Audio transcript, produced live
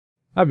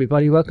Hi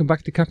everybody, welcome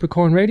back to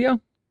Capricorn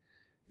Radio.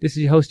 This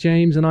is your host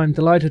James, and I'm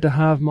delighted to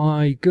have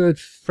my good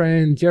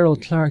friend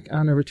Gerald Clark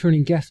and a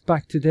returning guest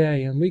back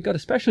today. And we got a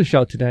special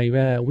show today.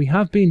 We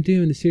have been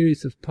doing a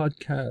series of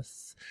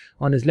podcasts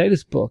on his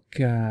latest book,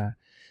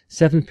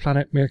 Seventh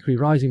Planet Mercury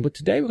Rising. But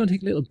today we're going to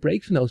take a little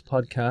break from those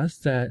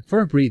podcasts for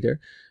a breather.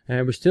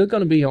 We're still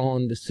going to be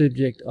on the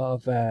subject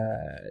of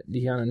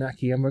the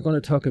Anunnaki, and we're going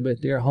to talk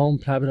about their home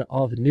planet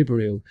of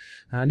Nibiru.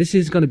 And this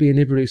is going to be a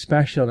Nibiru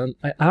special. And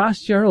I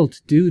asked Gerald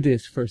to do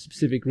this for a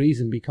specific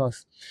reason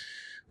because,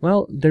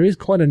 well, there is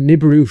quite a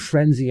Nibiru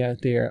frenzy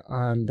out there,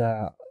 and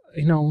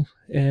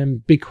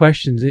big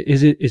questions.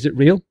 Is it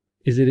real?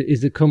 Is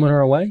it coming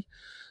our way?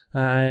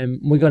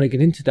 We're going to get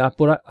into that,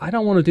 but I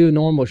don't want to do a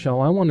normal show.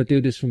 I want to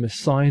do this from a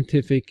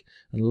scientific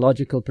and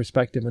logical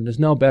perspective, and there's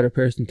no better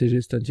person to do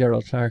this than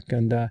Gerald Clark.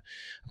 And of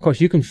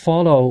course, you can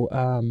follow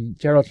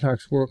Gerald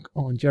Clark's work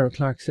on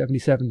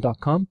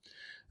geraldclark77.com.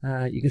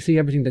 You can see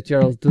everything that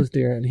Gerald does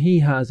there, and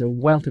he has a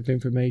wealth of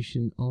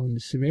information on the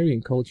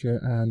Sumerian culture,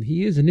 and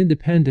he is an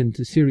independent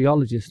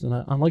Assyriologist, and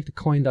I like to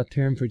coin that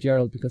term for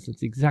Gerald because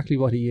that's exactly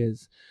what he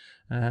is.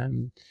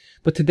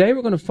 But today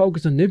we're going to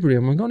focus on Nibiru,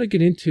 and we're going to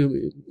get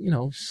into,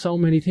 so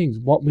many things.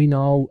 What we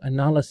know,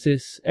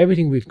 analysis,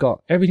 everything we've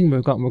got, and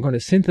we're going to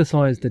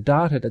synthesize the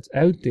data that's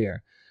out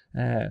there,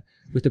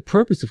 with the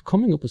purpose of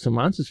coming up with some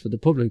answers for the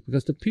public,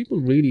 because the people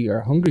really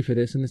are hungry for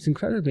this, and it's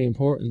incredibly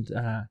important.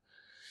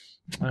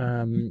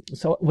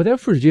 So without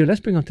further ado,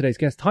 let's bring on today's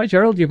guest. Hi,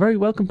 Gerald. You're very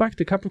welcome back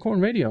to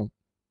Capricorn Radio.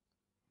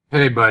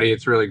 Hey, buddy.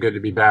 It's really good to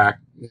be back.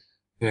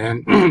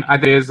 And I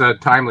think it is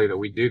timely that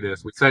we do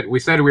this. We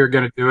said we were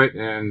going to do it,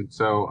 and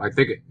so I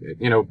think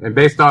and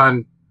based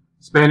on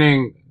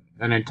spending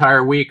an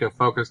entire week of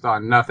focused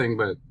on nothing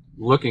but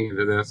looking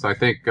into this, I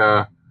think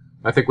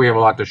we have a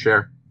lot to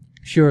share.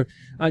 Sure,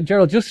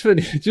 Gerald. Just for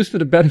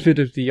the benefit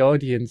of the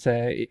audience,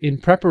 in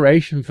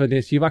preparation for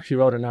this, you've actually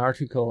wrote an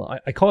article.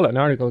 I call it an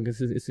article because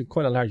it's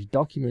quite a large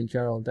document,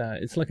 Gerald.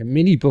 It's like a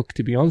mini book,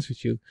 to be honest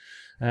with you.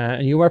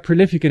 And you are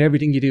prolific in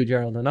everything you do,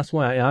 Gerald, and that's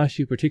why I asked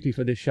you particularly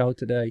for this show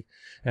today,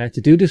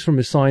 to do this from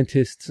a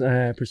scientist's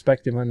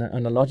perspective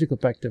and a logical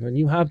perspective, and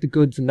you have the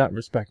goods in that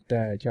respect,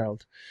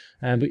 Gerald.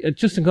 But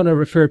just I'm going to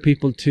refer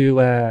people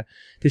to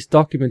this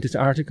document, this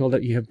article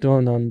that you have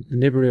done on the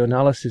Nibiru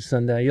analysis,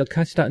 and you'll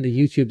catch that in the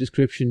YouTube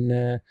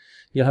description.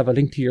 You'll have a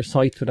link to your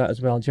site for that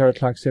as well,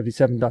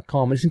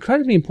 geraldclark77.com. And it's an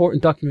incredibly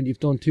important document you've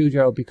done too,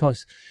 Gerald,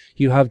 because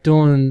you have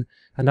done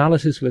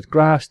analysis with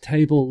graphs,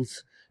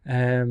 tables,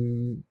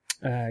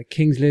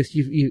 King's List.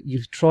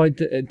 You've tried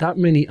that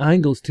many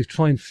angles to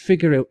try and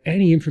figure out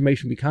any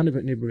information we can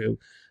about Nibiru.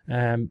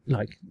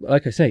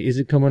 Like I say, is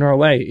it coming our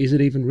way? Is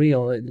it even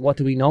real? What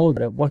do we know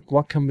about it?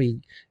 What can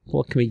we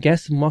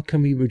guess, and what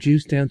can we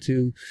reduce down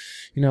to,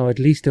 at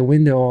least a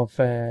window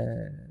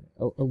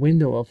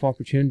of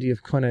opportunity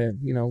of kind of,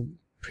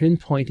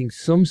 pinpointing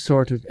some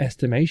sort of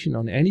estimation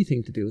on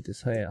anything to do with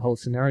this whole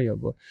scenario.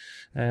 But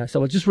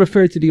so I'll just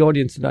refer to the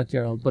audience to that,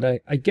 Gerald. But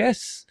I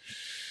guess.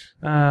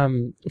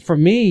 For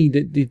me,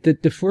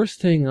 the first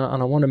thing,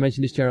 and I want to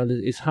mention this, Gerald,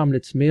 is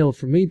Hamlet's Mill.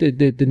 For me, the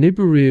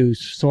Nibiru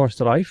source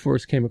that I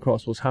first came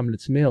across was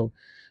Hamlet's Mill,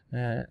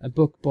 a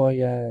book by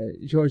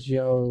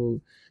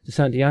Giorgio de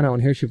Santiano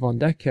and Hirschi von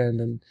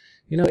Decken, and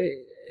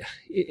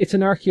it's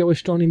an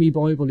archaeoastronomy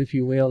Bible, if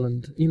you will,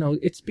 and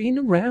it's been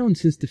around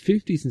since the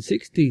 50s and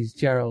 60s,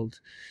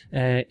 Gerald.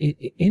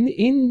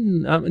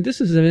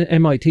 This is an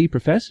MIT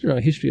professor,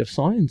 a history of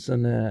science,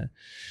 and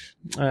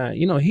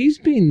he's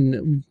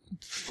been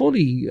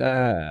fully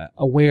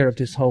aware of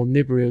this whole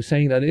Nibiru,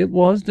 saying that it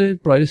was the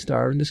brightest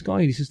star in the sky.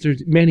 And he says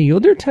there's many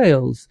other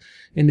tales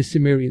in the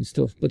Sumerian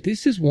stuff, but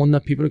this is one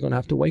that people are going to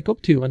have to wake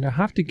up to, and they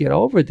have to get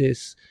over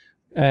this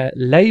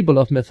label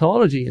of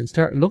mythology and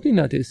start looking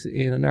at this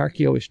in an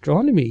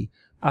archaeoastronomy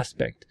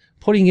aspect,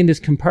 putting in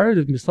this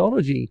comparative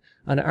mythology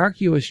and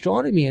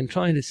archaeoastronomy and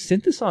trying to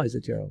synthesize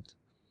it, Gerald.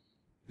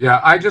 Yeah,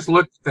 I just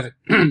looked at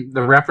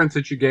the reference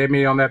that you gave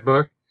me on that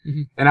book.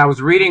 Mm-hmm. And I was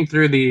reading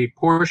through the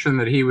portion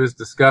that he was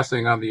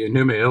discussing on the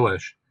Enuma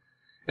Elish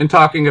and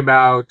talking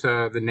about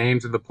the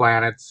names of the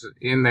planets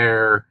in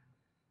their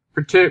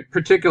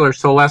particular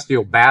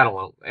celestial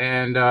battle.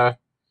 And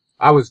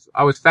I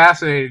was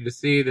fascinated to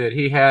see that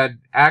he had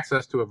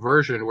access to a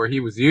version where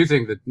he was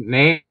using the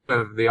name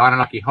of the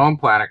Anunnaki home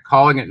planet,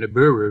 calling it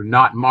Nibiru,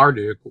 not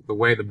Marduk, the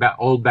way the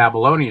old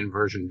Babylonian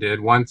version did.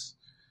 Once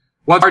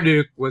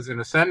Marduk was in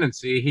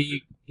ascendancy,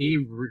 he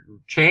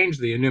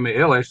changed the Enuma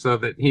Elish so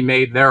that he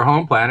made their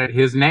home planet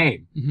his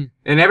name. Mm-hmm.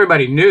 And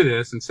everybody knew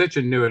this, and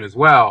Sitchin knew it as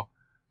well.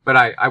 But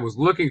I was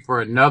looking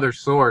for another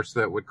source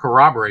that would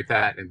corroborate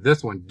that, and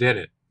this one did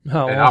it.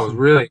 Oh, and awesome. I was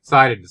really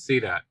excited to see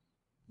that.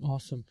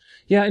 Awesome.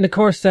 Yeah, and of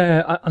course,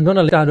 I'm going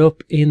to link that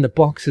up in the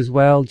box as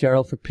well,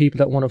 Gerald, for people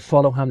that want to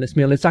follow Hamlet's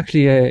Mill. It's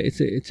actually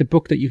it's a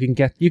book that you can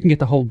get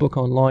the whole book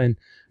online.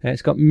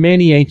 It's got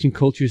many ancient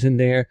cultures in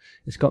there.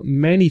 It's got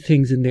many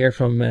things in there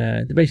from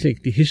basically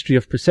the history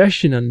of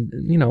precession and,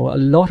 a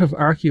lot of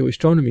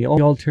archaeoastronomy. All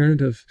the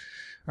alternative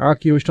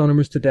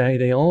archaeoastronomers today,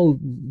 they all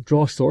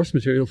draw source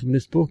material from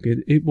this book.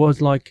 It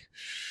was like,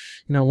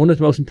 one of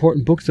the most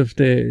important books of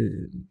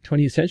the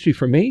 20th century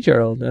for me,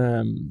 Gerald.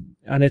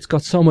 And it's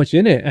got so much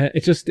in it.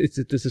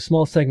 There's a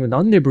small segment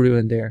on Nibiru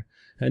in there,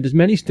 and there's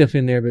many stuff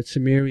in there about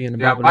Sumerian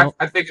and Babylon.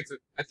 I think it's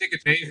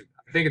amazing.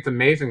 I think it's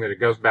amazing that it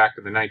goes back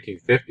to the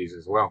 1950s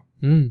as well.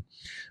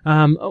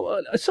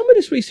 Some of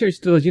this research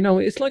does,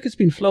 it's like it's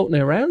been floating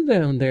around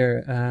down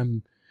there.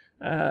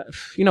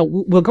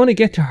 We're going to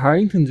get to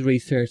Harrington's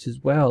research as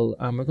well.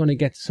 We're going to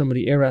get to some of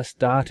the IRAS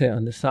data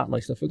and the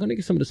satellite stuff. We're going to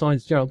get some of the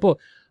science, Gerald. But,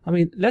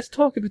 let's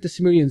talk about the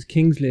Sumerians'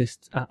 Kings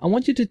List. I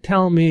want you to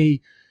tell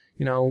me,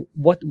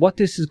 what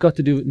this has got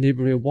to do with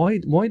Nibiru,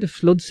 why the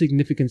flood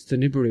significance to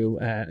Nibiru,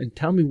 and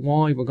tell me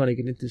why we're going to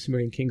get into the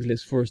Sumerian Kings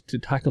List first to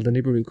tackle the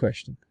Nibiru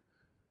question.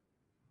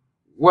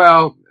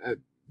 Well,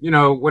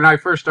 when I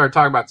first started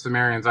talking about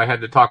Sumerians, I had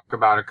to talk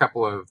about a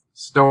couple of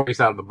stories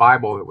out of the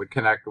Bible that would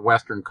connect the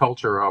Western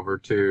culture over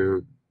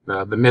to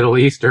the Middle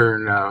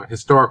Eastern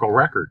historical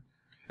record.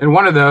 And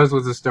one of those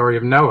was the story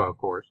of Noah, of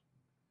course.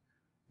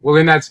 Well,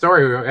 in that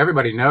story,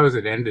 everybody knows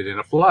it ended in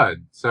a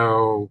flood.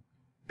 So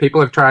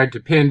people have tried to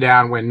pin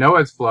down when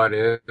Noah's flood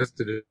is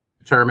to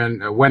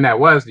determine when that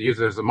was, to use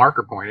it as a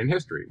marker point in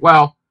history.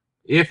 Well,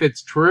 if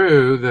it's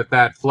true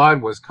that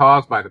flood was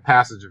caused by the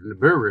passage of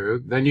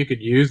Nibiru, then you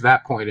could use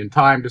that point in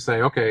time to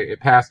say, okay, it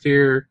passed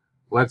here.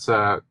 Let's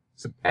add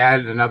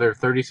another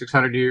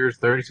 3,600 years,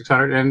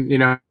 3,600,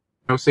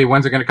 and see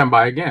when's it going to come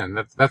by again.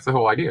 That's the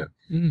whole idea.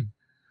 Mm.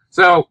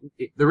 So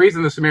the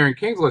reason the Sumerian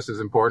Kings List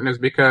is important is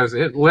because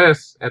it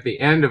lists at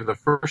the end of the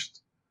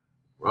first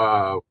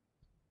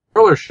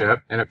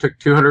rulership, and it took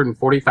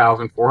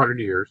 240,400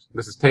 years.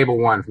 This is table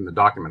 1 from the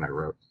document I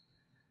wrote.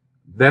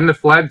 Then the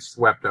flood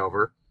swept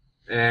over.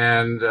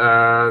 And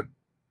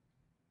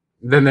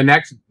then the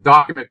next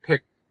document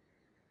picks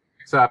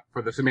up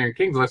for the Sumerian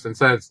Kings List and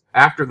says,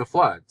 after the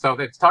flood. So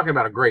it's talking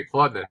about a great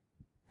flood that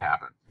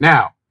happened.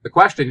 Now, the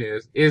question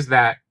is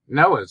that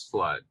Noah's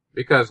flood?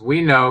 Because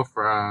we know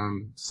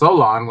from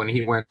Solon, when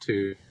he went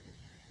to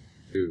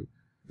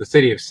the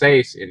city of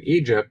Sais in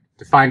Egypt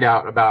to find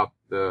out about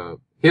the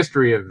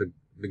history of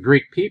the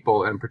Greek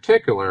people, in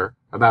particular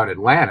about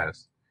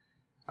Atlantis,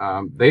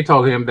 they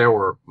told him there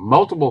were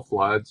multiple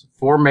floods,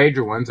 4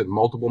 major ones and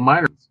multiple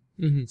minor ones.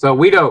 Mm-hmm.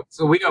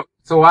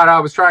 So what I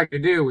was trying to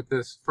do with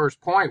this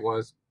first point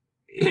was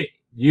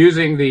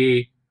using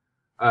the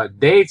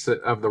dates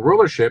of the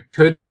rulership,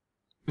 could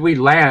we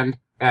land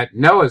at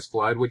Noah's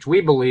flood, which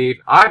I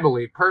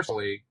believe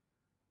personally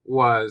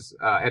was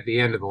at the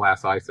end of the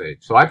last ice age.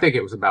 So I think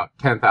it was about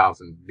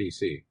 10,000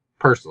 BC,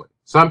 personally.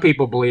 Some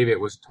people believe it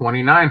was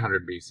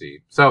 2,900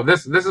 BC. So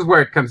this is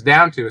where it comes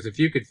down to, is if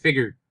you could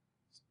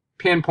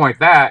pinpoint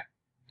that,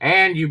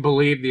 and you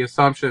believe the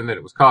assumption that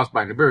it was caused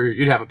by Nibiru,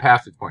 you'd have a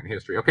passage point in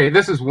history. Okay,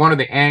 this is one of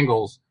the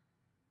angles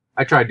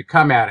I tried to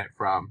come at it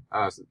from.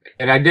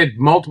 And I did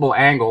multiple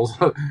angles,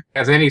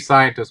 as any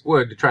scientist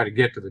would, to try to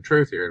get to the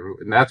truth here.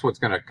 And that's what's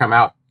going to come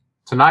out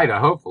tonight,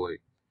 hopefully.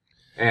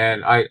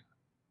 And I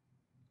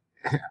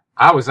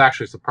was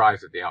actually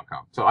surprised at the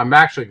outcome. So I'm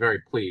actually very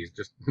pleased,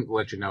 just to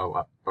let you know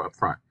up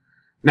front.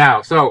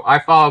 Now, so I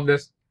followed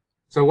this.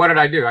 So what did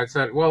I do? I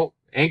said, well,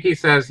 Enki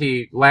says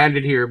he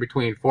landed here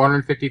between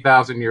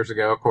 450,000 years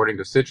ago, according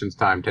to Sitchin's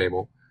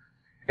timetable.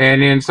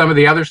 And in some of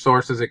the other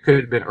sources, it could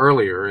have been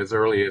earlier, as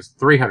early as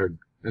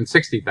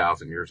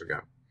 360,000 years ago.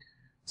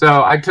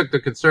 So I took the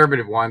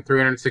conservative one,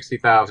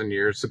 360,000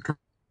 years,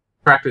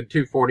 subtracted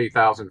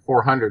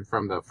 240,400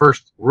 from the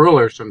first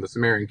rulers from the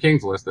Sumerian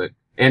Kings List that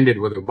ended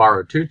with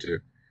Ubaro Tutu.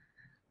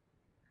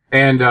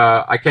 And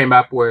I came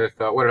up with,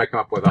 what did I come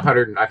up with?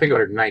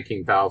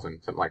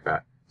 119,000, something like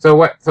that. It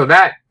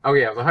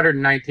was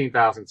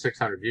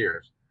 119,600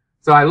 years.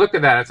 So I looked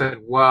at that and said,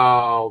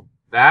 well,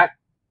 that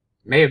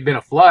may have been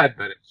a flood,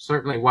 but it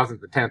certainly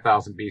wasn't the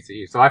 10,000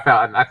 BCE. So I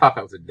thought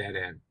that was a dead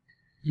end.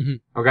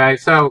 Mm-hmm. Okay.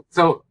 So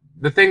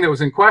the thing that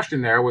was in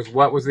question there was,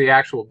 what was the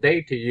actual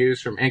date to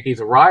use from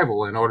Enki's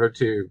arrival in order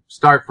to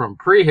start from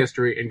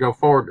prehistory and go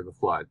forward to the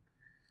flood.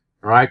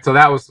 All right. So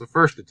that was the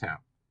first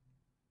attempt.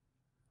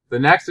 The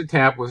next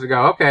attempt was to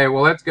go, okay,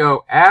 well, let's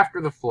go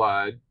after the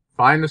flood,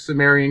 find the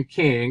Sumerian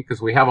king,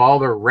 because we have all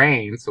their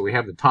reigns, so we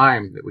have the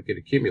time that we could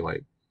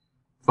accumulate.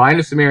 Find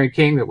a Sumerian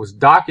king that was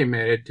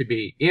documented to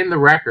be in the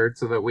record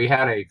so that we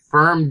had a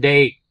firm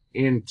date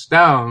in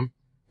stone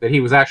that he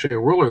was actually a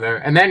ruler there,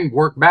 and then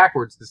work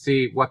backwards to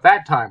see what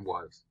that time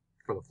was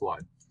for the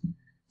flood.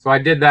 So I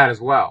did that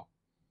as well.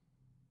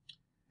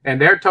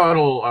 And their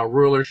total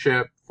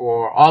rulership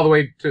for all the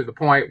way to the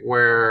point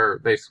where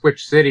they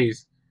switched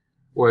cities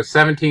was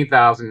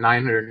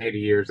 17,980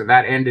 years, and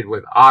that ended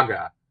with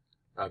Aga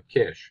of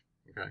Kish.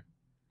 Okay.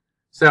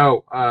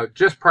 So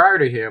just prior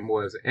to him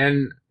was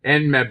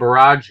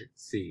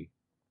Enmebarajsi,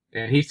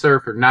 and he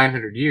served for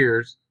 900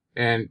 years,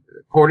 and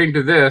according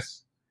to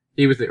this,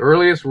 he was the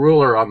earliest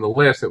ruler on the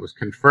list that was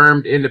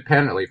confirmed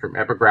independently from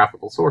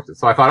epigraphical sources.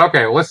 So I thought,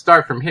 okay, well, let's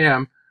start from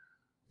him,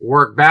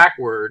 work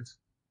backwards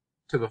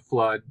to the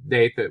flood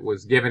date that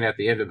was given at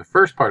the end of the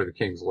first part of the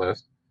King's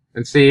List,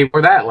 and see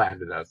where that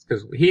landed us. So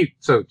you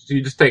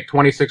just take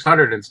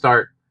 2,600 and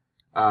start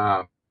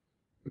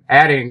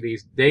adding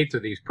these dates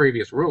of these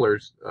previous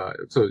rulers.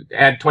 So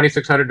add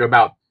 2600 to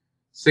about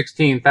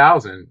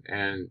 16,000,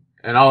 and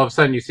all of a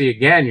sudden you see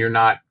again you're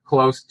not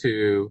close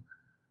to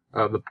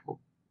the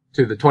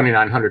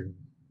 2900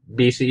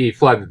 BCE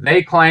flood that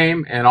they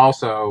claim, and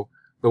also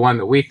the one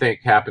that we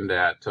think happened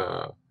at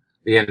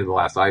the end of the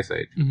last ice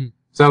age. Mm-hmm.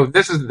 So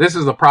this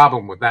is the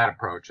problem with that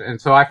approach, and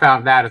so I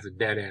found that as a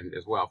dead end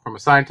as well. From a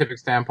scientific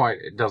standpoint,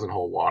 it doesn't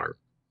hold water.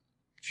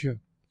 Sure.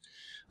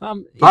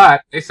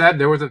 But they said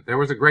there was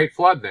a great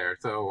flood there.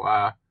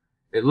 So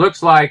it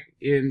looks like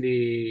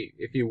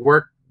if you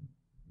work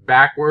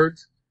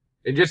backwards,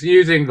 and just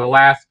using the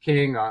last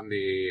king on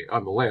the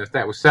list,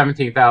 that was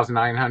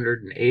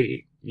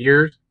 17,980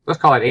 years. Let's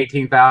call it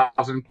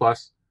 18,000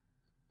 plus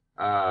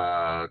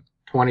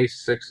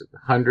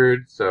 2,600.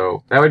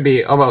 So that would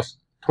be almost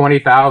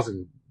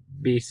 20,000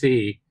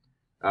 BC,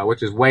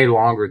 which is way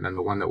longer than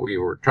the one that we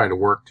were trying to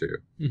work to.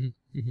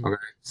 Mm-hmm, mm-hmm. Okay.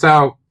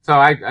 So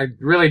I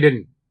really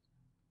didn't.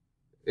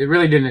 It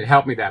really didn't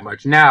help me that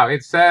much. Now,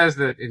 it says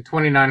that in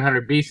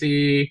 2900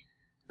 BCE,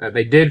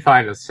 they did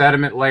find a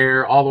sediment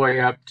layer all the way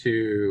up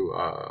to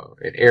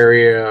an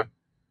area.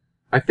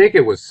 I think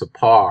it was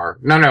Sapar.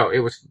 No,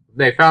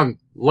 they found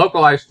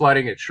localized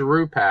flooding at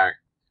Churupak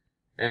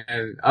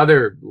and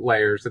other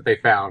layers that they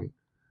found,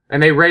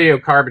 and they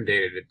radiocarbon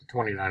dated it to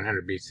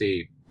 2900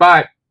 BC.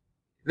 But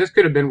this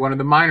could have been one of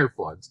the minor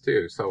floods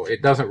too, so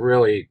it doesn't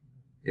really,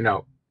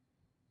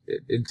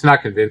 it's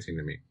not convincing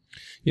to me.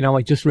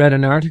 I just read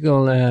an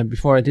article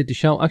before I did the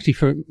show, actually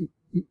for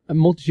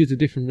multitudes of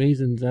different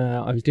reasons.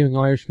 I was doing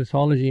Irish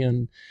mythology,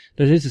 and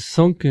there is a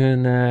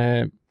sunken,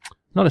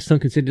 not a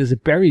sunken city, there's a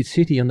buried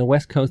city on the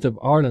west coast of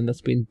Ireland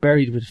that's been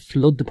buried with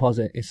flood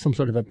deposit. It's some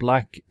sort of a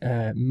black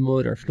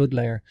mud or flood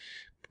layer,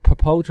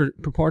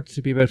 purported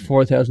to be about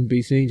 4,000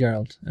 BC,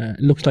 Gerald.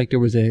 It looks like there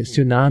was a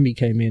tsunami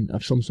came in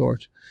of some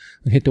sort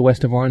and hit the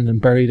west of Ireland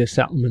and buried a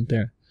settlement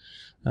there.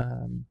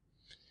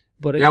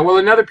 Well,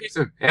 another piece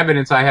of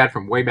evidence I had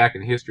from way back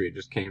in history, it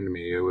just came to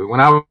me.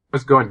 When I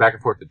was going back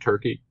and forth to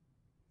Turkey,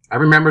 I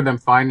remember them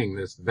finding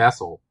this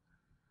vessel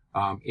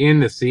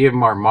in the Sea of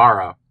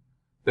Marmara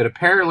that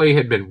apparently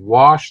had been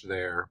washed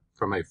there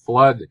from a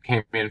flood that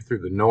came in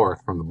through the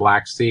north from the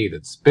Black Sea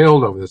that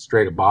spilled over the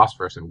Strait of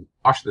Bosphorus and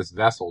washed this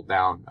vessel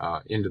down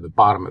into the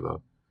bottom of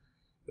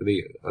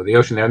the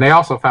ocean there. And they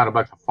also found a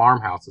bunch of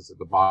farmhouses at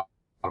the bottom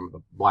of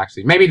the Black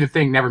Sea. Maybe the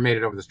thing never made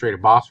it over the Strait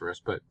of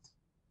Bosphorus, but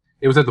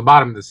it was at the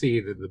bottom of the sea,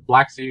 the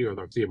Black Sea or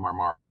the Sea of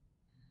Marmara.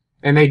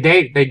 And they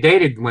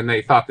dated when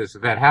they thought this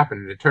event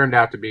happened, and it turned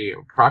out to be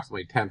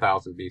approximately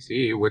 10,000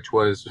 BCE, which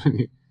was,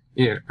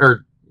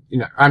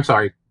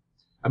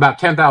 about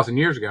 10,000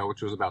 years ago,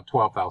 which was about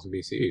 12,000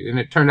 BCE. And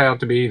it turned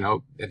out to be,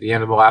 at the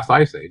end of the last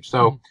ice age.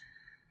 So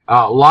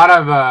a lot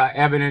of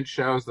evidence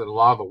shows that a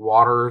lot of the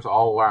waters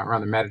all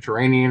around the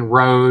Mediterranean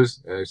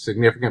rose, a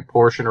significant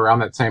portion around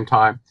that same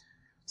time.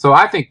 So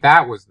I think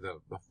that was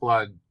the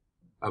flood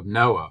of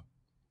Noah.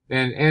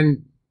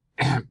 And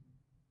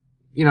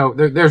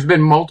there's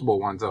been multiple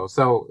ones though.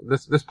 So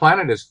this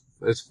planet is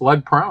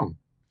flood prone.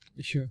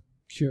 Sure.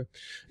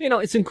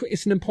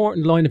 It's an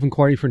important line of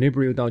inquiry for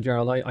Nibiru though,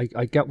 Gerald.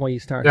 I get why you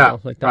started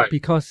off like that, right.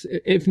 Because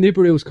if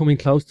Nibiru is coming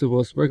close to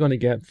us, we're going to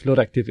get flood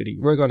activity.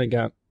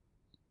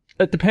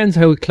 It depends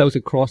how close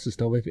it crosses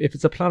though. If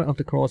it's a planet of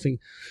the crossing,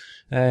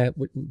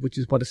 which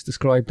is what it's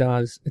described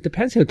as, it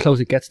depends how close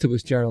it gets to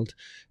us, Gerald.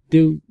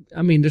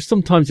 There's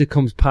sometimes it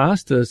comes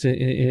past us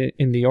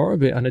in the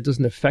orbit and it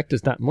doesn't affect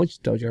us that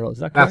much though, Gerald. Is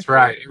that correct? That's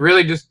right. It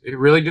really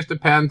just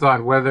depends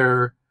on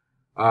whether,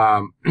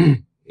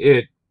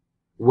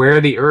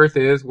 where the Earth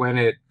is when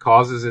it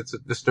causes its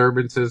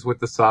disturbances with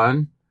the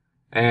sun.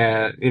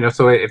 And,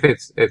 so if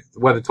it's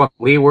whether it's on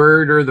the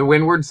leeward or the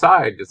windward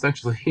side,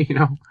 essentially,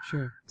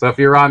 Sure. So if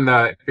you're on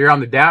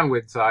the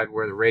downwind side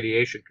where the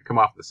radiation can come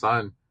off the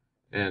sun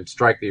and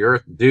strike the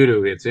Earth due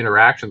to its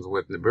interactions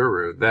with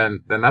Nibiru,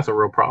 then that's a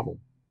real problem.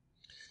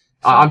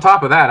 So, on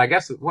top of that, I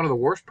guess one of the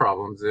worst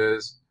problems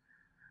is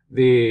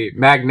the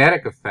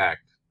magnetic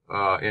effect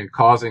in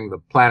causing the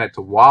planet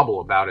to wobble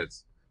about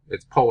its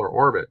polar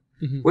orbit,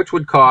 mm-hmm. which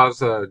would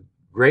cause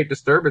great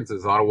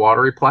disturbances on a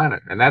watery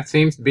planet. And that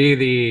seems to be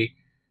the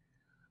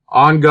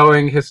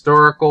ongoing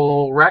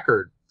historical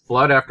record.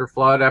 Flood after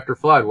flood after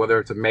flood, whether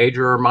it's a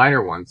major or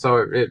minor one. So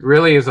it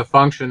really is a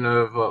function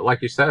of,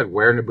 like you said,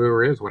 where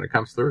Nibiru is when it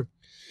comes through.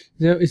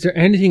 Now, is there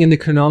anything in the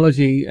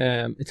chronology,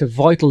 it's a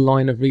vital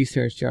line of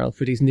research, Gerald,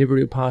 for these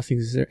Nibiru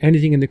passings. Is there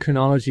anything in the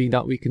chronology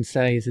that we can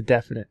say is a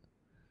definite?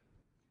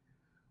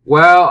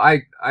 Well,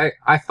 I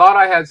thought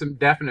I had some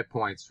definite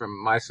points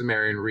from my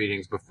Sumerian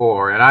readings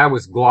before, and I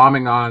was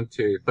glomming on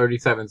to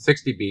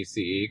 3760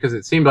 BCE because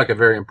it seemed like a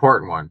very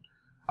important one.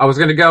 I was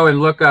going to go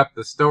and look up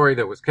the story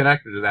that was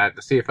connected to that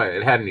to see if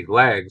it had any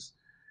legs.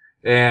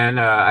 And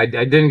I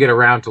didn't get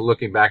around to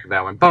looking back at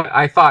that one. But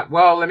I thought,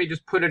 well, let me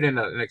just put it in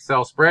an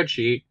Excel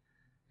spreadsheet,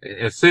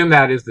 assume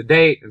that is the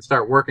date, and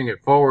start working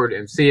it forward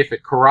and see if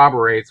it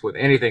corroborates with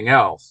anything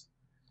else.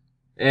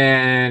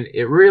 And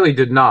it really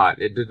did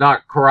not. It did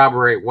not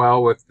corroborate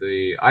well with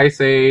the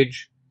Ice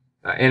Age.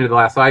 end of the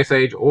last ice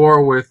age,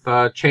 or with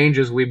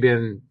changes we've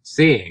been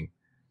seeing.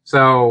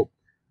 So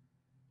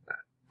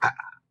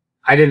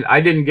I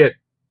didn't get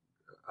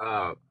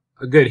a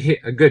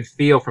good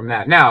feel from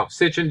that. Now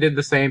Sitchin did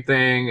the same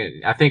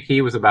thing. I think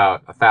he was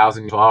about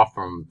 1,000 years off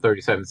from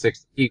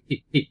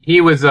 3760.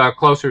 He was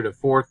closer to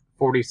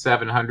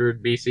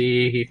 4700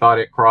 BCE. He thought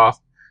it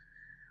crossed.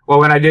 Well,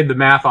 when I did the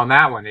math on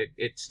that one,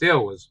 it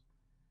still was,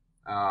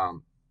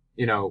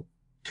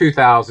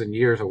 2,000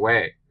 years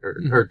away,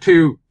 or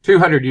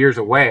 200 years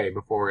away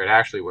before it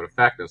actually would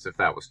affect us if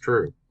that was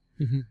true.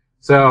 Mm-hmm.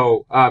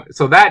 So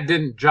that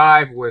didn't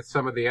jive with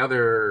some of the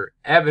other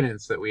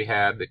evidence that we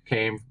had that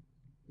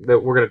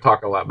we're going to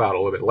talk about a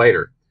little bit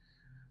later.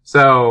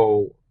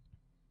 So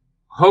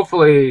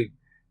hopefully,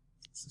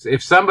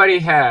 if somebody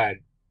had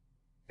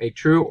a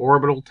true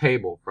orbital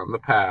table from the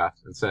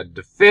past and said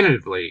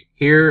definitively,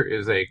 here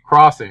is a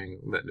crossing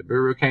that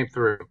Nibiru came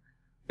through,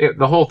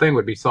 the whole thing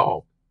would be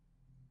solved.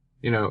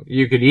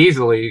 You could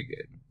easily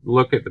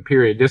look at the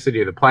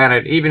periodicity of the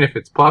planet, even if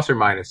it's plus or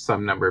minus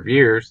some number of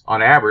years.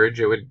 On average,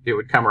 it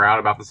would come around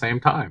about the same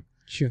time.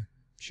 Sure.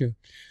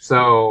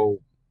 So,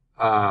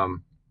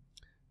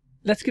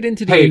 let's get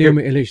into the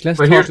Enuma Elish.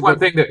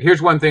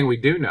 Here's one thing we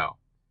do know.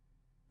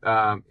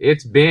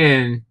 It's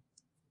been,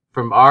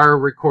 from our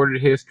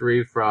recorded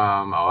history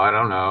from,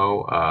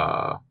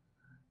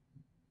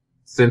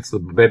 since the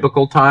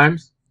biblical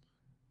times,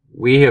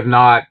 we have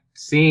not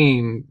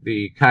seen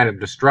the kind of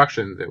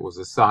destruction that was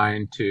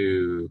assigned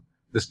to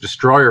this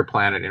destroyer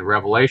planet in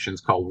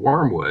Revelations called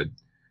Wormwood,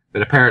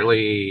 that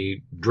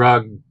apparently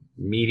drug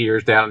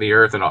meteors down to the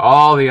earth and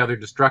all the other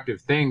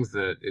destructive things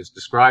that is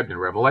described in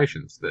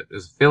Revelations that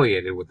is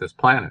affiliated with this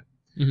planet.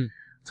 Mm-hmm.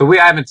 So we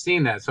haven't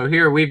seen that. So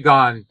here we've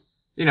gone,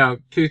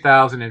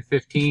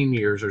 2015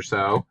 years or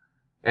so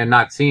and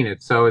not seen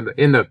it. So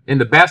in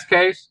the best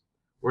case,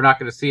 we're not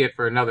going to see it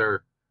for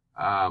another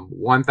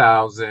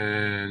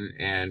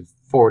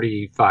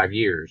 1,045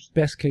 years.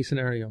 Best case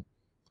scenario.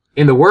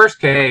 In the worst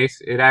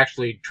case, it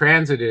actually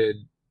transited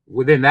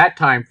within that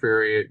time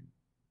period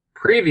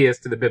previous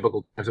to the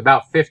biblical times,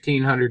 about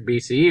 1500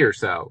 BCE or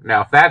so.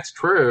 Now, if that's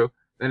true,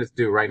 then it's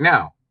due right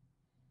now.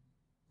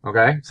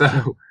 Okay?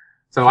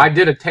 So I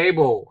did a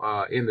table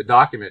in the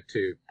document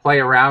to play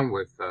around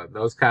with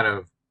those kind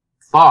of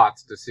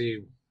thoughts to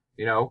see,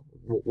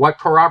 what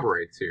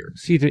corroborates here.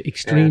 See the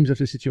extremes of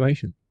the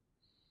situation.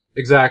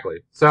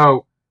 Exactly.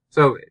 So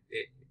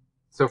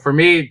for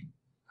me,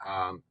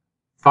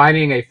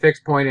 finding a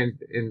fixed point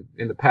in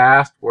the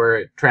past where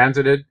it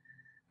transited,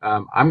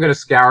 I'm going to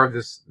scour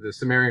the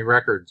Sumerian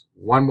records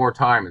one more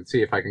time and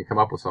see if I can come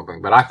up with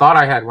something. But I thought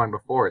I had one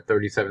before at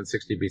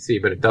 3760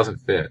 BC, but it doesn't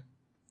fit.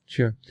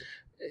 Sure.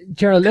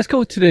 Gerald, let's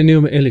go to the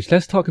Enuma Elish.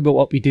 Let's talk about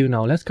what we do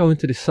now. Let's go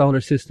into the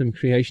solar system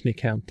creation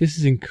account. This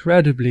is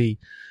incredibly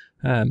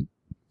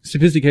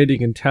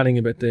sophisticated and telling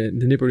about the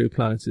Nibiru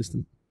planet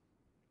system.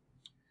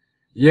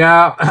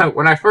 Yeah,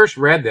 when I first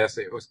read this,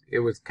 it was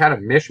kind of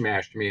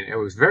mishmash to me, and it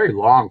was very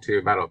long too,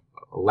 about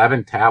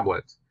 11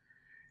 tablets.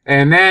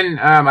 And then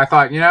I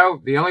thought,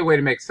 the only way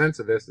to make sense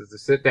of this is to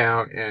sit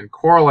down and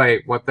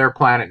correlate what their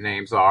planet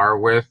names are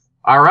with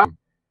our own.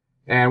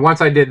 And once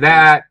I did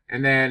that,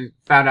 and then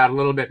found out a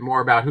little bit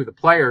more about who the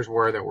players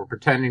were that were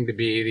pretending to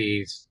be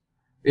these,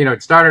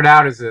 it started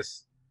out as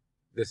this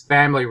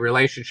family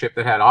relationship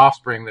that had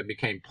offspring that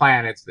became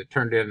planets that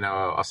turned into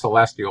a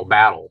celestial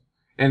battle.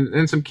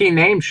 And some key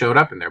names showed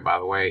up in there, by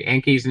the way.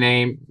 Enki's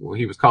name,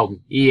 he was called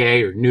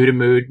Ea or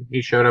Nudimmud.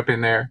 He showed up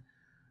in there.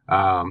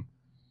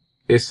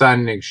 His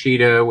son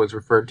Nigshida was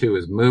referred to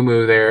as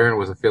Mumu there and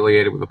was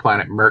affiliated with the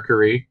planet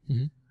Mercury.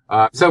 Mm-hmm.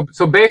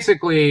 So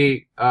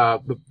basically,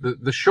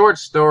 the short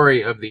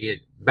story of the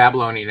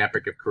Babylonian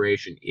epic of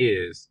creation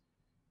is,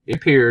 it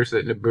appears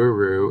that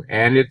Nibiru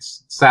and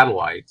its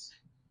satellites,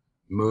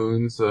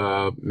 moons,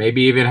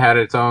 maybe even had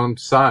its own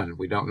sun,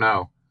 we don't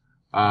know,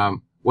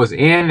 was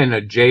in an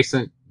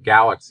adjacent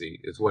galaxy,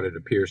 is what it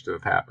appears to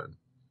have happened.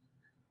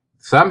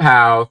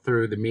 Somehow,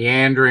 through the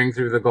meandering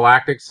through the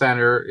galactic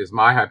center, is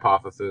my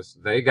hypothesis,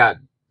 they got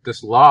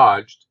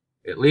dislodged.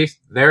 At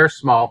least their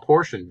small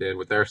portion did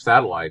with their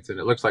satellites, and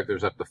it looks like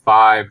there's up to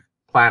 5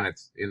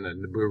 planets in the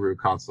Nibiru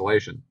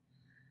constellation.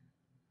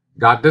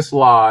 Got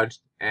dislodged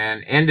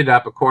and ended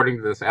up, according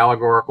to this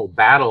allegorical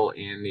battle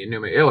in the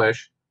Enuma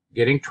Elish,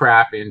 getting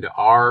trapped into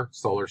our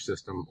solar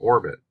system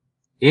orbit,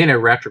 in a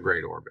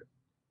retrograde orbit.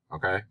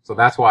 Okay? So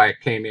that's why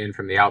it came in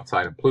from the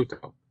outside of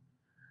Pluto.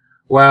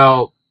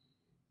 Well,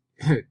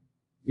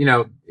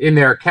 in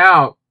their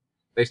account,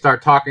 they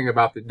start talking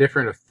about the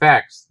different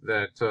effects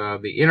that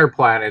the inner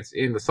planets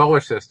in the solar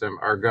system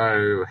are going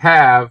to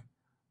have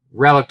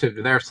relative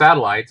to their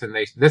satellites, and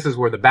this is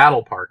where the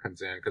battle part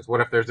comes in, because what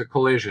if there's a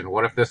collision?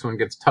 What if this one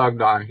gets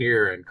tugged on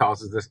here and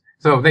causes this?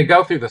 So they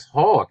go through this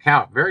whole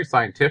account, very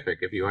scientific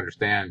if you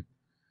understand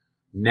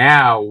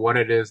now what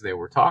it is they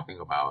were talking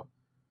about,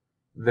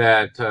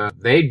 that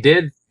they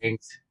did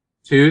things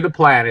to the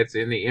planets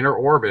in the inner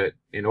orbit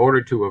in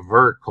order to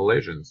avert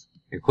collisions,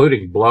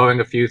 including blowing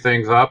a few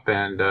things up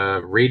and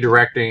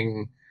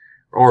redirecting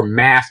or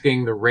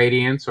masking the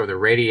radiance or the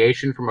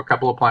radiation from a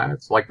couple of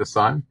planets like the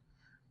sun.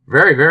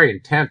 Very, very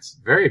intense,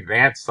 very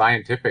advanced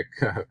scientific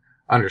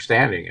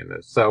understanding in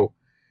this. So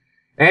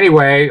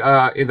anyway,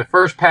 in the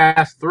first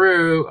pass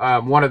through,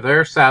 one of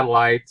their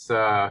satellites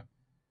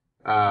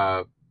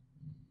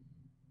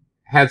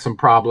had some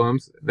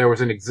problems. There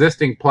was an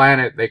existing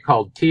planet they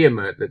called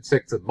Tiamat that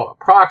sits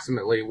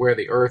approximately where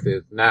the Earth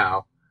is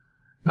now.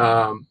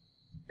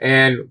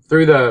 And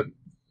through the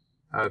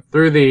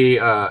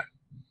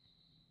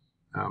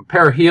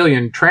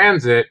perihelion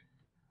transit,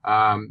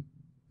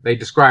 they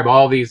describe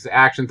all these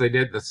actions they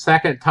did. The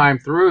second time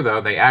through,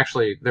 though,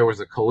 there was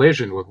a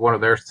collision with one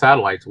of their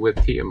satellites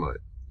with Tiamat.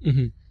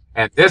 Mm-hmm.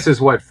 And this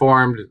is what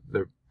formed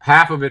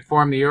half of it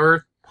formed the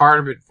Earth, part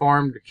of it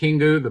formed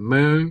Kingu, the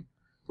moon,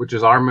 which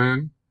is our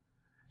moon,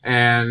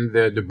 and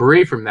the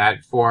debris from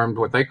that formed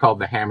what they called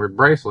the hammered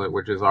bracelet,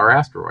 which is our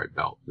asteroid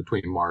belt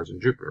between Mars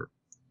and Jupiter.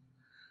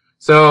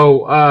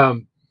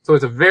 So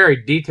it's a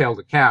very detailed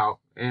account,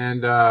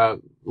 and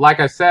like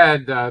I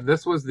said,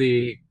 this was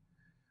the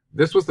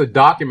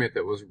document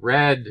that was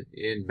read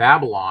in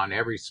Babylon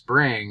every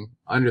spring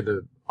under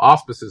the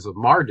auspices of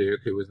Marduk,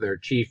 who was their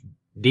chief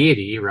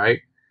deity, right?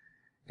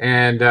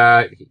 And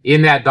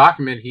in that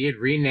document, he had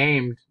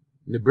renamed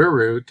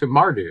Nibiru to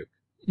Marduk,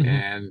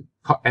 mm-hmm.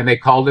 and they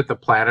called it the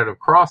planet of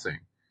crossing.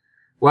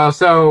 Well,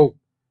 so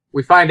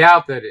we find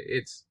out that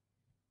it's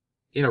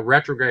in a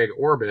retrograde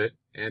orbit,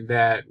 and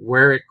that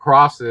where it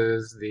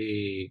crosses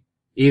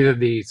either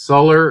the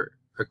solar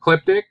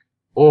ecliptic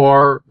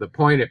or the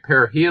point at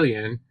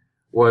perihelion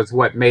was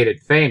what made it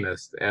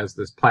famous as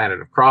this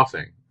planet of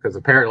crossing, because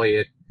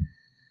apparently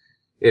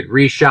it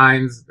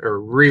reshines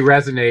or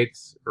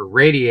re-resonates or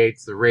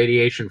radiates the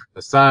radiation from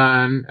the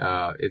sun.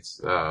 It's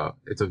a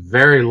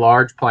very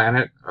large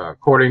planet.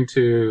 According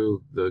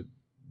to the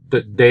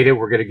data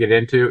we're going to get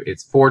into,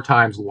 it's 4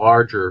 times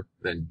larger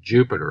than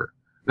Jupiter.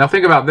 Now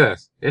think about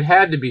this. It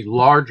had to be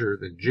larger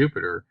than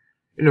Jupiter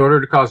in order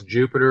to cause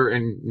Jupiter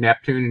and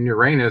Neptune and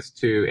Uranus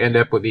to end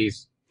up with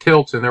these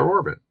tilts in their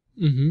orbit.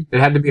 Mm-hmm. It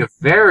had to be a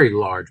very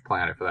large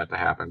planet for that to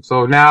happen.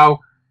 So now,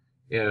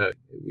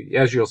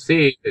 as you'll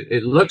see,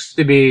 it looks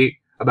to be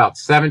about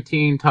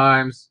 17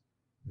 times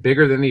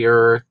bigger than the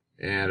Earth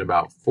and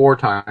about 4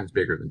 times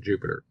bigger than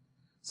Jupiter.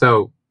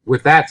 So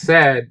with that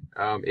said,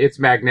 its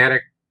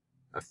magnetic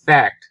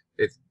effect,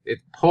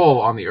 its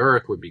pull on the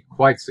Earth would be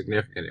quite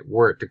significant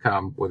were it to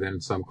come within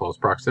some close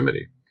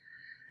proximity.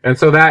 And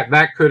so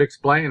that could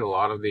explain a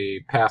lot of the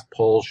past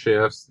pole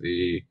shifts,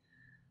 the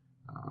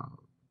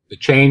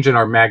change in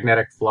our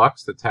magnetic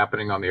flux that's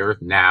happening on the Earth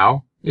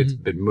now. Mm-hmm. It's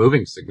been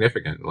moving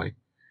significantly.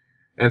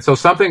 And so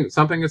something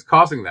is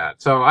causing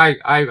that. So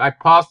I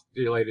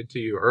postulated to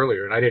you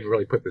earlier, and I didn't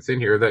really put this in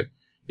here, that,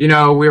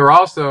 we were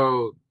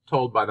also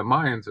told by the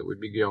Mayans that we'd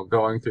be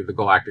going through the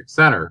galactic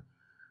center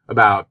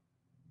about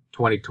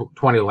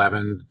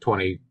 2011,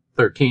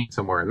 2013,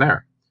 somewhere in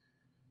there.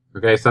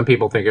 Okay, some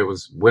people think it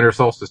was winter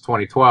solstice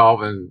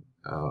 2012, and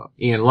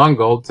Ian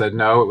Lungold said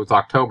no, it was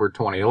October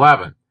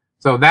 2011.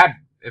 So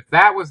if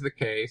that was the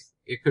case,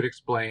 it could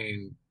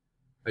explain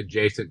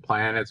adjacent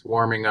planets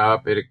warming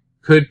up. It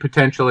could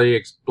potentially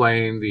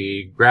explain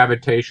the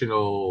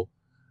gravitational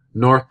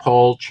North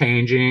Pole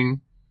changing,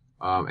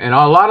 and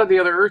a lot of the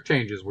other Earth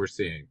changes we're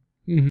seeing.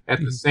 Mm-hmm. At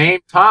the same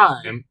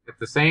time,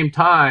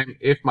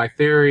 if my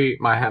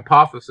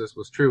hypothesis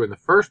was true in the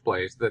first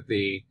place, that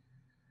the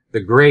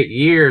great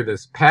year,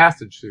 this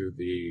passage through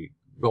the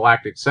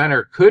galactic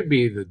center, could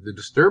be the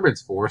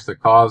disturbance force that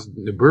caused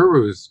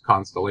Nibiru's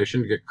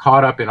constellation to get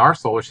caught up in our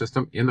solar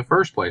system in the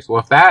first place.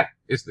 Well, if that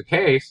is the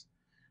case,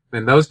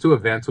 then those two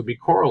events would be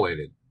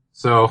correlated.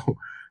 So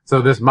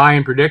this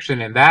Mayan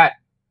prediction and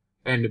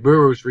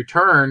Nibiru's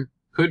return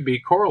could be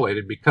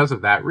correlated because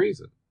of that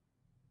reason.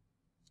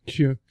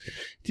 Sure.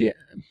 Yeah.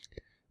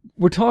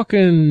 We're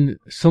talking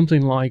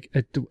something like,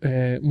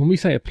 when we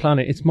say a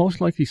planet, it's most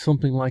likely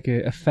something like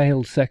a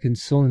failed second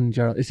sun,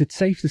 Gerald. Is it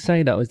safe to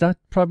say that? Is that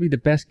probably the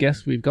best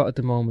guess we've got at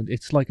the moment?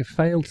 It's like a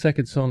failed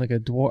second sun, like a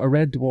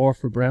red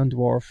dwarf or brown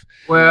dwarf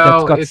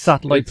that's got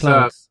satellite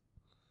planets.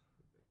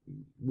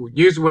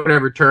 Use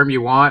whatever term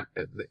you want.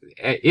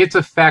 Its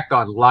effect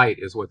on light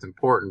is what's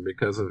important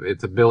because of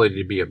its ability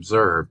to be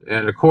observed.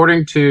 And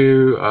according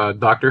to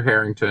Dr.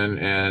 Harrington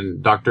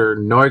and Dr.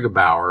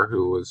 Neugebauer,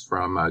 who was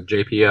from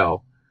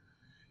JPL,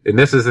 and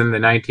this is in the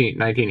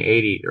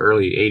 1980,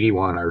 early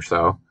 81 or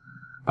so,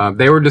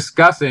 they were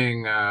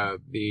discussing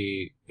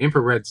the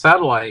infrared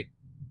satellite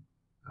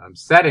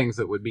settings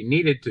that would be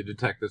needed to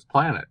detect this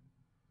planet.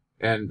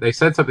 And they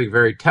said something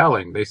very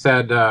telling. They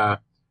said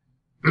that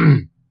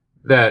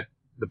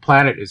the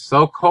planet is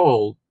so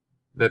cold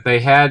that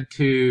they had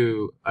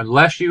to,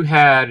 unless you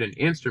had an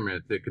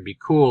instrument that could be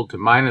cooled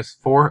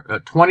to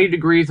 20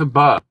 degrees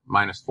above,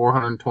 minus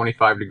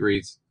 425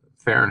 degrees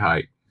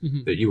Fahrenheit,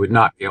 mm-hmm. that you would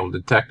not be able to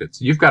detect it.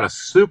 So you've got to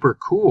super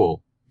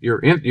cool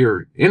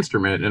your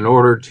instrument in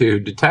order to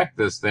detect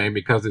this thing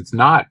because it's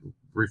not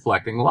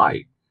reflecting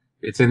light.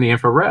 It's in the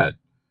infrared.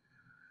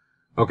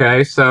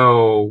 Okay,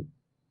 so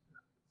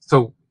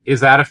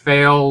is that a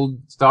failed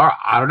star?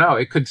 I don't know.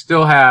 It could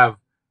still have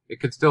It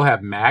could still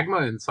have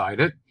magma inside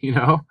it, you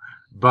know,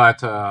 but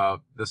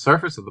the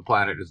surface of the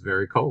planet is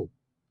very cold.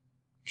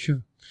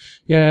 Sure.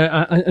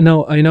 Yeah, I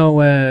know.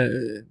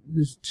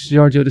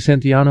 Giorgio de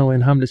Santillano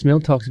in Hamlet's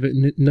Mill talks about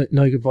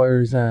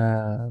Neugebauer's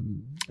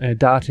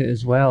data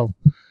as well.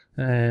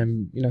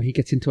 You know, he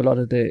gets into a lot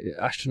of the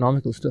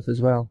astronomical stuff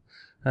as well.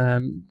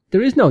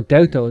 There is no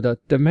doubt, though,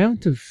 that the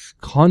amount of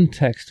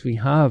context we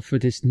have for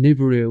this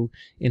Nibiru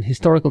in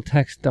historical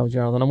text, though,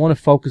 Gerald, and I want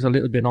to focus a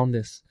little bit on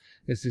this.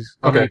 This is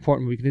very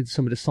important. We can get into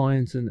some of the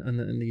science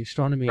and the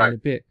astronomy in a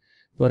bit.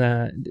 But,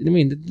 I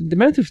mean, the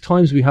amount of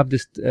times we have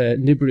this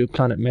Nibiru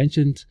planet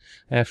mentioned,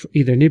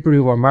 either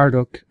Nibiru or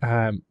Marduk,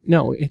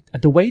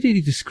 the way that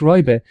you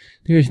describe it,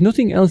 there is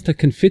nothing else that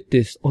can fit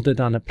this other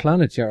than a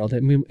planet, Gerald. I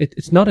mean,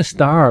 it's not a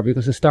star,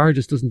 because a star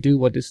just doesn't do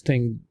what this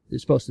thing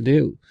is supposed to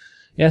do.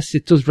 Yes,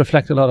 it does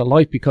reflect a lot of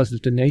light because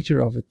of the nature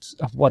of it,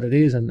 of what it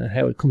is and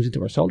how it comes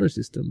into our solar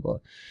system.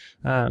 But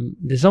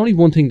there's only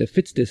one thing that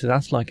fits this, and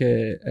that's like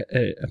a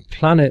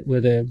planet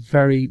with a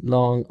very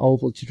long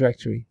oval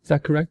trajectory. Is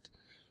that correct?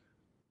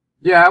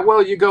 Yeah,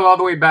 well, you go all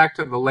the way back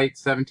to the late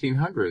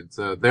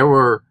 1700s. There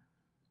were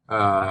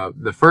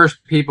the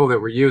first people that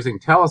were using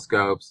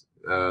telescopes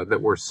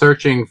that were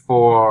searching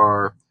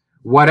for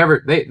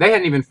whatever. They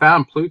hadn't even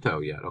found Pluto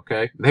yet,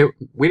 okay?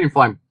 We didn't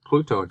find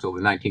Pluto until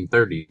the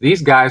 1930s.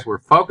 These guys were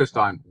focused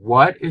on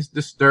what is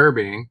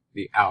disturbing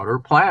the outer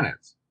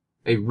planets.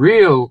 A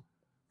real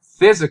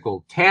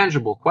physical,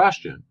 tangible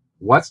question.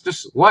 What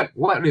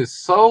is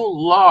so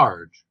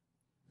large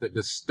that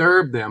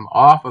disturbed them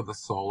off of the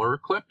solar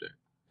ecliptic?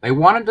 They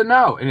wanted to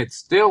know, and it's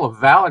still a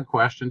valid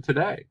question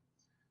today.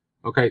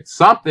 Okay,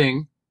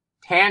 something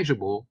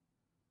tangible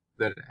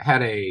that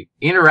had a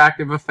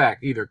interactive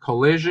effect, either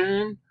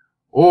collision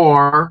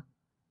or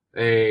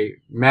a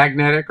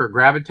magnetic or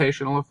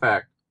gravitational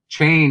effect,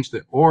 changed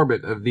the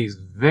orbit of these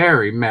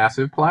very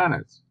massive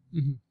planets.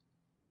 Mm-hmm.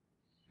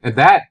 And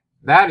that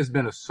has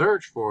been a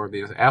search for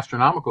the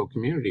astronomical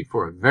community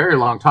for a very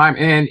long time.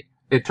 And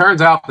it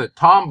turns out that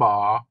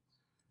Tombaugh,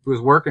 who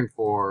was working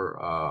for,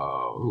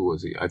 who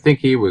was he? I think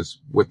he was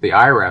with the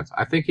IRAS.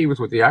 I think he was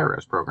with the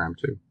IRAS program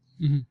too.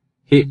 Mm-hmm.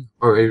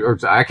 Or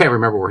I can't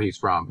remember where he's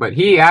from, but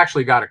he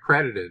actually got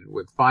accredited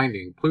with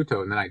finding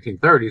Pluto in the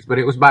 1930s, but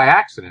it was by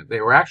accident. They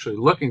were actually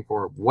looking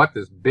for what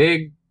this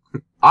big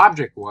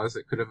object was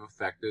that could have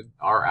affected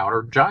our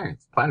outer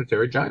giants,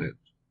 planetary giants.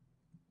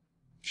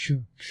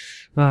 Sure.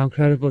 Wow,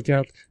 incredible,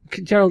 Gerald.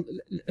 Gerald,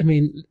 I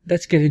mean,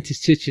 let's get into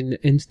Sitchin,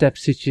 in-step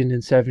Sitchin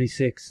in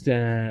 76.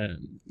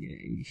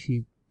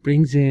 He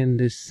brings in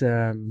this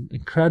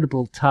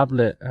incredible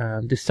tablet,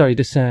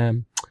 this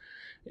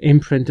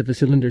imprint of a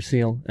cylinder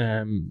seal,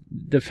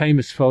 the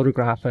famous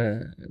photograph,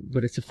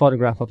 but it's a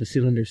photograph of a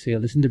cylinder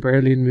seal. It's in the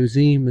Berlin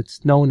Museum.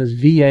 It's known as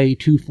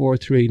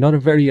VA243. Not a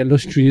very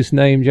illustrious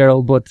name,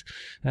 Gerald, but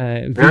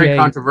very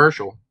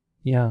controversial.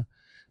 Yeah.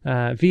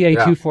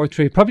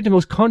 VA243, probably the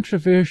most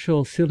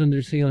controversial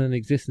cylinder seal in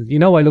existence. You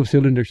know I love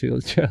cylinder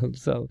seals, Gerald,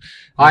 so.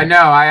 I know.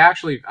 I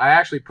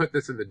actually put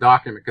this in the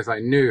document because I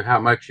knew how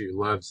much you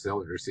love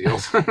cylinder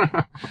seals.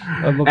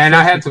 And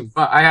I had some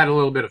fun. I had a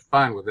little bit of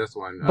fun with this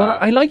one.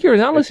 But I like your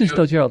analysis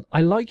though, Gerald.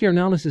 I like your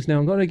analysis now.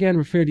 I'm going to again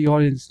refer the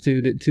audience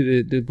to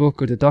the book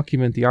or the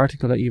document, the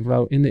article that you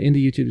wrote in the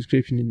YouTube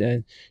description.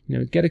 And you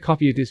know, get a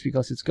copy of this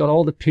because it's got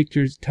all the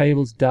pictures,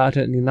 tables,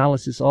 data, and the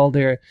analysis all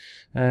there.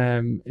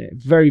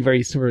 Very,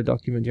 very thorough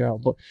document,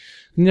 Gerald. But,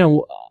 you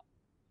know,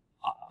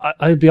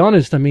 I'll be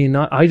honest, I mean,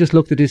 I just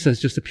looked at this as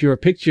just a pure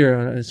picture,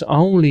 and it's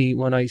only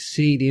when I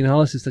see the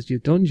analysis that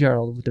you've done,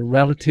 Gerald, with the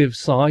relative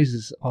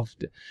sizes of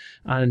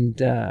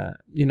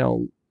you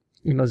know,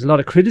 there's a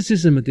lot of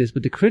criticism of this,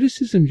 but the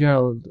criticism,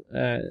 Gerald,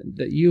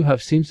 that you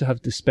have seems to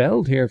have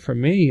dispelled here for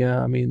me.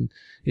 I mean,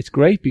 it's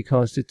great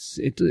because it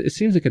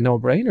seems like a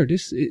no-brainer.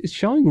 It's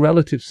showing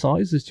relative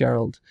sizes,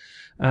 Gerald.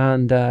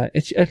 And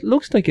it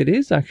looks like it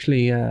is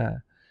actually,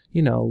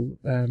 you know,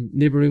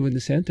 Nibiru in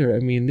the center. I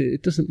mean,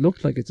 it doesn't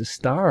look like it's a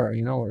star,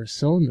 you know, or a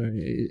sun, or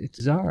it's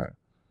a star.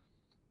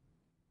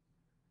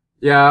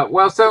 Yeah,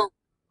 well, so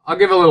I'll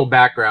give a little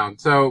background.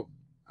 So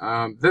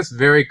this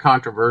very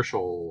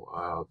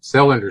controversial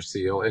cylinder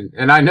seal,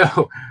 and I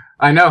know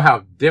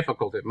how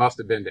difficult it must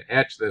have been to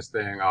etch this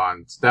thing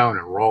on stone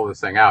and roll this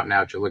thing out.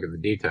 Now that you look at the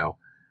detail,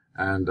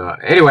 and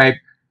anyway.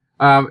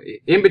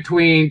 In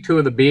between two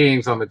of the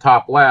beings on the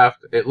top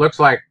left, it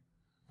looks like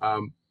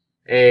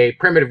a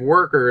primitive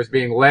worker is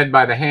being led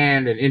by the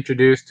hand and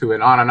introduced to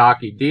an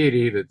Anunnaki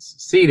deity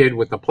that's seated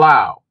with the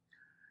plow.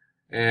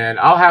 And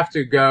I'll have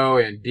to go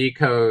and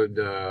decode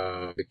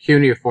the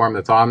cuneiform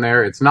that's on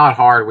there. It's not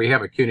hard. We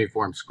have a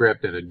cuneiform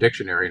script and a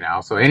dictionary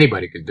now, so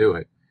anybody can do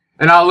it.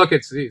 And I'll look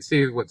at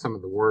see what some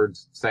of the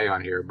words say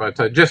on here.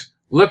 But just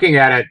looking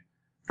at it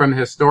from the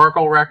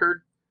historical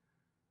record,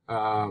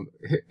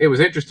 it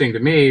was interesting to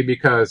me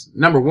because,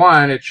 number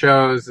one, it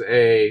shows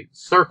a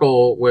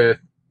circle with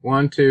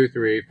 1, 2,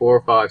 3,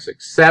 4, 5,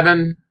 6,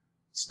 7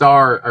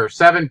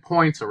 7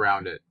 points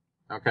around it.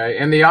 Okay,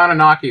 and the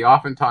Anunnaki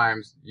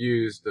oftentimes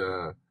used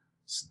a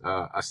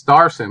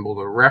star symbol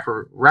to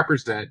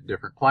represent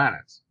different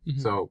planets. Mm-hmm.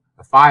 So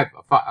a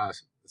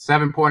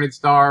seven-pointed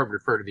star would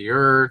refer to the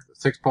Earth,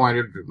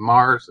 six-pointed to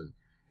Mars,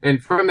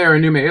 and from there,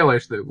 Enuma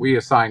Elish, that we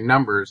assign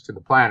numbers to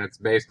the planets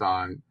based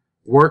on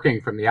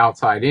working from the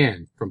outside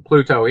in, from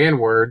Pluto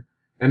inward,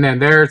 and then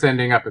theirs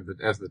ending up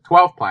as the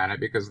 12th planet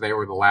because they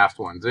were the last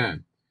ones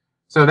in.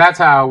 So that's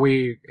how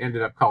we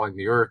ended up calling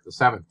the Earth the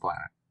 7th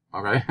planet.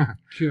 Okay.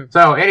 Sure.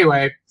 So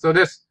anyway, so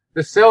this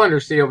cylinder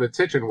seal that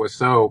Sitchin was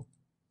so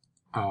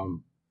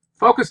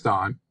focused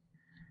on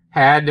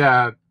had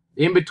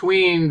in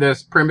between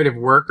this primitive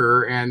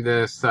worker and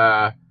this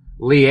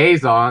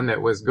liaison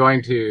that was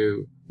going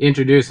to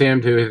introduce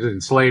him to his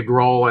enslaved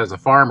role as a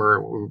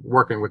farmer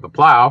working with the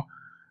plow.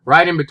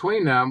 Right in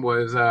between them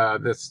was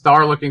this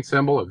star-looking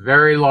symbol, a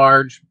very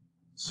large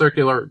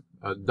circular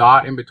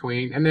dot in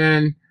between, and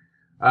then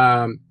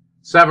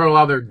several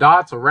other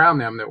dots around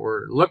them that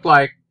looked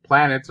like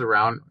planets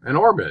around an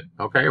orbit,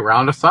 okay,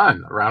 around a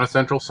sun, around a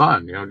central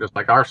sun, just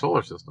like our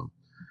solar system.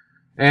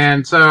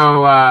 And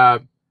so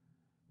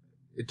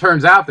it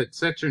turns out that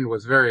Sitchin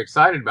was very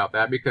excited about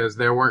that because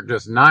there weren't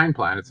just 9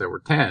 planets, there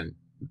were 10.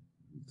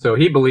 So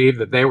he believed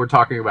that they were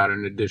talking about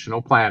an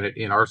additional planet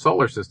in our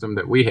solar system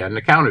that we hadn't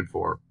accounted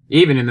for,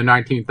 even in the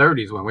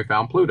 1930s when we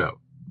found Pluto.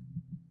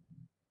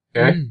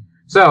 Okay?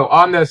 So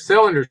on the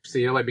cylinder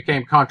seal, it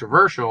became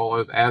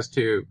controversial as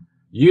to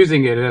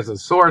using it as a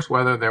source,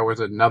 whether there was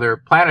another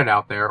planet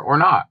out there or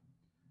not.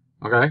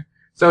 Okay?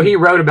 So he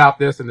wrote about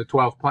this in the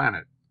 12th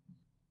planet.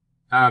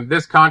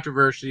 This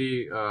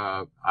controversy,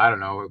 I don't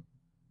know,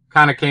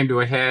 kind of came to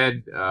a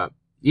head,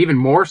 even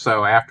more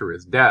so after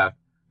his death.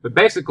 But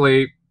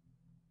basically,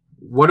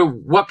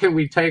 what can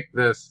we take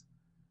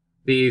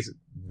these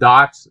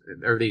dots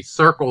or these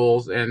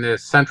circles and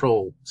this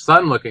central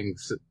sun-looking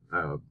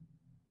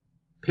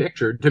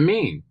picture to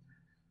mean?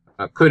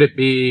 Could it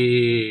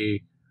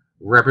be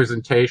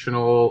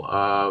representational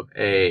of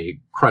a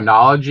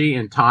chronology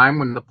in time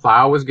when the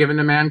plow was given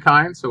to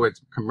mankind? So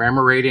it's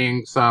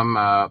commemorating some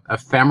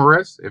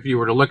ephemeris. If you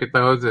were to look at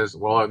those as,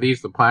 well, are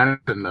these the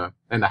planets and the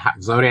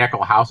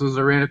zodiacal houses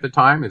are in at the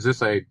time? Is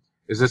this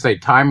a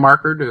time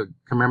marker to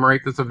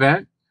commemorate this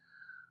event?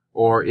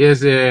 Or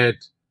is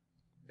it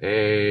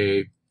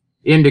a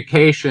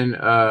indication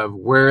of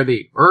where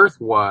the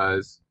Earth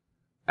was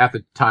at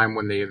the time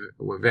when the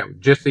event,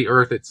 just the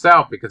Earth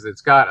itself, because it's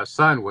got a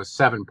sun with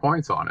 7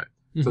 points on it.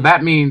 Mm-hmm. So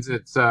that means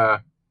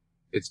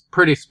it's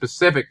pretty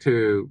specific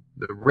to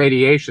the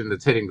radiation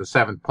that's hitting the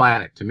 7th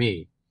planet to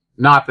me.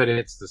 Not that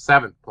it's the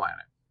 7th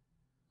planet.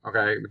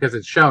 Okay? Because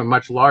it's shown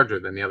much larger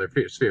than the other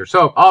spheres.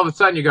 So all of a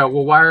sudden you go,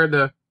 well, why are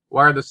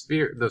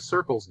the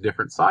circles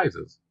different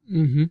sizes?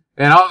 Mm-hmm.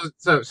 And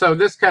so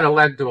this kind of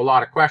led to a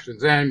lot of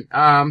questions, and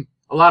a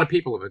lot of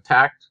people have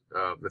attacked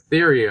the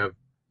theory of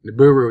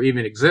Nibiru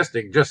even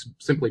existing just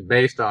simply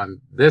based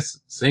on this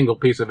single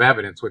piece of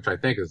evidence, which I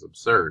think is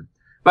absurd.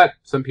 But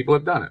some people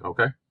have done it.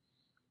 Okay.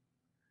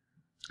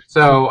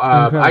 So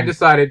I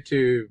decided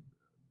to,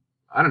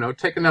 I don't know,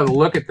 take another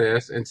look at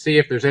this and see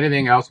if there's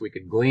anything else we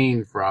could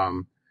glean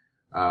from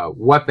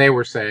what they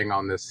were saying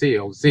on this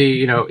seal.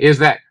 See, is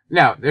that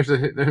now there's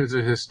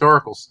a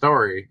historical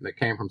story that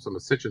came from some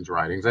of Sitchin's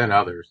writings and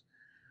others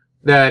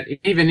that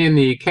even in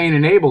the Cain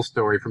and Abel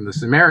story from the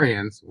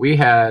Sumerians, we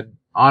had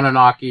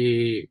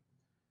Anunnaki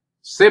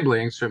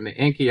siblings from the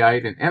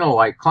Enkiite and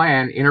Enlilite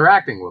clan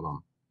interacting with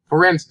them.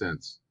 For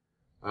instance,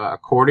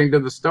 according to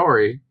the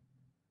story,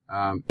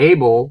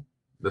 Abel,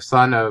 the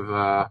son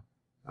of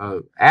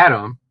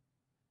Adam,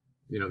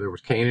 there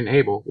was Cain and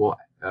Abel. Well,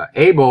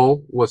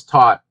 Abel was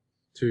taught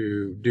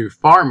to do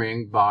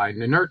farming by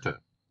Ninurta,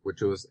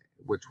 which was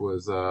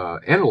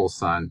Enlil's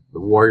son. The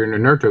warrior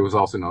Ninurta was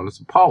also known as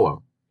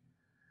Apollo.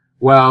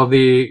 Well,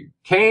 the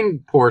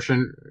Cain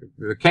portion,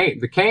 the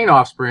Cain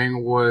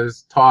offspring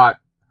was taught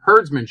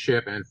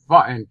herdsmanship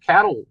and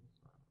cattle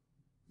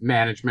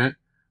management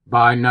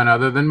by none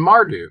other than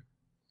Marduk.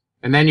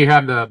 And then you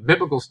have the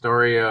biblical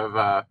story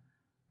of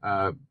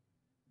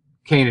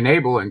Cain and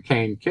Abel, and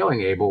Cain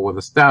killing Abel with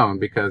a stone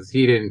because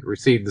he didn't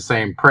receive the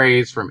same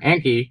praise from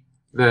Enki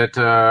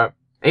that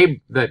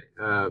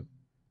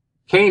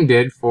Cain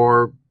did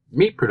for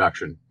meat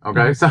production.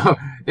 Okay, mm-hmm. So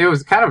it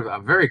was kind of a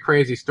very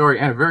crazy story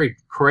and a very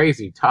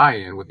crazy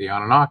tie-in with the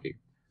Anunnaki.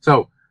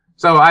 So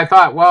I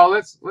thought, well,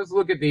 let's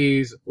look at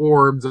these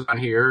orbs on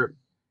here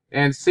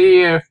and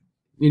see if,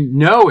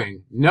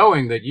 knowing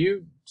that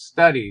you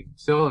studied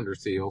cylinder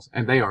seals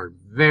and they are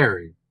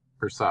very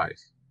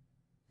precise.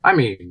 I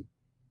mean,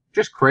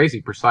 just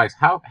crazy precise.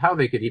 How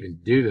they could even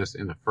do this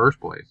in the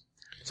first place?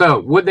 So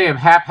would they have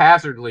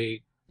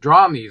haphazardly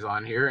drawn these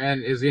on here?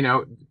 And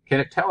can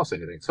it tell us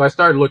anything? So I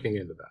started looking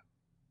into that.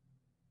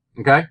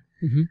 Okay.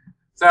 Mm-hmm.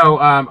 So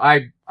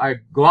I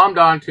glommed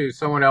onto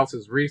someone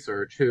else's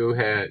research who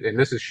had, and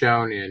this is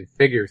shown in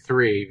Figure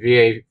 3,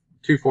 VA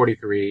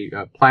 243,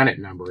 planet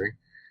numbering.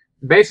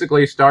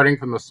 Basically, starting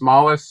from the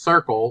smallest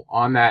circle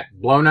on that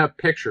blown up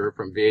picture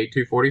from VA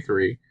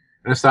 243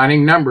 and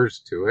assigning numbers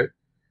to it.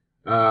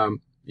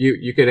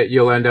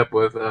 you'll end up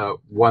with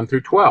 1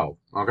 through 12.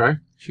 Okay.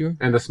 Sure.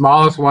 And the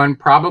smallest one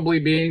probably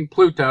being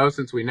Pluto,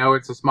 since we know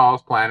it's the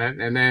smallest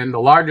planet, and then the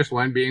largest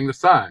one being the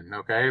Sun.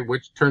 Okay,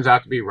 which turns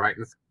out to be right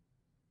in the.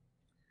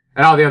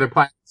 And all the other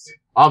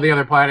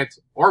planets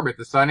orbit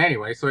the Sun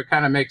anyway, so it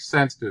kind of makes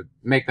sense to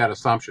make that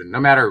assumption. No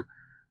matter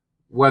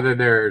whether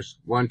there's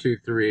 1, 2,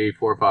 3,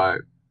 4, 5,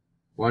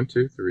 1,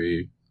 2,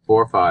 3,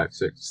 4, 5,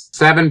 6,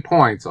 7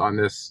 points on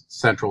this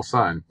central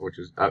sun, which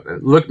is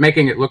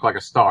making it look like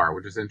a star,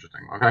 which is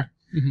interesting. Okay,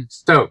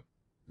 so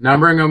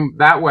numbering them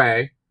that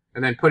way,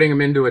 and then putting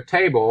them into a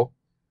table,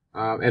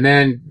 and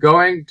then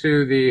going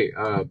to the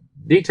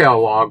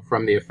detail log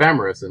from the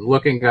ephemeris and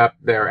looking up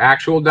their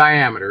actual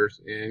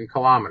diameters in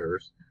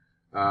kilometers.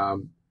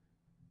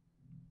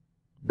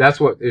 That's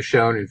what is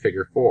shown in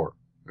Figure 4.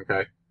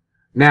 Okay.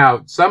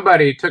 Now,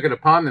 somebody took it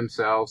upon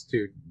themselves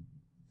to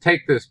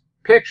take this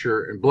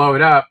picture and blow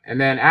it up, and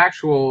then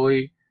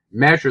actually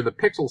measure the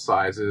pixel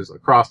sizes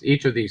across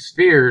each of these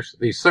spheres,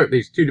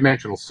 these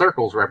two-dimensional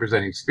circles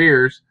representing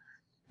spheres,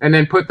 and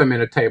then put them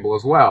in a table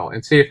as well,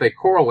 and see if they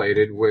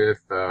correlated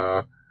with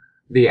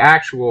the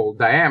actual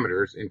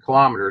diameters in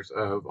kilometers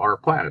of our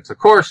planets. Of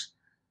course,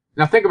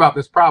 now think about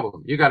this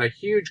problem. You got a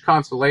huge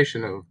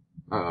constellation of,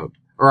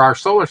 or our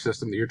solar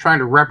system that you're trying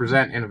to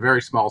represent in a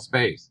very small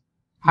space.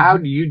 How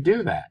do you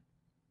do that?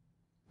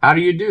 How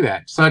do you do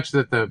that such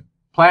that the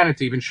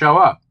planets even show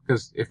up?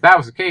 Because if that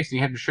was the case and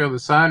you had to show the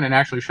sun and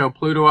actually show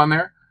Pluto on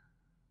there,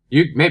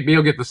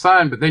 you'll get the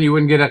sun, but then you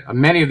wouldn't get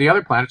many of the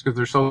other planets because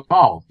they're so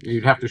small.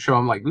 You'd have to show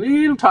them like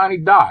little tiny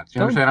dots.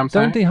 You understand what I'm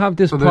saying? Don't they have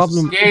this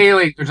problem?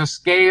 There's a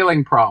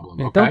scaling problem.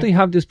 Yeah, okay? Don't they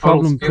have this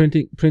problem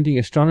printing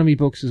astronomy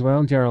books as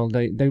well, Gerald?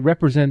 They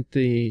represent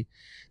the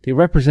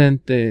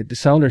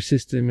solar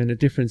system in a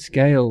different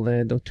scale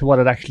to what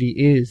it actually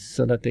is,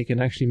 so that they can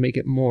actually make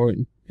it more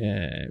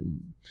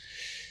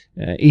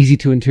easy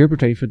to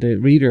interpret for the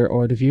reader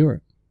or the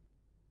viewer.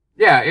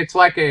 Yeah, it's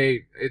like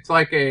a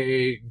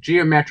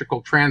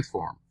geometrical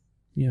transform.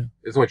 Yeah,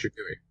 is what you're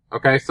doing.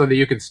 Okay, so that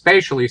you can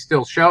spatially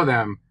still show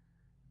them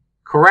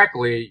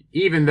correctly,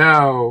 even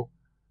though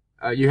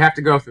you have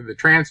to go through the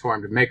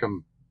transform to make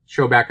them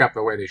show back up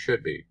the way they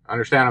should be.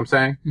 Understand what I'm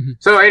saying? Mm-hmm.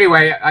 So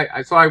anyway,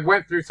 I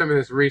went through some of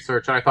this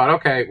research and I thought,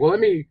 okay, well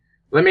let me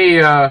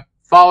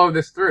follow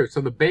this through.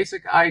 So the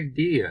basic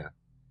idea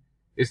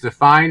is to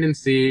find and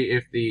see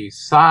if the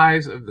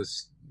size of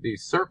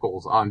these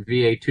circles on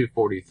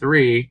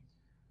VA243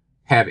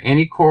 have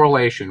any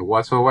correlation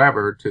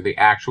whatsoever to the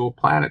actual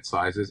planet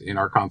sizes in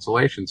our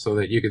constellation, so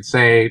that you could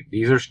say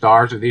these are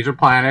stars or these are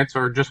planets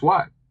or just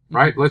what,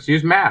 right? Let's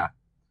use math.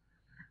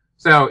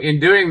 So in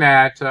doing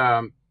that,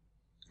 I'm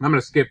going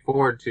to skip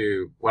forward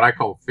to what I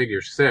call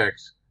Figure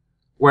 6,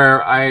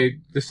 where I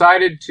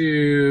decided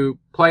to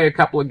play a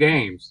couple of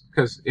games,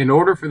 because in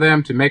order for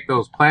them to make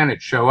those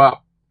planets show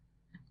up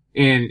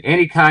in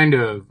any kind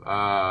of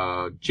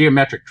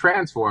geometric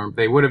transform,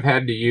 they would have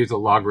had to use a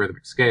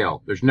logarithmic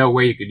scale. There's no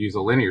way you could use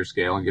a linear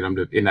scale and get them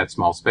in that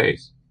small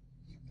space.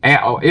 And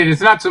it is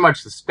not so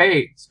much the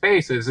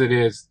space as it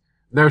is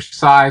their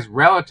size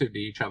relative to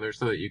each other,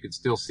 so that you could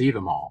still see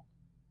them all.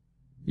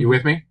 You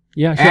with me?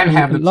 Yeah, sure. And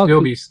have them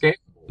still be scalable.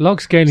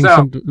 Log scaling is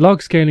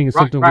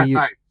something we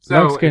use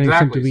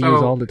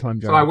all the time,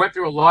 John. So I went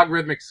through a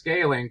logarithmic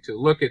scaling to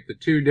look at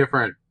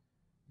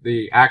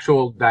the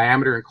actual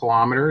diameter in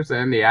kilometers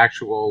and the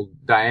actual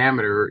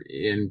diameter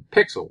in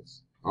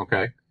pixels.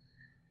 Okay.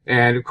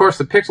 And of course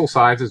the pixel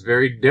size is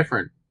very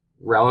different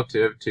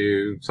relative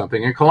to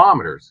something in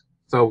kilometers.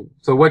 So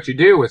what you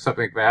do with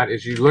something like that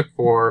is you look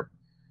for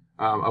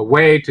a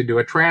way to do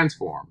a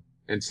transform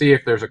and see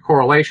if there's a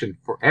correlation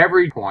for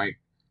every point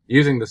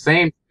using the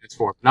same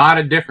transform, not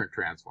a different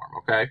transform.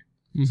 Okay.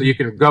 Mm-hmm. So you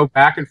can go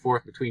back and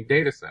forth between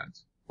data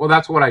sets. Well,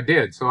 that's what I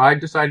did. So I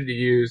decided to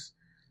use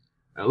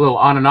a little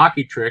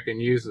Anunnaki trick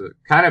and use a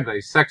kind of a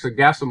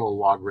sexagesimal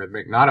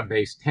logarithmic, not a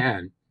base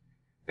 10,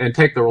 and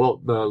take the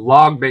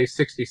log base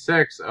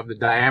 66 of the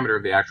diameter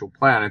of the actual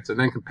planets, and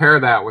then compare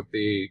that with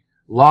the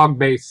log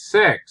base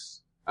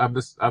 6 of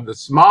the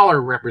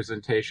smaller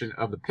representation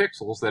of the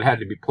pixels that had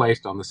to be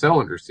placed on the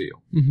cylinder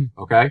seal. Mm-hmm.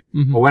 Okay.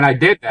 Mm-hmm. Well, when I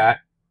did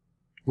that,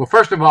 well,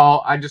 first of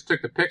all, I just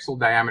took the pixel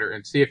diameter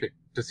and see if it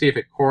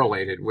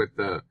correlated with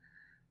the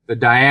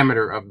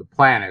diameter of the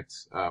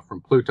planets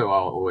from Pluto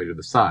all the way to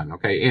the sun.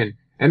 Okay,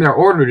 and they're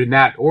ordered in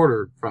that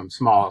order from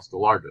smallest to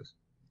largest.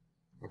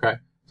 Okay,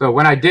 so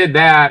when I did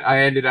that, I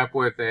ended up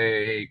with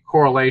a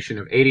correlation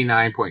of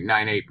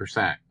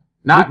 89.98%.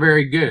 Not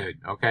very good.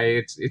 Okay,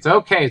 it's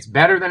okay. It's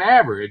better than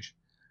average,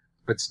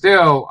 but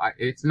still,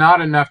 it's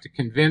not enough to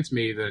convince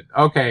me that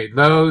okay,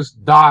 those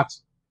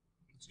dots,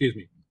 excuse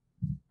me,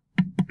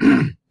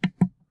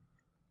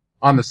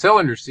 on the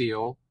cylinder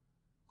seal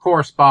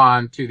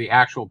correspond to the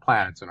actual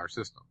planets in our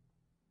system.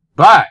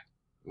 But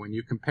when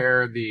you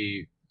compare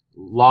the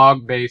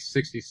log base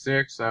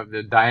 66 of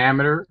the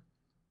diameter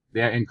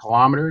in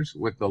kilometers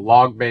with the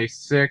log base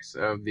 6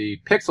 of the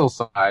pixel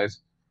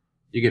size,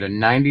 you get a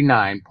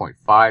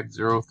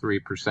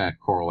 99.503%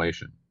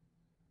 correlation.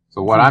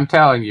 So what I'm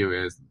telling you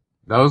is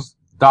those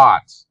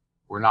dots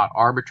were not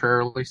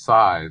arbitrarily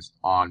sized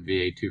on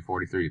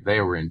VA243. They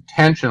were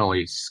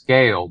intentionally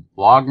scaled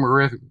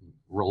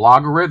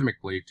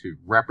logarithmically to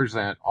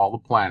represent all the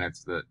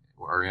planets that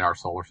are in our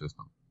solar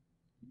system.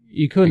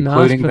 You couldn't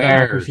ask for that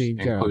accuracy,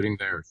 Gerald. Including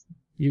theirs.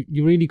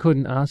 You really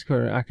couldn't ask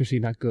for accuracy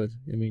that good.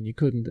 I mean, you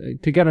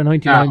couldn't. To get a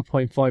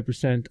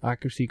 99.5%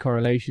 accuracy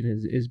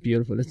correlation is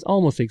beautiful. It's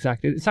almost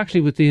exact. It's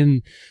actually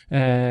within,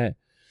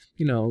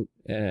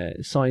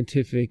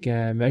 scientific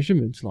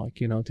measurements, like,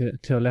 to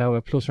allow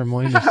a plus or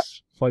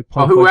minus 5.5%.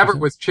 Well, whoever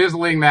was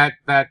chiseling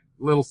that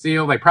little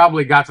seal, they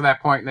probably got to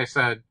that point and they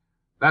said,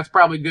 that's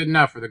probably good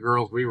enough for the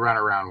girls we run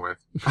around with.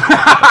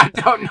 I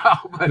don't know,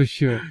 but for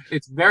sure.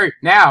 It's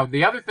now,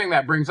 the other thing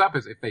that brings up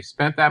is if they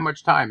spent that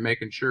much time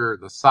making sure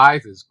the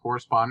sizes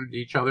corresponded to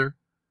each other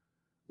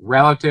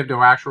relative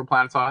to actual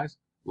planet size,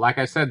 like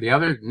I said, the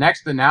other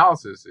next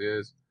analysis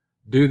is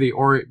do the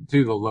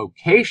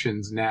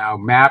locations now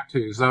map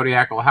to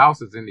zodiacal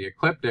houses in the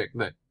ecliptic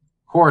that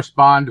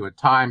correspond to a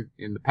time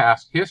in the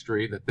past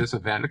history that this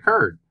event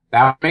occurred.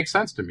 That makes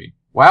sense to me.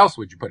 Why else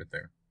would you put it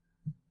there?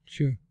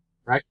 Sure.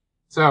 Right?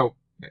 So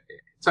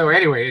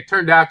anyway, it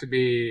turned out to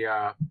be,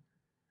 I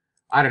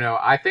don't know,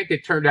 I think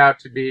it turned out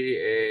to be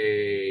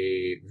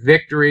a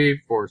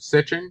victory for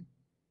Sitchin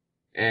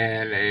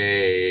and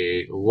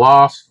a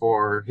loss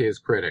for his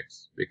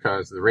critics,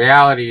 because the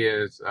reality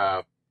is,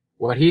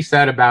 what he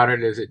said about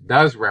it is it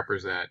does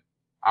represent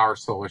our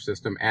solar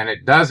system, and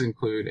it does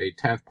include a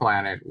 10th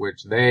planet,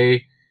 which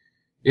they,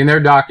 in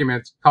their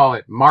documents, call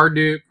it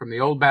Marduk from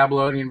the old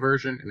Babylonian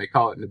version, and they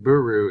call it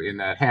Nibiru in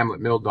that Hamlet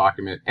Mill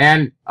document,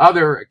 and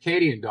other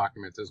Akkadian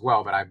documents as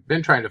well. But I've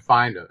been trying to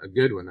find a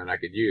good one that I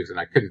could use, and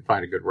I couldn't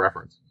find a good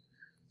reference.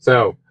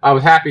 So I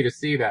was happy to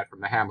see that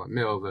from the Hamlet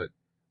Mill, that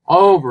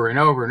over and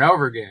over and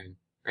over again,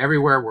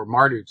 everywhere where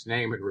Marduk's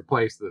name had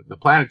replaced the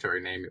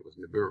planetary name, it was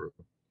Nibiru.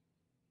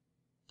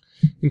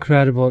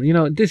 Incredible.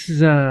 This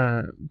is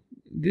the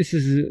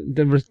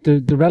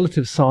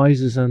relative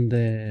sizes and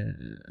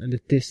the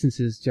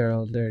distances,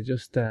 Gerald. They're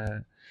just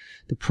the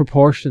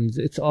proportions.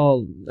 It's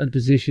all, and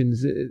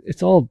positions.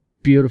 It's all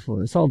beautiful.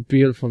 It's all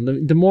beautiful.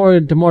 The more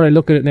I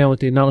look at it now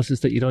with the analysis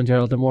that you've done,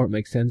 Gerald, the more it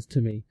makes sense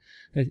to me.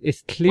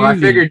 It's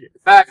clearly. Well,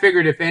 I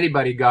figured if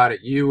anybody got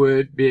it, you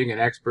would, being an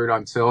expert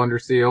on cylinder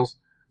seals.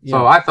 Yeah.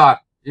 So I thought,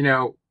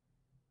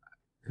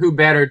 who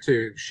better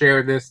to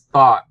share this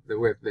thought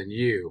with than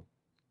you?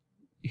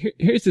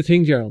 Here's the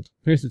thing, Gerald.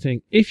 Here's the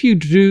thing. If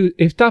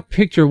that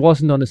picture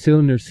wasn't on a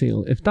cylinder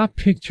seal, if that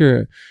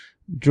picture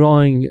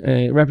drawing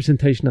a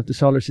representation of the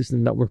solar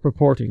system that we're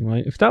purporting,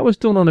 right? If that was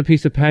done on a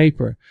piece of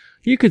paper,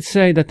 you could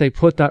say that they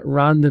put that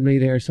randomly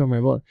there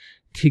somewhere. But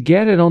to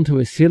get it onto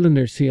a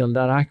cylinder seal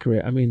that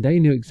accurate, I mean, they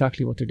knew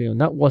exactly what they're doing.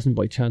 That wasn't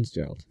by chance,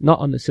 Gerald. Not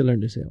on the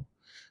cylinder seal.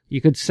 You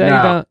could say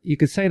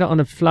that on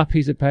a flat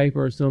piece of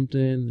paper or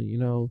something,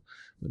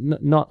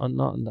 not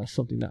on that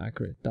something that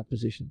accurate, that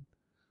position.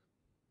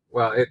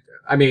 Well, it's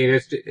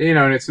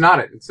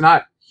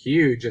not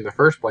huge in the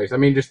first place. I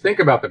mean, just think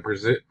about the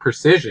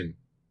precision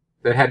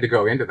that had to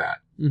go into that.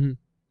 Mm-hmm.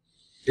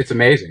 It's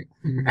amazing,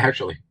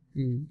 actually.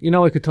 Mm-hmm.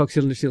 I could talk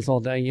cylinder seals all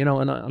day, and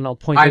I'll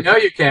point. I know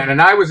you can,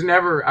 and I was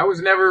never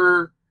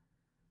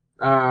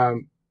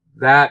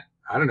that,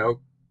 I don't know,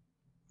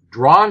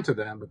 drawn to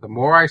them. But the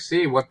more I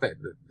see what the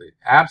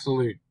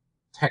absolute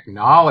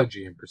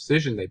technology and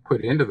precision they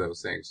put into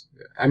those things,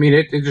 I mean,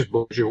 it just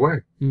blows you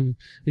away.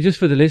 Just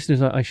for the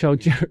listeners, I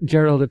showed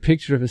Gerald a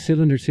picture of a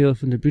cylinder seal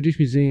from the British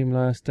Museum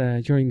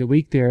during the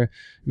week there,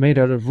 made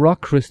out of rock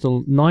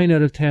crystal, 9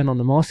 out of 10 on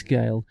the Mohs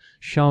scale,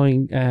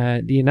 showing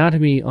the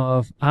anatomy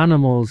of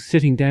animals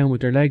sitting down with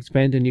their legs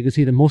bent, and you can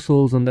see the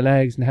muscles on the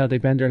legs and how they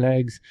bend their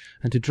legs.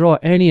 And to draw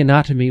any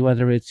anatomy,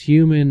 whether it's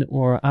human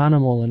or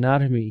animal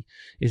anatomy,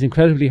 is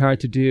incredibly hard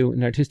to do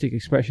in artistic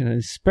expression, and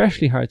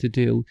especially hard to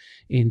do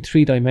in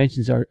 3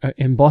 dimensions, or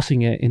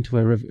embossing it into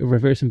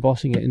reverse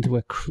embossing it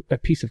into a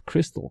piece of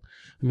crystal.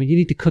 I mean, you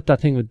need to cut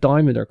that thing with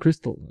diamond or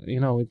crystal.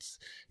 It's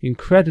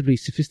incredibly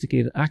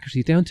sophisticated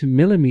accuracy down to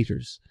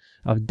millimeters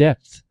of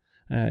depth,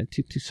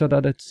 so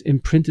that it's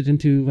imprinted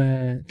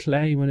into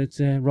clay when it's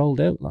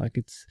rolled out.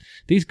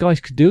 These guys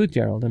could do it,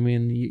 Gerald. I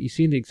mean, you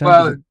see the example.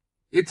 Well,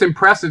 it's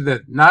impressive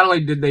that not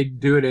only did they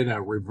do it in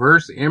a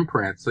reverse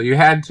imprint, so you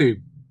had to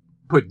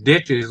put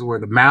ditches where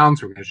the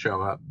mounds were going to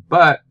show up,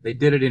 but they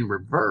did it in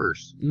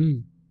reverse.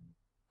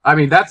 I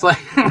mean, that's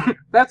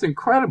that's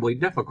incredibly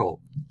difficult.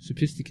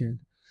 Sophisticated.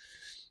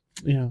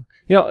 Yeah.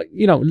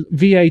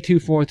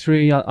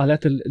 VA243, I'll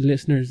let the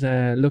listeners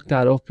look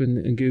that up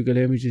in Google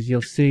Images.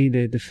 You'll see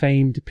the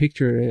famed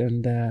picture,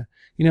 and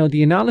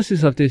the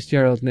analysis of this,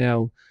 Gerald,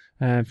 now,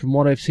 from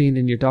what I've seen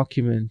in your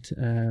document,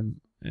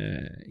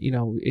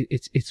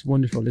 it's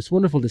wonderful. It's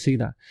wonderful to see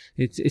that.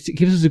 It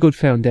gives us a good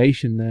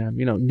foundation.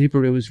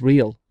 Nibiru is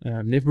real.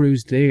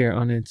 Nibiru's there,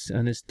 and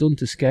it's done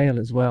to scale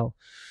as well.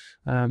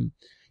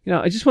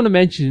 I just want to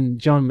mention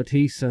John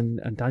Matisse and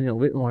Daniel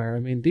Whitmire. I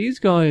mean, these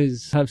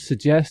guys have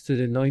suggested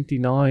in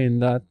 '99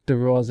 that there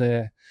was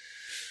a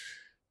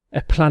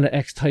Planet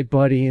X type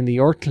body in the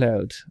Oort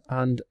cloud.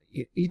 And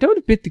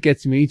the bit that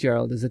gets me,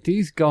 Gerald, is that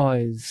these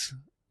guys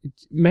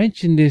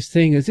mention this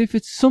thing as if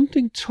it's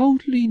something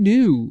totally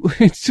new.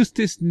 It's just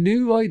this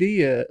new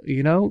idea,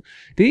 you know.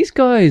 These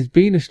guys,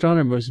 being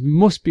astronomers,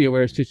 must be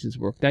aware of Stitch's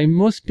work. They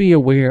must be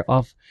aware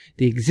of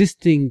the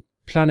existing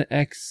Planet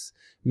X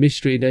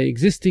mystery, the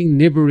existing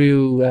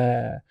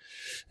Nibiru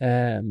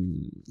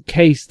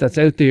case that's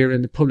out there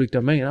in the public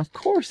domain. Of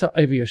course,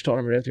 every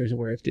astronomer out there is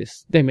aware of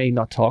this. They may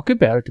not talk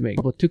about it to me,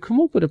 but to come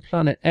up with a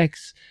Planet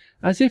X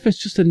as if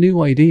it's just a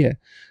new idea.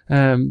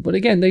 But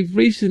again, they've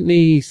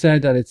recently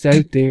said that it's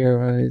out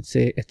there and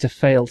it's a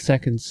failed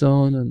second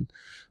sun,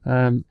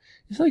 and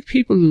it's like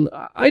people,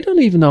 I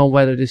don't even know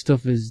whether this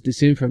stuff is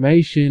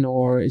disinformation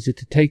or is it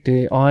to take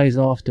the eyes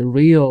off the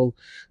real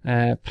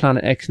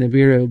Planet X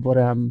Nibiru. But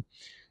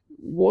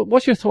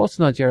what's your thoughts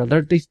on that, Gerald?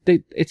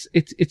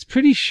 It's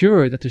pretty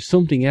sure that there's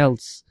something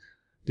else.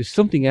 There's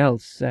something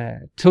else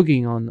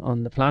tugging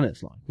on the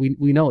planets. Like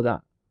we know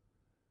that.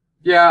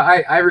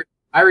 Yeah,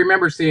 I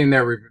remember seeing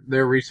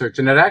their research,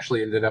 and it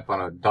actually ended up on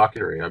a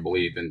documentary, I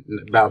believe, in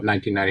about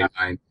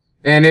 1999.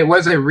 And it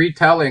was a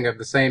retelling of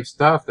the same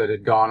stuff that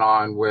had gone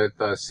on with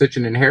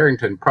Sitchin and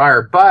Harrington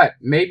prior, but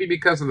maybe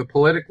because of the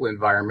political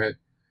environment,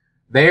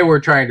 they were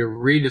trying to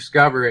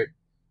rediscover it,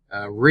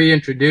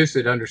 reintroduce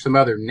it under some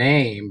other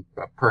name,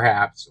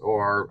 perhaps,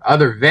 or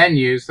other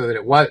venues, so that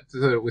it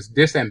was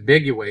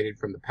disambiguated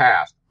from the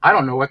past. I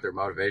don't know what their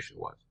motivation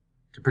was,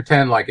 to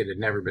pretend like it had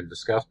never been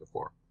discussed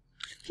before.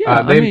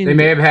 Yeah, they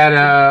may have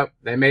had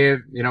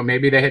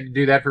maybe they had to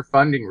do that for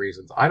funding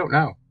reasons. I don't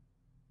know.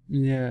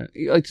 Yeah,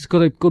 it's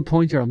got a good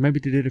point, Gerald. Maybe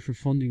they did it for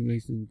funding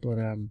reasons, but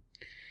I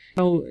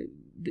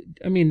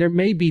mean, there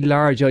may be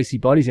large icy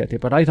bodies out there,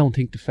 but I don't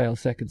think the failed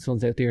second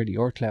sun's out there in the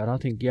Oort cloud. I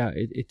think,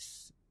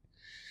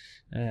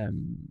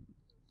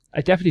 I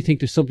definitely think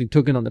there's something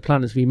tugging on the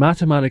planets. We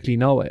mathematically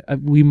know it.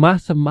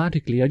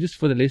 Just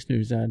for the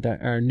listeners that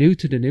are new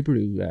to the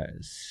Nibiru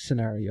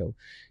scenario,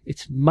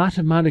 it's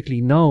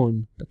mathematically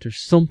known that there's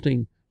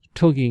something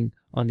tugging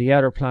on the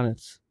outer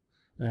planets.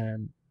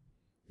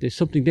 There's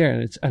something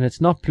there, and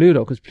it's not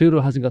Pluto, because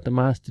Pluto hasn't got the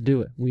mass to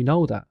do it. We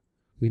know that.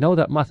 We know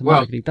that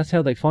mathematically. Well, that's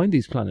how they find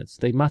these planets.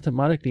 They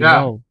mathematically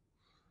know.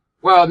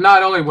 Well,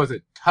 not only was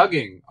it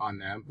tugging on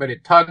them, but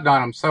it tugged on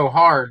them so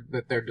hard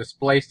that they're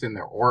displaced in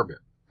their orbit.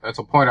 That's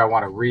a point I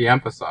want to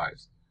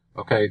re-emphasize.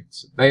 Okay,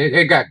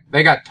 they got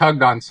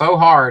tugged on so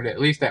hard, at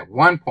least at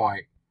one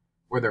point,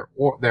 where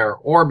their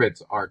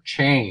orbits are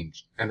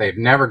changed and they've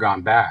never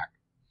gone back.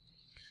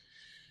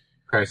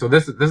 Okay, so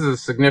this is a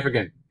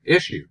significant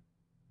issue.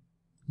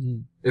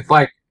 It's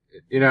like,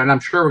 and I'm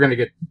sure we're going to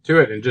get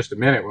to it in just a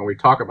minute when we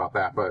talk about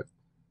that, but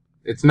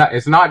it's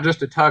not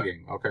just a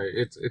tugging. Okay,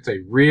 it's a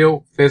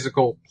real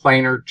physical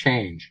planar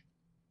change.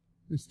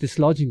 It's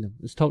dislodging them.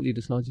 It's totally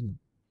dislodging them.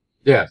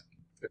 Yes.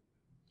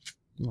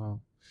 Wow.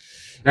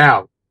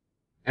 Now,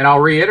 and I'll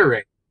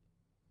reiterate,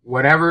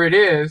 whatever it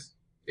is,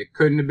 it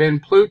couldn't have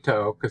been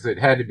Pluto, because it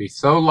had to be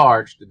so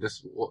large to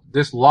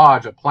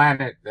dislodge a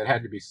planet that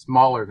had to be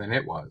smaller than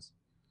it was.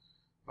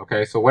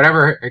 Okay, so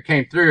whatever it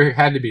came through, it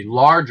had to be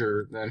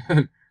larger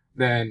than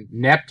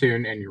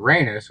Neptune and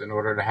Uranus in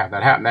order to have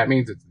that happen. That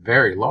means it's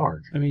very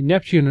large. I mean,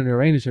 Neptune and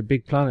Uranus are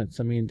big planets.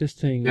 I mean, this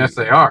thing. Yes,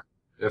 they are.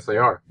 Yes, they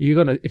are.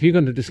 If you're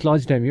gonna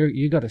dislodge them,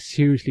 you got a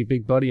seriously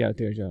big body out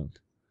there, Gerald.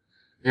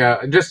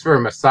 Yeah, just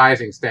from a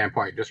sizing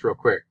standpoint, just real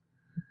quick.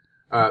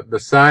 The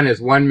sun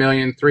is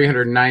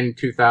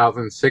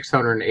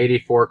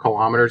 1,392,684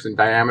 kilometers in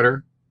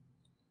diameter.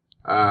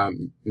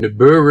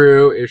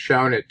 Nibiru is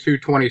shown at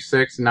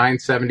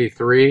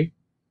 226,973.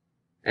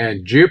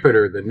 And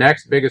Jupiter, the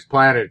next biggest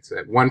planet, is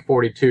at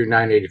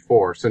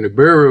 142,984. So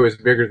Nibiru is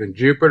bigger than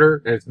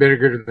Jupiter, and it's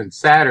bigger than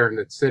Saturn,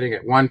 that's sitting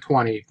at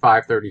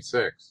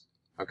 120,536.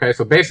 Okay,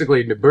 so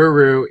basically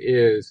Nibiru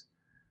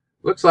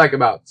looks like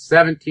about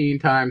 17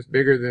 times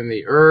bigger than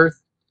the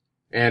Earth,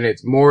 and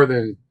it's more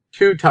than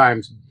 2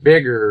 times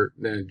bigger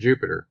than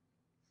Jupiter.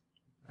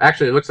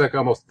 Actually, it looks like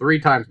almost 3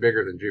 times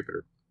bigger than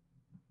Jupiter.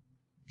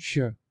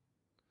 Sure.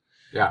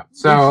 Yeah.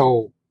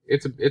 So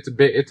it's a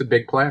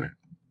big planet.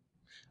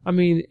 I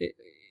mean,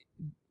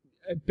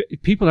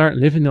 people aren't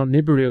living on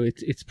Nibiru.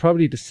 It's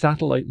probably the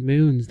satellite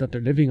moons that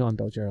they're living on,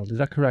 though, Gerald. Is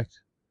that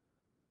correct?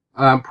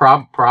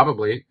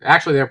 Probably.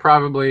 Actually, they're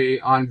probably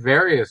on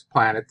various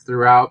planets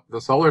throughout the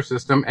solar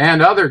system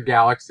and other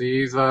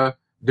galaxies,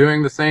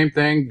 doing the same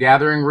thing,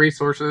 gathering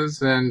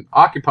resources and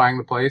occupying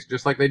the place,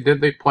 just like they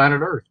did the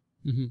planet Earth.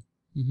 Mm-hmm.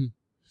 Mm-hmm.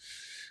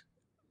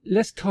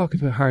 Let's talk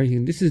about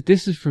Harrington. This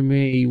is for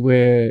me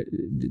where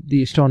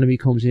the astronomy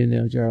comes in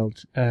now,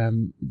 Gerald.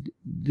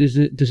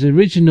 There's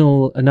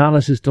original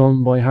analysis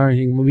done by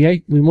Harrington.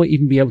 We might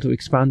even be able to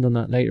expand on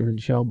that later in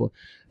the show, but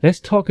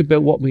let's talk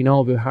about what we know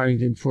about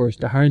Harrington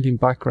first, the Harrington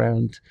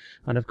background,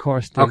 and of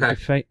course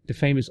the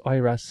famous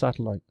IRAS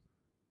satellite.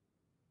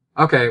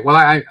 Okay, well,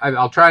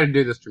 I'll try to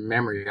do this from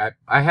memory.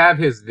 I have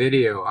his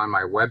video on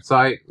my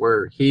website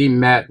where he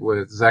met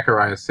with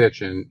Zecharia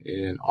Sitchin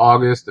in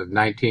August of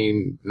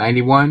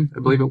 1991, I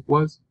believe it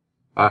was.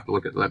 I'll have to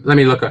look at. Let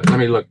me look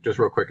just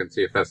real quick and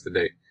see if that's the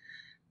date.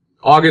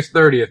 August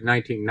 30th,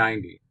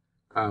 1990.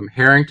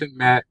 Harrington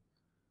met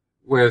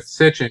with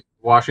Sitchin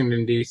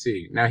Washington,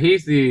 D.C. Now,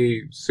 he's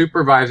the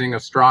supervising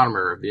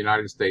astronomer of the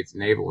United States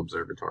Naval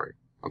Observatory.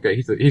 Okay,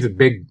 he's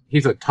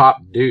a top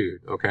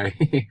dude,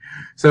 okay?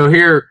 So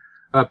here,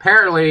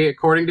 apparently,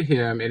 according to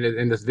him,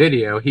 in this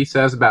video, he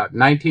says about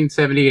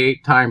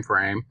 1978 time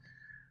frame,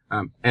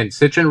 and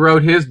Sitchin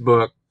wrote his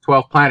book,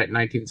 12th Planet, in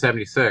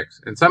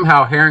 1976, and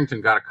somehow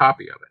Harrington got a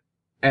copy of it,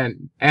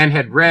 and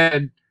had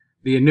read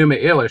the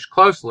Enuma Elish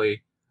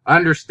closely,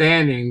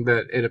 understanding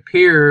that it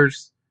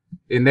appears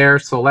in their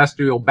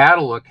celestial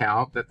battle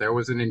account that there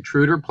was an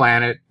intruder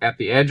planet at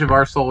the edge of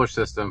our solar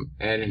system,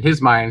 and in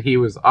his mind, he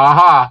was,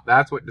 aha,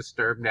 that's what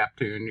disturbed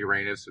Neptune,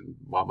 Uranus, and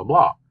blah, blah,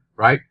 blah,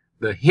 right?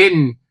 The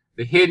hidden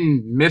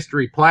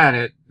mystery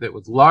planet that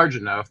was large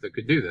enough that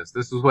could do this.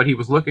 This is what he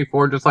was looking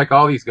for, just like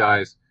all these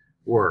guys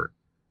were,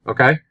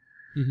 okay?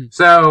 Mm-hmm.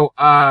 So,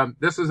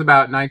 this was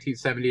about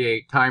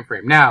 1978 time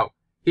frame. Now,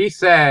 he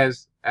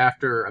says,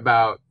 after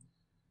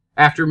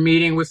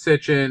meeting with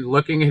Sitchin,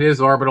 looking at his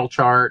orbital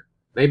chart,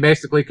 they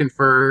basically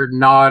conferred,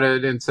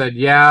 nodded, and said,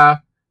 yeah,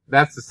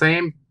 that's the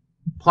same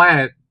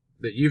planet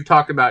that you've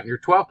talked about in your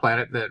 12th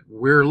planet that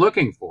we're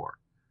looking for.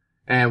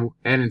 And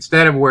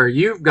instead of where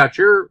you've got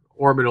your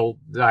orbital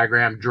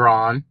diagram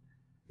drawn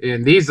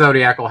in these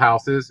zodiacal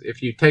houses,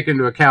 if you take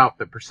into account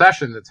the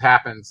precession that's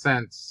happened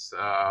since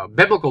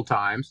biblical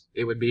times,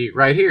 it would be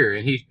right here.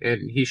 And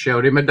he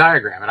showed him a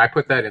diagram, and I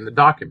put that in the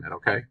document,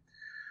 okay?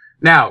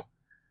 Now,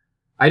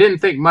 I didn't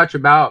think much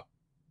about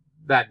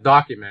that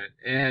document,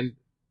 and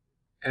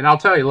I'll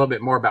tell you a little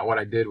bit more about what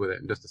I did with it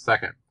in just a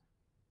second.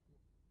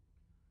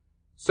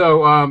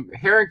 So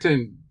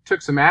Harrington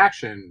took some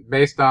action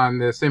based on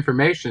this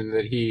information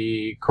that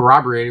he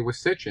corroborated with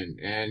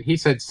Sitchin, and he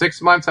said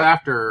 6 months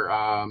after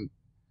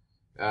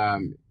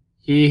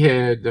he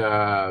had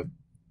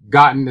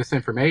gotten this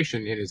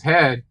information in his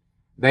head,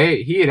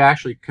 he had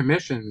actually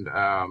commissioned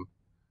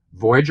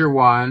Voyager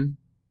 1,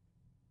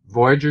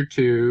 Voyager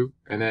 2,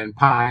 and then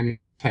Pioneer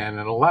 10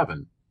 and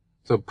 11.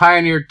 So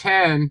Pioneer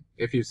 10,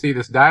 if you see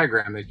this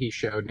diagram that he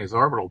showed in his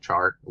orbital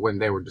chart when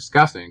they were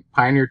discussing,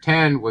 Pioneer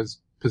 10 was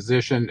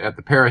positioned at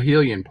the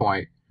perihelion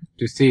point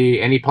to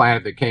see any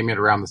planet that came in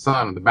around the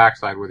sun on the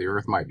backside where the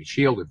Earth might be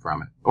shielded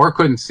from it, or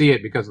couldn't see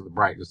it because of the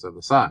brightness of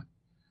the sun.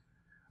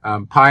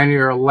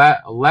 Pioneer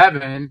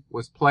 11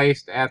 was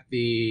placed at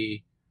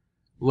the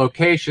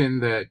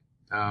location that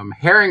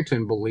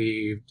Harrington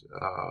believed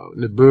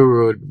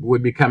Nibiru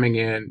would be coming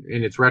in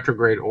its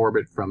retrograde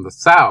orbit from the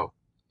south.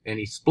 And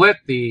he split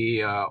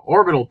the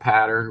orbital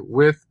pattern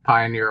with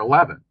Pioneer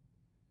 11.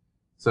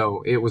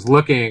 So it was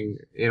looking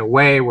in a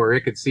way where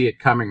it could see it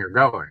coming or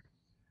going.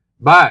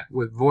 But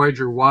with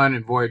Voyager 1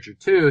 and Voyager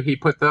 2, he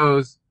put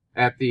those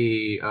at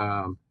the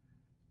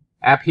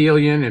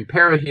aphelion and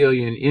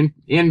perihelion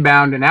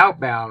inbound and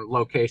outbound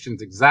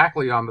locations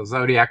exactly on the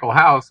zodiacal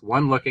house,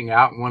 one looking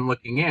out and one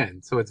looking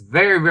in. So it's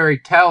very, very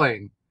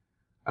telling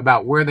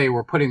about where they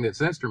were putting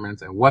these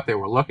instruments and what they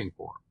were looking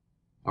for.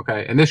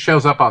 Okay, and this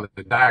shows up on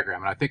the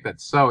diagram, and I think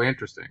that's so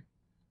interesting.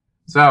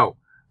 So,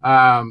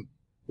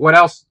 what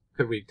else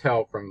could we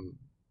tell from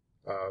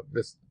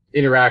this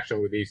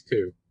interaction with these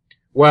two?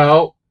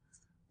 Well,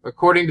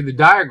 according to the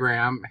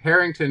diagram,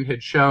 Harrington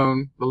had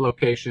shown the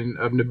location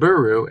of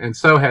Nibiru, and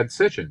so had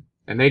Sitchin,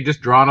 and they'd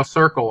just drawn a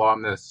circle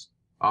on this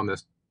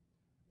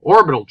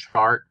orbital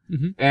chart.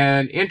 Mm-hmm.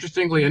 And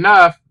interestingly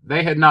enough,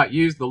 they had not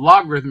used the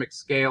logarithmic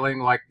scaling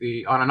like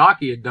the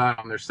Anunnaki had done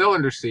on their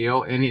cylinder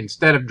seal, and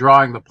instead of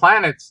drawing the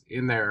planets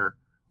in their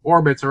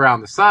orbits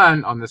around the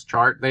sun on this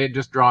chart, they had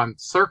just drawn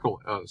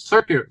circular,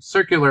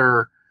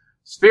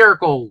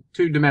 spherical,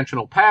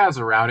 two-dimensional paths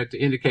around it to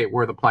indicate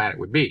where the planet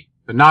would be,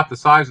 but not the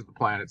size of the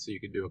planet, so you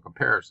could do a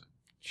comparison.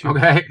 Sure.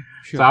 Okay?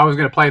 Sure. So I was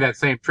going to play that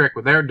same trick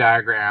with their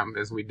diagram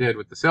as we did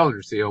with the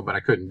cylinder seal, but I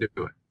couldn't do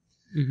it.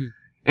 Mm-hmm.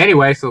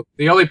 Anyway, so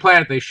the only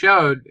planet they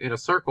showed in a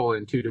circle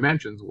in 2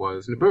 dimensions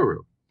was Nibiru.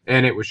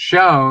 And it was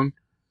shown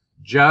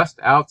just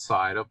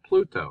outside of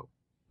Pluto.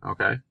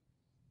 Okay?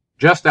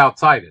 Just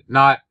outside it.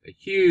 Not a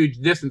huge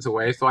distance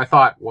away. So I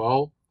thought,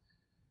 well,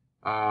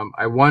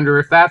 I wonder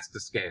if that's the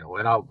scale.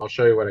 And I'll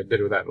show you what I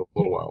did with that in a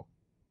little while.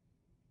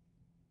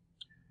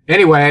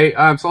 Anyway,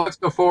 so let's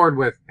go forward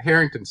with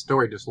Harrington's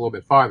story just a little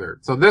bit farther.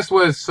 So this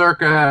was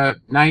circa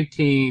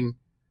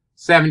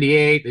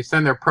 1978. They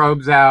send their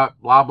probes out,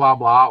 blah, blah,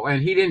 blah.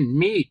 And he didn't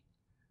meet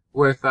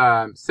with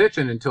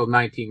Sitchin until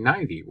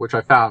 1990, which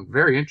I found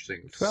very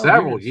interesting.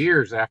 Several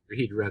years after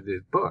he'd read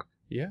this book.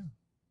 Yeah.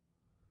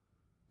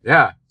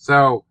 Yeah.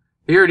 So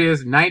here it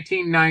is,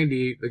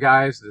 1990. The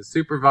guy's the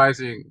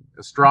supervising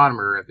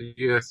astronomer at the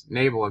U.S.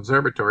 Naval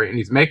Observatory, and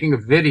he's making a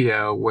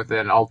video with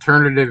an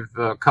alternative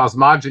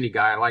cosmogony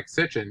guy like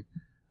Sitchin,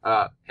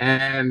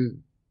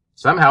 and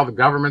somehow the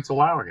government's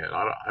allowing it.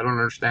 I don't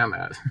understand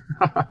that.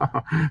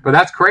 But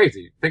that's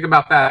crazy. Think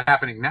about that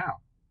happening now.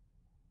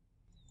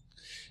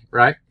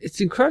 Right? It's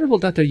incredible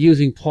that they're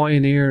using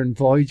Pioneer and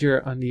Voyager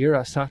and the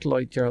ERA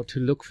satellite, Gerald, to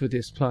look for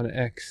this Planet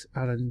X.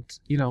 And,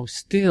 you know,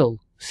 still,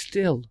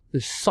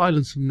 there's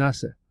silence from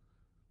NASA.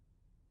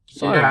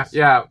 Science.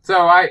 Yeah.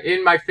 So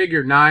in my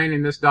figure 9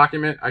 in this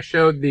document, I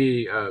showed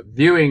the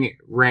viewing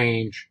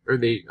range, or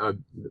the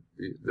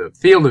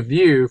field of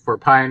view for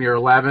Pioneer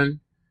 11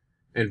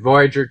 and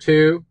Voyager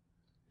 2,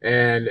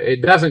 and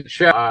it doesn't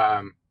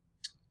show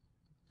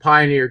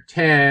Pioneer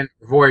 10,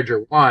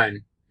 Voyager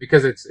 1,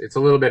 because it's a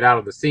little bit out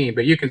of the scene.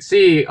 But you can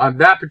see on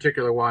that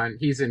particular one,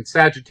 he's in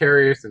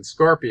Sagittarius and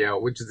Scorpio,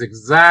 which is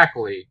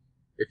exactly,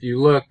 if you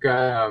look,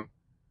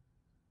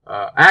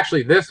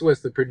 actually, this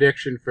was the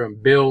prediction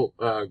from Bill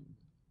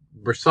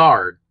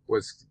Broussard,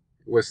 was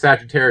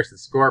Sagittarius and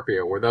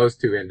Scorpio, where those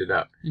two ended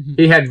up. Mm-hmm.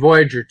 He had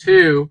Voyager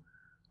 2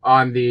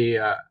 on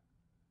the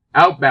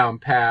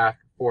outbound path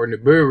for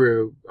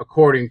Nibiru,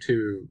 according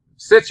to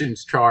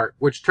Sitchin's chart,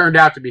 which turned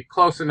out to be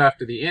close enough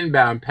to the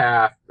inbound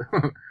path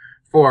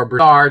for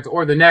Broussard's,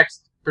 or the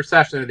next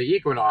precession of the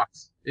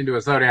equinox into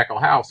a zodiacal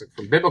house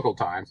from biblical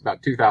times,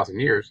 about 2,000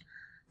 years,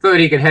 so that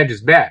he could hedge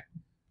his bet.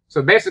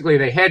 So basically,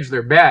 they hedged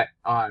their bet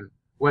on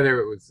whether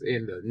it was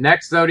in the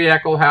next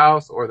zodiacal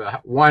house or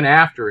the one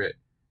after it,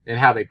 and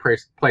how they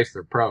placed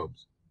their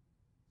probes.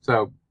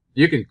 So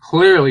you can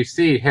clearly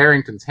see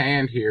Harrington's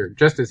hand here,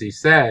 just as he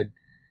said,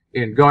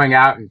 in going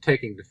out and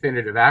taking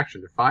definitive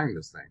action to find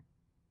this thing.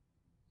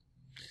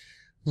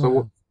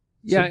 So,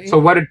 yeah. So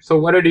what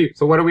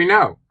do we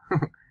know?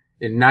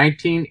 In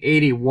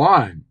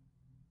 1981,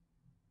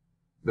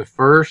 the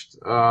first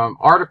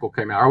article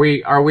came out.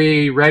 Are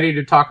we ready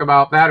to talk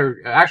about that?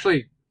 Or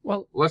actually,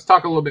 well, let's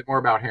talk a little bit more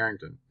about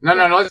Harrington. No,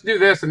 let's do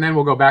this, and then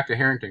we'll go back to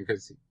Harrington,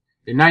 because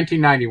in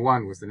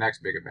 1991 was the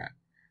next big event.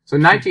 So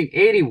in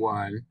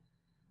 1981,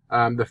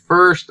 the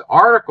first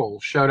article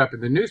showed up in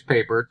the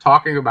newspaper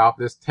talking about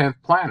this 10th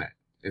planet.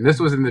 And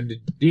this was in the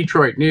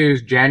Detroit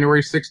News,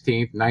 January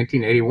 16th,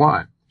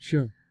 1981.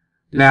 Sure.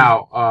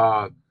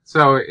 Now,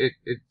 so it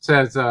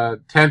says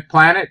 10th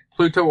planet,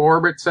 Pluto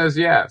orbit, says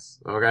yes.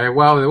 Okay,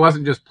 well, it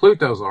wasn't just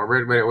Pluto's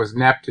orbit, but it was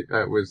Neptune.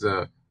 It was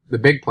the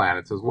big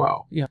planets as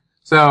well. Yeah.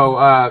 So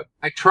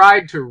I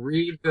tried to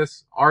read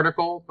this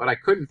article, but I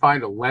couldn't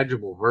find a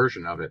legible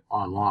version of it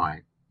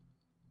online.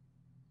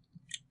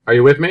 Are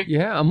you with me?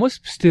 Yeah, I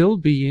must still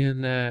be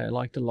in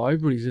like the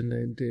libraries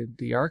and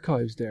the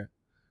archives there.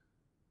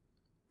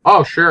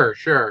 Oh, sure.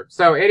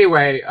 So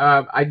anyway,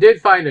 I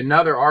did find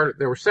another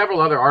there were several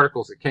other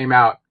articles that came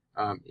out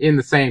in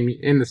the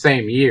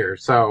same year.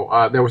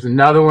 So there was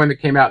another one that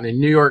came out in the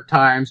New York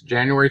Times,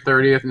 January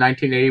 30th,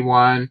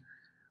 1981,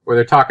 where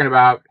they're talking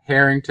about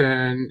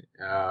Harrington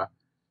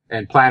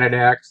and Planet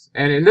X.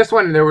 And in this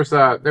one, there was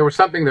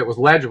something that was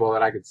legible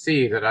that I could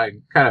see, that I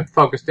kind of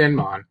focused in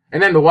on.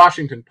 And then the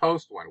Washington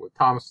Post one with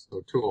Thomas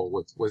O'Toole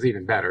was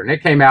even better. And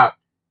it came out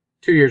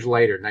 2 years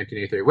later,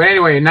 1983. Well,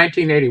 anyway, in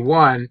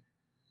 1981,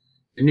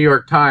 the New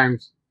York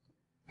Times,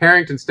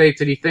 Harrington states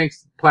that he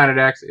thinks Planet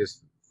X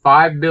is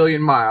 5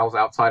 billion miles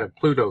outside of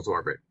Pluto's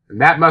orbit. And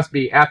that must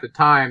be at the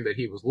time that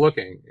he was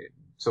looking.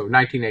 So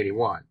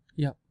 1981.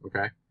 Yeah.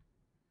 Okay.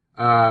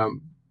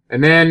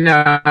 And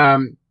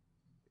then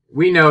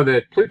we know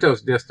that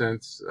Pluto's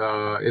distance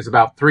is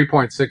about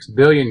 3.6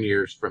 billion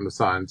years from the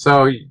sun.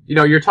 So,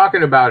 you're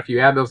talking about, if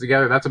you add those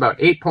together, that's about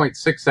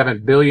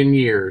 8.67 billion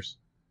years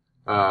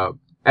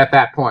at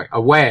that point,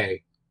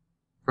 away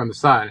from the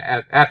sun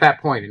at that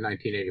point in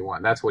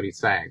 1981. That's what he's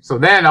saying. So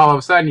then all of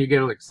a sudden you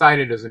get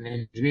excited as an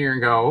engineer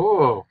and go,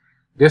 oh,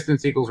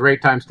 distance equals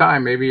rate times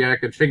time. Maybe I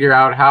could figure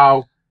out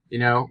how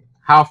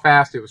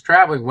fast it was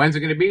traveling. When's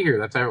it going to be here?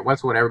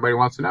 That's what everybody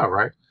wants to know,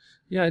 right?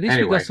 Yeah, at least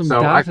anyway, we got some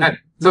data.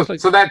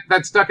 So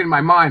that stuck in my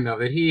mind, though,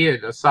 that he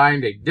had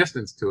assigned a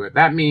distance to it.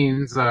 That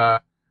means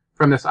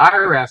from this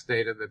IRS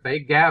data that they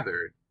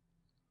gathered,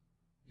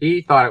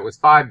 he thought it was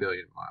 5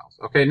 billion miles.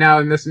 Okay, now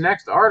in this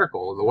next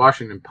article, the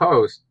Washington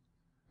Post,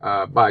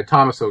 by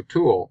Thomas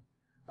O'Toole,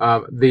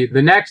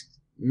 the next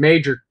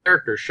major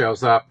character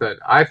shows up that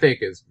I think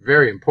is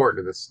very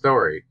important to this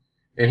story,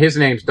 and his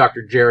name's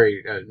Dr.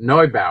 Jerry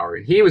Neubauer,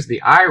 and he was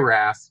the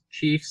IRAS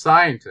chief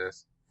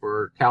scientist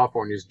for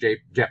California's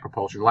Jet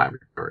Propulsion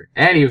Laboratory.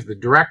 And he was the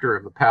director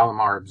of the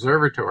Palomar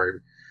Observatory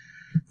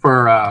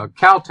for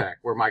Caltech,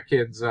 where my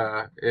kids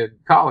in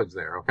college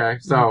there, okay?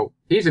 So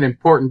he's an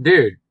important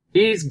dude.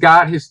 He's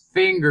got his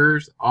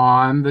fingers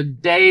on the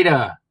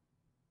data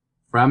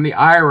from the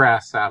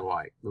IRAS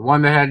satellite, the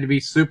one that had to be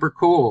super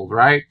cooled,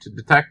 right, to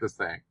detect this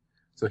thing.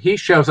 So he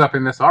shows up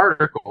in this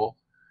article,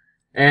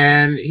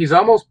 and he's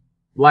almost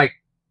like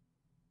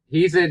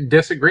he's in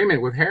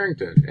disagreement with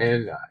Harrington.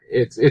 And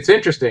it's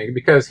interesting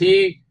because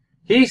he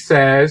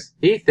says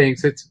he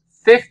thinks it's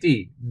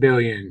 50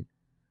 billion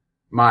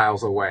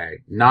miles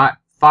away, not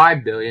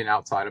 5 billion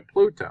outside of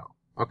Pluto.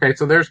 Okay,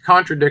 so there's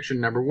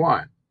contradiction number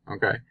one.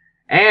 Okay,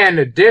 and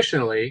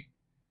additionally,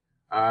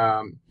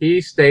 he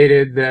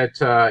stated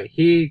that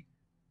he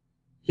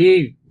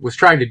was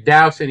trying to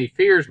douse any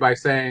fears by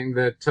saying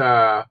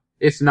that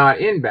it's not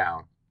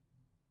inbound.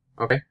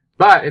 Okay,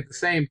 but at the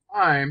same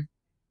time,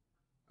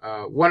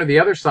 one of the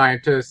other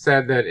scientists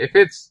said that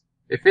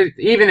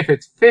even if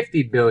it's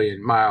 50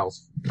 billion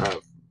miles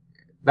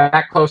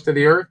that close to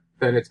the Earth,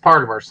 then it's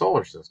part of our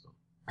solar system.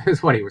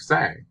 Is what he was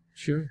saying.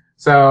 Sure.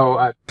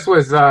 So this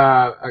was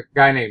a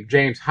guy named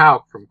James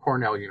Houck from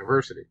Cornell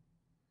University.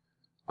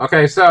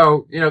 Okay,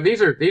 so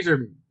these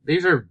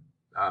are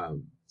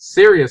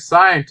serious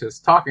scientists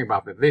talking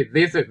about this.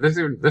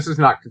 This is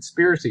not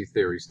conspiracy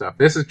theory stuff.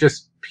 This is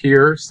just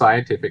pure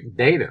scientific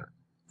data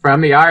from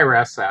the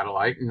IRS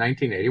satellite in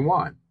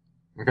 1981.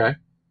 Okay.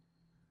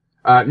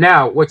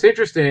 Now, what's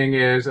interesting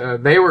is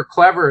they were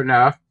clever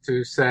enough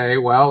to say,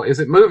 well, is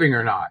it moving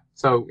or not?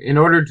 So in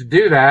order to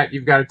do that,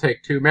 you've got to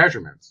take two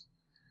measurements.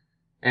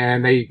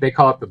 And they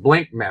call it the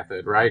blink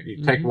method, right?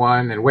 You take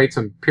one and wait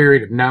some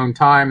period of known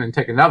time, and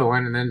take another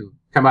one, and then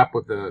come up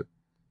with the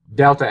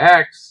delta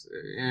x,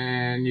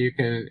 and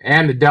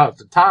the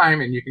delta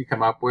time, and you can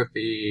come up with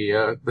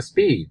the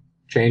speed,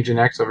 change in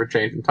x over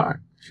change in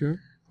time. Sure.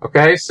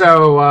 Okay,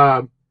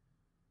 so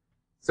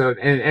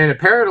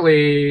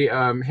apparently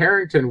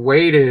Harrington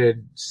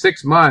waited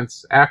 6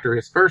 months after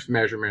his first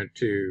measurement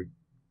to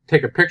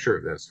take a picture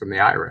of this from the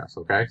IRS.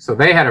 Okay, so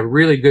they had a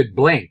really good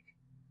blink.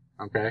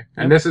 Okay,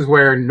 and this is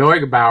where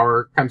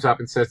Neugebauer comes up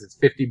and says it's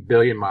 50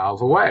 billion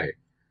miles away,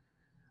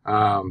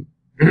 and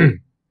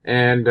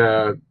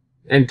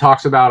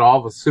talks about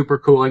all the super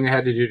cooling they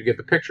had to do to get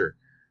the picture.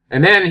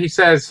 And then he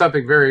says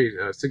something very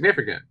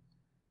significant.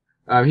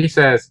 He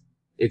says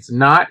it's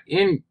not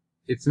incoming.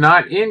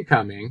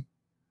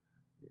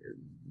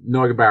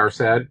 Neugebauer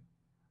said,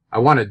 I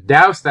want to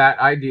douse that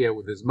idea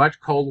with as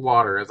much cold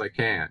water as I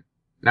can.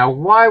 Now,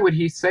 why would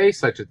he say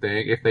such a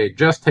thing if they had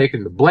just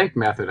taken the blink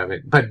method of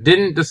it, but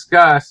didn't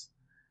discuss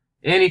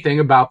anything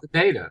about the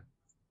data?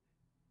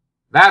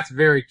 That's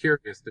very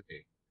curious to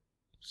me.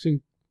 So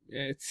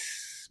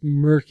it's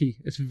murky.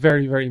 It's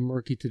very, very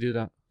murky to do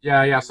that.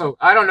 Yeah. So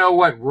I don't know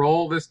what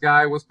role this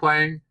guy was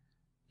playing.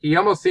 He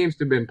almost seems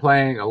to have been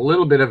playing a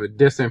little bit of a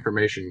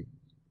disinformation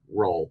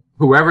role.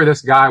 Whoever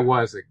this guy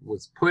was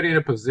put in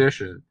a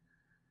position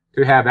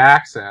to have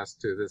access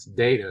to this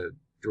data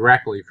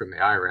directly from the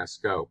IRS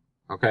scope.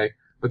 Okay,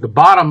 but the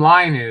bottom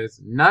line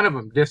is none of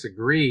them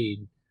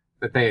disagreed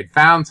that they had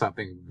found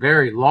something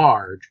very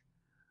large.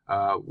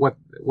 What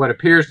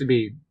appears to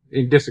be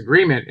in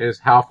disagreement is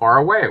how far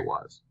away it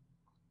was,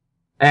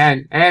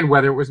 and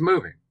whether it was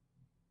moving,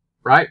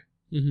 right?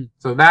 Mm-hmm.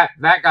 So that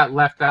got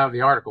left out of the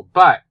article.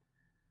 But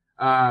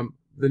the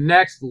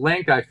next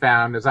link I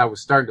found as I was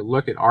starting to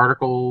look at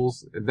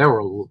articles,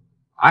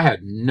 I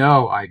had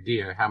no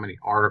idea how many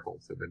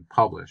articles have been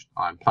published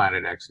on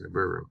Planet X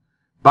Nibiru.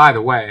 By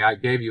the way, I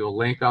gave you a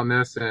link on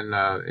this in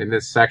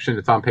this section.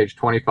 It's on page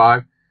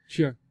 25.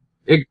 Sure.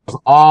 It goes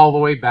all the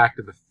way back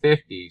to the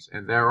 50s,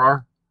 and there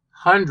are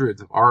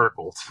hundreds of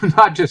articles,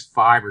 not just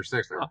 5 or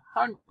 6. There are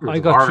hundreds of articles. I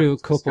got through a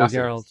couple,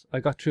 Gerald. I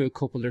got through a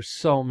couple. There's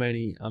so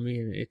many. I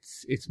mean,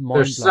 it's mind-blowing.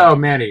 There's so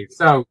many.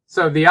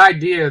 So the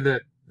idea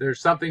that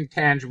there's something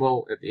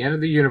tangible at the end of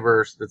the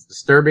universe that's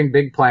disturbing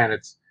big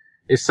planets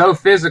is so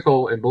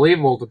physical and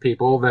believable to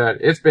people that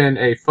it's been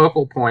a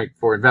focal point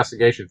for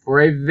investigation for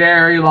a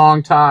very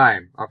long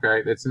time.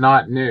 Okay, it's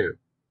not new.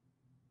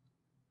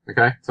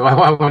 Okay, so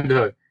I wanted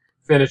to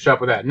finish up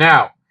with that.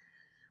 Now,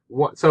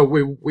 so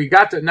we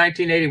got to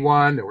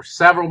 1981. There were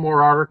several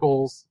more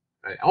articles.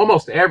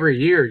 Almost every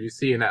year you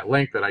see in that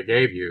link that I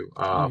gave you,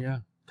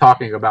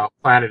 talking about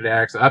Planet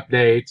X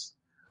updates.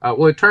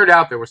 Well, it turned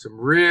out there was some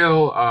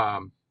real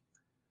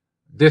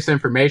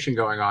disinformation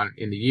going on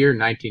in the year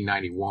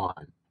 1991.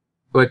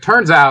 But it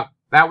turns out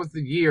that was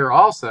the year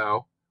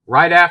also,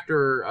 right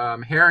after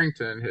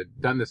Harrington had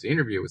done this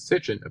interview with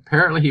Sitchin.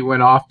 Apparently he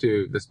went off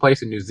to this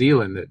place in New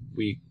Zealand that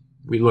we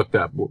looked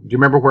up. Do you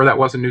remember where that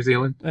was in New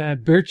Zealand?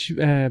 Black Birch,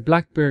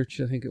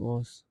 I think it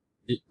was.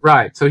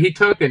 Right. So he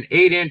took an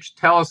 8-inch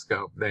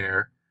telescope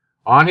there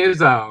on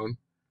his own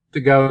to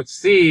go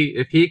see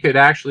if he could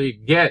actually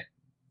get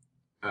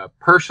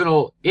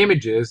personal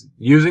images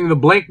using the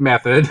blink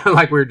method,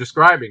 like we were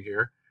describing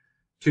here,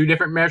 2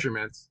 different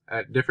measurements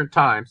at different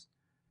times,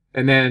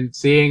 and then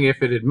seeing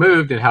if it had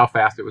moved and how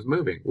fast it was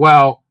moving.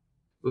 Well,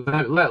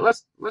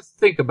 let's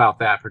think about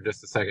that for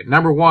just a second.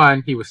 Number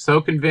one, he was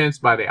so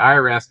convinced by the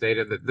IRS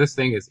data that this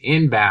thing is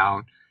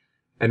inbound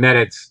and that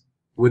it's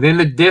within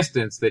the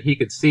distance that he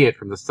could see it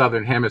from the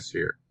southern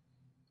hemisphere,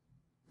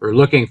 or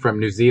looking from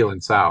New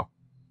Zealand south.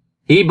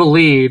 He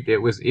believed it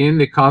was in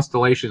the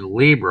constellation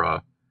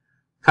Libra,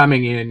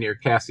 coming in near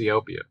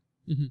Cassiopeia.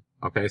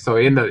 Mm-hmm. Okay, so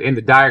in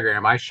the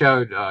diagram I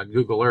showed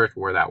Google Earth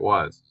where that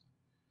was.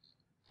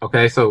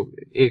 Okay, so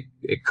it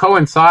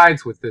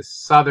coincides with this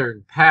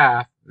southern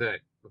path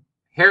that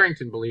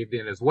Harrington believed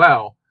in as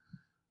well,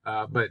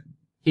 but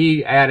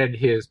he added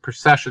his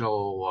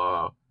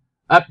precessional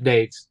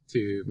updates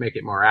to make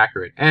it more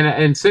accurate.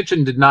 And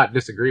Sitchin did not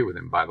disagree with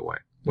him, by the way,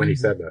 when he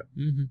said that.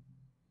 Mm-hmm.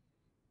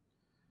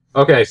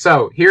 Okay,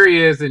 so here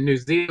he is in New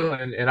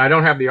Zealand, and I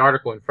don't have the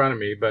article in front of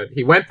me, but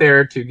he went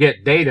there to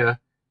get data,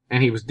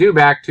 and he was due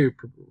back to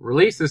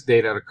release this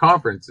data at a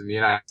conference in the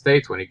United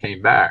States when he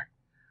came back.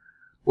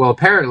 Well,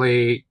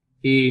 apparently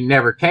he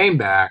never came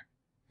back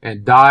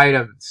and died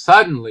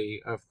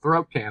suddenly of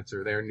throat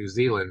cancer there in New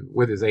Zealand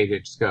with his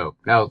 8-inch scope.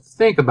 Now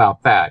think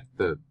about that.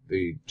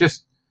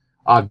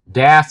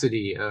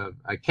 audacity of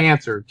a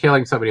cancer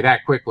killing somebody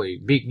that quickly,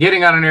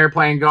 getting on an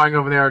airplane, going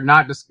over there,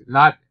 not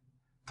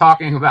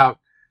talking about,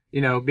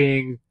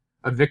 being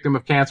a victim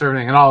of cancer or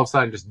anything, and all of a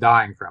sudden just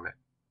dying from it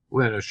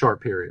within a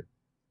short period.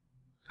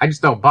 I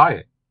just don't buy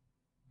it.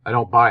 I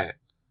don't buy it.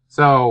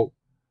 So,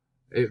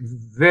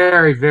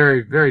 very,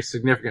 very, very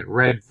significant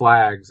red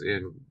flags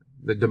in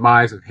the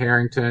demise of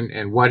Harrington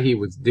and what he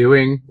was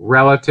doing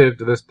relative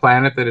to this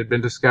planet that had been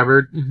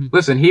discovered. Mm-hmm.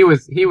 Listen, he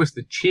was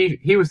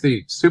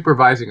the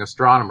supervising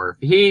astronomer.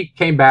 He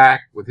came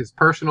back with his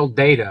personal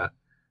data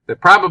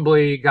that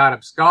probably got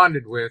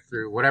absconded with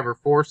through whatever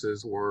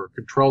forces were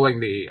controlling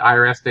the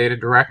IRS data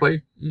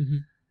directly. Mm-hmm.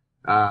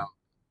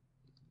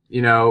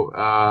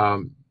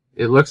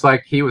 It looks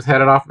like he was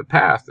headed off the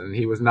path and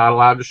he was not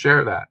allowed to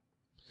share that.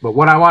 But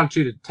what I want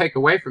you to take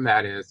away from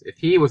that is if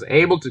he was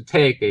able to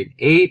take an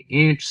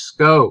 8-inch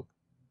scope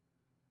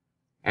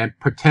and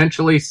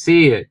potentially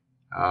see it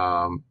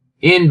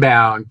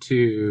inbound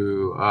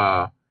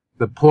to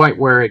the point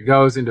where it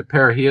goes into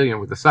perihelion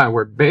with the sun,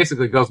 where it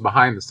basically goes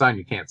behind the sun,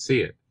 you can't see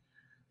it.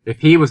 If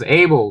he was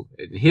able,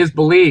 in his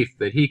belief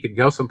that he could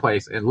go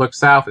someplace and look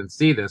south and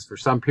see this for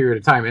some period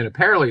of time, and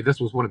apparently this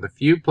was one of the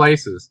few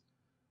places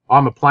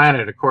on the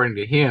planet, according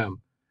to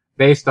him,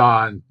 based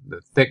on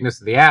the thickness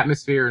of the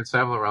atmosphere and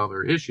several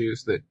other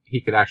issues, that he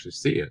could actually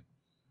see it.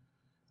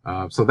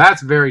 So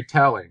that's very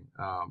telling,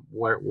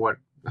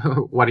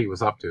 what he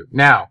was up to.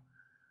 Now,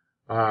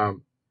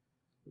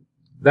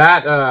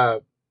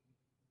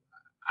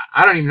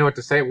 I don't even know what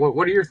to say.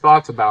 What are your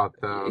thoughts about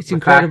it's the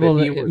incredible.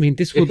 Fact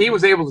that if he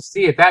was able to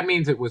see it, that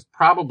means it was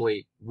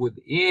probably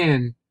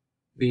within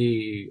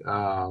the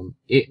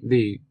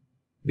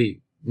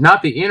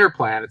not the inner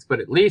planets, but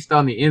at least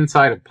on the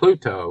inside of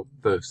Pluto,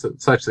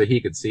 such that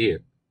he could see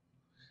it.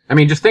 I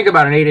mean, just think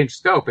about an 8-inch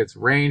scope; its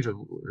range of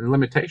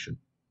limitation.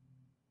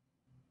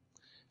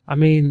 I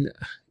mean,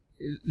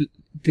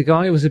 the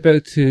guy was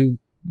about to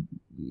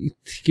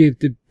give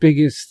the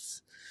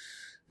biggest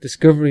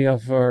discovery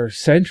of our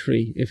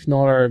century, if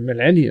not our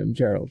millennium,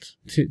 Gerald,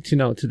 to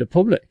the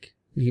public.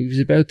 He was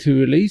about to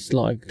release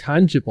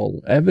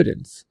tangible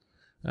evidence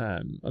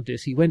of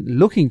this. He went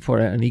looking for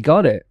it and he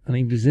got it, and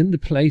he was in the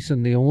place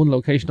and the one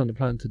location on the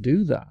planet to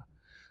do that.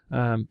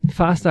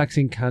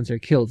 Fast-acting cancer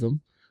killed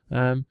him.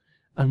 And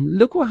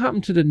look what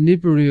happened to the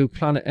Nibiru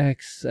Planet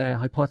X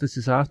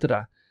hypothesis after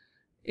that.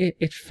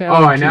 It fell.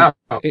 Oh, I know.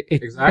 It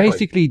exactly.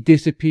 Basically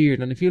disappeared.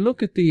 And if you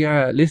look at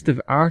the list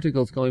of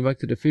articles going back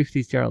to the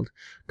 50s, Gerald,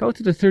 go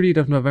to the 30th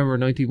of November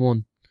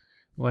 91,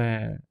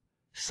 where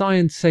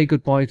science say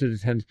goodbye to the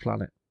 10th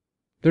planet.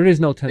 There is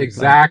no 10th planet.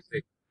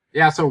 Exactly.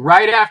 Yeah, so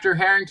right after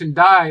Harrington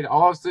died,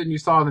 all of a sudden you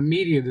saw in the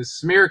media this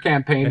smear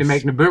campaign to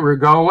make Nibiru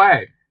go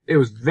away. It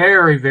was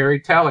very, very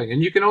telling.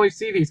 And you can only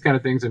see these kind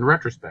of things in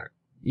retrospect.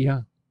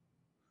 Yeah.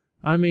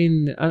 I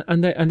mean,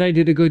 and they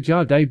did a good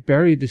job. They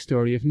buried the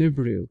story of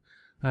Nibiru.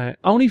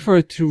 Only for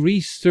it to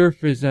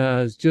resurface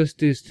as just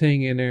this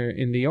thing in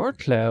the Oort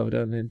cloud,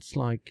 and it's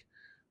like,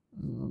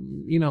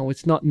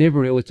 it's not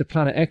Nibiru, it's a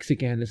Planet X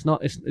again. This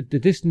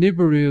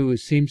Nibiru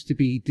seems to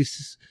be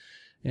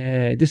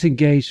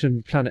disengaged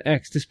from Planet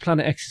X. This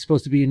Planet X is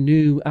supposed to be a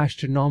new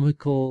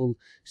astronomical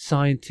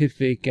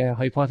scientific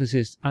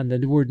hypothesis, and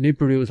the word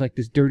Nibiru is like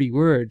this dirty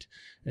word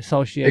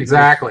associated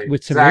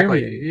with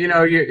Sumerian.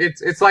 Exactly.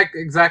 It's like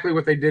exactly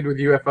what they did with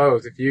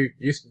UFOs. If you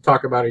used to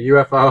talk about a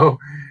UFO,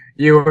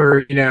 you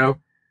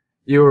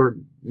were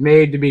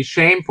made to be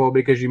shameful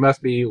because you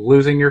must be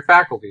losing your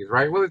faculties,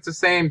 right? Well, it's the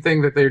same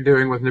thing that they're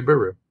doing with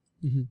Nibiru.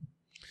 Mm-hmm.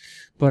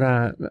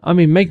 But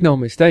make no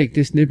mistake,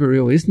 this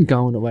Nibiru isn't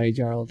going away,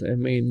 Gerald. I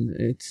mean,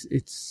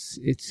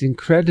 it's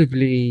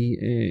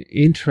incredibly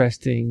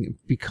interesting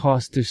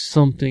because there's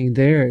something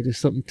there. There's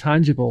something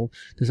tangible.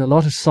 There's a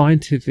lot of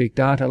scientific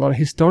data, a lot of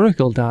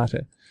historical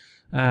data.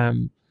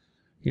 And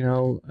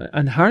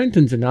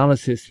Harrington's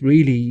analysis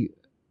really,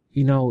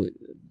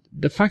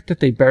 the fact that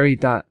they buried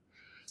that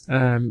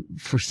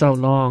for so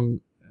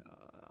long,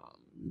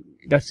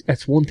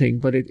 that's one thing,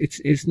 but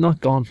it's not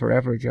gone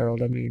forever,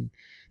 Gerald. I mean,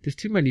 there's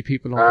too many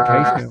people on the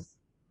case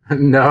now.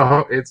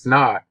 No, it's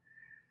not.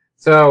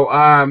 So,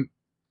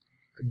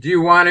 do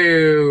you want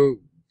to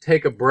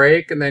take a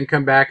break and then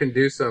come back and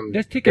do some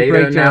let's take a data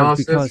break,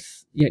 analysis? Gerald,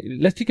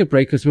 let's take a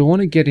break because we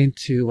want to get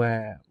into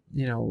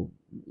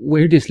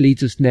where this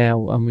leads us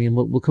now. I mean,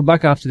 we'll come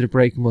back after the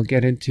break and we'll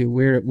get into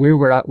where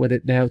we're at with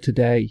it now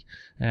today.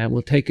 And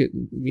we'll take it,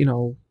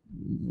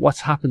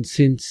 what's happened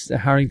since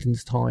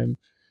Harrington's time.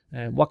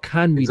 What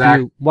can we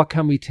do? What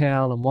can we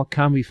tell? And what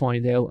can we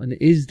find out? And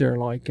is there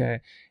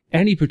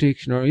any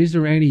prediction, or is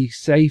there any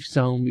safe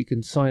zone we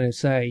can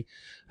say?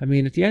 I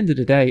mean, at the end of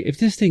the day, if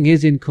this thing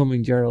is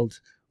incoming, Gerald,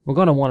 we're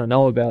going to want to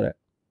know about it.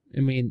 I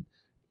mean,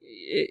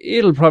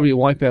 it'll probably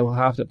wipe out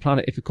half the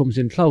planet if it comes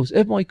in close.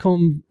 It might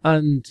come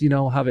and,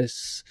 have a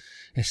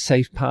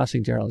safe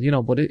passing, Gerald,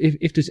 but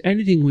if there's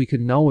anything we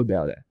can know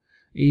about it,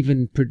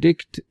 even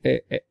predict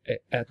a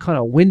kind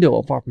of window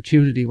of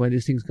opportunity when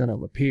this thing's going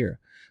to appear.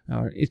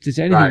 Or if there's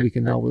anything we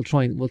can know, we'll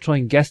try and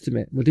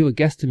guesstimate. We'll do a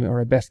guesstimate or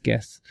a best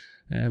guess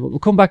We'll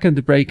come back in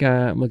the break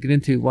and we'll get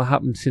into what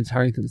happened since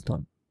Harrington's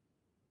time.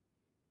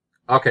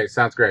 Okay,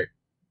 sounds great.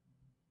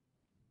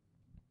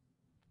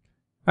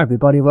 Hi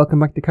everybody, welcome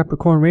back to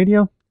Capricorn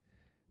Radio.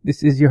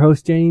 This is your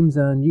host James,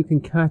 and you can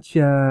catch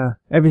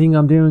everything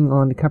I'm doing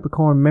on the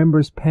Capricorn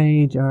members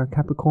page, or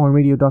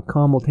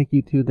capricornradio.com will take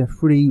you to the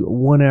free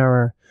 1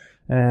 hour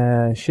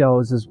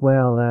shows as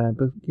well.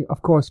 But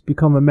of course,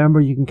 become a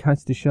member, you can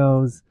catch the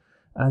shows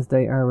as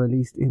they are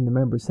released in the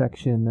member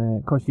section.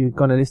 Of course, you're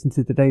going to listen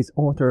to today's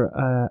author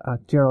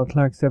at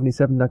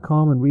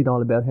geraldclark77.com and read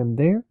all about him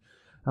there.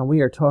 And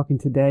we are talking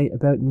today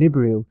about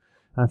Nibiru.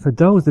 And for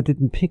those that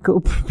didn't pick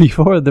up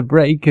before the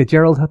break,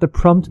 Gerald had to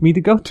prompt me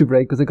to go to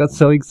break because I got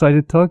so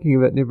excited talking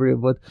about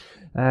Nibiru. But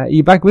are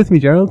you back with me,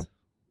 Gerald?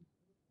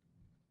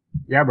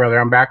 Yeah, brother,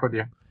 I'm back with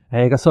you.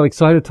 Hey, I got so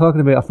excited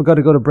talking about it. I forgot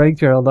to go to break,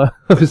 Gerald. I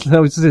was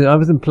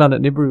in Planet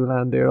Nibiru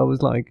land there. I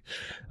was like,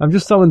 I'm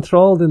just so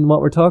enthralled in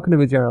what we're talking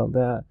about, Gerald.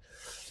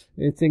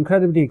 It's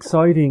incredibly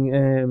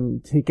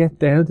exciting to get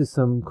down to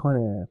some kind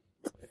of,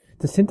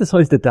 to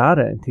synthesize the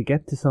data and to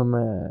get to some,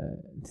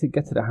 to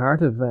get to the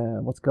heart of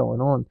what's going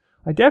on.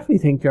 I definitely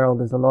think, Gerald,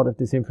 there's a lot of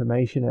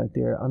disinformation out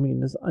there. I mean,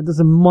 there's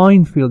a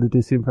minefield of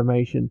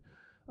disinformation,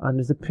 and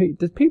there's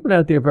people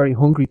out there very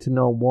hungry to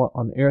know what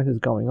on earth is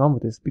going on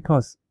with this,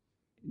 because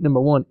number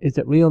one, is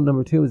it real?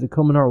 Number two, is it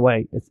coming our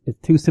way? It's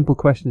two simple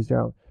questions,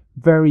 Gerald.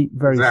 Very,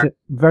 very,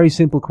 very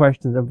simple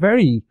questions, and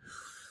very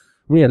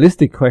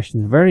realistic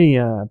questions, very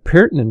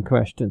pertinent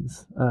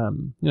questions.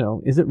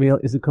 Is it real?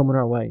 Is it coming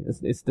our way?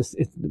 It's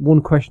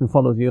one question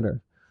follows the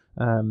other.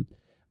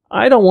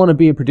 I don't want to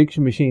be a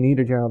prediction machine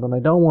either, Gerald, and I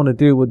don't want to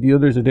do what the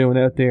others are doing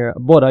out there,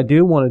 but I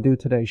do want to do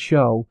today's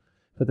show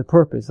for the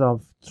purpose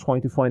of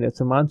trying to find out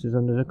some answers,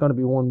 and there's going to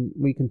be one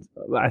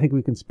I think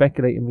we can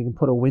speculate and we can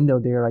put a window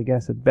there, I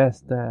guess, at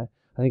best. I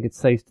think it's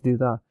safe to do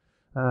that.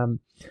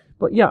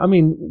 But yeah, I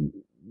mean,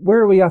 where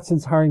are we at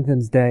since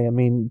Harrington's day? I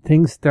mean,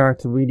 things start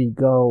to really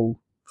go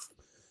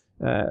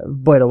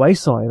by the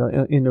wayside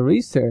in the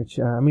research.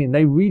 I mean,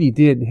 they really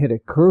did hit a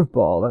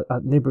curveball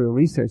at Nibiru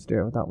Research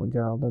there with that one,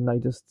 Gerald, and they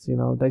just,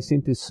 they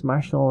seem to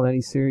smash all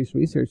any serious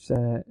research.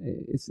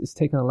 It's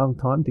taken a long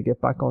time to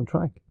get back on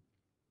track.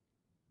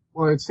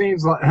 Well, it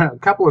seems like a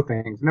couple of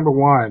things. Number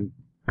one,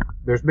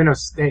 there's been a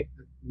stake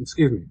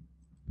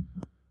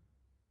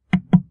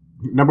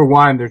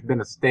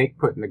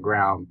put in the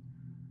ground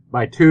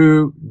by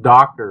two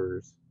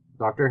doctors,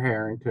 Dr.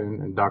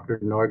 Harrington and Dr.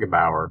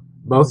 Neugebauer,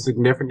 both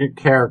significant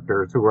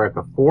characters who were at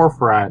the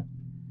forefront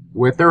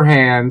with their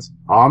hands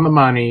on the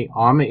money,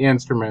 on the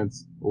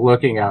instruments,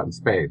 looking out in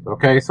space.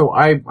 Okay, so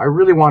I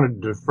really want to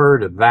defer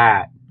to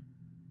that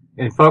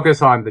and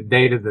focus on the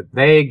data that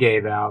they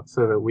gave out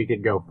so that we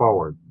could go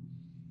forward.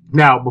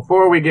 Now,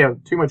 before we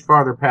get too much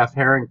farther past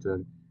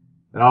Harrington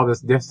and all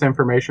this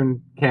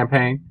disinformation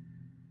campaign,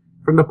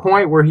 from the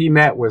point where he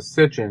met with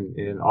Sitchin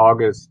in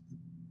August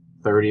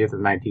 30th of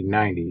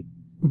 1990,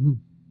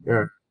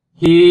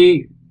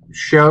 he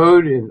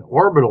showed an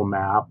orbital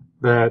map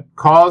that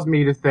caused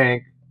me to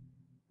think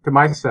to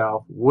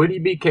myself, would he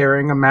be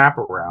carrying a map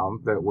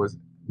around that was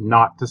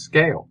not to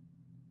scale?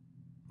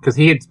 Because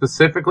he had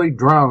specifically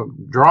drawn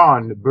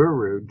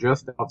Nibiru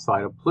just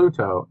outside of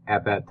Pluto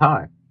at that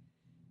time.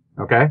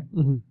 Okay?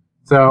 Mm-hmm.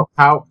 So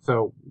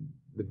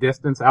the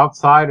distance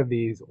outside of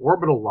these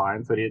orbital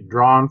lines that he had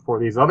drawn for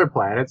these other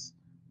planets,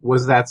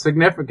 was that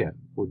significant?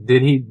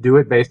 Did he do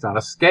it based on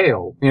a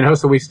scale?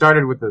 So we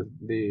started with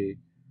the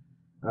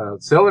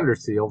cylinder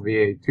seal,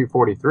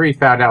 VA-243,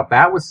 found out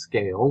that was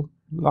scaled,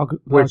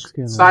 which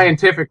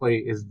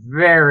scientifically is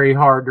very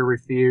hard to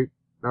refute,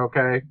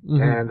 okay?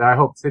 Mm-hmm. And I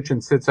hope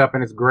Sitchin sits up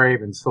in his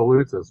grave and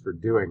salutes us for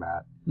doing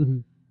that.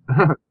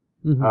 Mm-hmm.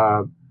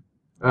 Mm-hmm.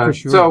 For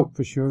sure. So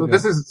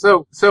this is,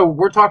 so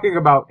we're talking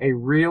about a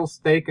real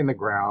stake in the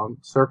ground,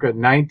 circa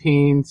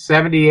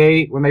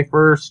 1978, when they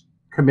first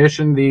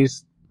commissioned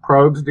these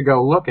probes to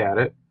go look at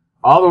it,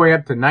 all the way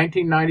up to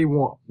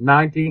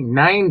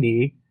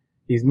 1990,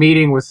 he's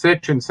meeting with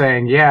Sitchin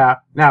saying, yeah.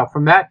 Now,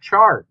 from that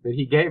chart that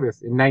he gave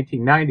us in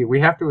 1990, we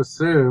have to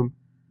assume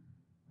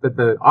that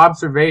the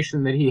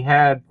observation that he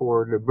had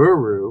for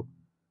Nibiru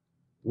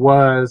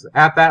was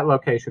at that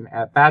location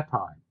at that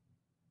time.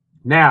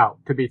 Now,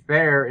 to be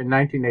fair, in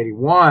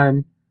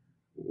 1981,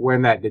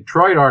 when that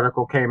Detroit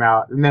article came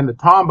out, and then the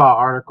Tombaugh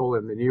article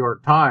in the New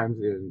York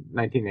Times in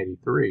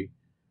 1983,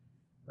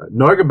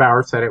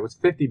 Neugebauer said it was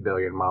 50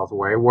 billion miles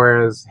away,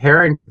 whereas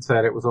Harrington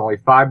said it was only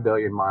 5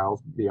 billion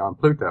miles beyond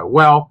Pluto.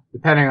 Well,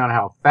 depending on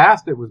how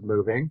fast it was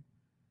moving,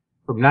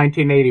 from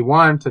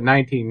 1981 to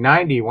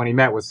 1990, when he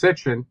met with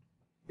Sitchin,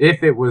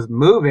 if it was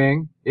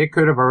moving, it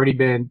could have already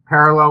been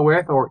parallel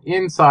with or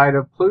inside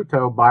of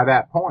Pluto by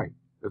that point.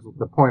 Is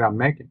the point I'm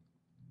making.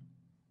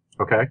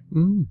 Okay?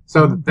 Mm-hmm.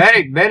 So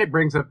then it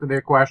brings up to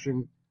the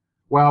question,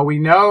 well, we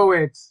know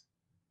it's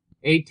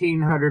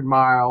 1,800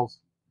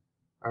 miles,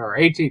 or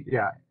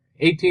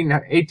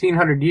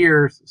 1,800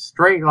 years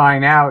straight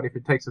line out if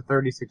it takes a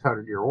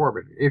 3,600 year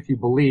orbit, if you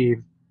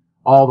believe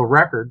all the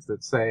records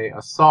that say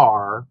a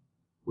SAR,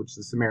 which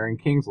the Sumerian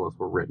Kings list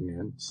were written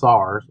in,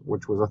 SARS,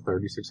 which was a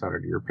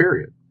 3,600 year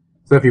period.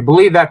 So if you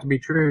believe that to be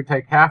true,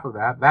 take half of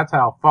that. That's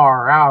how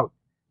far out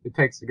it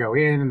takes to go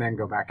in and then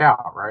go back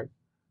out, right?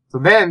 So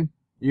then,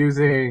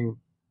 using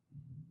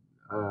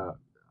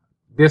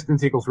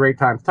distance equals rate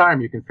times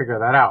time, you can figure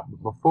that out.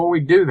 But before we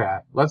do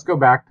that, let's go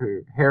back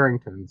to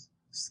Harrington's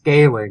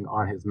scaling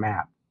on his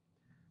map.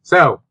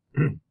 So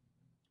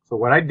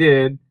what I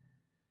did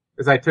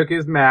is I took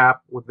his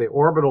map with the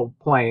orbital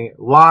plane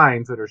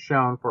lines that are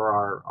shown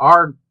for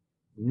our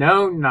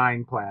known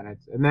 9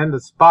 planets, and then the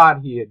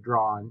spot he had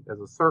drawn as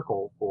a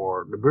circle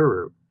for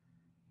Nibiru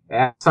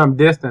at some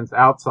distance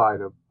outside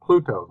of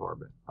Pluto's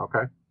orbit.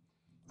 Okay,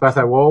 so I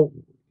said, well,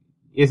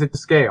 is it to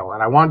scale?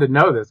 And I wanted to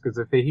know this because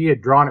if he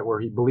had drawn it where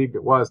he believed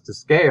it was to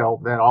scale,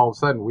 then all of a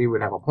sudden we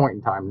would have a point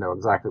in time to know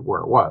exactly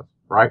where it was,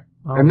 right?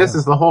 Oh, and this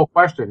is the whole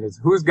question: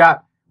 is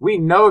we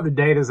know the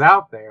data's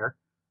out there.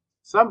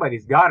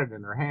 Somebody's got it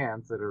in their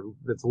hands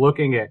that's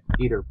looking at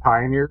either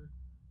Pioneer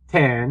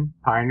 10,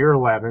 Pioneer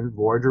 11,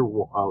 Voyager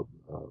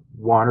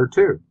 1 or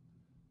 2.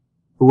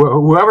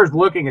 Whoever's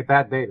looking at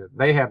that data,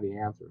 they have the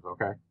answers,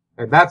 okay?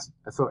 And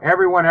so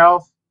everyone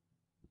else,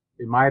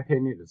 in my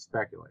opinion, is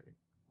speculating.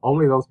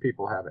 Only those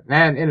people have it.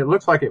 And it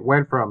looks like it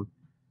went from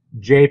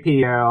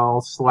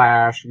JPL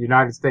 /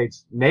 United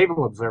States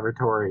Naval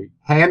Observatory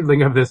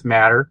handling of this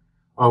matter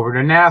over to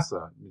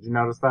NASA. Did you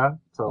notice that?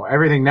 So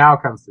everything now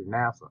comes through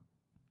NASA.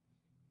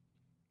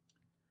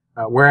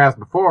 Whereas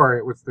before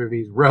it was through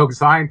these rogue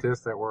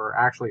scientists that were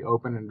actually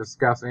open and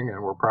discussing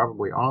and were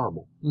probably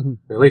honorable. Mm-hmm.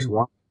 At least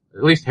one.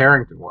 At least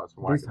Harrington was.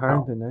 From what I can tell.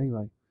 Harrington,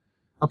 anyway.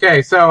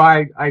 Okay, so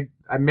I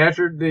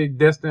measured the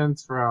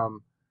distance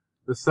from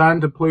the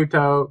Sun to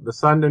Pluto, the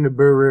Sun to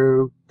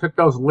Nibiru, took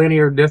those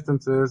linear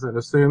distances and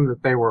assumed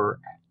that they were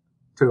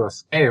to a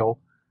scale,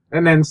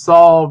 and then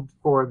solved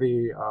for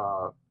the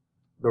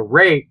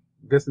rate,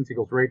 distance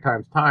equals rate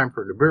times time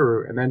for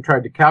Nibiru, and then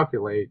tried to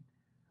calculate,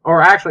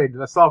 or actually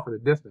I solved for the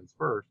distance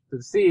first,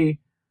 to see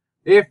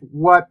if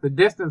what the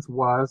distance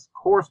was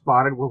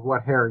corresponded with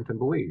what Harrington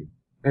believed.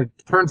 And it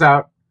turns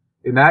out,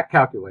 in that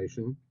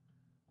calculation,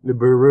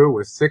 Nibiru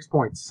was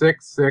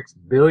 6.66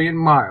 billion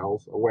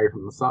miles away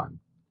from the Sun.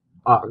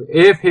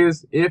 If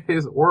his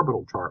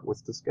orbital chart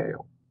was to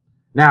scale.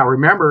 Now,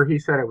 remember, he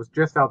said it was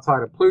just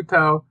outside of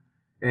Pluto,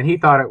 and he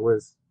thought it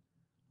was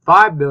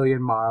 5 billion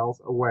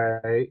miles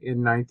away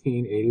in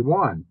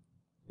 1981,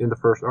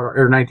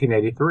 or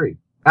 1983.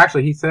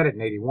 Actually, he said it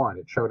in 81.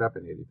 It showed up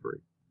in 83.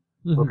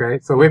 Mm-hmm. Okay,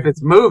 so if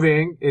it's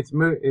moving, it's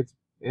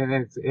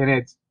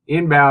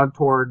inbound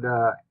toward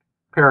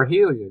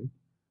perihelion,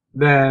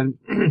 then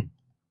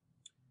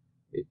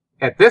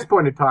at this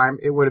point in time,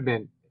 it would have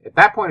been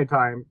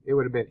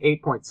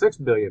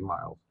 8.6 billion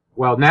miles.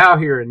 Well, now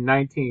here in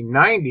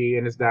 1990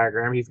 in his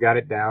diagram, he's got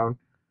it down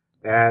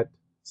at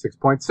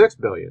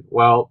 6.6 billion.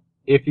 Well,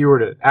 if you were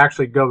to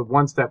actually go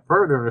one step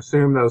further and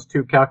assume those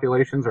two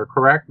calculations are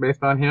correct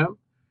based on him,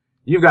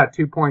 you've got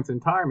 2 points in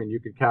time and you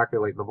could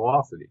calculate the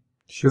velocity.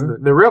 Sure.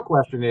 The real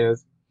question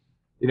is,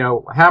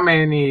 how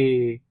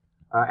many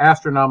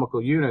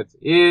astronomical units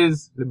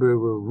is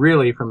Nibiru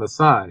really from the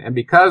Sun? And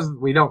because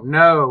we don't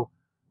know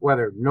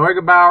whether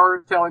Neugebauer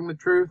is telling the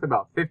truth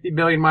about 50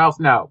 billion miles,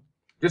 no.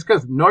 Just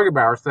because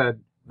Neugebauer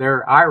said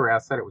their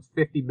IRAS said it was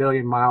 50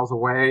 billion miles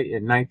away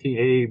in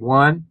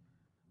 1981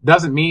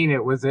 doesn't mean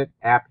it was at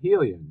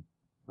aphelion.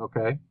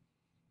 Okay?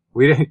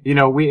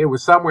 It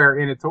was somewhere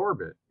in its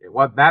orbit.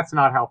 That's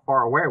not how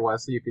far away it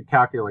was, so you could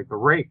calculate the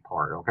rate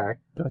part, okay?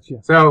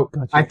 Gotcha. So,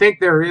 I think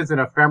there is an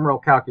ephemeral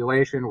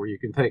calculation where you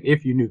can take,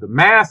 if you knew the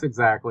mass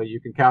exactly,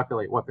 you can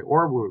calculate what the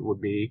orbit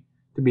would be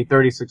to be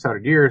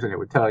 3,600 years, and it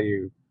would tell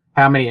you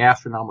how many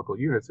astronomical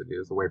units it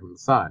is away from the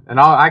Sun. And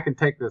I can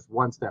take this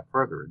one step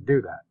further and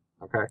do that,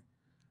 okay?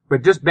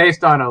 But just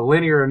based on a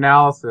linear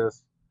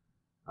analysis,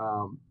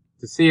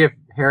 to see if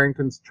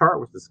Harrington's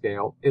chart was to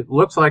scale, it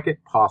looks like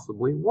it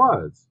possibly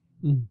was.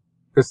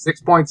 Because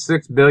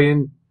 6.6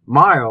 billion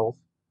miles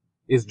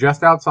is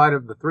just outside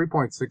of the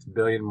 3.6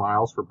 billion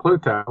miles for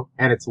Pluto,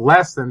 and it's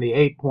less than the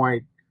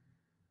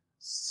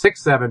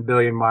 8.67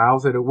 billion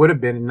miles that it would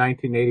have been in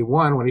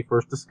 1981 when he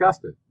first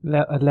discussed it.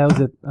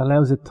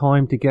 Allows it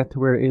time to get to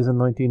where it is in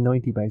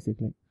 1990,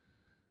 basically.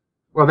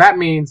 Well, that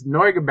means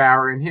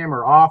Neugebauer and him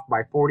are off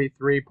by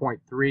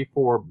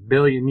 43.34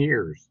 billion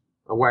years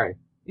away.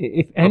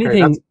 If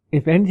anything,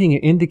 it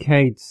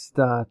indicates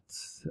that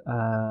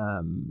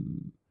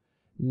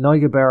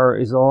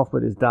Neugebauer is off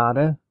with his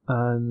data,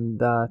 and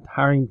that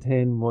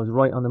Harrington was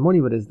right on the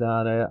money with his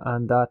data,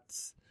 and that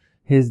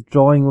his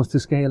drawing was to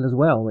scale as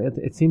well.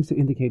 It seems to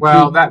indicate.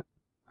 Well,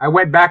 I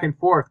went back and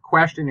forth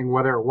questioning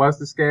whether it was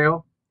to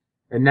scale,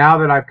 and now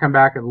that I've come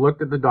back and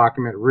looked at the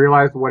document,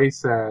 realized what he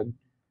said,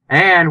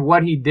 and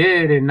what he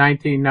did in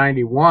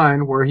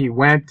 1991, where he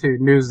went to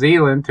New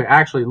Zealand to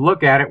actually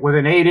look at it with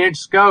an 8-inch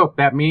scope.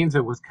 That means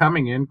it was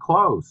coming in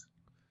close.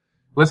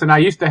 Listen, I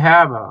used to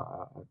have a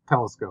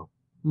telescope.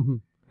 Mm-hmm.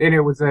 And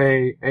it was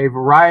a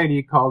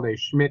variety called a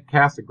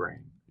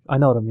Schmidt-Cassegrain. I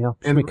know them, yeah.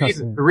 And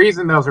the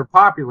reason those are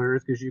popular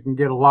is because you can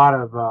get a lot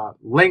of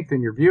length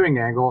in your viewing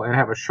angle and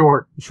have a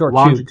short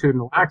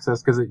longitudinal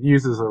axis because it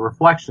uses a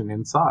reflection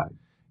inside.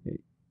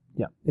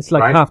 Yeah, it's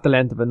like right? half the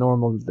length of a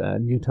normal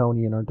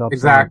Newtonian or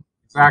Doppler.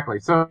 Exactly.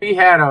 So if he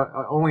had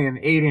only an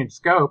 8-inch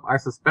scope, I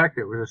suspect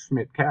it was a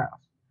Schmidt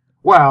cast.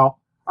 Well,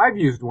 I've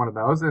used one of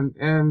those,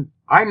 and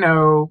I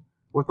know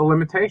what the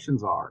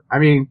limitations are. I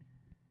mean,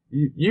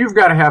 you've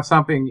got to have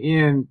something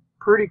in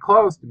pretty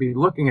close to be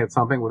looking at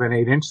something with an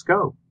 8-inch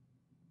scope.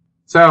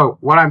 So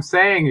what I'm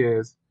saying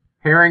is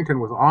Harrington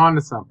was on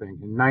to something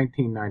in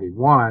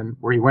 1991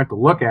 where he went to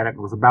look at it and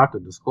was about to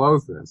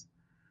disclose this.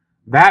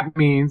 That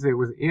means it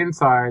was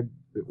inside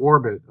the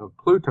orbit of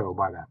Pluto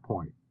by that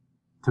point.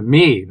 To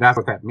me, that's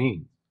what that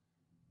means.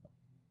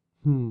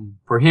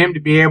 For him to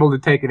be able to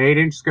take an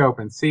 8-inch scope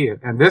and see it,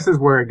 and this is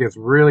where it gets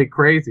really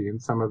crazy in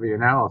some of the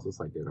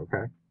analysis I did,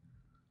 okay?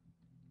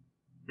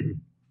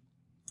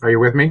 Are you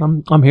with me?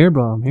 I'm here,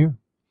 bro. I'm here.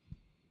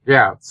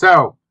 Yeah.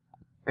 So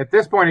at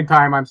this point in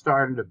time, I'm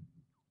starting to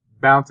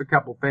bounce a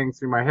couple things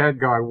through my head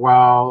going,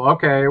 well,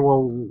 okay,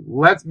 well,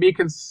 let's be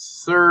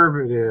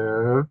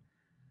conservative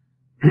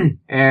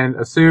and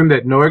assume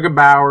that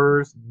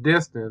Neugebauer's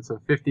distance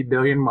of 50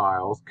 billion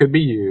miles could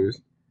be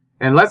used.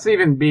 And let's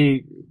even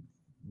be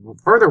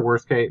further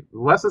worst case,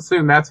 let's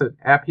assume that's at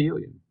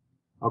aphelion.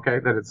 Okay,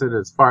 that it's in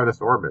its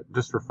farthest orbit,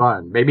 just for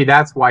fun. Maybe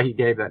that's why he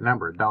gave that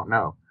number. Don't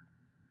know.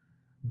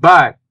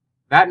 But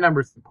that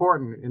number is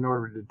important in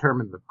order to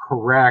determine the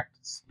correct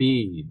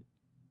speed.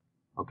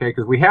 Okay,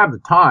 because we have the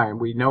time.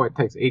 We know it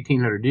takes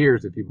 1,800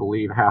 years if you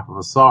believe half of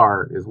a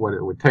SAR is what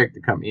it would take to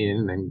come in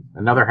and then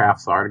another half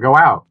SAR to go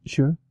out.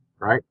 Sure.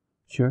 Right?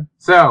 Sure.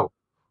 So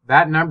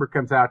that number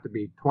comes out to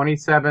be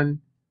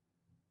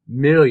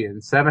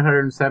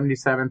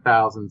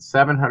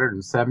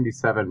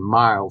 27,777,777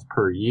 miles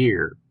per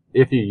year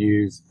if you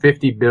use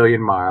 50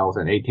 billion miles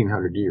in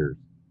 1,800 years.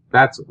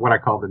 That's what I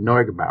call the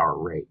Neugebauer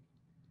rate.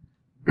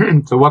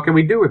 So what can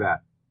we do with that?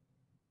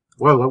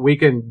 Well, we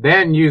can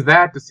then use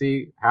that to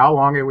see how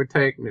long it would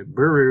take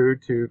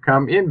Nibiru to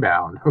come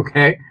inbound,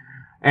 okay?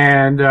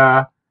 And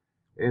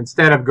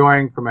instead of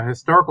going from a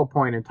historical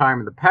point in time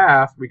in the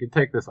past, we could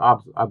take this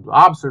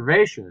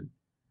observation,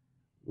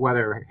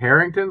 whether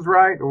Harrington's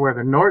right or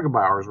whether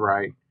Neugebauer's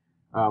right.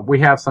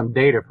 We have some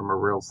data from a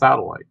real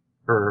satellite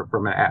or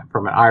from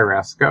an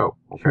IRAS scope,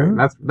 okay? Sure. And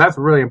that's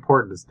really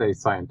important to stay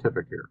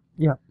scientific here.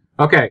 Yeah.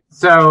 Okay,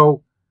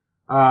 so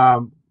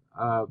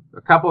a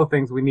couple of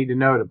things we need to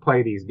know to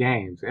play these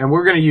games. And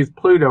we're going to use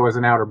Pluto as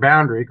an outer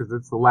boundary because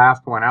it's the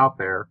last one out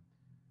there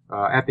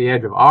at the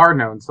edge of our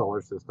known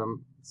solar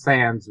system,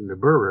 sans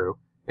Nibiru.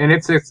 And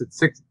it sits at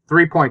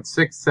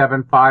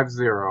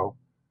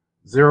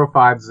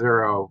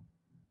 3.6750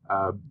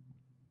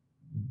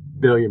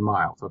 billion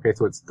miles. Okay,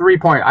 so it's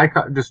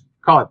just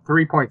call it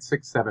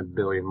 3.67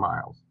 billion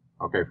miles,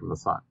 okay, from the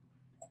sun.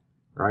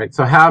 Right?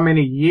 So how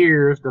many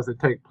years does it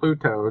take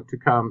Pluto to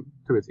come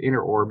to its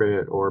inner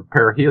orbit or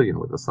perihelion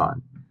with the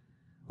sun?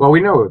 Well, we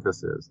know what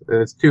this is.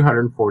 It's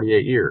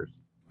 248 years.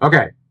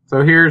 Okay,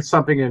 so here's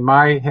something in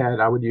my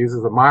head I would use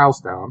as a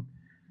milestone,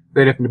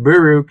 that if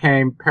Nibiru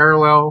came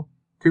parallel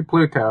to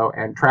Pluto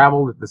and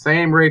traveled at the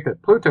same rate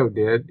that Pluto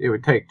did, it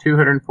would take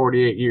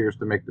 248 years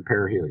to make the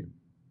perihelion.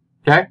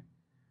 Okay?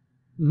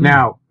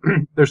 Now,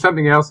 there's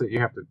something else that you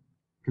have to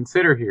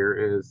consider here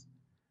is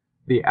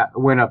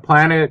when a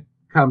planet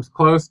comes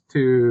close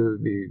to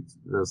the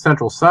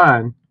central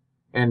sun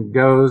and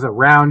goes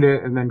around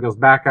it and then goes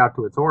back out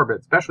to its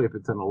orbit, especially if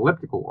it's an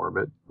elliptical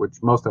orbit,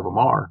 which most of them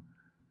are,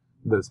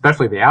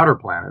 especially the outer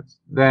planets,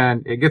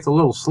 then it gets a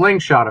little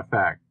slingshot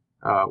effect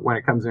when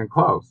it comes in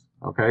close.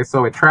 Okay,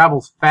 so it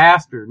travels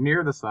faster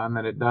near the sun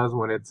than it does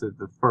when it's at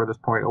the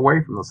furthest point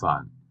away from the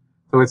sun.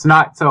 So it's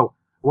not, so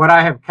what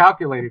I have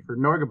calculated for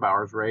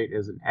Neugebauer's rate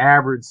is an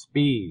average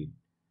speed,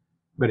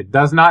 but it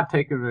does not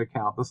take into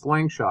account the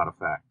slingshot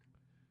effect.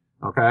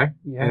 Okay?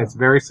 Yeah. And it's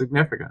very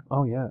significant.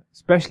 Oh, yeah.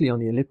 Especially on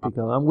the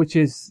elliptical, which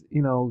is,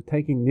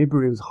 taking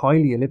Nibiru's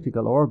highly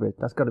elliptical orbit.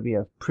 That's got to be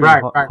a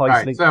pretty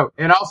high sling. So,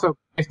 and also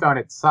based on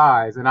its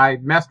size, and I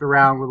messed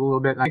around with a little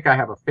bit, and I think I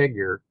have a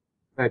figure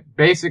that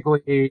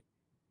basically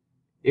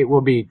it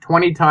will be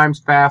 20 times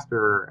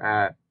faster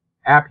at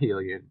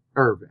aphelion,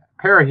 or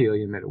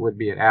perihelion than it would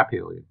be at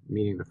aphelion,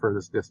 meaning the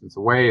furthest distance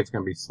away. It's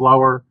going to be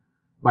slower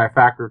by a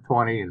factor of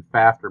 20 and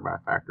faster by a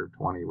factor of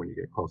 20 when you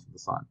get close to the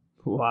sun.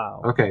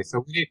 Wow. Okay,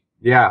 so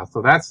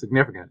so that's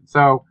significant.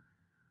 So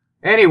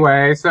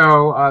anyway,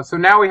 so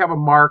now we have a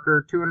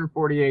marker,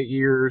 248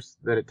 years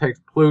that it takes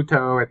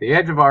Pluto at the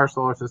edge of our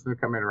solar system to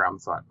come in around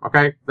the sun.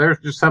 Okay, there's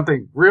just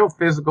something real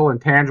physical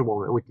and tangible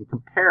that we can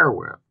compare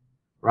with,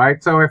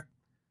 right? So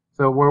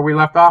where we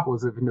left off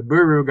was if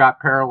Nibiru got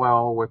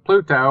parallel with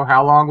Pluto,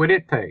 how long would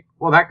it take?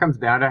 Well, that comes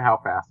down to how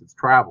fast it's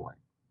traveling.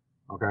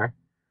 Okay,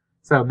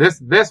 so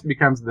this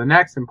becomes the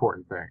next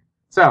important thing.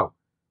 So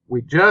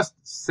we just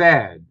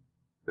said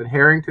that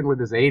Harrington, with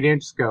his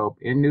 8-inch scope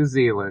in New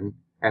Zealand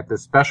at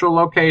this special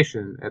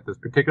location at this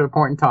particular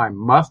point in time,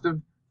 must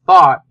have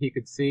thought he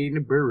could see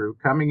Nibiru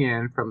coming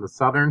in from the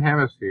southern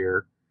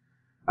hemisphere,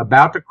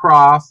 about to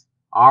cross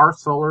our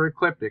solar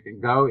ecliptic and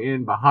go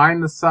in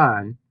behind the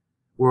sun,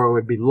 where it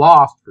would be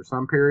lost for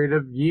some period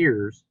of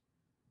years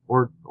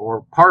or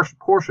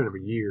portion of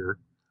a year,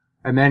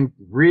 and then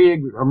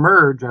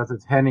re-emerge as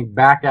it's heading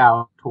back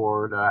out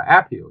toward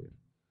aphelion.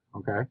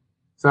 Okay,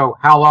 so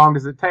how long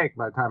does it take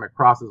by the time it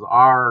crosses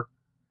our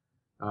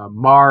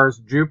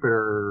Mars,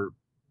 Jupiter,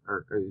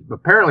 or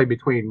apparently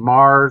between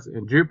Mars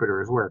and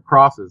Jupiter is where it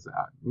crosses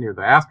near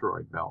the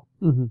asteroid belt.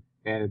 Mm-hmm.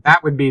 And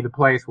that would be the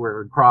place where it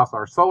would cross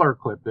our solar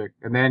ecliptic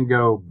and then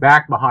go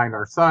back behind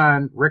our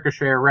sun,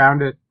 ricochet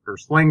around it, or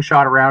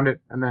slingshot around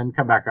it, and then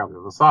come back out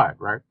to the side,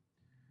 right?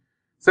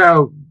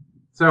 So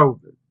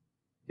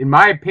in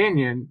my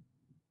opinion,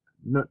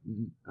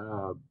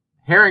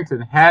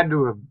 Harrington had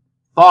to have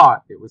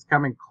thought it was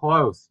coming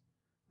close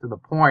to the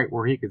point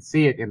where he could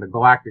see it in the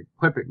galactic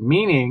ecliptic,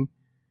 meaning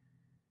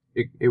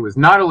it was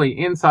not only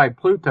inside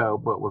Pluto,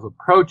 but was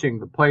approaching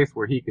the place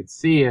where he could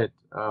see it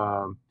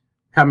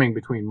coming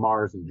between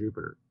Mars and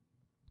Jupiter.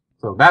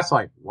 So that's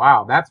like,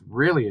 wow, that's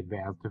really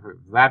advanced if it was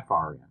that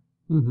far in,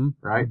 mm-hmm.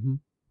 right? Mm-hmm.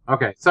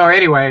 Okay, so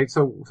anyway,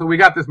 so we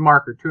got this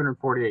marker,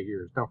 248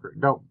 years.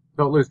 Don't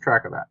lose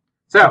track of that.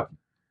 So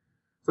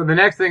the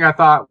next thing I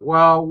thought,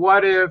 well,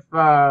 what if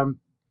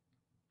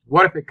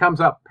it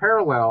comes up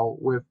parallel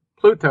with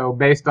Pluto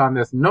based on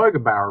this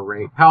Neugebauer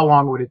rate? How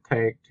long would it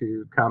take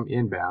to come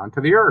inbound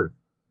to the Earth?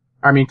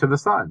 To the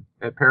Sun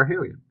at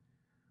perihelion.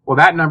 Well,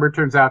 that number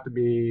turns out to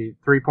be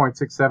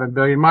 3.67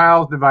 billion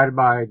miles divided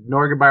by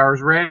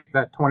Neugebauer's rate,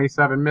 that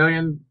 27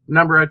 million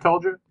number I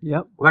told you.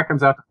 Yep. Well, that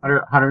comes out to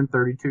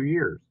 132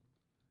 years.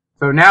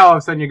 So now all of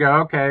a sudden you go,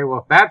 okay,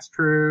 well, if that's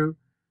true,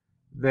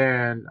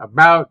 then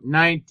about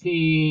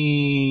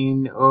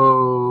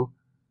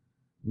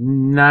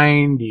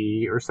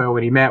 1990 or so,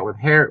 when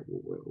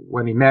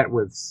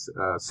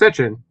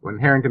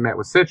Harrington met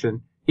with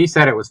Sitchin, he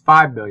said it was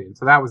 5 billion.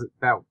 So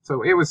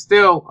so it was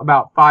still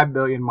about 5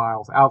 billion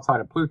miles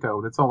outside of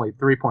Pluto. That's only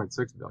 3.6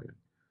 billion.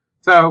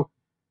 So,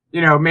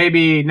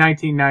 maybe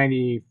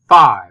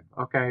 1995.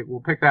 Okay, we'll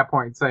pick that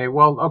point and say,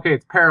 well, okay,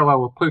 it's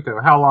parallel with Pluto.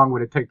 How long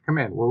would it take to come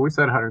in? Well, we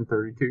said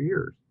 132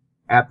 years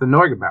at the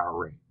Neugebauer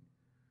rate.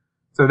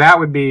 So that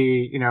would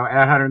be, at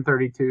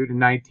 132 to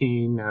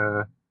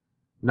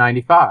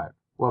 1995.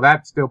 Well,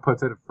 that still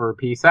puts it for a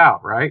piece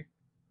out, right?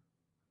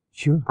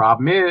 Sure.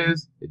 Problem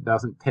is, it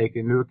doesn't take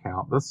into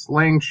account the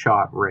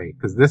slingshot rate,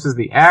 because this is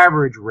the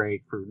average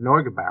rate for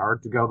Neugebauer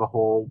to go the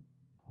whole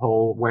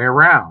way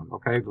around.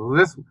 Okay, well,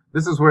 this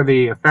is where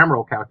the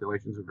ephemeral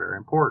calculations are very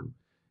important.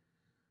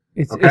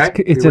 It's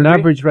an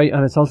average rate,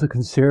 and it's also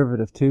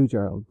conservative too,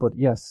 Gerald. But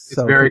yes,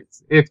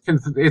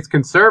 it's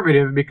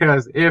conservative,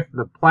 because if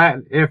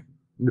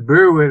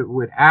Nibiru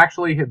would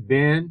actually have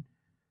been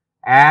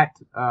at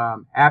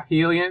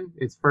aphelion,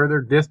 its further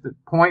distant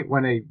point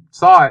when they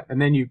saw it,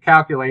 and then you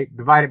calculate,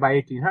 divide it by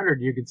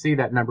 1800, you could see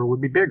that number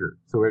would be bigger,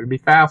 so it would be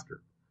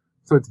faster.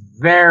 So it's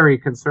very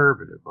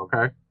conservative,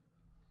 okay?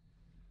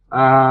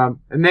 And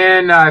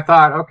then I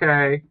thought,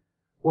 okay,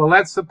 well,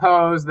 let's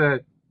suppose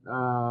that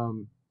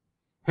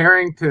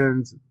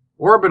Harrington's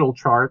orbital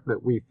chart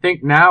that we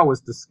think now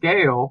was to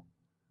scale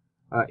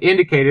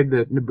indicated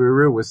that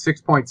Nibiru was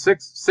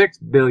 6.66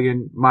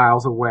 billion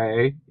miles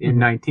away in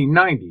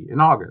 1990,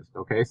 in August.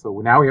 Okay, so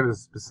now we have a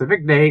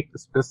specific date, a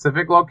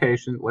specific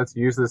location. Let's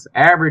use this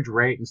average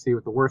rate and see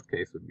what the worst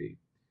case would be.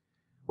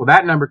 Well,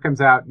 that number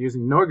comes out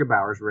using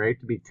Neugebauer's rate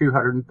to be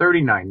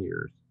 239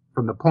 years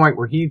from the point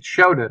where he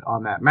showed it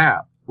on that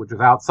map, which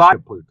is outside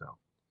of Pluto.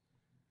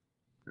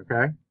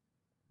 Okay?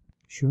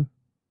 Sure.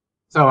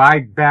 So I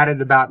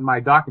batted about in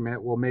my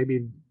document, well,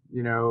 maybe,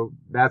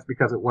 that's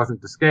because it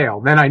wasn't to scale.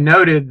 Then I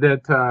noted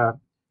that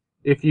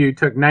if you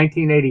took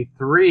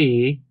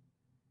 1983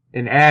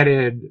 and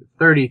added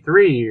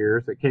 33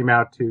 years, it came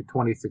out to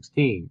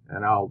 2016.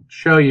 And I'll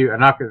show you, I'm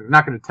not going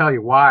to tell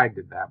you why I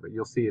did that, but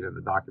you'll see it in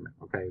the document.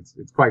 Okay,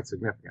 it's quite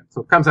significant.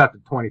 So it comes out to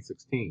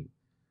 2016.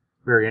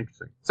 Very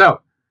interesting.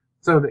 So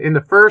in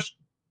the first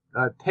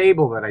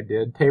table that I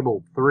did,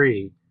 table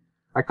 3,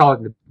 I call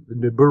it the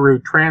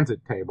Nibiru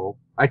transit table.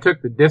 I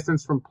took the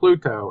distance from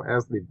Pluto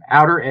as the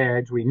outer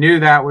edge. We knew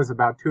that was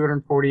about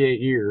 248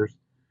 years.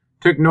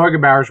 Took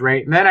Neugebauer's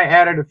rate, and then I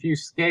added a few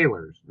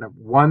scalars,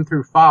 1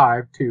 through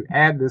 5, to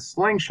add this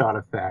slingshot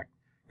effect,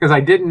 because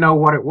I didn't know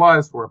what it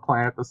was for a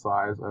planet the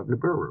size of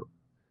Nibiru.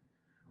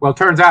 Well, it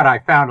turns out I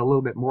found a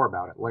little bit more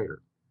about it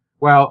later.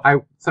 Well,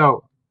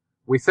 so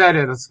we said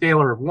at a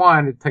scalar of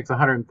 1, it takes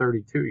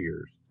 132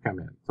 years to come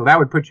in. So that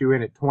would put you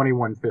in at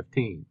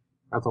 2115.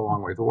 That's a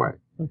long ways away.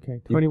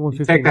 Okay,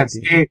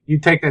 2115. You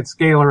take that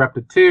scalar up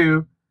to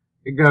 2,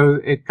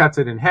 it cuts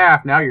it in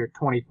half. Now you're at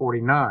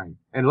 2049.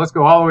 And let's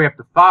go all the way up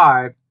to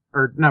 5,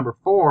 or number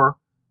 4,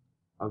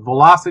 a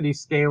velocity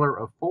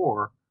scalar of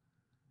 4.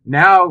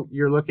 Now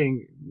you're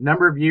looking,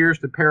 number of years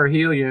to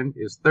perihelion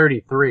is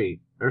 33.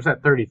 There's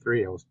that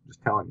 33 I was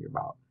just telling you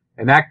about.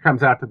 And that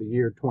comes out to the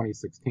year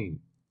 2016.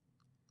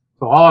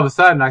 So all of a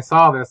sudden I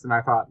saw this and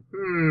I thought,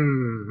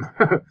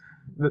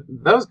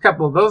 those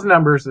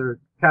numbers are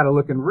kind of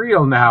looking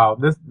real now.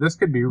 This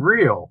could be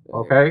real,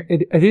 okay?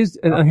 It is,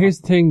 and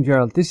here's the thing,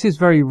 Gerald. This is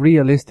very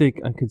realistic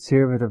and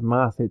conservative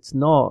math. It's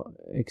not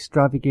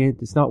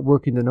extravagant. It's not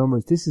working the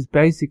numbers. This is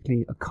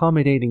basically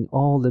accommodating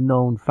all the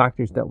known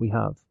factors that we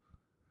have.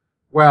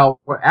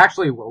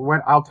 Actually,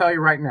 when I'll tell you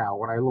right now,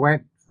 when I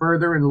went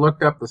further and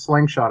looked up the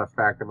slingshot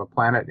effect of a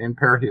planet in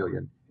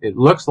perihelion, it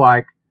looks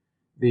like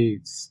the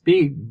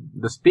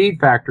speed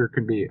factor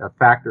could be a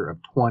factor of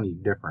 20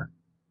 different.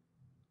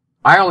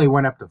 I only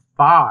went up to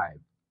 5,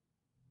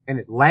 and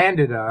it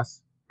landed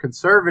us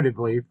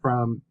conservatively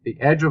from the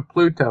edge of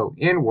Pluto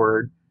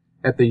inward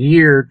at the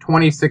year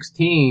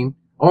 2016,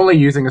 only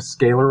using a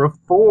scalar of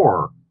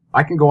 4.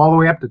 I can go all the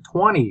way up to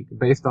 20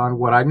 based on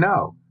what I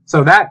know.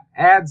 So that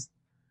adds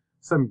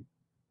some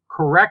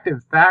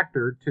corrective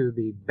factor to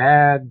the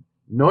bad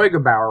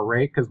Neugebauer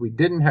rate because we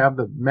didn't have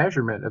the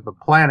measurement of the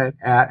planet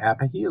at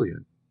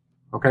aphelion.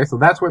 Okay, so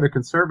that's where the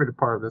conservative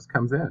part of this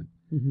comes in.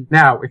 Mm-hmm.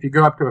 Now, if you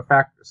go up to a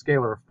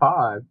scalar of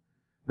 5,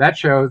 that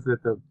shows that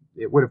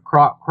it would have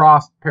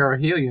crossed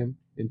perihelion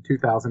in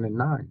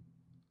 2009.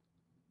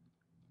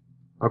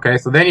 Okay,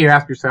 so then you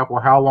ask yourself,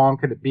 well, how long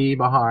could it be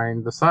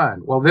behind the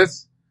sun? Well,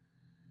 this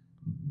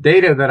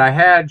data that I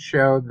had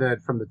showed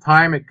that from the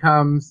time it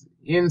comes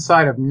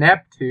inside of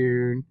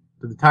Neptune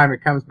to the time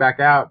it comes back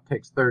out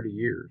takes 30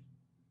 years.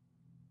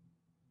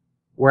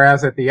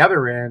 Whereas at the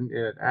other end,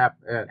 at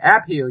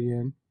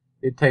aphelion,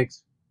 it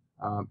takes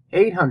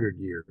 800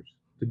 years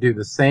to do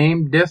the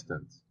same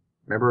distance.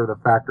 Remember the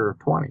factor of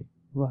 20.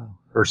 Wow.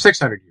 Or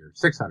 600 years.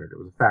 600. It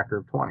was a factor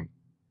of 20.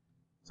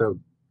 So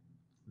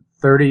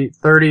 30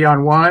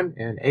 on one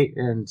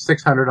and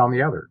 600 on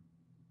the other.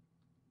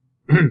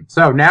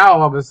 So now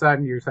all of a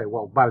sudden you say,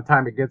 well, by the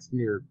time it gets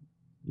near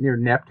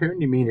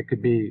Neptune, you mean it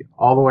could be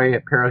all the way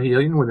at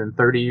perihelion within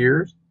 30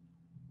 years?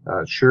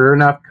 Sure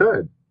enough,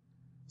 could.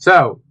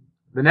 So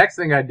the next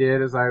thing I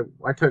did is I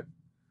took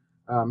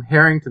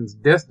Harrington's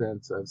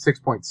distance of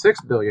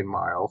 6.6 billion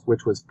miles,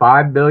 which was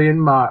 5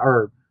 billion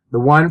or the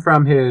one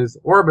from his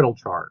orbital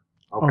chart.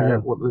 Okay, yeah.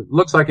 Well, it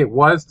looks like it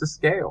was to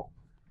scale.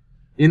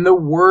 In the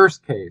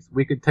worst case,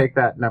 we could take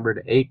that number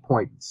to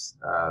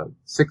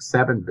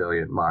 8.67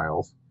 billion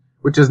miles,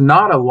 which is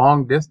not a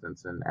long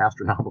distance in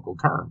astronomical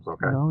terms.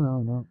 Okay.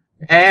 No.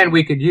 And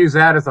we could use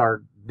that as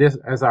our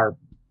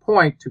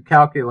point to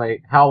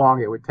calculate how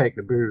long it would take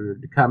Nibiru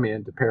to come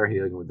into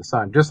perihelion with the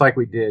sun, just like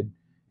we did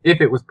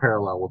if it was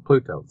parallel with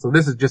Pluto. So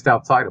this is just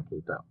outside of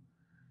Pluto.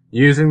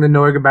 Using the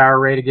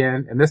Neugebauer rate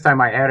again, and this time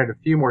I added a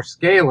few more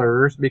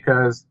scalars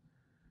because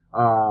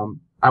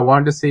I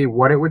wanted to see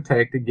what it would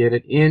take to get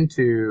it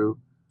into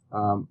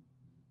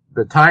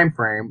the time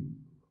frame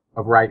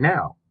of right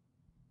now.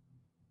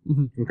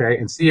 Mm-hmm. Okay,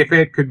 and see if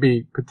it could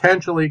be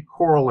potentially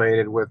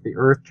correlated with the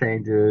Earth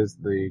changes,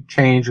 the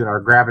change in our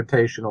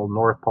gravitational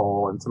North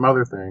Pole, and some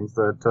other things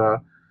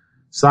that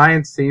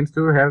science seems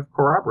to have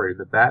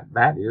corroborated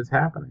that is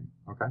happening.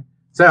 Okay,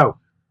 so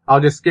I'll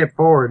just skip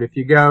forward. If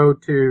you go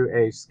to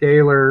a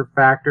scalar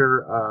factor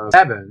of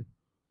 7,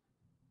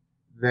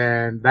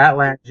 then that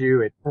lands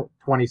you at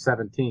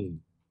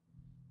 2017.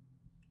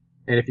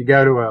 And if you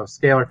go to a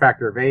scalar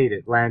factor of 8,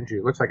 it lands you,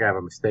 it looks like I have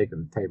a mistake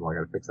in the table, I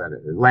gotta fix that.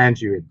 It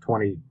lands you at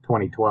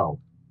 2012.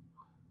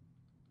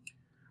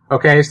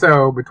 Okay,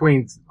 so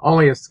between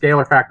only a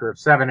scalar factor of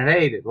 7 and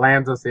 8, it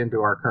lands us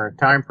into our current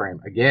time frame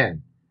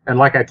again. And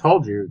like I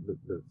told you,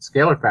 the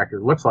scalar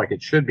factor looks like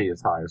it should be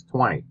as high as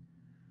 20.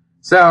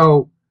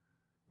 So,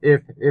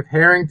 if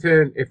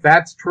Harrington, if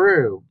that's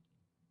true,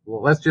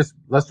 well, let's just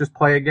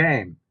play a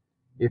game.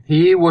 If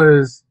he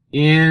was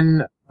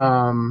in,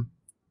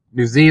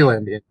 New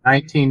Zealand in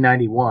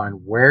 1991,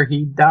 where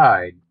he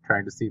died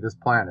trying to see this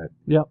planet.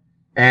 Yep.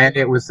 And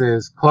it was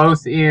as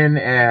close in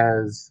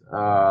as,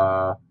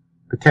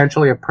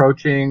 potentially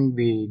approaching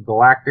the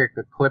galactic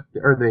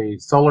ecliptic, or the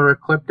solar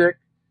ecliptic,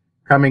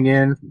 coming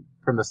in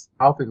from the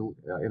south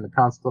in the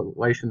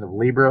constellation of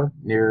Libra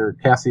near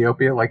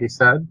Cassiopeia, like he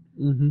said.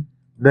 Mm-hmm.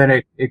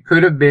 Then it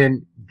could have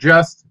been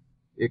just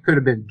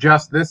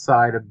this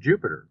side of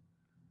Jupiter.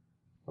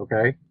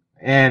 Okay?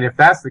 And if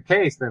that's the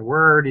case, then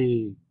we're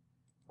already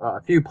a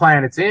few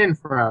planets in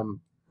from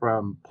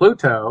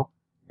Pluto,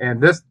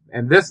 and this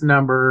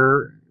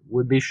number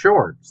would be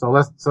short. So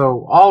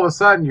all of a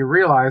sudden you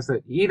realize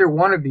that either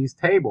one of these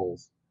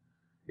tables,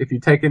 if you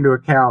take into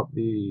account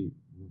the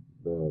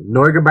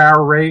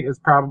Neugebauer rate is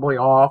probably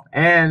off,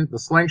 and the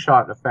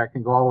slingshot effect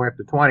can go all the way up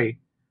to 20.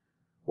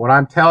 What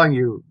I'm telling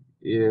you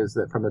is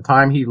that from the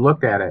time he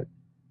looked at it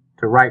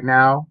to right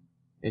now,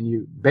 and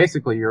you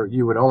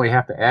would only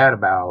have to add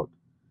about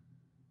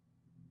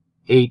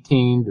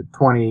 18 to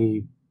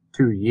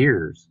 22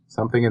 years,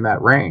 something in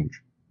that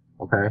range.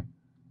 Okay?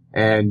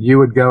 And you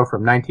would go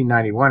from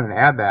 1991 and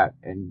add that,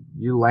 and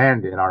you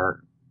land in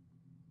our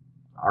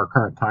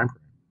current time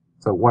frame.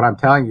 So what I'm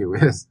telling you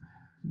is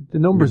the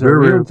numbers are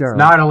real, Gerald.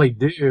 Not only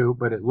due,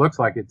 but it looks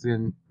like it's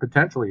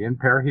potentially in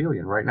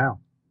perihelion right now.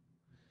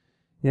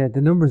 Yeah,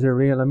 the numbers are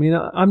real. I mean,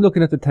 I'm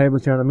looking at the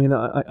tables, Gerald. I mean,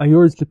 I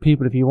urge the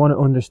people, if you want to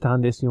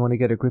understand this, you want to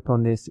get a grip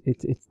on this,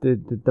 it's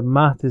the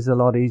math is a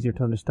lot easier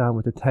to understand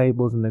with the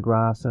tables and the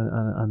graphs,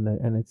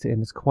 and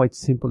it's quite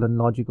simple and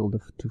logical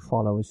to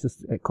follow. It's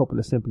just a couple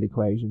of simple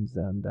equations,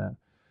 and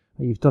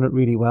you've done it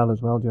really well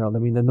as well, Gerald. I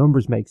mean, the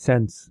numbers make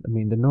sense. I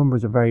mean, the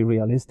numbers are very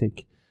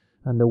realistic,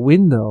 and the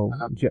window,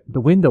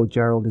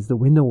 Gerald, is the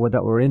window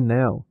that we're in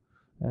now.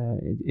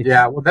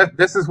 Yeah, well,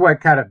 this is what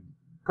kind of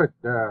put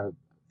a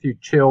few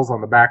chills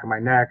on the back of my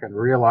neck, and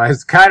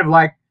realized kind of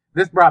like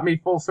this brought me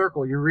full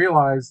circle. You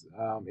realize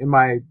in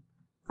my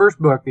first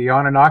book, The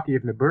Anunnaki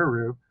of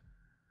Nibiru,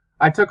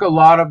 I took a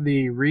lot of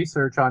the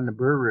research on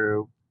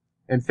Nibiru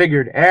and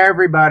figured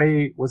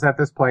everybody was at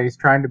this place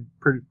trying to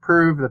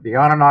prove that the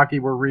Anunnaki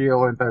were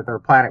real and that their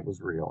planet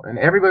was real. And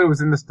everybody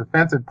was in this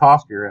defensive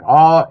posture,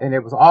 and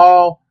it was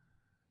all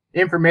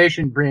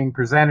information being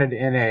presented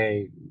in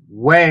a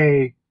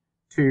way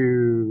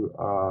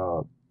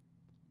to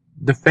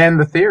defend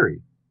the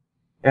theory.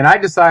 And I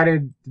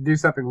decided to do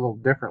something a little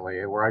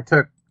differently, where I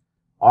took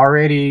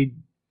already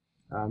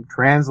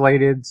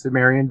translated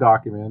Sumerian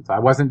documents. I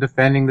wasn't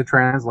defending the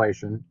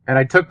translation, and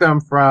I took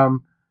them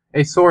from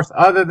a source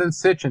other than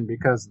Sitchin,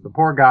 because the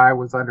poor guy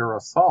was under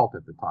assault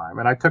at the time.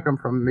 And I took them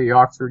from the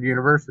Oxford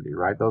University,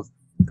 right? Those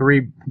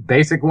 3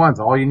 basic ones,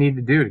 all you need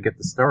to do to get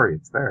the story,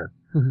 it's there.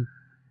 Mm-hmm.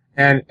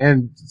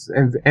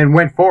 And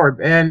went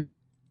forward. And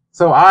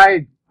so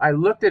I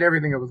looked at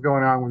everything that was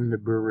going on with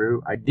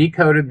Nibiru. I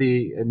decoded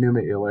the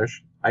Enuma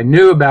Elish. I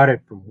knew about it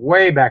from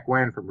way back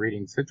when from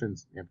reading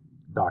Sitchin's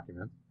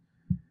documents.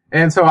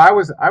 And so I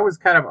was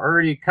kind of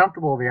already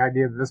comfortable with the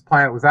idea that this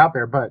planet was out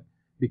there, but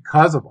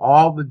because of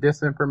all the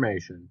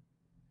disinformation,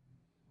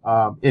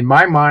 in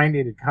my mind,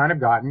 it had kind of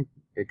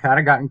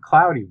gotten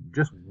cloudy.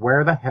 Just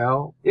where the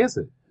hell is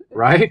it?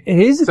 Right? It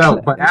is.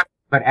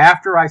 But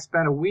after I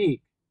spent a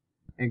week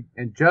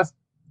and just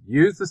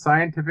used the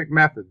scientific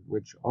method,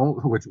 which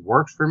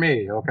works for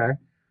me, okay?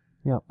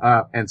 Yeah.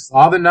 And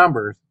saw the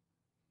numbers,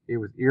 it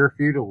was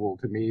irrefutable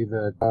to me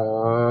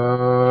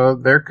that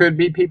there could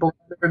be people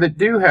out there that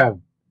do have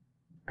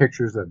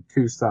pictures of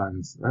 2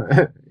 suns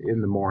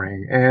in the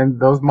morning, and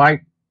those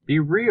might be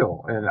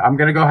real. And I'm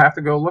going to have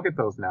to go look at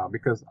those now,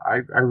 because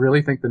I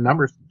really think the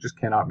numbers just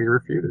cannot be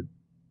refuted.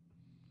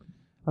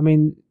 I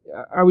mean,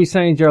 are we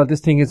saying, Gerald,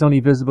 this thing is only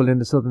visible in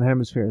the southern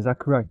hemisphere? Is that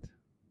correct?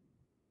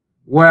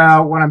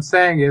 Well, what I'm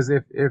saying is,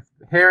 if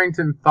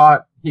Harrington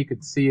thought he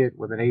could see it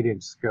with an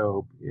 8-inch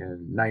scope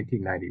in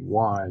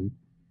 1991,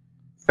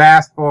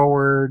 fast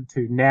forward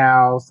to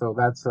now, so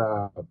that's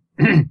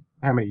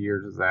how many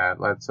years is that?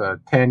 Let's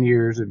 10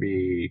 years would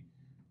be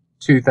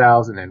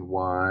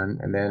 2001,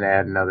 and then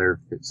add another.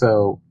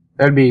 So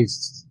that'd be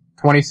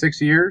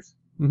 26 years.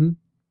 Mm-hmm.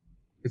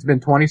 It's been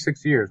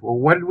 26 years. Well,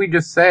 what did we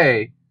just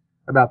say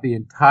about the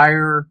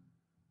entire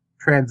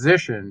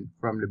transition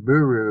from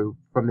Nibiru,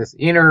 from this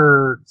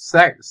inner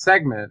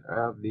segment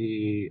of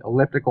the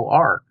elliptical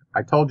arc?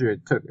 I told you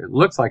it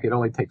looks like it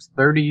only takes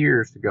 30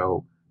 years to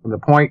go from the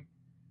point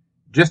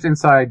just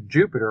inside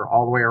Jupiter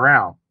all the way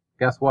around.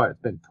 Guess what?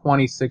 It's been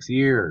 26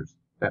 years.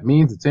 That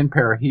means it's in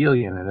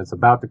perihelion and it's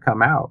about to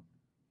come out.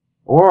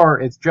 Or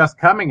it's just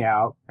coming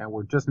out and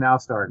we're just now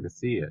starting to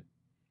see it.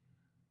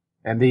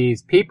 And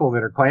these people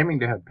that are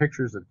claiming to have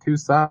pictures of 2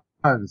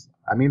 suns,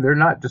 I mean, they're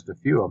not just a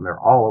few of them, they're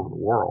all over the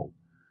world,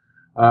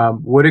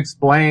 would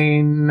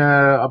explain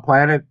a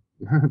planet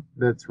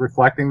that's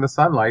reflecting the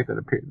sunlight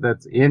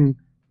that's in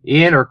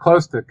or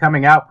close to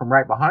coming out from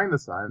right behind the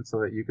sun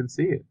so that you can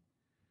see it.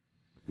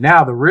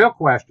 Now, the real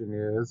question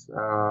is,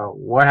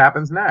 what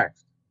happens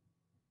next?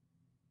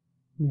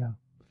 Yeah.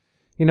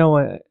 You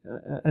know,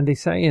 and they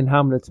say in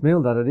Hamlet's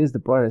Mill that it is the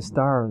brightest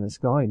star in the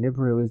sky.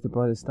 Nibiru is the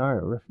brightest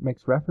star. It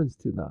makes reference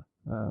to that.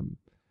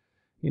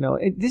 You know,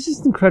 this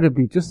is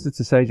incredibly, just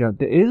to say, John,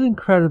 it is an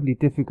incredibly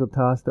difficult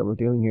task that we're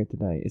doing here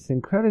today. It's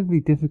incredibly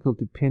difficult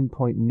to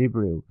pinpoint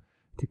Nibiru,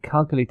 to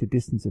calculate the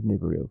distance of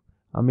Nibiru.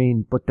 I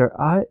mean, but there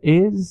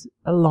is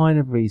a line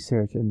of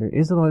research and there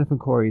is a line of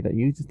inquiry that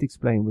you just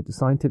explained with the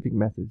scientific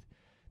method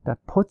that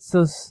puts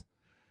us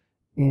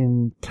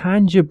in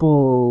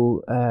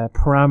tangible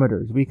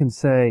parameters. We can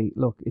say,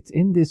 look, it's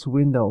in this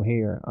window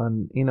here,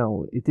 and you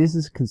know, this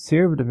is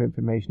conservative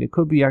information. It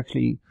could be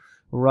actually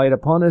right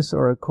upon us,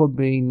 or it could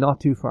be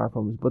not too far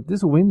from us. But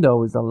this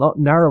window is a lot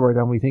narrower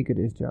than we think it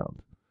is, Gerald.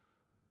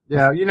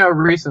 Yeah, you know,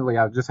 recently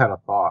I've just had a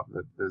thought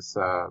that this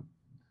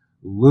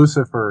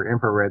Lucifer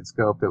infrared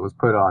scope that was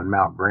put on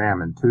Mount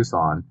Graham in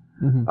Tucson.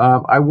 Mm-hmm.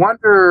 I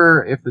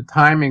wonder if the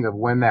timing of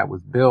when that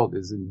was built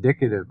is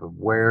indicative of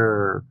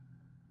where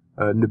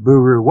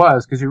Nibiru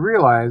was, because you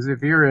realize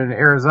if you're in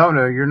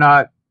Arizona, you're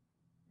not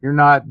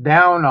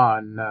down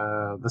on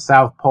the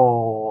South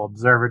Pole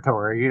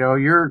Observatory. You know,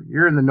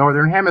 you're in the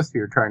northern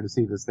hemisphere trying to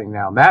see this thing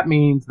now. That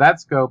means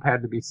that scope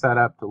had to be set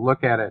up to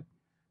look at it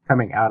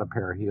coming out of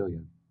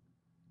perihelion.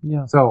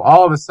 Yeah. So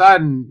all of a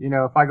sudden, you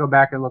know, if I go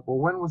back and look, well,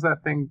 when was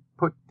that thing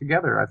put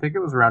together? I think it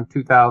was around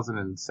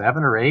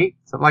 2007 or 8,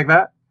 something like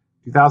that.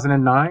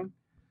 2009.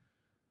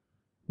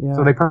 Yeah.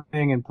 So they put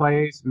everything in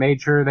place,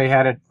 made sure they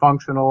had it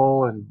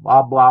functional and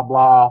blah, blah,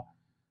 blah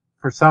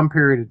for some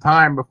period of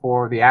time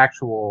before the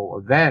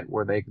actual event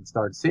where they could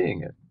start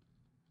seeing it.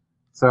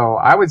 So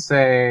I would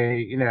say,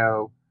 you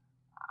know,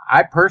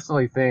 I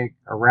personally think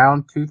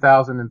around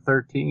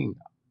 2013,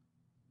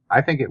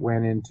 I think it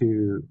went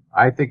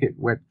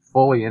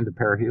fully into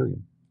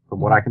perihelion, from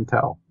what I can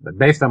tell, but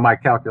based on my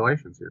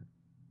calculations here.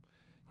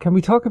 Can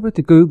we talk about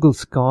the Google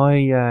Sky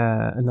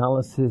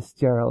analysis,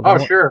 Gerald? Oh,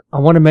 sure. I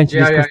want to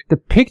mention this because the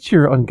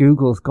picture on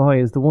Google Sky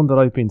is the one that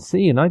I've been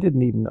seeing. I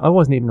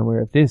wasn't even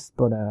aware of this,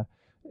 but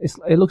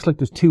it looks like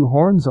there's two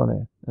horns on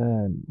it,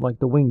 like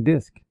the winged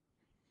disc.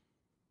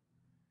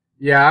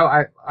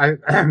 Yeah,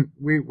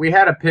 we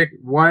had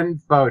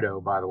one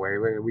photo, by the way.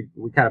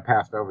 We kind of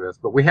passed over this,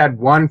 but we had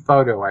one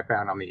photo I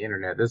found on the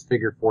internet. This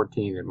figure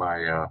 14 in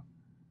my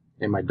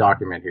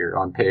document here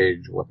on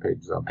page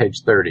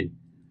 30.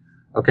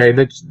 Okay,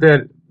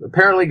 that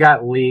apparently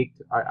got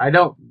leaked. I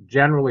don't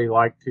generally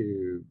like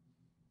to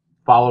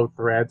follow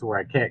threads where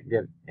I can't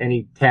get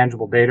any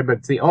tangible data, but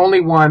it's the only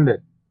one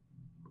that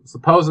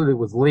supposedly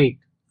was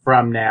leaked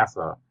from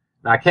NASA.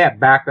 Now, I can't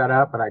back that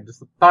up, but I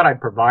just thought I'd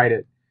provide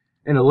it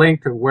in a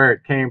link to where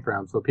it came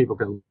from so people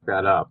can look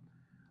that up.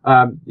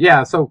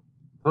 So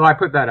I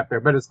put that up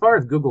there. But as far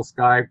as Google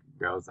Sky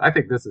goes, I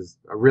think this is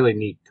a really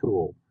neat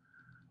tool.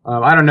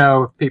 I don't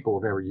know if people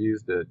have ever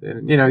used it.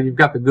 And, you've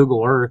got the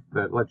Google Earth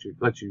that lets you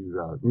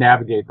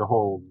navigate the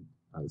whole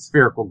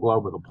spherical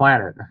globe of the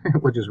planet,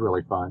 which is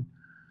really fun.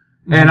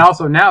 Mm-hmm. And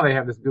also now they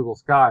have this Google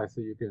Sky, so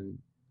you can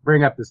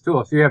bring up this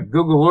tool. So you have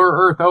Google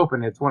Earth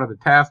open. It's one of the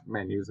task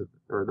menus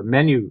or the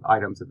menu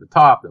items at the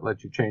top that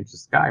lets you change the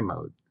sky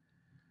mode.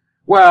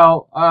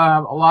 Well,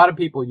 a lot of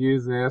people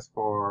use this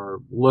for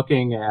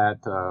looking at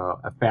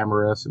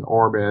ephemeris and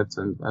orbits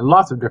and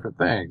lots of different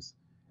things.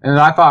 And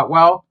I thought,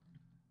 well,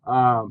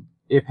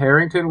 if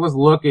Harrington was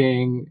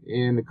looking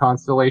in the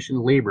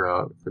constellation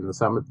Libra from the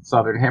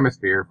southern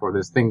hemisphere for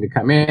this thing to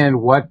come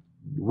in, what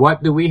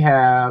do we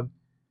have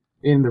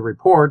in the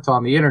reports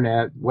on the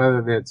internet,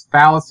 whether it's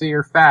fallacy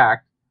or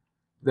fact,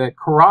 that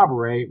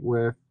corroborate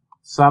with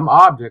some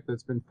object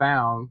that's been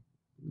found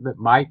that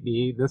might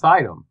be this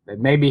item, that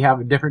maybe have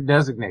a different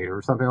designator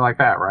or something like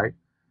that, right?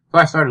 So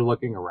I started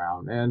looking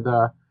around, and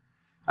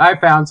I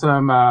found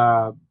some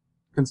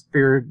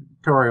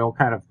conspiratorial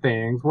kind of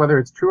things. Whether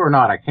it's true or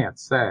not, I can't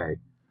say.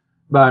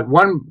 But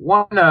one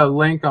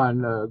link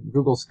on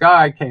Google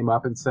Sky came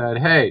up and said,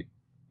 hey,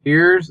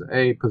 here's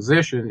a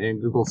position in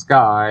Google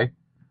Sky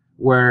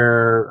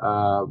where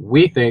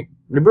we think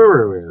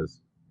Nibiru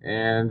is.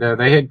 And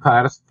they had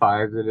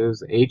classified it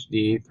as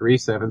HD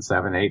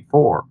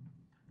 37784.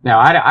 Now,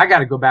 I got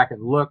to go back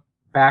and look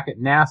back at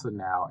NASA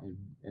now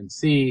and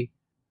see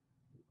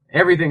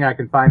everything I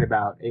can find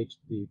about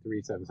HD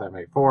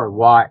 37784 and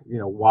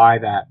why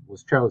that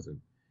was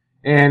chosen.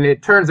 And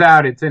it turns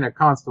out it's in a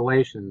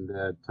constellation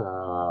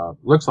that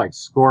looks like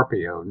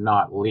Scorpio,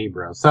 not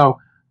Libra. So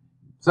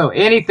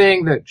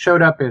anything that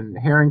showed up in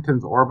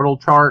Harrington's orbital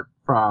chart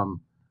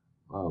from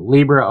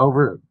Libra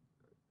over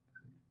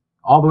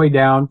all the way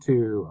down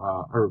to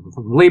or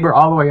from Libra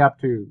all the way up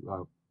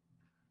to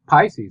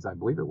Pisces, I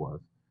believe it was.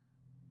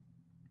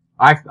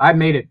 I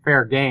made it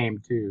fair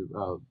game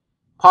to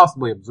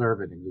possibly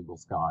observe it in Google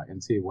Sky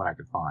and see what I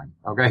could find.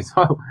 Okay,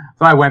 so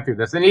I went through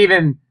this, and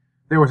even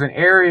there was an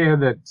area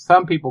that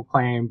some people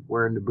claimed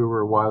where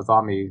Nibiru was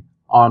on the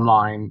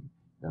online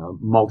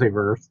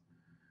multiverse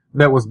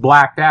that was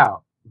blacked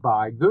out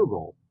by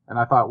Google. And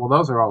I thought, well,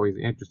 those are always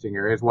interesting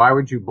areas. Why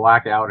would you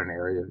black out an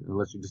area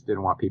unless you just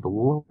didn't want people to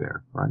look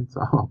there, right?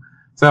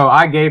 So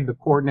I gave the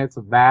coordinates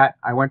of that.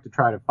 I went to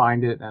try to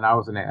find it, and I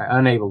was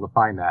unable to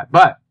find that.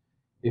 But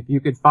if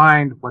you could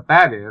find what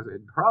that is,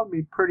 it'd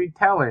probably be pretty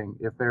telling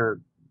if they're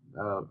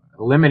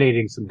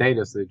eliminating some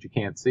data so that you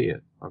can't see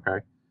it, okay?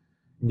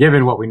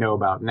 Given what we know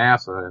about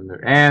NASA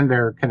and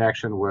their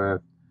connection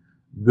with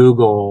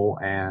Google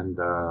and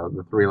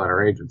the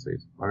three-letter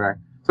agencies, okay?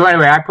 So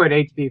anyway, I put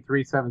HD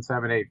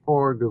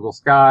 37784 Google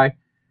Sky,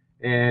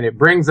 and it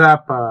brings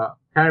up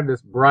kind of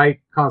this bright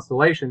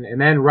constellation,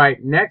 and then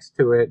right next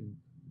to it,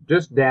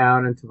 just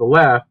down and to the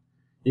left,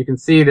 you can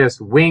see this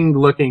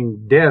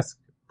winged-looking disk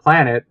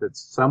planet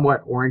that's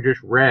somewhat orangish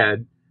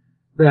red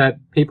that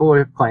people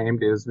have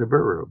claimed is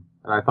Nibiru.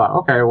 And I thought,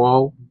 okay,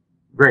 well,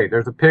 great.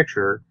 There's a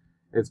picture.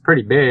 It's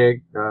pretty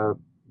big. You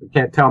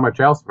can't tell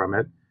much else from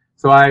it.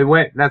 So I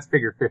went, that's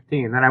figure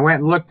 15. Then I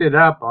went and looked it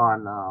up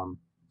on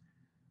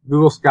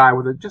Google Sky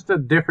with just a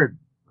different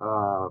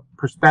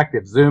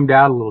perspective, zoomed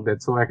out a little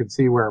bit so I could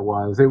see where it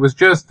was. It was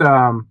just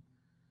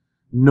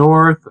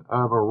north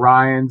of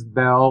Orion's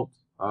belt,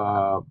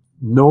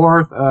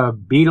 north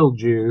of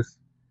Betelgeuse,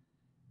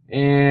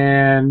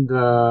 and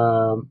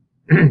I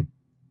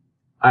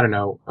don't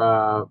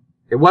know.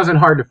 It wasn't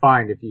hard to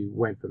find if you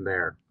went from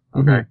there.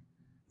 Okay, mm-hmm.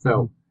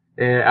 So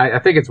I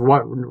think it's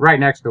right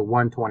next to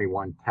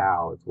 121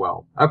 Tau as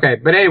well. Okay,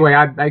 but anyway,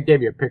 I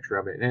gave you a picture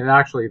of it, and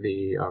actually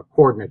the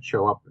coordinates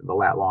show up in the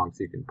lat long,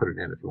 so you can put it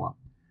in if you want.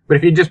 But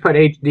if you just put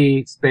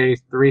HD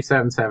space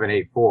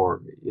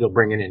 37784, it'll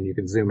bring it in. You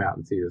can zoom out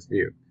and see this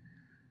view.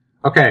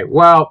 Okay,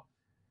 well,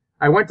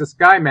 I went to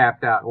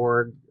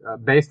skymap.org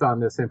based on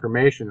this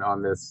information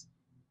on this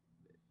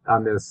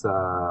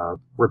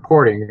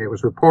reporting. It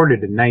was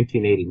reported in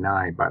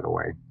 1989, by the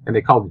way, and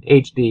they called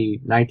it HD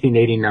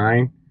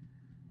 1989.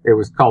 It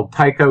was called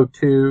Tycho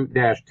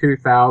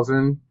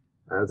 2-2000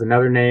 as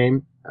another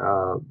name,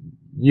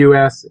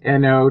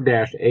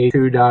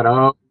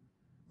 USNO-A2.0.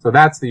 So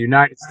that's the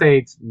United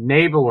States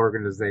Naval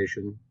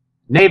Organization,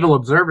 Naval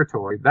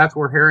Observatory. That's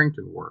where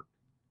Harrington worked.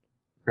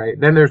 Okay.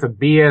 Then there's a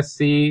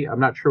BSC. I'm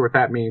not sure what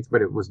that means,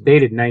 but it was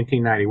dated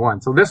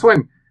 1991. So this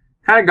one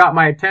kind of got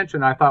my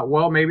attention. I thought,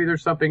 well, maybe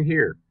there's something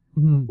here.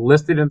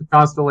 Listed in the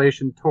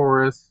constellation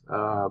Taurus.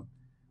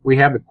 We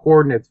have the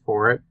coordinates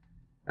for it.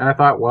 And I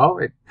thought, well,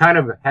 it kind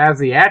of has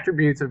the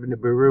attributes of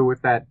Nibiru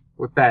with that,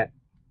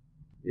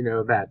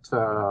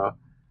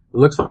 it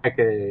looks like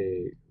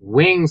a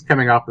wings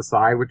coming off the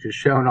side, which is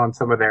shown on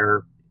some of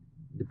their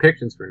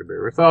depictions for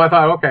Nibiru. So I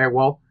thought, okay,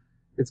 well,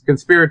 it's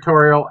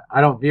conspiratorial.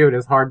 I don't view it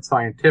as hard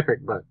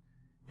scientific, but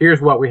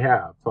here's what we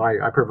have. So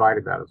I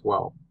provided that as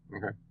well.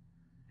 Okay.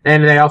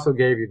 And they also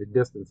gave you the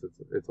distance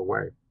it's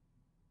away.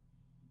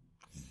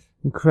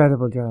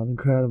 Incredible, Gerald.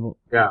 Incredible.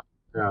 Yeah.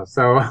 Yeah.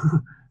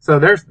 So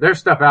there's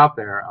stuff out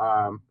there.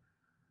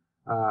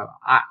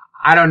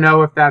 I don't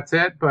know if that's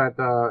it, but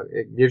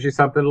it gives you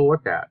something to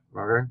look at.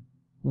 Okay.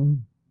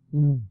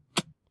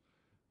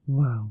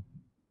 Wow.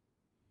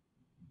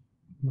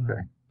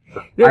 Okay.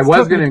 I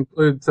was going to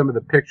include some of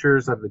the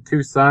pictures of the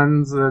two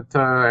suns that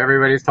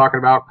everybody's talking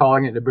about,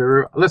 calling it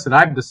Nibiru. Listen,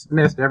 I've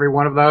dismissed every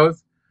one of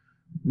those.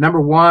 Number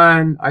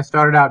one, I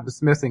started out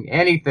dismissing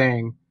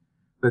anything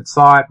that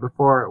saw it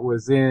before it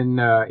was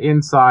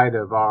inside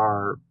of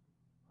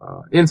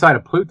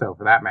Pluto,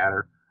 for that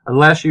matter,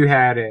 unless you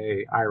had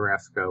a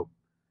IRAS scope.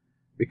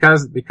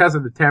 Because of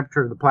the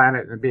temperature of the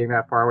planet and being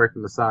that far away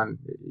from the sun,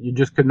 you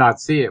just could not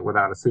see it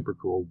without a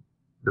supercooled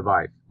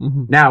device.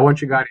 Now,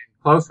 once you got in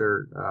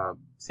closer,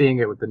 seeing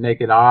it with the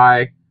naked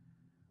eye,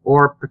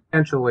 or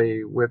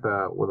potentially with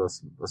a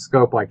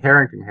scope like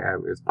Harrington had,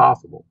 is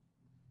possible.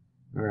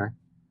 Okay.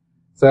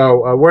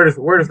 So where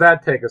does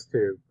that take us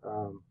to?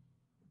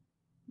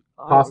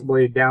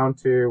 Possibly down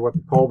to what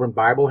the Colburn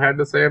Bible had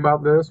to say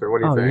about this, or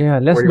what do you think? Yeah,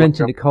 let's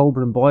mention the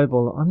Colburn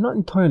Bible. I'm not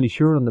entirely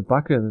sure on the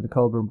background of the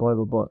Colburn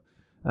Bible, but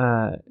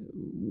I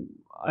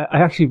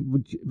actually,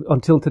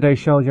 until today's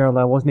show, Gerald,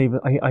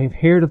 I have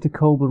heard of the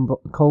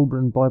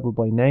Colburn Bible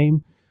by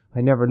name. I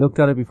never looked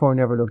at it before,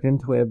 never looked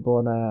into it,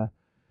 but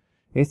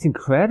it's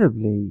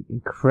incredibly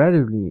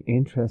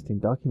interesting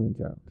document,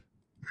 Gerald.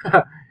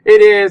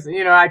 It is.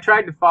 I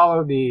tried to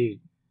follow the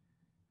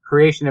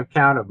creation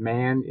account of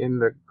man in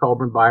the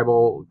Colburn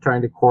Bible,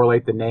 trying to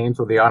correlate the names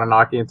with the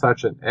Anunnaki and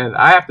such, and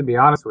I have to be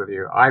honest with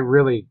you, I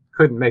really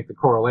couldn't make the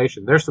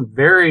correlation. There's some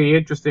very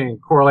interesting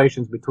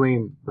correlations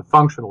between the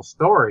functional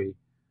story,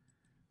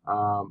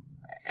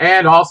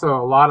 and also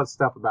a lot of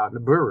stuff about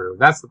Nibiru.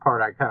 That's the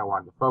part I kind of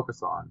wanted to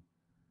focus on.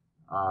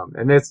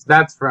 And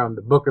that's from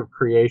the Book of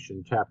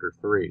Creation, chapter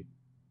 3.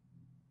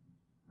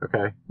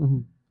 Okay.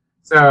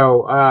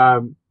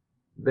 So,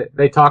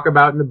 they talk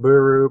about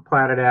Nibiru,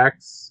 Planet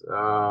X,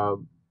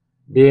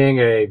 being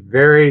a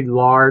very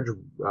large,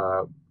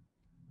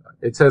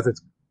 it says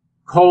it's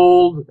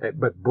cold,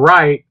 but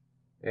bright,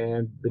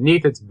 and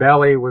beneath its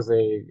belly was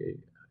a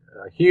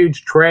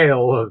huge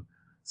trail of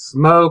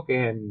smoke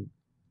and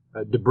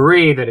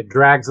debris that it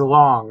drags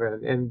along.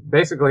 And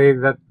basically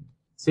that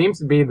seems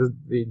to be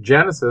the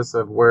genesis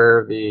of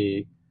where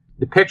the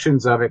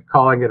depictions of it,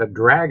 calling it a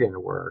dragon,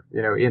 were,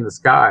 in the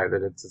sky,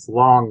 that it's this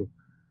long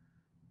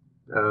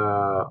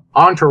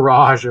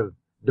entourage of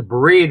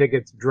debris that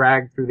gets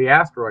dragged through the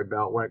asteroid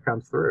belt when it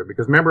comes through.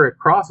 Because remember, it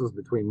crosses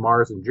between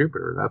Mars and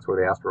Jupiter. That's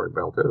where the asteroid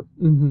belt is.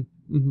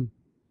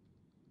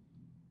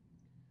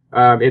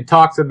 It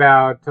talks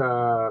about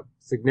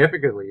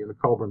significantly in the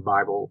Colburn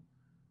Bible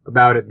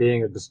about it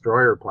being a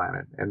destroyer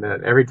planet, and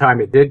that every time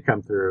it did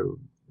come through,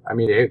 I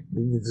mean,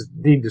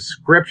 the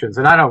descriptions,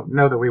 and I don't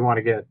know that we want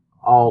to get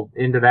all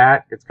into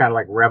that. It's kind of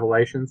like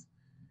Revelations.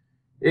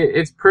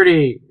 It's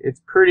pretty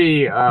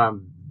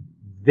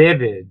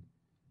vivid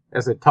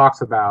as it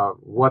talks about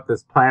what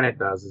this planet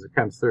does as it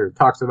comes through. It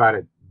talks about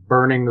it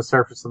burning the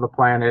surface of the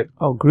planet.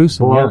 Oh,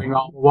 gruesome. Blowing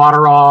all the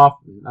water off.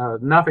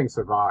 Nothing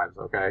survives,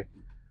 okay?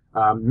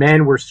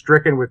 Men were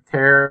stricken with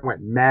terror,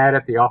 went mad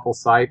at the awful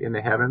sight in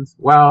the heavens.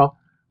 Well,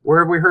 where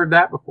have we heard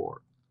that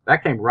before?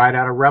 That came right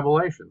out of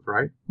Revelations,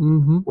 right?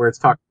 Where it's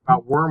talking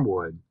about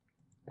wormwood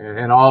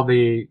and all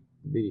the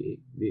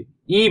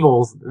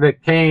evils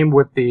that came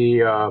with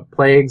the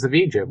plagues of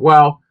Egypt.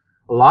 Well,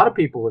 a lot of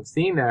people have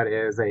seen that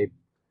as a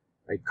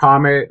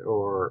comet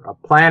or a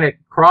planet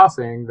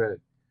crossing that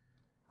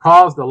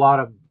caused a lot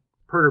of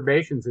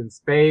perturbations in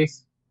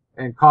space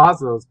and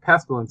caused those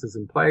pestilences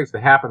and plagues to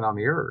happen on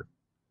the Earth.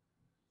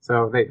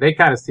 So they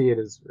kind of see it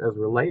as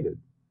related.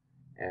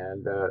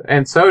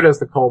 And so does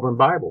the Colburn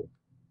Bible.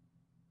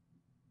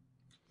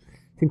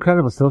 It's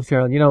incredible stuff,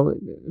 Gerald.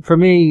 For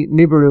me,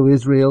 Nibiru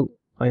is real.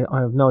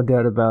 I have no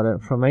doubt about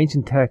it. From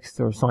ancient texts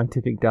or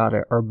scientific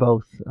data, or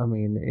both. I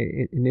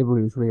mean,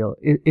 Nibiru is real.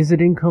 Is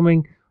it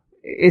incoming?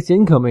 It's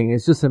incoming.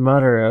 It's just a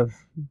matter of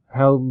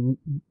how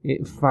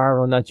far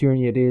on that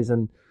journey it is.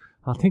 And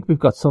I think we've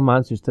got some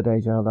answers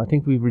today, Gerald. I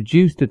think we've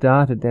reduced the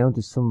data down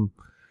to some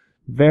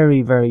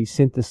very, very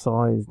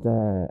synthesized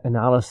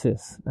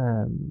analysis.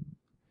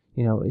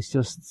 It's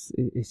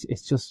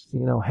just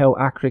how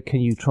accurate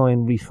can you try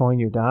and refine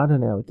your data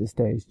now at this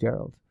stage,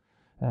 Gerald?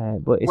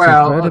 But it's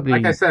Well, incredibly...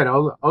 like I said,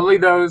 only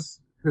those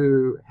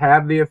who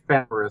have the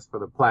ephemeris for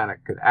the planet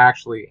could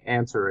actually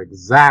answer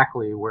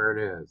exactly where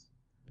it is.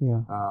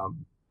 Yeah.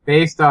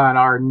 Based on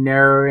our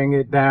narrowing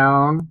it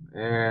down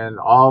and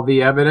all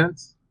the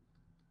evidence,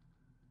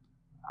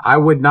 I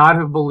would not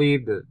have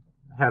believed it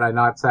had I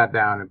not sat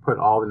down and put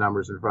all the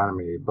numbers in front of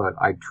me, but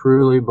I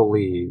truly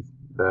believe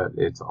that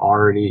it's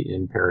already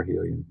in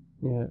perihelion.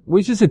 Yeah,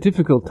 which is a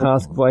difficult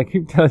task, but I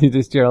keep telling you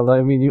this, Gerald.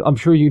 I mean, I'm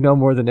sure you know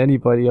more than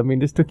anybody. I mean,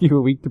 this took you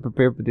a week to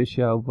prepare for this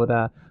show, but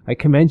I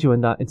commend you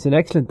on that. It's an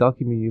excellent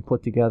document you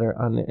put together,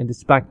 and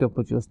it's backed up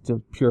with just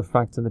the pure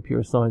facts and the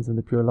pure science and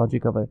the pure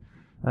logic of it.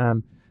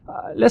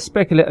 Let's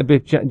speculate a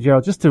bit,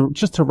 Gerald, just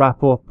to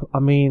wrap up. I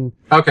mean,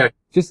 okay.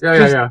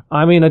 Yeah.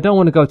 I mean, I don't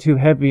want to go too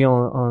heavy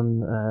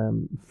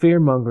on fear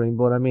mongering,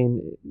 but I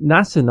mean,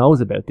 NASA knows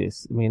about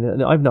this. I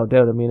mean, I've no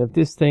doubt. I mean, if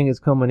this thing is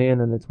coming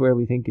in and it's where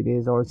we think it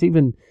is, or it's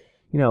even,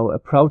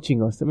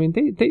 approaching us. I mean,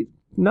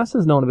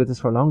 NASA's known about this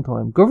for a long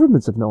time.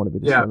 Governments have known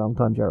about this for a long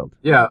time, Gerald.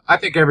 Yeah, I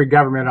think every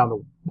government on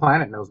the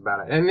planet knows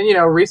about it. And then,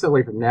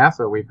 recently from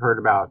NASA, we've heard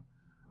about,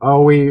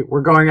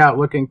 we're going out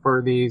looking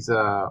for these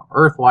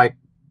Earth-like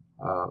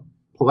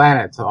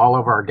planets all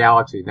over our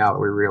galaxy now that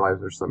we realize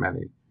there's so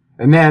many.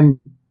 And then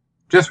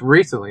just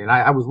recently, and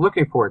I was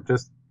looking for it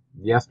just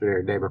yesterday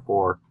or the day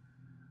before,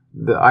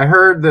 I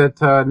heard that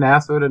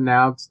NASA had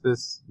announced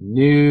this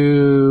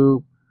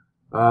new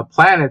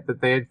planet that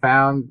they had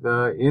found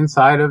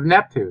inside of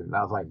Neptune. And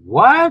I was like,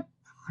 what?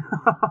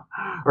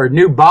 Or a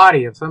new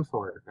body of some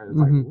sort. And it's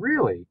like,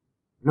 really?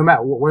 No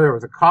matter whether it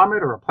was a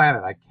comet or a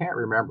planet, I can't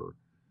remember.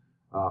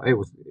 It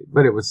was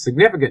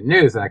significant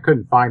news, and I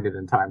couldn't find it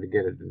in time to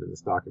get it into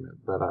this document,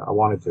 but I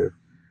wanted to.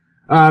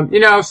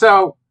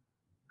 So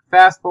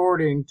fast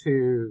forwarding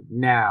to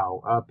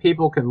now,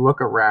 people can look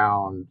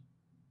around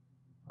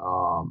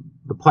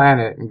the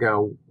planet and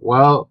go,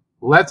 well,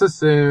 let's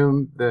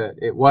assume that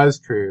it was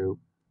true.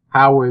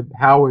 How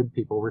would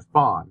people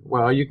respond?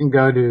 Well, you can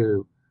go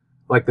to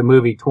like the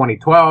movie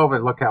 2012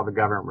 and look how the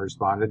government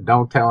responded.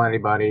 Don't tell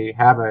anybody.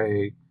 Have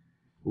a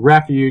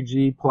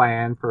refugee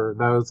plan for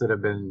those that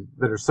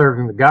are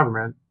serving the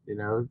government,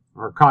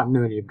 for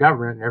continuity of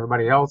government, and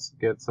everybody else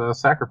gets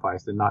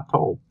sacrificed and not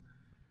told.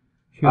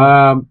 Sure.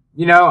 I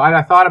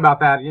thought about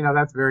that.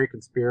 That's very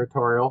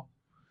conspiratorial.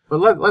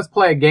 But let's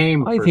play a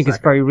game. I think it's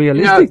very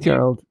realistic,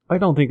 Gerald. I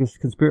don't think it's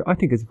I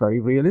think it's very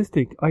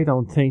realistic. I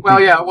don't think. Well,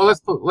 yeah. Well,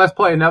 let's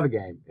play another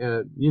game.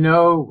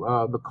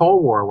 The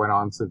Cold War went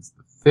on since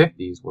the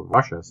 50s with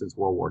Russia, since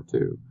World War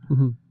II,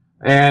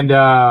 and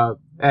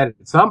at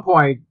some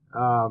point,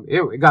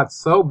 it got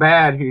so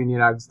bad here in the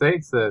United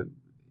States that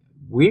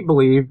we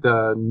believed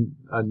a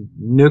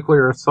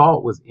nuclear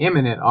assault was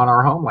imminent on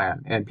our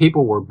homeland, and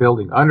people were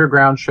building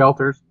underground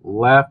shelters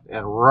left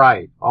and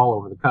right all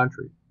over the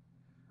country.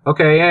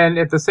 Okay, and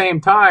at the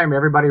same time,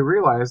 everybody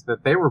realized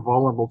that they were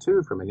vulnerable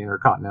too from an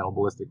intercontinental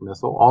ballistic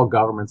missile, all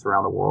governments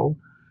around the world.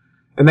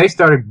 And they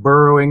started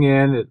burrowing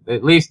in,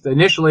 at least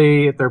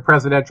initially at their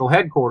presidential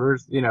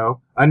headquarters,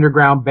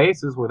 underground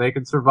bases where they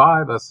could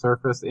survive a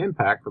surface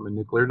impact from a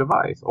nuclear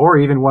device, or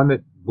even one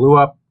that blew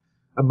up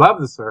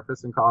above the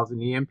surface and caused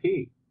an EMP.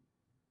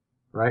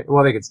 Right?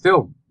 Well, they could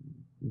still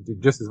do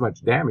just as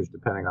much damage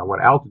depending on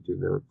what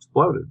altitude they were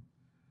exploded.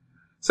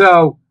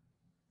 So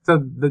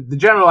the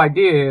general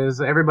idea is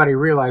everybody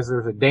realized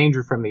there was a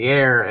danger from the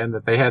air and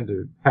that they had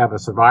to have a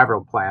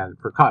survival plan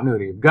for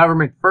continuity of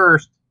government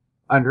first,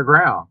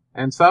 underground.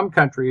 And some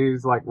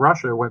countries like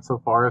Russia went so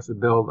far as to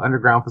build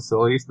underground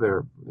facilities for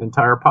their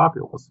entire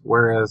populace,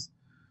 whereas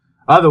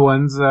other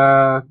ones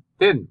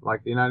didn't,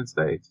 like the United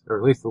States, or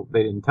at least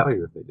they didn't tell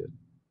you if they did.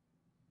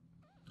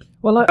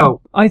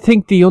 Well, I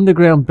think the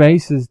underground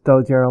bases,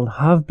 though, Gerald,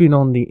 have been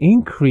on the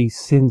increase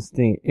since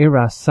the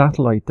IRAS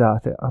satellite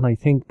data, and I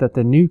think that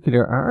the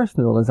nuclear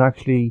arsenal is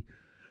actually,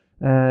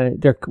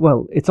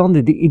 it's on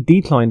the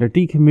decline. They're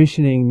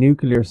decommissioning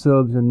nuclear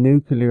subs and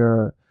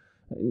nuclear,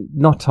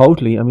 not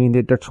totally. I mean,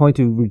 they're trying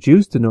to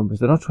reduce the numbers.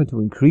 They're not trying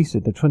to increase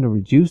it. They're trying to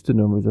reduce the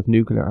numbers of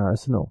nuclear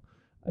arsenal.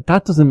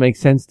 That doesn't make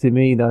sense to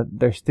me that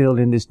they're still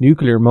in this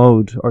nuclear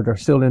mode, or they're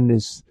still in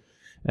this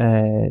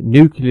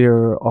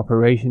nuclear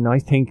operation. I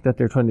think that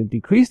they're trying to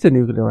decrease the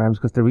nuclear arms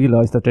because they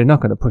realize that they're not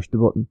going to push the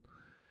button.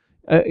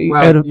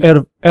 Out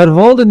of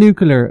all the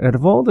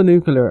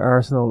nuclear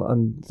arsenal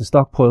and the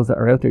stockpiles that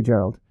are out there,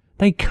 Gerald,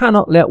 they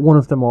cannot let one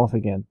of them off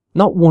again.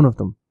 Not one of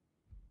them.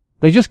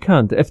 They just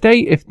can't.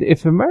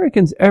 If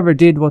Americans ever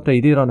did what they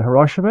did on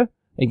Hiroshima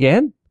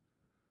again,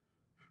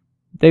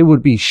 they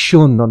would be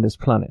shunned on this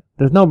planet.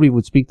 There's nobody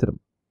would speak to them.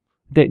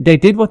 They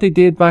did what they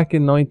did back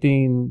in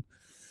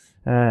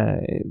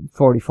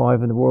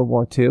 1945 in the World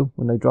War II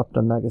when they dropped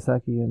on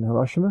Nagasaki and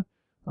Hiroshima.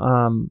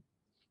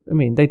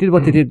 They did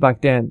what they did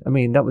back then. I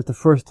mean, that was the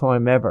first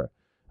time ever.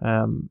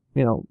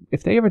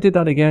 If they ever did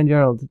that again,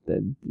 Gerald,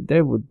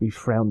 they would be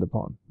frowned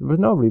upon. There was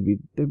no really.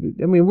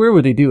 Where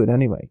would they do it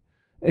anyway?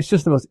 It's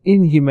just the most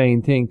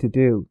inhumane thing to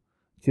do,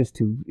 just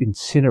to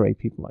incinerate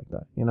people like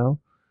that.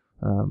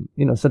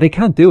 So they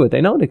can't do it.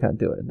 They know they can't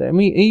do it. I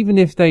mean, even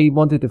if they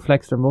wanted to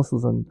flex their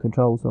muscles and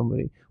control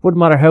somebody, wouldn't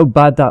matter how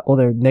bad that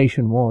other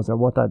nation was or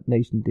what that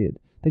nation did.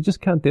 They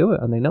just can't do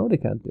it, and they know they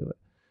can't do it.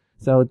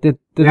 So the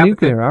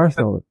nuclear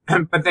arsenal.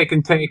 But they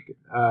can take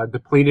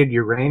depleted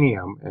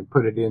uranium and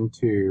put it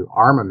into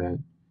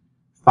armament,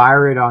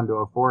 fire it onto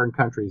a foreign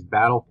country's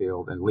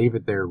battlefield, and leave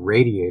it there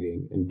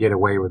radiating and get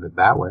away with it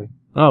that way.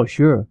 Oh,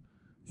 sure.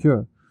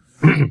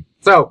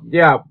 So,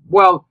 yeah,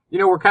 well,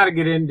 we're kind of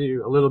getting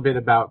into a little bit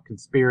about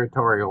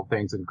conspiratorial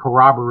things and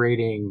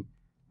corroborating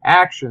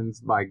actions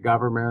by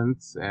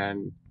governments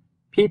and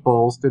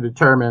peoples to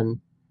determine,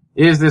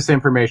 is this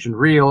information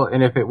real?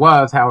 And if it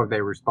was, how would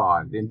they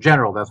respond? In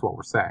general, that's what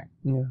we're saying.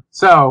 Yeah.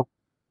 So,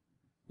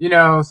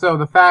 so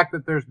the fact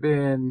that there's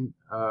been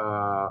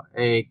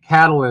a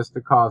catalyst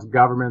to cause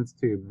governments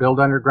to build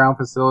underground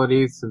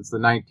facilities since the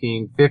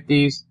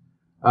 1950s,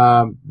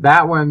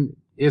 that one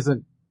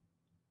isn't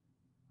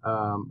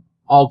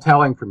all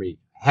telling for me.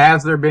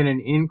 Has there been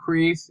an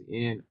increase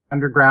in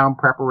underground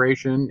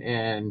preparation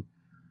and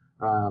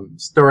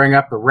stirring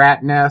up the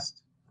rat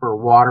nest for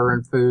water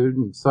and food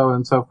and so on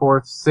and so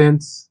forth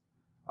since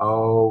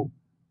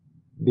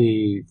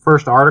the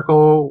first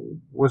article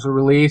was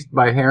released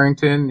by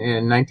Harrington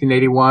in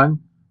 1981?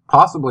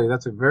 Possibly.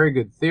 That's a very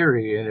good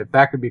theory, and if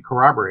that could be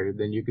corroborated,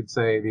 then you could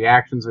say the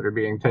actions that are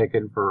being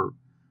taken for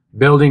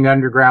building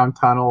underground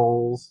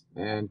tunnels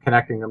and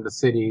connecting them to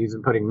cities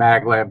and putting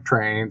maglev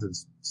trains and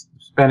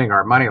spending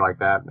our money like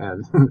that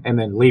and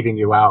then leaving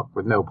you out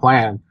with no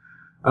plan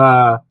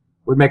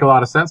would make a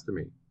lot of sense to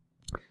me.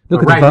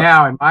 But right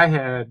now, in my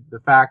head, the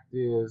fact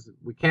is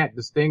we can't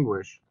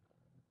distinguish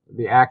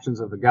the actions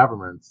of the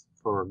governments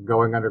for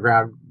going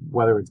underground,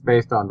 whether it's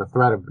based on the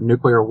threat of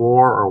nuclear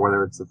war or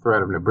whether it's the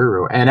threat of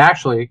Nibiru. And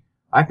actually,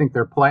 I think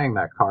they're playing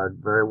that card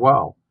very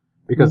well.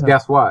 Because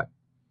guess what?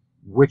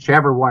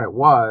 Whichever one it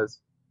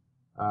was,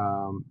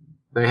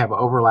 they have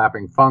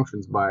overlapping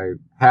functions by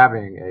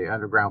having a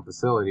underground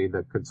facility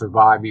that could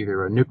survive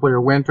either a nuclear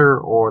winter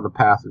or the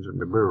passage of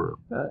Nibiru.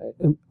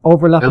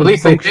 Overlapping. At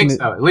least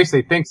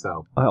they think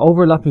so.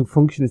 Overlapping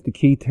function is the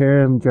key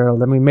term,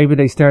 Gerald. I mean, maybe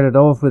they started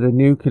off with a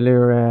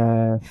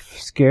nuclear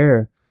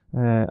scare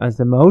as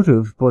the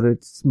motive, but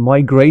it's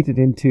migrated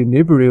into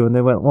Nibiru, and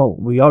they went, well,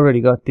 we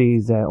already got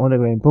these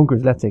underground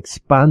bunkers. Let's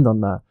expand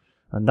on that.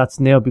 And that's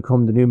now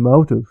become the new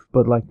motive.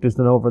 But, there's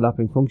an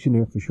overlapping function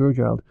here for sure,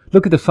 Gerald.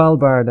 Look at the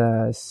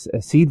Svalbard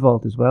seed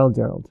vault as well,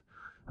 Gerald.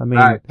 I mean...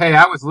 Right. Hey,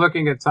 I was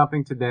looking at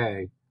something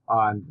today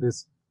on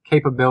this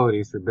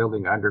capabilities for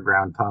building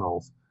underground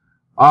tunnels.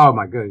 Oh,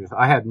 my goodness.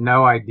 I had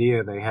no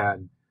idea they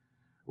had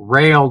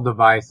rail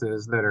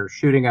devices that are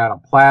shooting out a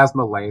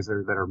plasma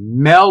laser that are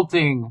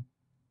melting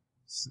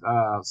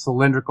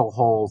cylindrical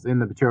holes in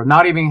the material,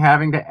 not even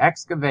having to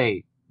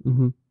excavate.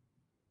 Mm-hmm.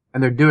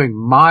 And they're doing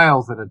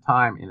miles at a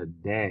time in a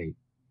day.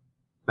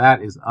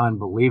 That is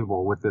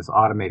unbelievable with this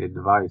automated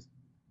device.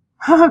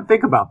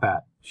 Think about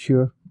that.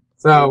 Sure.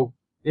 So,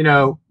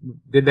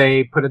 did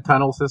they put a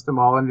tunnel system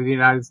all into the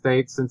United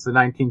States since the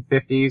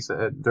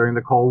 1950s during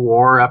the Cold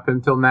War up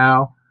until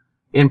now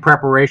in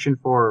preparation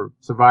for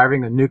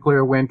surviving a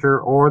nuclear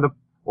winter or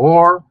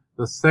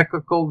the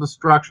cyclical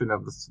destruction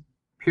of the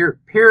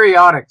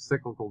periodic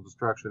cyclical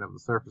destruction of the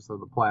surface of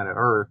the planet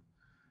Earth?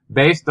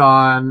 Based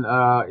on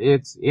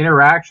its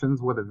interactions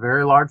with a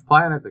very large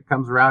planet that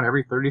comes around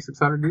every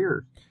 3,600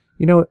 years.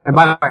 And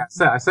by the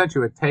way, I sent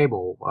you a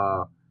table,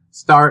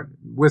 start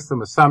with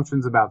some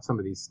assumptions about some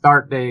of these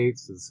start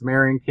dates, the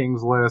Sumerian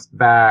Kings list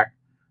back,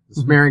 the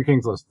Sumerian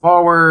Kings list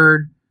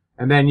forward,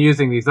 and then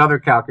using these other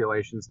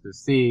calculations to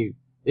see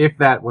if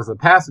that was a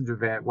passage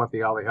event, what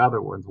all the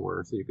other ones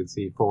were, so you could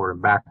see forward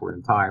and backward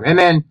in time. And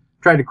then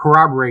try to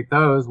corroborate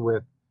those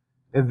with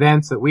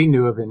events that we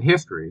knew of in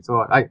history.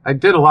 So I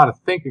did a lot of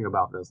thinking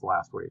about this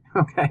last week,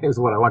 okay, is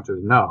what I want you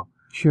to know.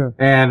 Sure.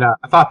 And I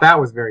thought that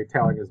was very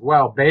telling as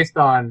well, based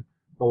on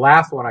the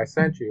last one I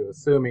sent you,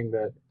 assuming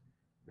that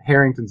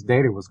Harrington's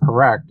data was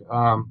correct.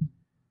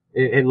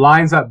 It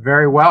lines up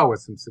very well with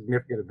some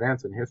significant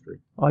events in history.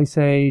 Ice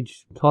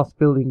Age, Thoth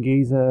building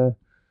Giza.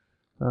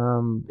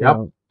 Yep.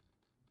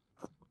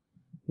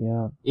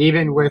 Yeah.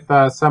 Even with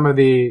some of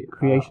the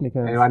creation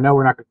accounts. I know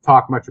we're not going to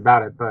talk much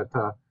about it, but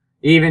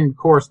even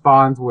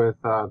corresponds with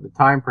the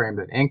time frame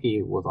that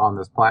Enki was on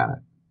this planet,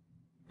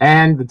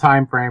 and the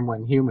time frame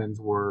when humans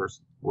were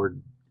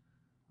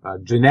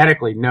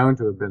genetically known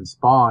to have been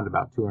spawned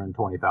about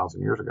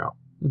 220,000 years ago.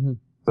 Mm-hmm.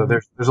 So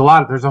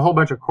there's a whole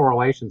bunch of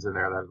correlations in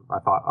there that I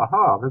thought,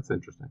 aha, that's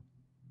interesting.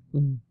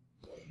 Mm-hmm.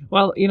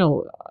 Well,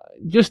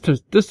 just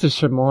to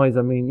surmise,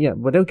 I mean, yeah,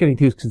 without getting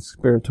too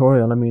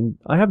conspiratorial, I mean,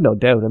 I have no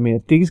doubt. I mean,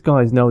 if these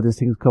guys know this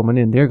thing's coming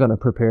in, they're going to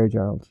prepare,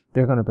 Gerald.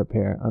 They're going to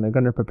prepare, and they're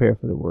going to prepare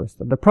for the worst.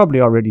 And they're probably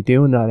already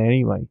doing that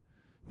anyway.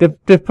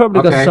 They've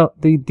probably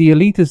got the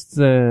elitists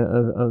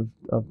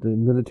of the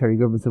military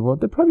governments of the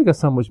world. They've probably got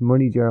so much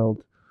money,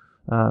 Gerald.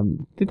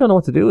 They don't know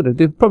what to do with it.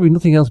 They've probably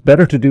nothing else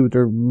better to do with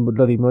their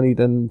bloody money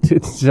than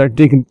to start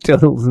digging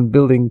tunnels and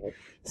building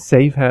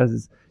safe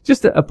houses.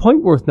 Just a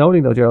point worth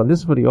noting, though, Gerald. This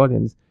is for the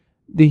audience.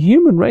 the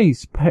human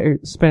race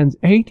spends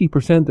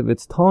 80% of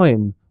its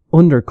time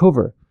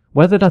undercover,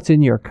 whether that's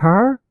in your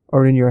car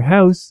or in your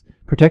house,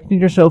 protecting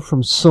yourself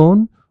from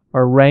sun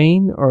or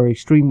rain or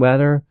extreme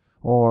weather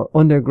or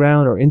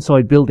underground or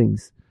inside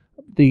buildings.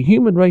 The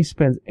human race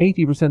spends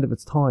 80% of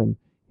its time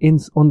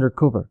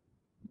undercover.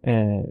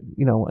 And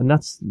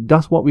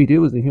that's what we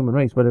do as a human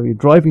race. Whether you're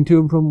driving to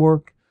and from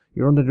work,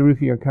 you're under the roof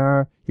of your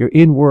car, you're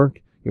in work,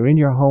 you're in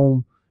your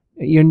home,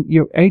 you're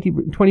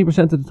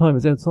 20% of the time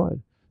is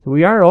outside. So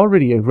we are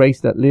already a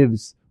race that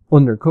lives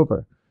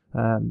undercover.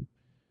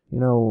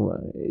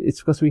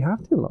 It's because we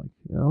have to,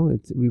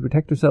 we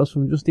protect ourselves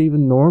from just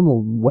even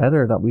normal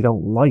weather that we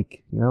don't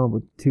like,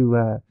 but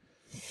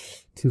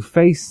to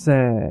face,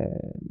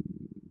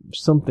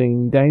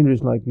 something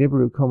dangerous like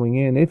Nibiru coming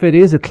in, if it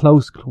is a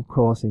close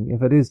crossing,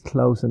 if it is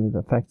close and it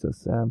affects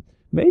us,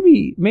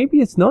 maybe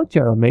it's not,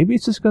 Gerald. Maybe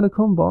it's just going to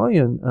come by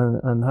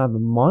and have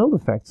mild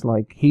effects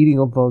like heating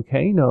up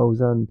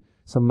volcanoes and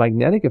some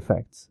magnetic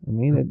effects. I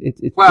mean,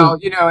 it's well,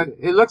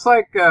 it looks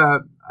like I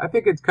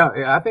think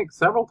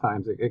several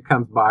times it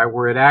comes by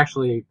where it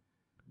actually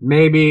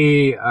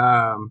maybe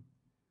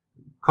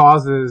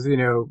causes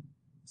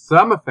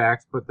some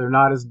effects, but they're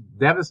not as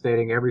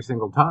devastating every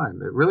single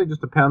time. It really just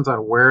depends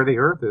on where the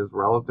Earth is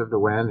relative to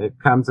when it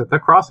comes at the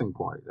crossing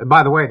point. And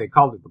by the way, they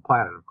called it the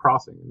planet of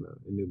crossing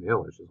in New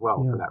Milish as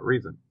well for that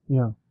reason.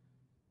 Yeah.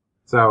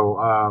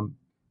 So,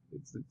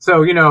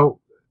 so here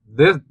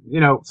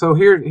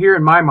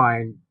in my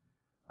mind,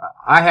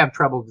 I have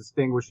trouble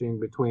distinguishing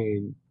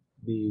between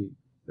the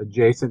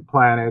adjacent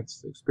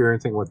planets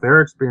experiencing what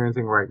they're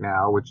experiencing right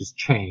now, which is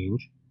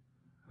change,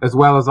 as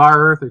well as our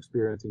Earth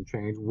experiencing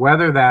change,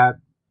 whether that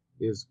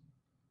is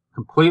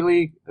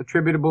completely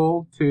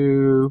attributable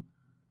to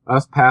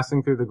us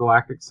passing through the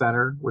galactic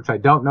center, which I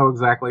don't know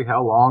exactly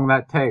how long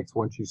that takes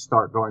once you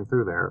start going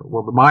through there.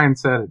 Well, the Mayans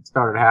said it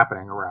started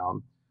happening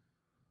around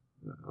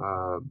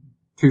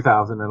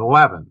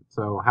 2011.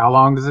 So how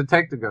long does it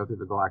take to go through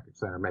the galactic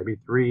center? Maybe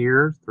 3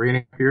 years,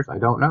 3.5 years? I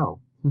don't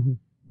know.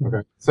 Mm-hmm.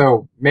 Okay.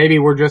 So maybe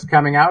we're just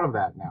coming out of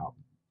that now.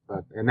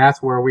 And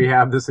that's where we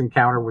have this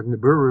encounter with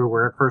Nibiru,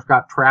 where it first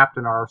got trapped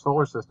in our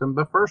solar system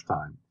the first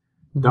time.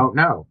 Mm-hmm. Don't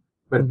know.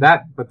 But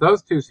but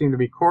those two seem to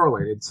be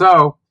correlated.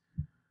 So,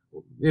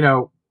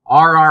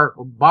 our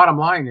bottom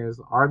line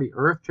is, are the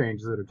Earth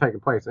changes that are taking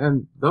place?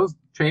 And those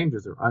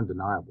changes are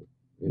undeniable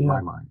in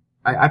my mind.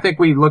 I think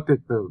we looked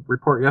at the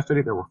report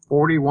yesterday. There were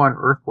 41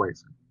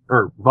 earthquakes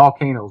or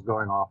volcanoes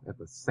going off at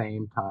the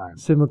same time.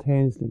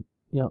 Simultaneously.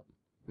 Yeah.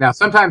 Now,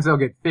 sometimes they'll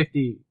get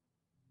 50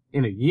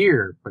 in a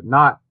year, but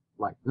not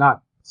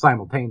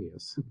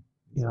simultaneous.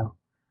 Yeah. So,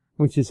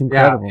 which is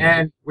incredible. Yeah.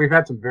 And we've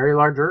had some very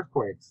large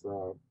earthquakes,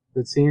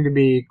 that seem to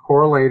be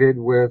correlated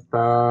with,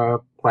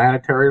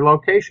 planetary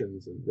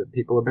locations that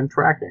people have been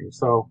tracking.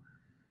 So,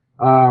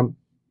 there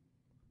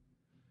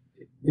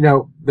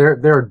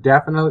are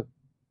definite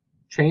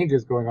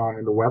changes going on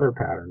in the weather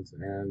patterns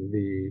and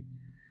the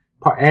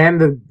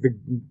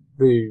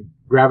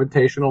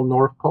gravitational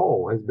North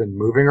Pole has been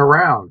moving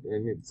around.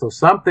 And so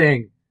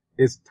something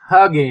is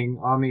tugging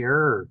on the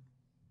Earth.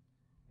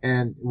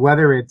 And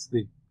whether it's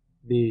the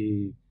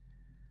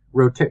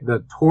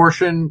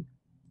torsion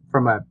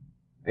from a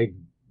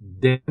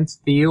dense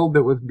field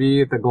that would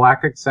be at the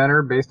galactic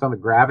center based on the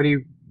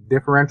gravity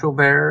differential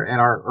there, and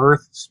our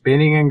Earth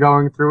spinning and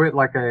going through it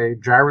like a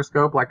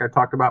gyroscope, like I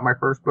talked about in my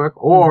first book,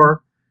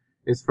 or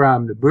it's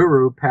from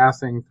Nibiru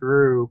passing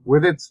through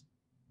with its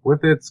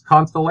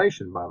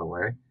constellation, by the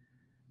way,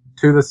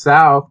 to the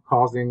south,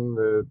 causing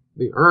the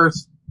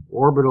Earth's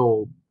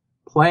orbital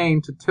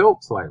plane to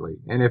tilt slightly.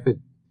 And if it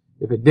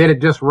did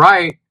it just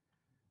right,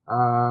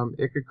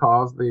 it could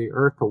cause the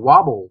Earth to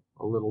wobble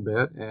a little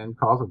bit and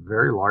cause a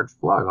very large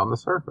flood on the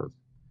surface.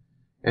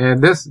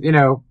 And this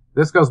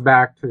goes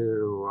back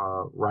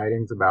to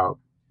writings about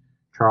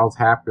Charles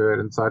Hapgood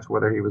and such,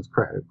 whether he was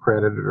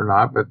credited or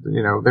not. But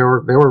there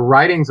were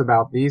writings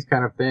about these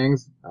kind of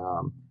things,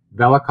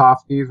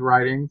 Velikovsky's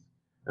writings,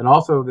 and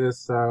also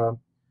this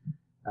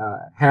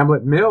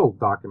Hamlet Mill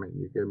document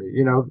you give me,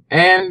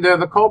 and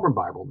the Colburn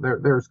Bible.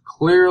 There's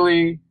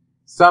clearly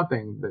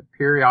something that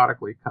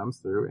periodically comes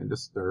through and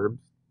disturbs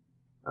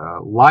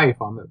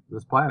life on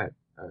this planet,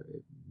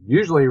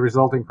 usually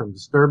resulting from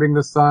disturbing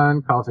the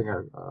sun, causing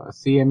a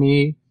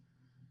CME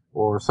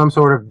or some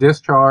sort of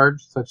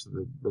discharge such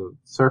that the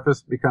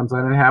surface becomes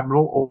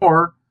uninhabitable,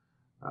 or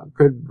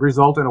could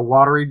result in a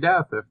watery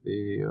death if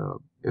the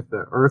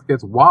Earth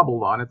gets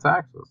wobbled on its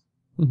axis.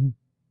 Mm-hmm.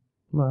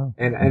 Wow.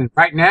 And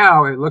right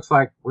now it looks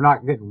like we're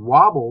not getting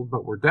wobbled,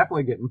 but we're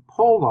definitely getting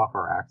pulled off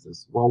our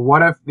axis. Well,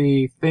 what if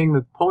the thing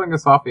that's pulling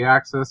us off the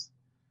axis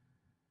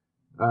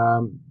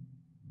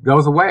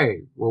goes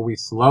away? Will we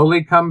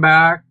slowly come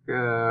back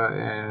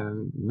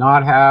and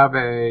not have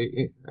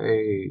a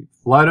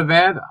flood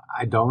event?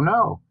 I don't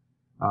know.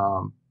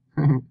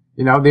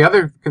 The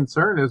other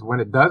concern is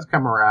when it does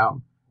come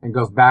around and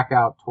goes back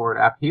out toward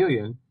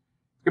aphelion,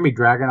 it's going to be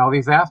dragging all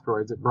these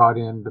asteroids that brought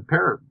in the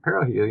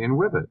perihelion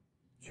with it.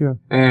 Sure.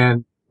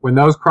 And when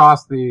those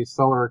cross the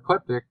solar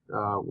ecliptic,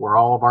 where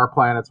all of our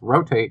planets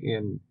rotate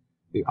in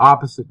the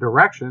opposite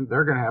direction,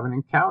 they're going to have an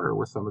encounter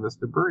with some of this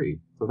debris.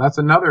 So that's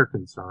another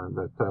concern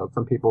that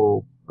some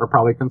people are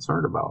probably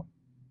concerned about.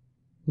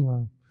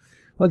 Wow.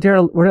 Well,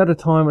 Gerald, we're out of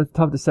time. We're at the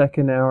top of the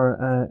second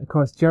hour. Of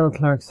course,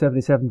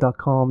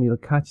 GeraldClark77.com. You'll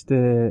catch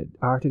the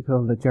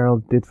article that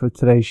Gerald did for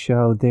today's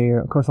show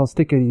there. Of course, I'll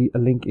stick a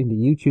link in the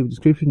YouTube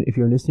description if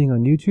you're listening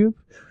on YouTube.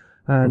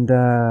 And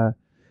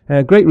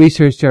great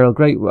research, Gerald.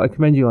 Great. I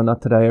commend you on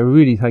that today. I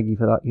really thank you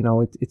for that. You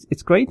know,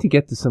 it's great to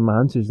get to some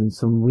answers and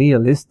some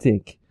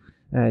realistic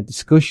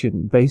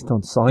discussion based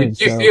on science.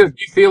 Do you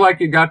feel like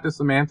you got to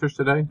some answers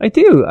today? I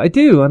do,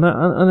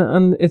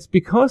 and it's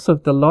because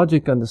of the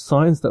logic and the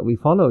science that we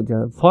followed. You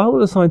know, follow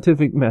the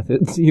scientific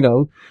methods. You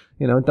know,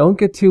 don't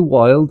get too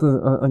wild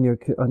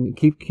on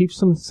keep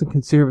some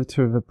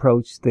conservative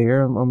approach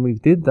there, and we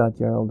did that,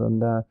 Gerald.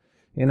 And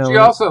you know, you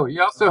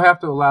also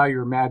have to allow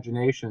your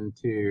imagination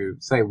to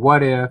say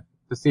what if,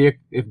 to see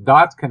if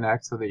dots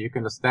connect, so that you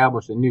can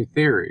establish a new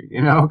theory.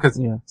 You know, because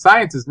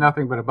science is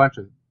nothing but a bunch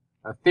of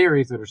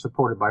theories that are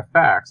supported by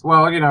facts.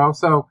 Well, you know,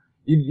 so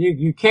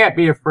you can't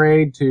be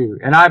afraid to,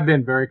 and I've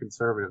been very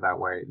conservative that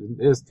way,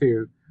 is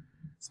to,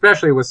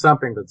 especially with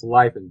something that's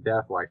life and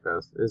death like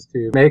this, is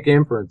to make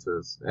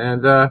inferences.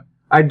 And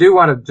I do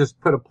want to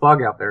just put a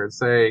plug out there and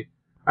say,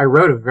 I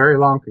wrote a very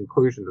long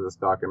conclusion to this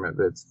document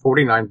that's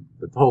 49,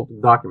 the whole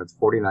document's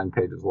 49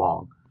 pages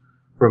long.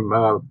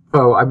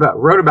 So I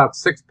wrote about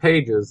 6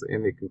 pages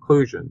in the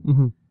conclusion.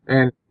 Mm-hmm.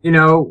 And, you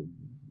know,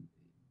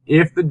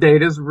 if the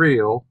data's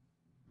real,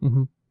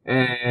 mm-hmm.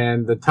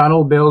 and the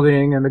tunnel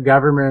building and the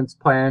government's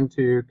plan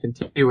to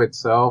continue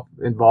itself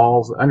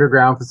involves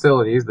underground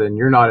facilities, then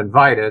you're not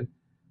invited.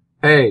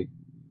 Hey,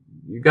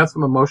 you got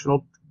some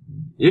emotional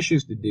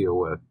issues to deal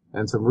with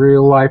and some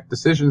real life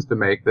decisions to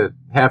make that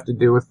have to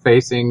do with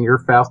facing your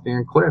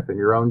Faustian cliff and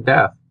your own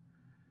death.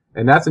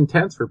 And that's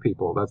intense for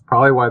people. That's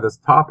probably why this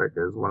topic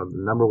is one of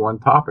the number one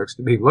topics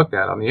to be looked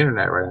at on the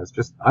internet right now. It's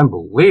just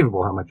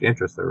unbelievable how much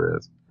interest there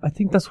is. I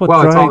think that's what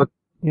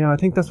I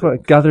think that's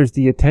what gathers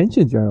the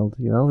attention, Gerald.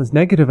 You know, as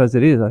negative as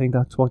it is, I think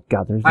that's what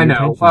gathers the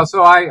attention. I know. Well,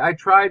 so I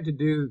tried to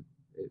do,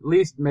 at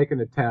least make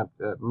an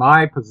attempt at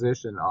my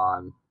position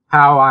on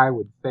how I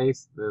would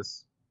face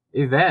this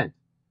event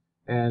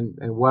and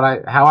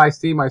how I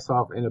see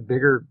myself in a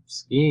bigger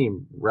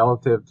scheme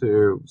relative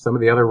to some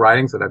of the other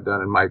writings that I've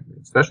done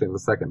especially in the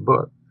second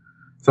book.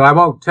 So I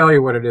won't tell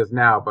you what it is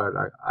now, but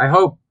I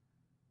hope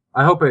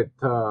it,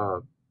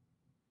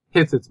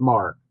 hits its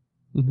mark.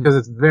 Because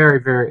it's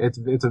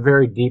it's a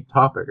very deep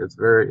topic. It's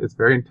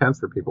very intense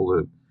for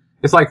people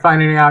it's like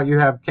finding out you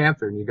have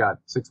cancer and you got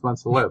 6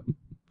 months to live.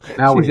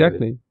 Now what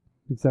exactly.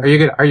 Are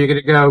you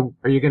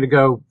gonna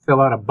go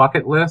fill out a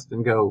bucket list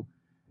and go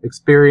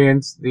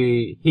experience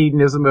the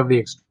hedonism of the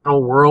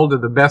external world to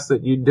the best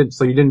that you did,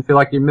 so you didn't feel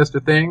like you missed a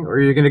thing? Or are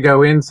you gonna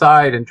go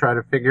inside and try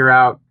to figure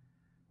out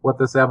what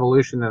this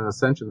evolution and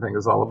ascension thing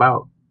is all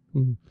about?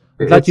 Mm-hmm.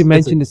 I'm glad you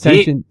mentioned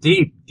ascension.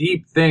 Deep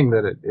thing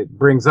that it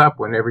brings up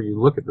whenever you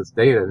look at this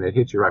data, and it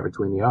hits you right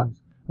between the eyes.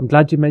 I'm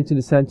glad you mentioned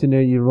ascension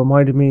there. You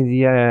reminded me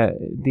of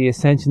the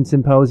Ascension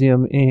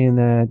Symposium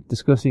in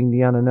discussing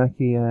the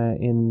Anunnaki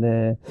in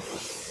the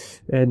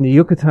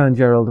Yucatan,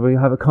 Gerald. We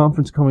have a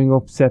conference coming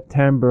up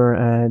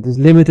September. There's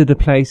limited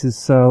places,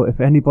 so if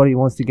anybody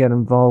wants to get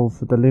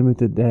involved with the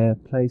limited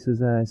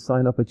places,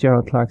 sign up at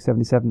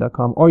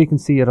GeraldClark77.com, or you can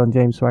see it on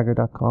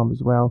JamesSwagger.com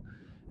as well.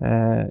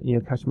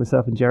 You'll catch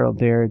myself and Gerald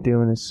there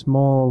doing a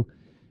small,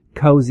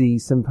 cozy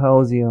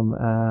symposium.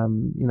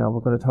 We're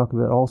going to talk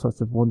about all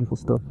sorts of wonderful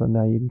stuff, and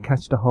you can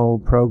catch the whole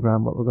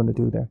program, what we're going to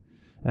do there.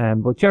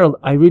 But Gerald,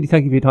 I really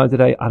thank you for your time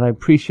today, and I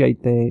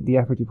appreciate the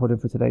effort you put in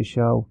for today's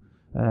show.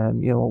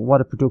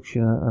 What a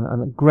production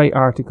and a great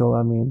article.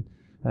 I mean,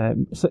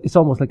 it's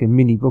almost like a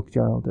mini book,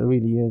 Gerald. It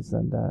really is,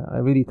 and I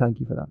really thank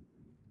you for that.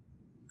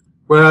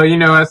 Well, you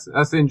know,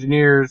 us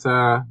engineers,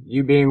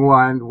 you being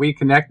one, we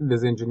connected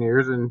as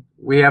engineers, and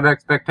we have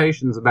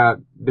expectations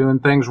about doing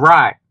things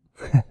right.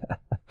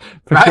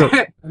 Right?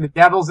 Sure. The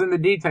devil's in the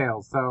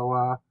details.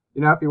 So,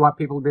 if you want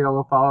people to be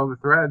able to follow the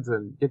threads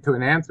and get to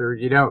an answer,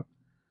 you don't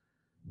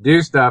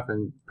do stuff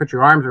and put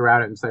your arms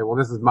around it and say, well,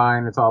 this is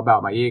mine. It's all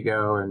about my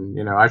ego. And,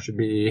 I should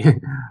be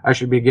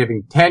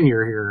giving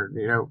tenure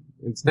here.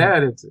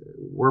 Instead,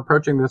 we're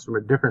approaching this from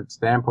a different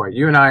standpoint.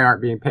 You and I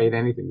aren't being paid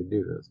anything to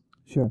do this.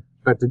 Sure.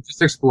 But to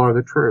just explore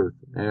the truth.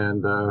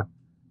 And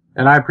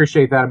I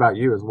appreciate that about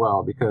you as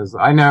well, because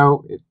I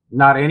know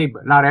not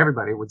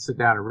everybody would sit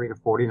down and read a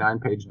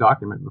 49-page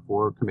document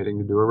before committing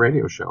to do a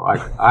radio show.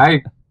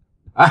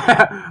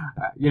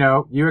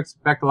 You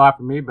expect a lot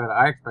from me, but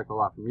I expect a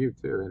lot from you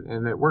too,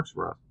 and it works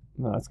for us.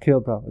 No, it's cool,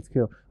 bro. It's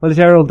cool. Well,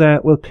 Gerald,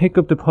 we'll pick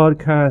up the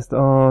podcast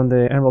on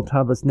the Emerald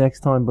Tablets next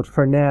time, but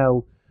for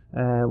now,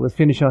 we'll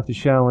finish off the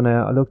show, and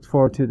I look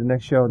forward to the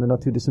next show in the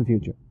not too distant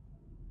future.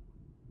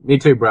 Me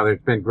too, brother.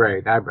 It's been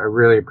great. I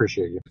really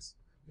appreciate you.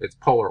 It's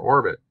polar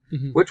orbit,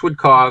 mm-hmm. which would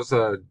cause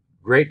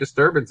great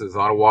disturbances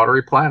on a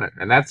watery planet,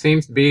 and that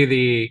seems to be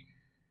the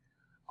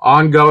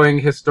ongoing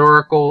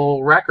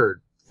historical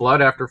record flood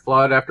after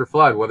flood after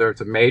flood, whether it's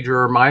a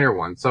major or minor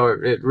one. So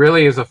it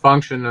really is a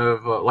function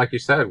of, like you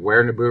said,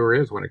 where Nibiru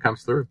is when it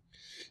comes through.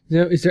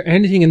 Now, is there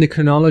anything in the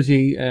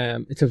chronology,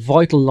 it's a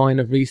vital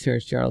line of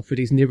research, Gerald, for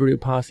these Nibiru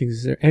passings.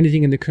 Is there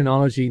anything in the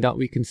chronology that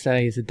we can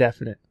say is a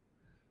definite?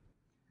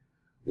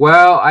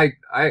 Well, I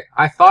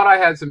thought I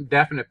had some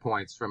definite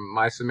points from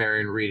my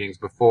Sumerian readings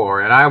before,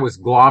 and I was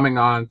glomming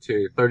on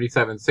to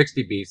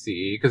 3760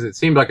 BCE because it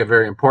seemed like a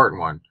very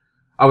important one.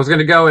 I was going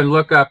to go and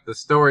look up the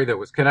story that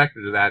was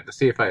connected to that to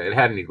see if it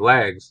had any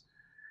legs,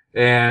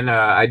 and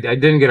I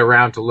didn't get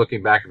around to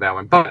looking back at that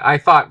one. But I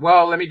thought,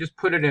 well, let me just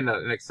put it in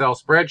an Excel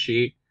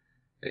spreadsheet,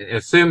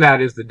 assume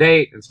that is the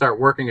date, and start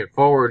working it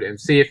forward and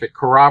see if it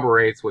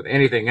corroborates with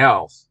anything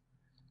else.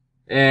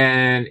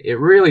 And it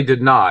really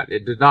did not.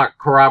 It did not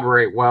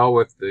corroborate well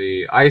with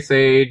the Ice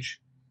Age,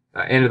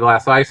 end of the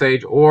last Ice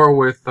Age, or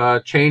with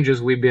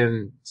changes we've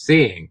been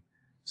seeing.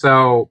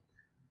 So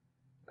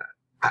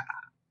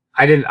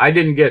I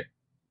didn't get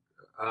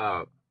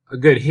a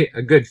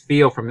good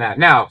feel from that.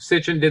 Now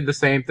Sitchin did the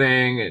same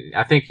thing.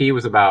 I think he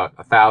was about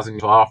 1,000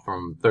 years off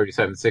from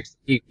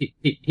 3760.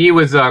 He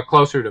was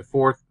closer to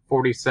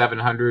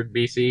 4700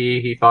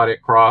 BCE. He thought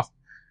it crossed.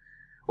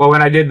 Well,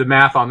 when I did the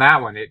math on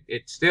that one,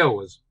 it still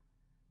was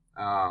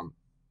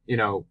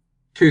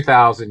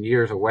 2,000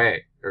 years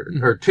away,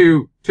 or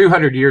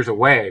 200 years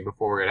away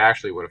before it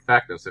actually would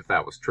affect us if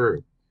that was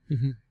true.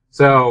 Mm-hmm.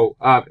 So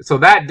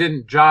that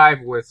didn't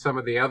jive with some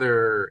of the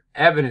other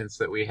evidence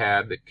that we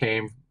had that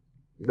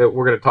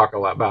we're going to talk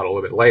about a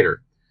little bit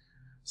later.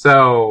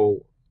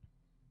 So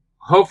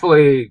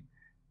hopefully,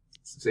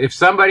 if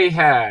somebody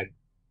had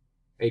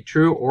a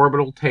true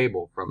orbital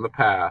table from the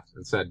past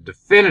and said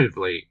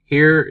definitively,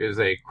 here is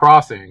a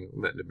crossing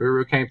that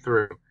Nibiru came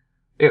through,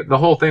 the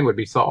whole thing would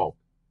be solved.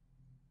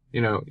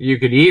 You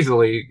could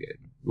easily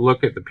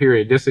look at the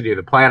periodicity of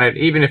the planet,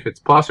 even if it's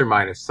plus or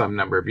minus some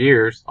number of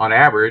years. On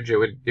average, it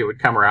would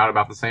come around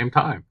about the same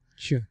time.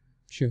 Sure.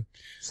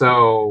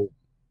 So,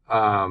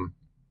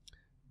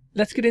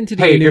 let's get into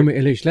the Enuma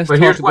Elish.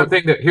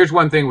 Here's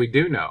one thing we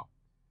do know.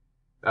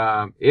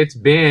 It's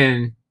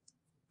been,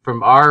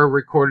 from our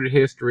recorded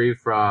history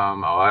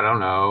from,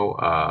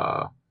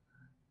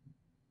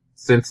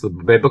 since the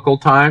biblical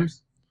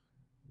times,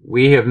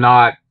 we have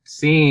not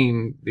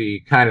seen the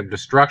kind of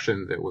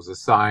destruction that was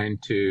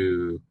assigned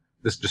to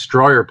this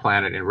destroyer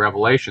planet in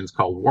Revelations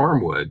called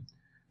Wormwood,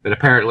 that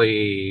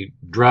apparently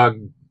drug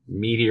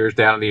meteors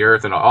down to the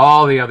earth and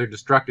all the other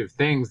destructive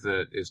things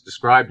that is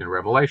described in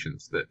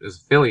Revelations that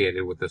is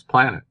affiliated with this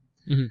planet.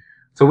 Mm-hmm.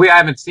 So we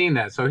haven't seen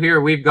that. So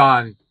here we've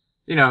gone,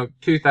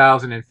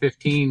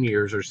 2015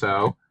 years or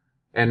so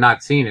and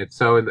not seen it.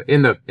 So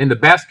in the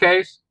best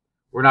case,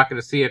 we're not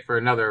going to see it for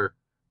another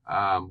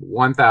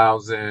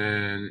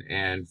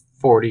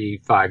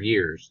 1,045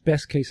 years.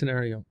 Best case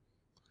scenario.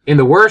 In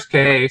the worst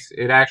case,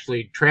 it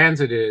actually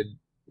transited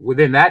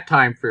within that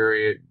time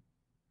period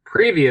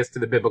previous to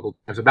the biblical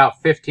times, about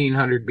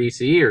 1500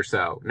 BCE or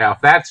so. Now,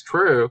 if that's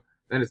true,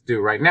 then it's due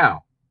right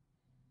now.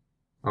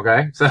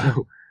 Okay?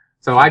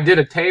 So I did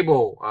a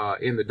table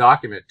in the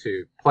document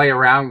to play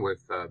around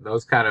with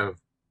those kind of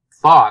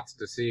thoughts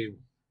to see,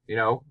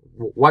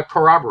 what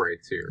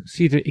corroborates here.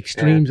 See the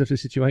extremes of the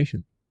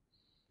situation.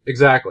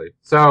 Exactly.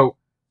 So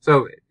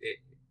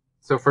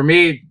for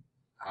me,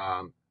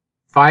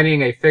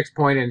 finding a fixed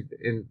point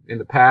in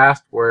the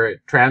past where it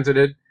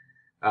transited,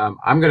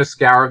 I'm going to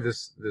scour the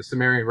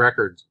Sumerian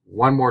records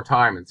one more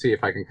time and see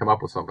if I can come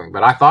up with something.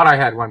 But I thought I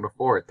had one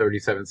before at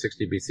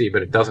 3760 BC,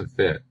 but it doesn't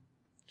fit.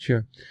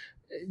 Sure.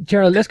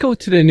 Gerald, let's go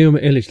to the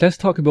Enuma Elish. Let's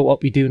talk about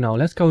what we do now.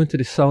 Let's go into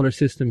the solar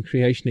system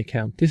creation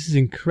account. This is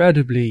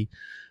incredibly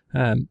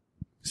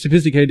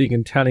sophisticated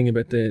and telling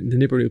about the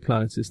Nibiru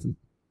planet system.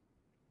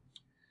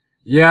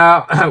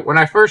 Yeah, when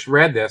I first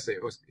read this,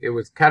 it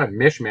was kind of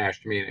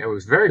mishmash to me, and it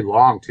was very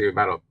long too,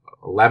 about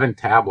 11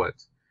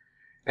 tablets.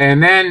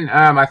 And then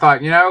I thought,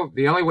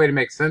 the only way to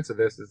make sense of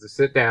this is to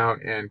sit down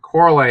and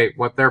correlate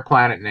what their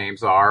planet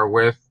names are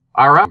with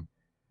our own.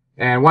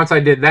 And once I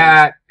did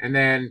that, and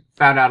then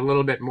found out a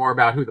little bit more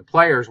about who the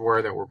players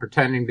were that were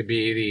pretending to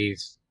be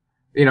these,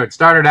 it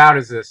started out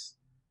as this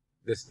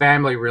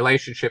family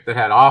relationship that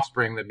had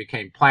offspring that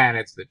became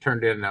planets that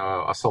turned into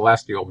a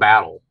celestial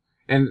battle.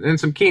 And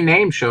some key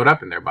names showed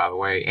up in there, by the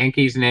way.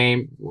 Enki's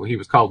name, he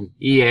was called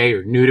Ea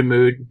or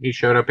Nudimmud. He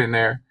showed up in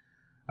there.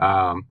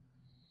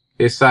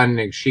 His son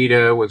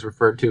Nigshida was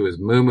referred to as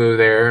Mumu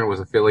there and was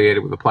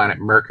affiliated with the planet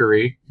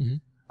Mercury. Mm-hmm.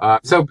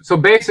 So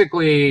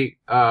basically,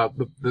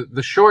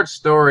 the short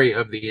story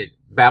of the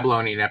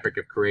Babylonian Epic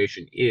of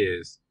Creation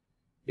is,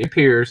 it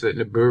appears that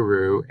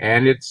Nibiru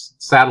and its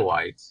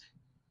satellites,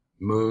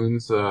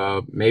 moons,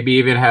 maybe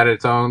even had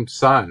its own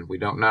sun, we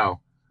don't know,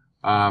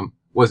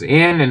 was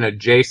in an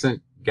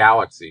adjacent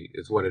galaxy,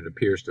 is what it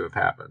appears to have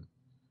happened.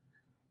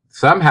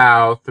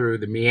 Somehow, through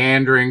the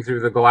meandering through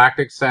the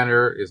galactic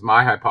center, is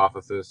my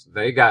hypothesis,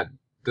 they got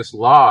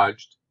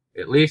dislodged,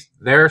 at least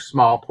their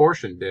small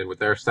portion did with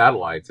their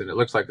satellites, and it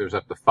looks like there's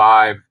up to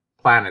 5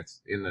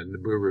 planets in the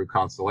Nibiru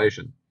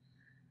constellation.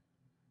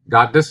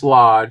 Got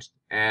dislodged,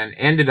 and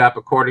ended up,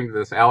 according to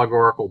this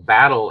allegorical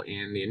battle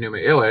in the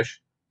Enuma Elish,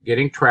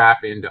 getting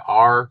trapped into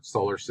our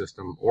solar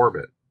system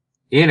orbit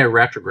in a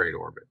retrograde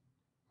orbit.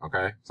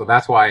 Okay, so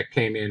that's why it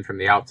came in from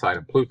the outside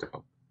of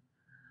Pluto.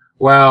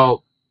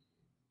 Well,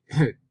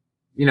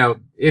 you know,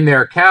 in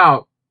their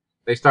account,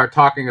 they start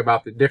talking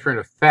about the different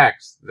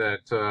effects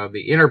that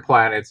the inner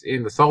planets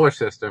in the solar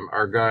system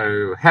are going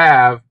to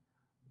have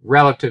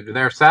relative to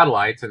their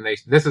satellites, and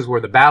this is where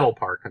the battle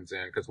part comes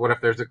in, because what if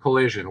there's a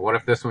collision? What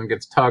if this one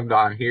gets tugged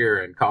on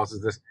here and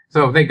causes this?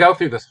 So they go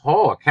through this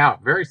whole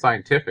account, very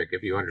scientific,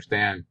 if you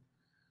understand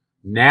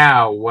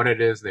now what it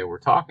is they were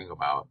talking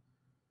about,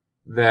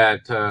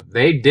 that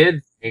they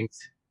did things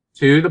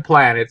to the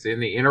planets in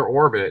the inner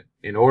orbit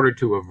in order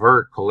to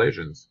avert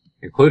collisions,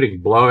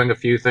 including blowing a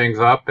few things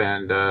up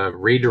and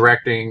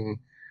redirecting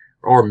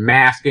or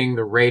masking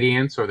the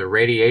radiance or the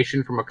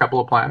radiation from a couple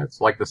of planets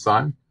like the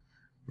sun.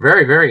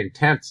 Very, very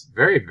intense,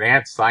 very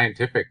advanced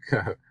scientific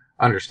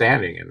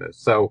understanding in this.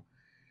 So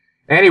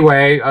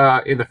anyway,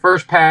 in the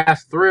first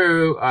pass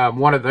through,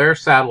 one of their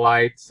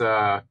satellites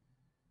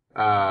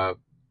had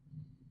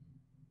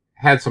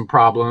some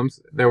problems.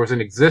 There was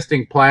an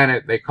existing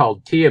planet they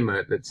called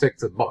Tiamat that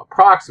sits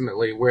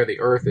approximately where the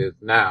Earth is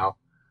now.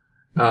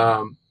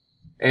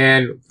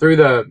 And through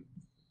the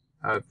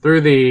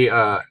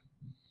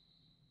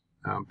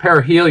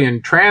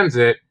perihelion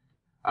transit,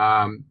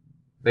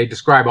 they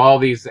describe all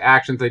these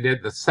actions they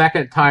did. The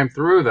second time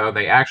through, though,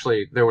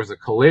 there was a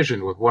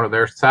collision with one of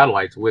their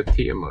satellites with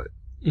Tiamat.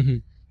 Mm-hmm.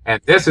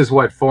 And this is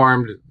what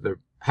formed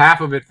half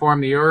of it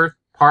formed the Earth,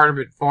 part of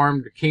it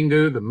formed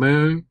Kingu, the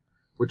moon,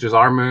 which is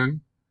our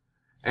moon.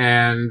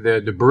 And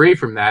the debris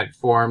from that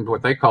formed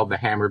what they called the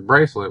hammered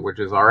bracelet, which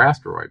is our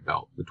asteroid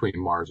belt between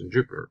Mars and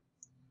Jupiter.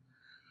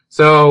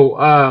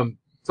 So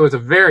it's a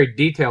very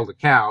detailed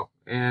account.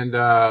 And,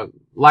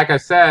 like I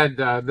said,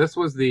 this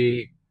was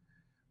the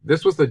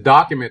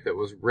document that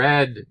was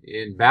read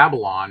in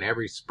Babylon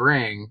every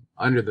spring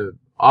under the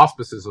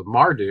auspices of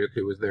Marduk,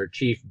 who was their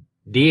chief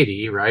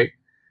deity, right?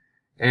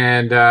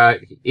 And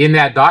in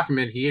that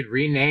document, he had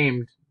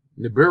renamed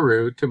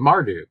Nibiru to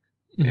Marduk,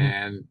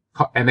 mm-hmm.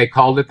 and they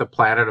called it the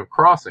planet of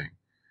crossing.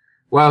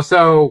 Well,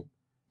 so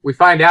we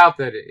find out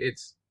that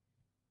it's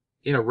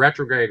in a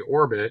retrograde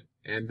orbit,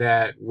 and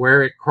that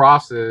where it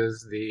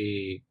crosses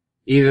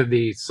either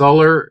the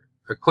solar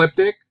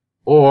ecliptic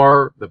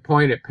or the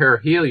point at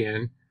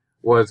perihelion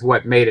was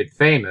what made it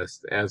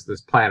famous as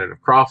this planet of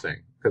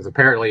crossing, because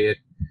apparently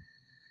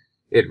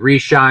it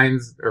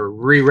reshines or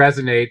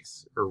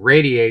re-resonates or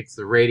radiates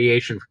the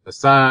radiation from the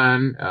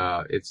sun.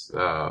 It's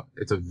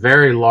a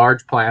very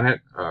large planet.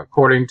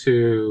 According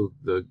to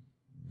the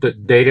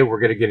data we're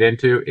going to get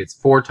into, it's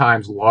 4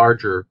 times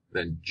larger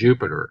than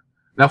Jupiter.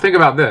 Now think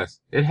about this.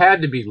 It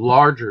had to be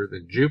larger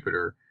than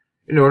Jupiter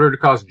in order to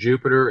cause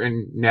Jupiter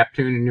and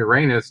Neptune and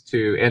Uranus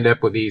to end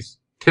up with these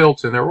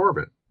tilts in their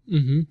orbit.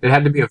 Mm-hmm. It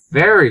had to be a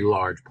very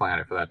large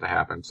planet for that to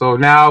happen. So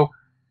now,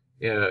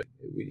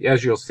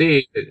 as you'll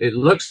see, it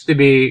looks to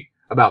be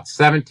about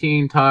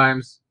 17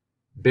 times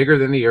bigger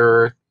than the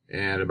Earth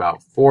and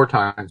about 4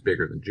 times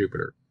bigger than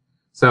Jupiter.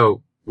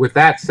 So with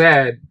that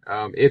said,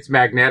 its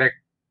magnetic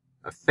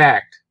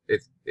effect,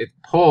 its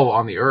pull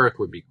on the Earth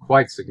would be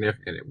quite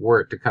significant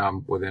were it to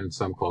come within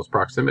some close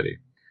proximity.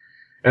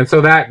 And so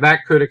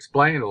that could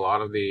explain a lot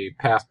of the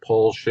past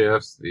pole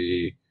shifts,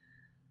 the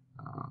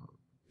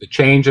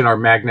change in our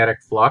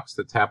magnetic flux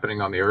that's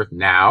happening on the Earth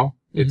now.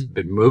 Mm-hmm. It's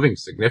been moving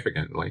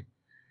significantly.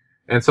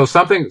 And so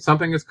something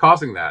is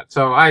causing that.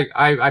 So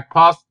I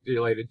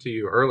postulated to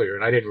you earlier,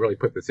 and I didn't really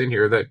put this in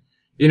here, that,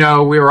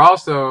 we were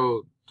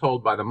also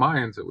told by the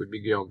Mayans that we'd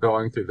be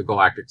going through the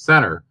galactic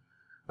center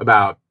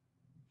about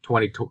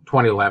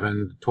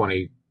 2011,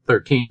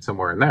 2013,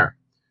 somewhere in there.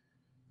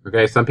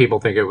 Okay, some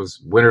people think it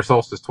was winter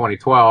solstice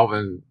 2012,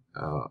 and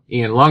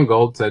Ian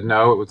Lungold said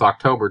no, it was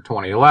October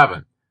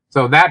 2011.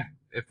 So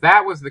if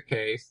that was the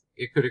case,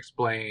 it could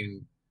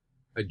explain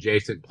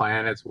adjacent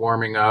planets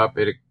warming up.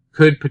 It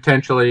could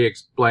potentially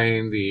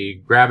explain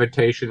the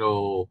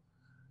gravitational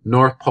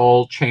North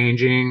Pole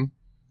changing,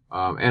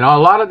 and a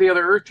lot of the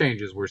other Earth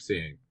changes we're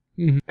seeing.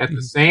 Mm-hmm. At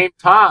the same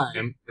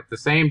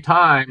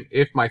time,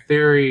 if my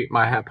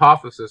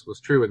hypothesis was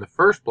true in the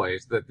first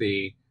place, that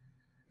the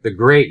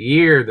great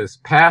year, this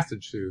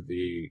passage through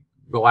the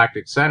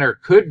galactic center,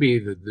 could be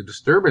the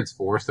disturbance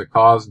force that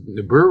caused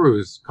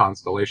Nibiru's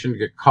constellation to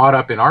get caught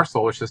up in our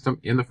solar system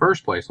in the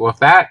first place. Well, if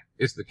that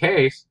is the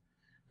case,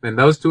 then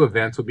those two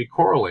events would be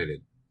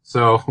correlated.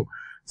 So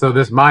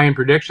this Mayan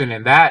prediction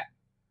and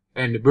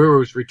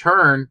Nibiru's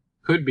return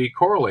could be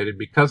correlated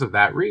because of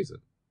that reason.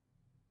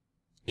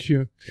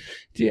 Sure.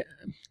 Yeah.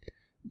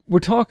 We're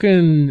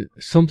talking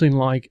something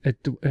like,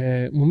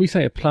 when we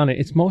say a planet,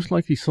 it's most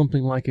likely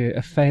something like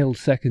a failed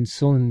second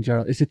sun,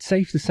 Gerald. Is it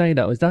safe to say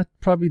that? Is that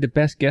probably the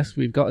best guess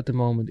we've got at the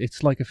moment?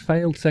 It's like a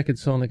failed second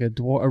sun, like a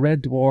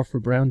red dwarf or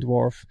brown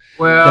dwarf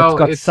that's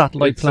got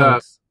satellite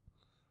planets.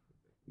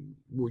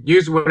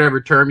 use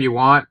whatever term you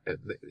want.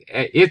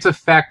 Its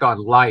effect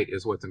on light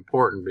is what's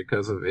important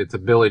because of its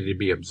ability to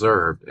be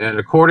observed. And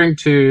according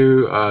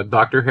to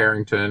Dr.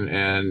 Harrington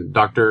and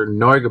Dr.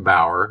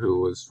 Neugebauer,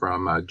 who was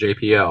from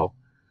JPL,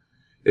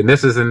 and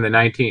this is in the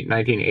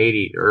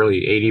 1980,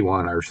 early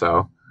 81 or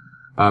so,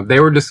 they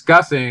were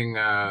discussing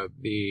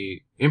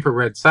the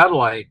infrared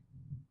satellite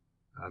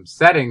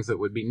settings that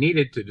would be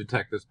needed to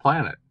detect this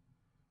planet.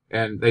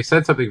 And they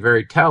said something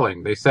very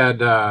telling. They said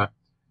that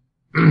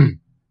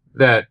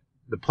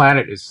the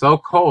planet is so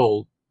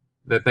cold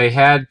that they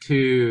had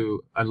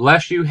to,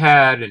 unless you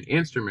had an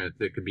instrument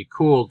that could be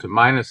cooled to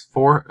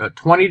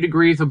 20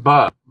 degrees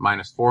above,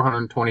 minus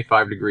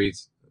 425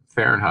 degrees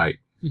Fahrenheit,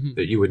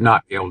 that you would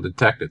not be able to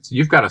detect it. So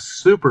you've got to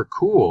super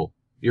cool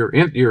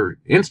your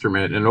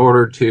instrument in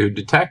order to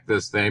detect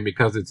this thing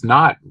because it's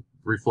not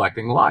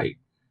reflecting light.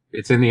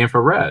 It's in the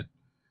infrared.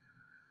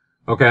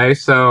 Okay,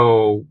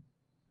 so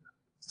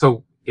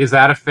is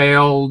that a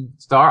failed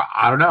star?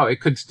 I don't know.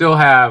 It could still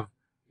have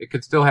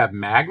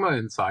magma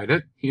inside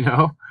it, you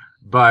know,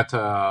 but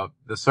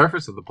the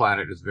surface of the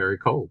planet is very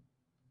cold.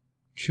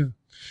 Sure.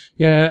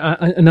 Yeah,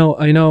 I know.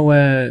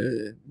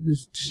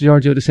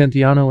 Giorgio de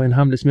Santillano in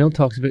Hamlet's Mill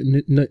talks about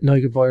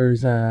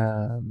Neugebauer's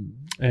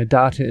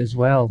data as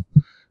well.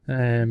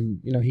 You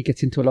know, he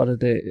gets into a lot of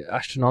the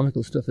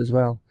astronomical stuff as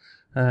well.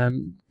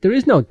 There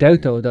is no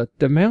doubt, though, that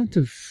the amount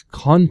of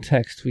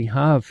context we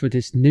have for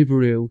this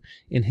Nibiru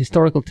in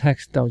historical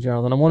text, though,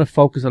 Gerald, and I want to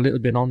focus a little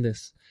bit on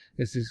this.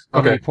 This is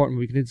very important.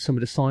 We can get into some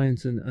of the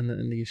science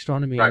and the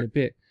astronomy in a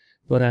bit.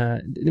 But,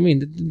 I mean,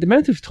 the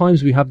amount of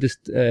times we have this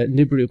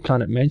Nibiru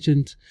planet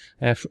mentioned,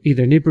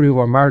 either Nibiru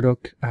or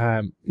Marduk,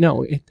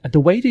 the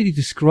way that you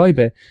describe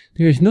it,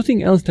 there is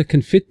nothing else that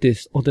can fit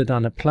this other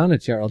than a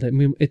planet, Gerald. I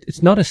mean,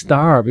 it's not a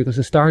star, because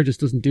a star just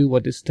doesn't do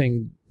what this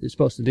thing is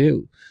supposed to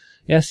do.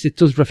 Yes, it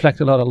does reflect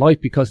a lot of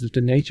light because of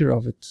the nature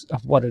of it,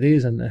 of what it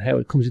is and how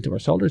it comes into our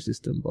solar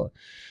system. But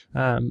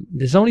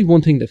there's only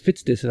one thing that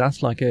fits this, and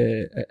that's like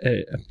a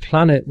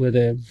planet with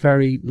a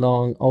very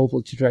long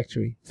oval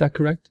trajectory. Is that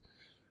correct?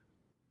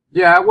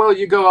 Yeah, well,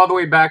 you go all the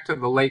way back to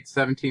the late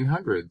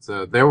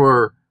 1700s. There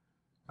were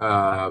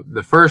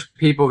the first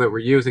people that were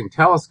using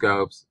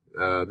telescopes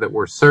that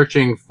were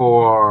searching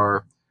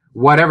for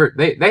whatever.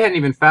 They hadn't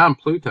even found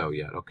Pluto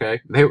yet, okay?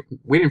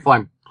 We didn't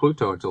find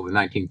Pluto until the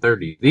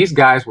 1930s. These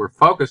guys were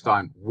focused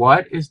on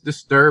what is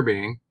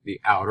disturbing the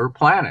outer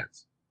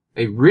planets.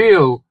 A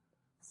real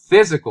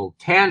physical,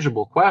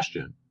 tangible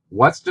question.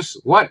 What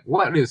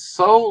is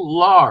so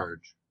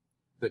large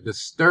that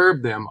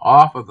disturbed them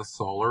off of the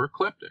solar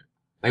ecliptic?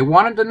 They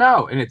wanted to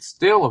know, and it's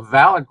still a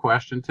valid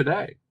question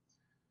today.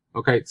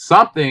 Okay,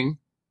 something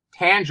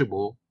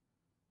tangible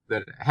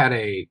that had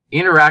a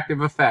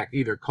interactive effect,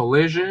 either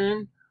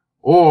collision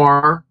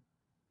or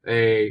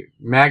a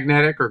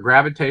magnetic or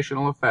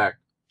gravitational effect,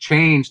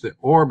 changed the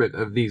orbit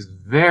of these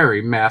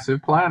very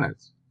massive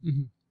planets.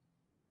 Mm-hmm.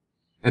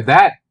 And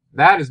that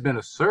has been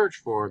a search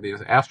for the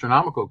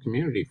astronomical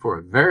community for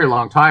a very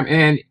long time.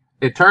 And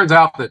it turns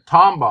out that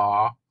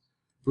Tombaugh,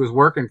 who was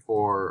working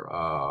for,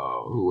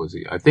 who was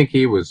he? I think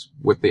he was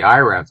with the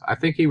IRAS. I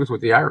think he was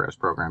with the IRAS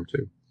program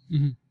too.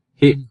 Mm-hmm.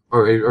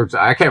 Or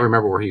I can't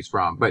remember where he's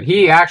from, but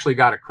he actually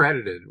got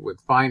accredited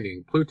with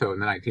finding Pluto in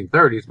the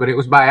 1930s, but it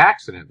was by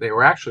accident. They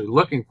were actually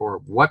looking for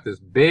what this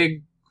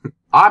big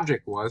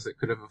object was that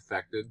could have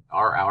affected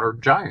our outer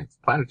giants,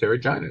 planetary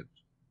giants.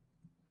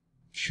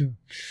 Sure.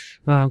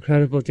 Wow,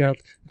 incredible, Gerald.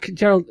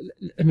 Gerald,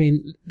 I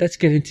mean, let's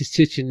get into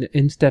Sitchin,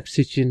 in-step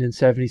Sitchin in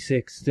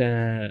 76.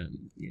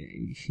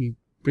 He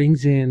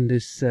brings in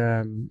this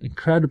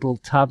incredible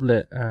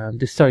tablet,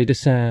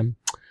 this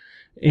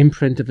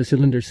imprint of a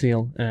cylinder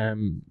seal,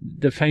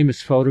 the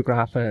famous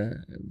photograph,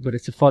 but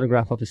it's a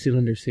photograph of a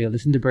cylinder seal.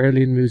 It's in the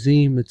Berlin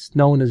Museum. It's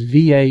known as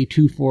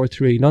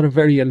VA243. Not a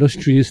very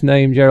illustrious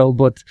name, Gerald,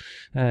 but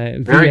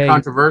very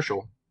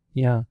controversial.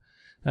 Yeah.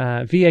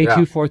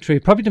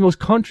 VA243, probably the most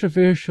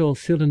controversial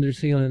cylinder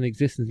seal in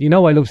existence. You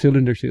know I love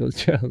cylinder seals,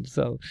 Gerald,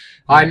 so.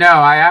 I know.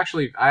 I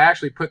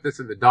actually put this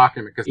in the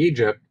document because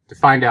Egypt, to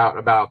find out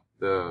about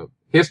the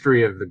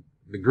history of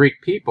the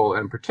Greek people,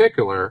 in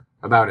particular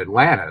about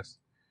Atlantis.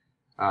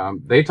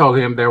 They told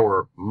him there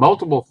were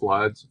multiple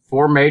floods,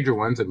 4 major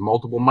ones and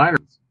multiple minor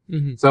ones.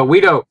 Mm-hmm.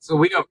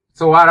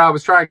 So what I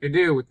was trying to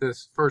do with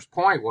this first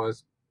point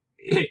was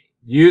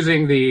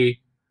using the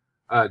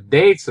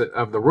dates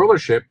of the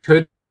rulership,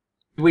 could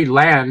we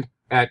land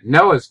at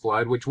Noah's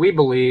flood, which I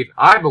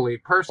believe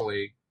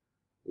personally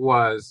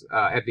was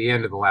at the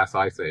end of the last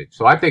ice age.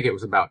 So I think it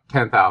was about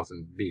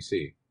 10,000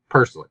 BC,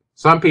 personally.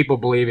 Some people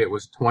believe it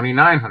was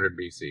 2,900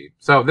 BC.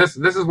 So this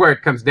is where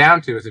it comes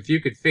down to, is if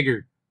you could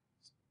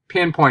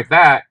pinpoint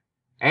that,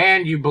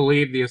 and you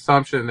believe the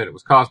assumption that it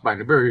was caused by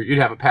Nibiru, you'd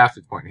have a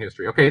passage point in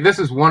history. Okay, this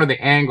is one of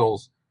the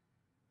angles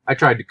I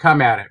tried to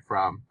come at it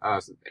from.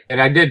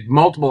 And I did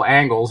multiple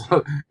angles,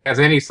 as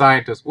any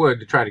scientist would,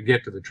 to try to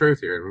get to the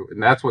truth here.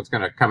 And that's what's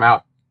going to come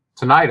out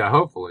tonight,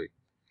 hopefully.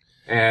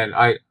 And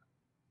I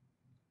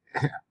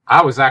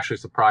was actually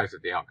surprised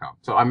at the outcome.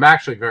 So I'm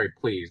actually very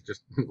pleased,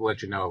 just to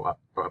let you know up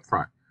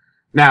front.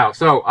 Now,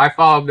 so I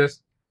followed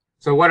this.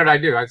 So what did I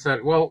do? I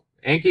said, well,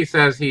 Enki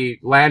says he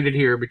landed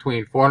here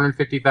between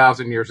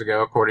 450,000 years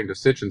ago, according to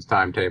Sitchin's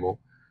timetable.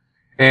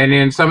 And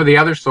in some of the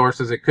other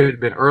sources, it could have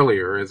been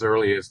earlier, as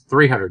early as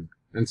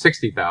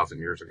 360,000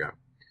 years ago.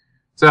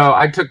 So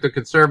I took the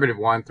conservative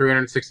one,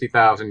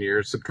 360,000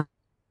 years,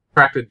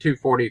 subtracted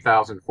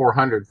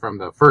 240,400 from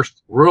the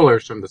first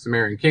rulers from the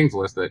Sumerian kings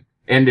list that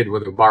ended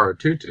with Ubara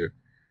Tutu.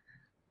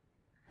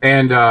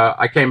 And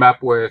I came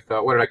up with,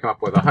 what did I come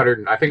up with?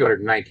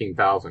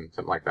 119,000,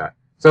 something like that.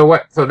 So it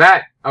was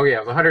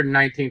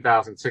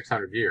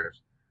 119,600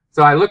 years.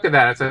 So I looked at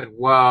that and said,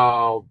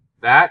 well,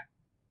 that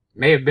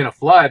may have been a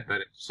flood,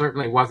 but it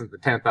certainly wasn't the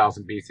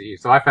 10,000 BCE.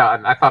 So I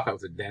thought that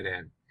was a dead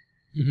end.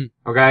 Mm-hmm.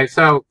 Okay.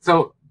 So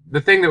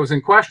the thing that was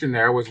in question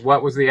there was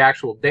what was the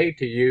actual date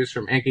to use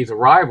from Enki's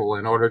arrival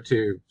in order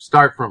to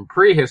start from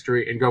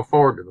prehistory and go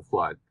forward to the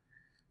flood.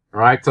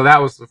 All right. So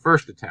that was the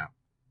first attempt.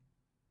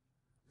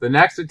 The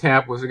next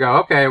attempt was to go,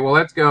 okay, well,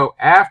 let's go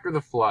after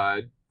the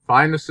flood,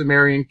 find the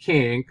Sumerian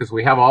king, because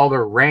we have all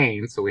their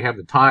reigns, so we have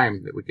the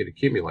time that we could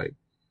accumulate.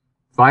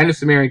 Find a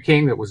Sumerian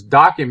king that was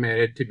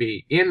documented to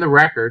be in the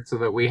record so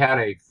that we had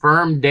a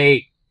firm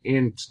date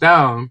in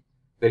stone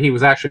that he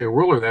was actually a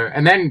ruler there,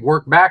 and then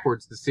work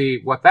backwards to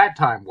see what that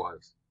time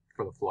was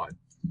for the flood.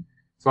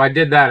 So I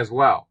did that as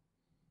well.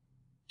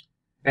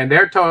 And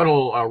their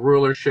total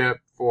rulership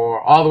for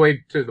all the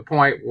way to the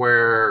point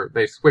where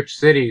they switched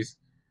cities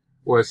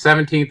was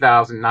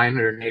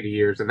 17,980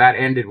 years, and that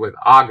ended with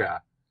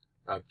Aga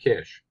of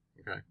Kish.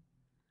 Okay.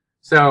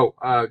 So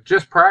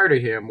just prior to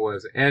him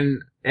was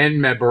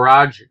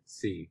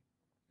Enmebarajsi,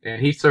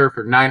 and he served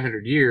for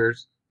 900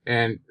 years,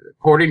 and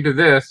according to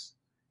this,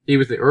 he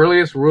was the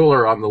earliest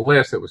ruler on the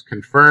list that was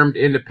confirmed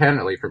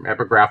independently from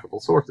epigraphical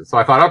sources. So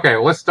I thought, okay,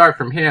 well, let's start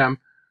from him,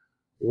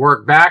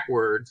 work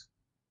backwards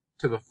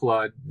to the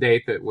flood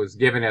date that was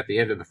given at the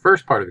end of the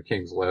first part of the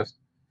king's list,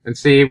 and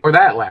see where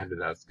that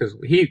landed us. Because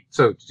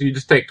so you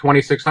just take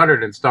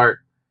 2,600 and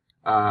start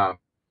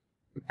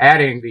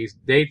adding these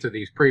dates of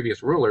these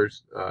previous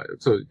rulers.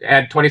 So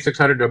add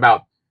 2,600 to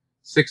about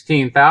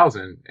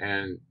 16,000,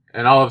 and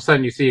all of a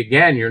sudden you see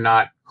again you're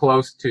not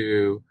close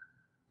to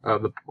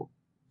the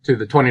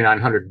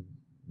 2,900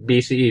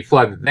 BCE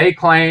flood that they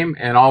claim,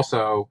 and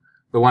also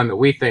the one that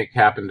we think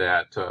happened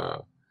at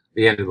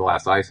the end of the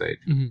last ice age.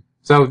 Mm-hmm.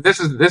 So this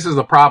is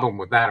the problem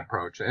with that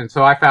approach, and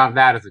so I found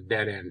that as a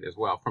dead end as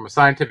well. From a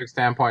scientific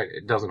standpoint,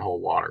 it doesn't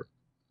hold water.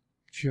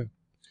 Sure.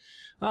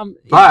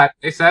 But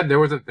they said there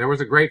was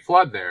a great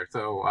flood there.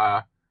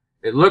 So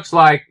it looks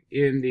like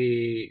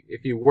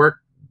if you work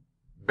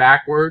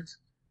backwards,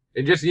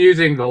 and just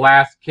using the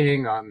last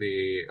king on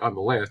the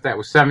list, that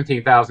was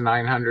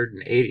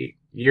 17,980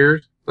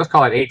 years. Let's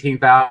call it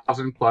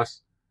 18,000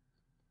 plus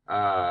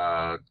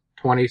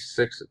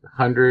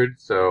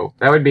 2,600. So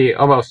that would be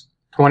almost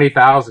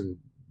 20,000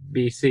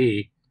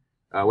 BC,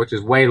 which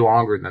is way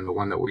longer than the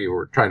one that we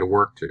were trying to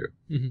work to.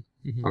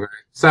 Mm-hmm, mm-hmm. Okay.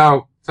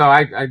 So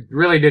I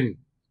really didn't.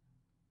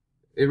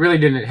 It really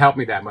didn't help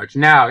me that much.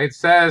 Now, it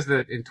says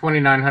that in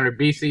 2,900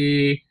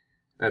 BCE,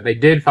 they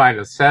did find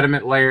a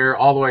sediment layer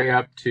all the way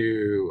up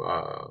to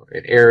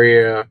an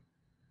area.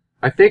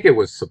 I think it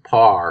was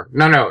Sapar.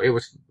 No,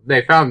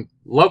 they found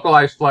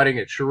localized flooding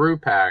at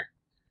Shuruppak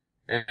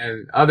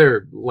and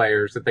other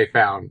layers that they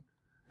found.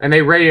 And they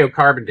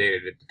radiocarbon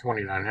dated it to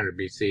 2,900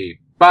 BC.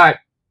 But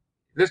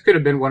this could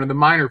have been one of the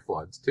minor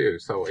floods, too.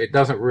 So it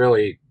doesn't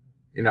really,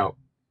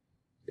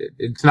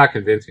 it's not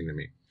convincing to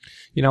me.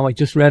 I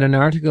just read an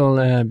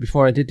article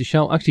before I did the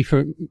show, actually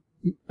for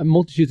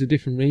multitudes of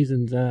different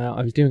reasons.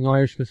 I was doing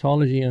Irish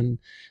mythology, and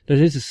there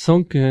is a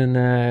sunken,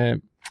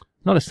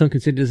 not a sunken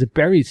city, there's a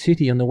buried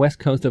city on the west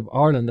coast of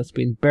Ireland that's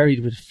been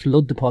buried with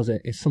flood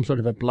deposit. It's some sort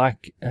of a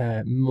black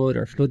mud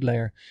or flood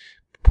layer.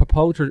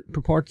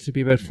 Purported to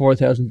be about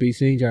 4,000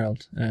 BC,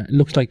 Gerald. It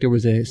looks like there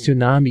was a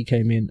tsunami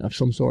came in of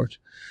some sort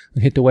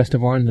and hit the west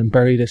of Ireland and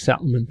buried a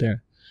settlement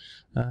there.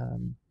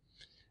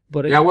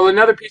 Well,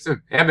 another piece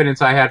of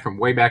evidence I had from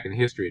way back in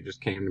history, it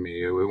just came to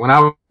me. When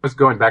I was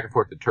going back and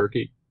forth to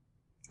Turkey,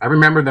 I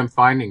remember them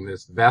finding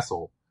this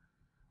vessel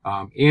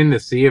in the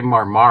Sea of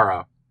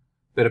Marmara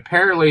that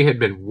apparently had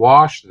been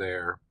washed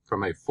there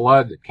from a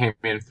flood that came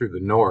in through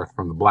the north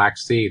from the Black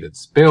Sea that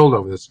spilled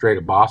over the Strait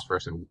of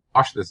Bosphorus and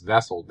washed this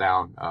vessel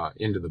down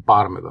into the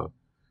bottom of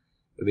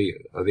the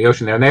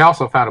ocean there. And they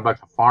also found a bunch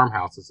of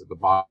farmhouses at the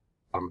bottom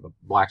of the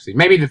Black Sea.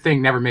 Maybe the thing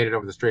never made it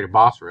over the Strait of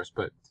Bosphorus,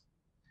 but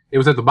it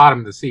was at the bottom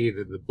of the sea,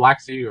 the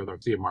Black Sea or the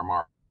Sea of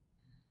Marmara.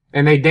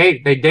 And they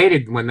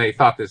dated when they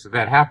thought this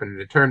event happened,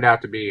 and it turned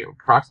out to be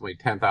approximately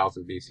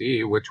 10,000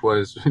 BCE, which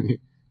was,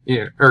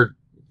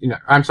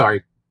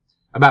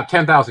 about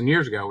 10,000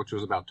 years ago, which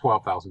was about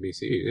 12,000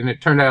 BCE. And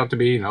it turned out to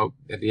be,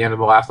 at the end of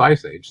the last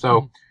ice age.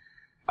 So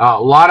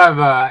a lot of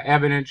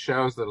evidence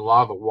shows that a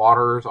lot of the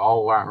waters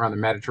all around the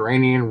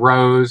Mediterranean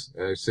rose,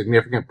 a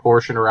significant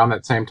portion around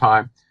that same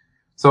time.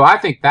 So I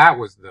think that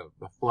was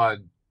the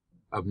flood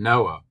of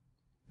Noah.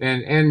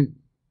 And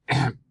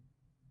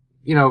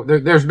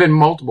there's been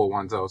multiple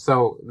ones though.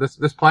 So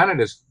this planet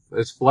is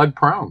flood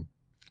prone.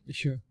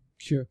 Sure.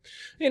 Sure.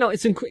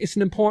 It's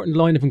an important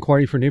line of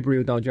inquiry for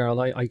Nibiru, though, Gerald.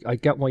 I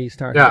get why you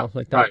started Yeah, off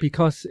like that, right.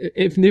 because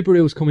if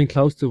Nibiru is coming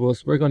close to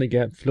us, we're going to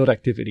get flood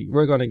activity.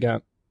 We're going to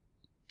get.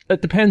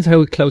 It depends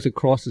how close it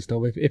crosses,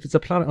 though. If it's a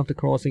planet of the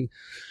crossing,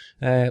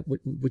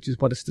 which is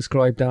what it's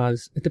described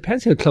as, it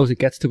depends how close it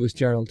gets to us,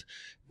 Gerald.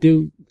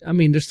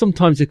 There's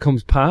sometimes it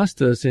comes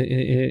past us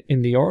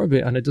in the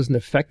orbit and it doesn't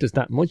affect us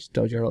that much,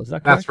 though, Gerald. Is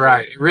that correct? That's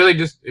right. It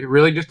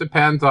really just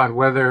depends on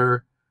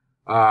whether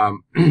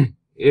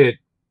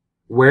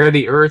where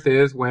the Earth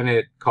is when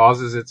it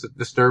causes its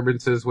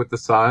disturbances with the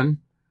sun.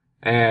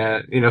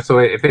 And, so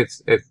if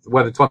it's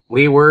whether it's on the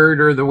leeward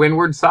or the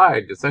windward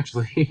side,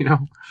 essentially,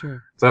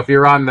 Sure. So if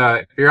you're on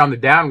the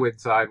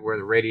downwind side where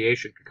the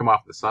radiation can come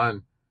off the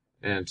sun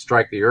and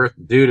strike the Earth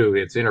due to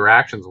its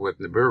interactions with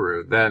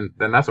Nibiru, then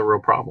that's a real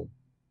problem.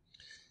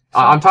 So,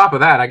 on top of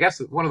that, I guess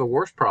one of the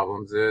worst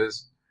problems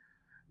is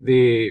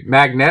the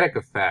magnetic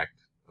effect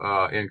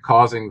in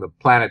causing the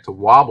planet to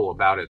wobble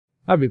about it.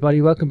 Hi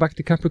everybody, welcome back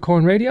to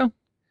Capricorn Radio.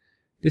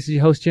 This is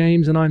your host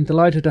James, and I'm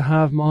delighted to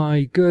have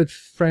my good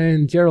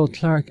friend Gerald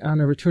Clark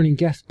and a returning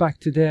guest back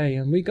today.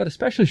 And we got a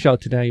special show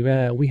today.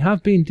 We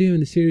have been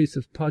doing a series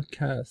of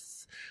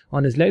podcasts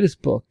on his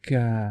latest book,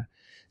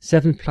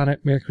 Seventh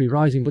Planet Mercury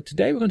Rising. But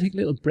today we're going to take a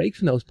little break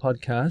from those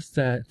podcasts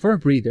for a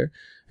breather.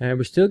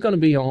 We're still going to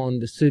be on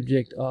the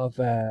subject of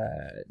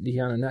the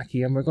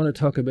Anunnaki, and we're going to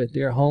talk about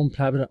their home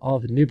planet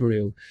of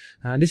Nibiru.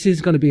 And this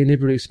is going to be a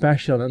Nibiru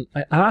special. And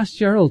I asked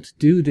Gerald to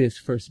do this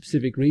for a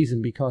specific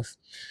reason because,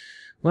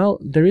 well,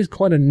 there is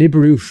quite a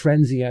Nibiru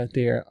frenzy out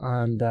there,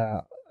 and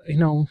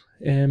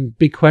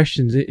big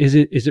questions. Is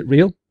it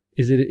real?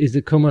 Is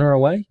it coming our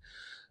way?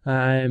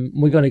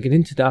 We're going to get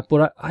into that,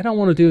 but I don't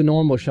want to do a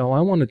normal show.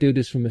 I want to do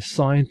this from a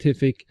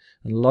scientific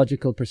and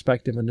logical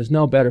perspective, and there's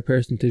no better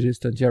person to do this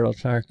than Gerald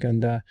Clark.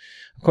 And of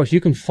course,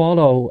 you can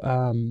follow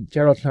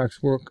Gerald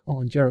Clark's work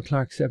on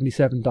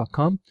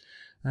geraldclark77.com.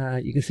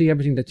 You can see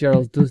everything that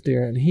Gerald does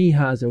there, and he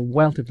has a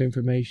wealth of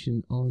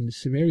information on the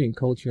Sumerian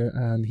culture,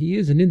 and he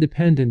is an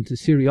independent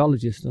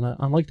Assyriologist, and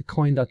I like to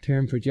coin that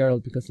term for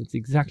Gerald because that's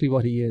exactly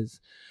what he is.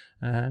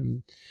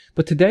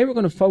 But today we're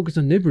going to focus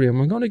on Nibiru, and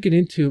we're going to get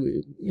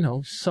into,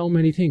 so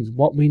many things.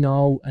 What we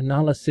know,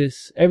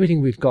 analysis,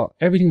 everything we've got,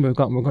 and we're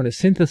going to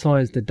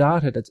synthesize the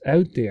data that's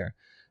out there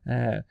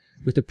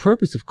with the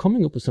purpose of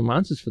coming up with some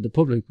answers for the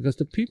public, because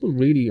the people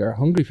really are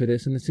hungry for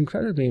this, and it's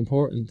incredibly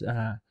important.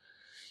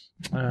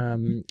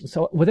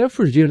 So without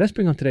further ado, let's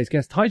bring on today's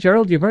guest. Hi,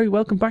 Gerald. You're very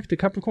welcome back to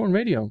Capricorn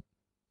Radio.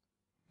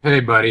 Hey,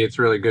 buddy. It's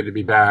really good to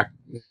be back.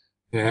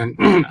 And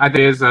I think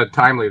it is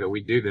timely that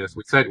we do this.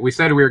 We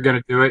said we were going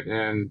to do it.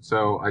 And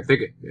so I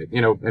think,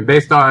 and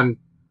based on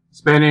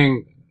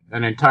spending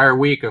an entire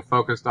week of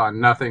focused on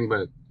nothing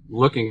but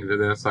looking into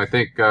this, I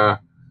think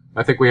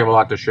we have a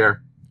lot to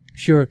share.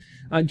 Sure.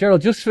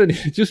 Gerald, just for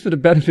the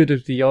benefit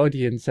of the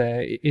audience,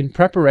 in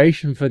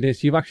preparation for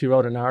this, you've actually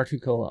wrote an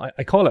article.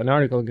 I call it an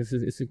article because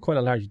it's quite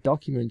a large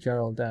document,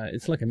 Gerald.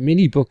 It's like a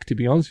mini book, to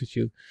be honest with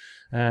you.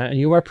 And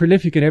you are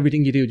prolific in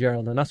everything you do,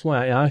 Gerald. And that's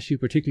why I asked you,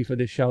 particularly for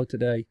this show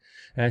today,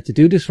 to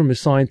do this from a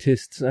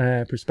scientist's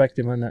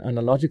perspective and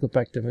a logical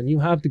perspective. And you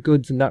have the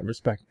goods in that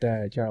respect,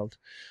 Gerald.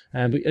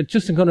 But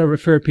just I'm going to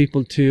refer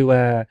people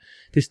to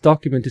this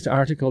document, this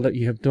article that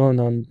you have done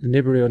on the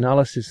Nibiru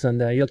analysis. And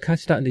you'll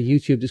catch that in the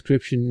YouTube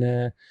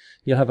description.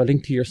 You'll have a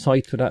link to your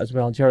site for that as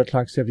well,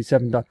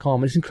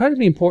 geraldclark77.com. It's an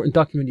incredibly important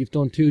document you've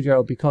done too,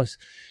 Gerald, because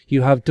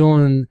you have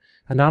done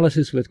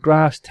analysis with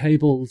graphs,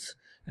 tables,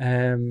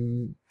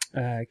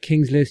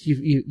 King's List.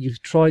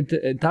 You've tried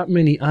that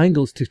many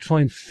angles to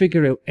try and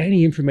figure out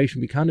any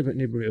information we can about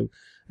Nibiru.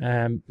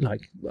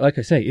 Like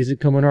I say, is it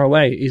coming our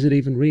way? Is it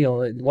even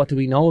real? What do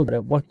we know about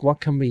it?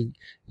 What can we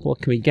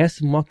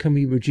guess, and what can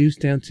we reduce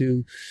down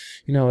to,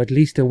 at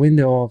least a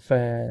window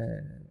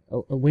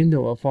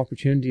of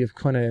opportunity of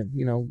kind of,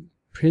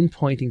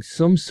 pinpointing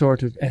some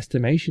sort of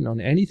estimation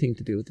on anything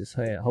to do with this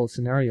whole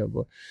scenario.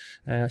 But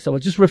so I'll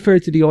just refer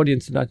to the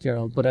audience to that,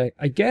 Gerald. But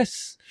I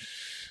guess.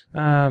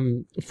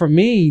 For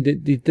me,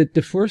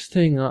 the first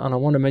thing, and I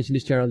want to mention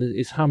this, Gerald,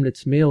 is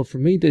Hamlet's Mill. For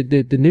me, the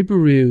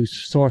Nibiru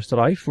source that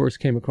I first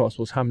came across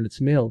was Hamlet's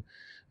Mill,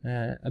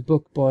 a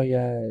book by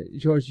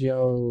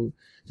Giorgio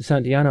de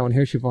Santiano and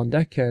Hirschi von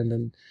Decken,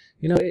 and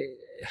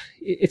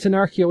it's an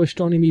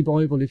archaeoastronomy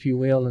Bible, if you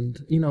will, and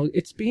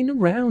it's been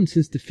around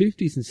since the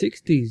 50s and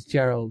 60s,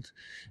 Gerald.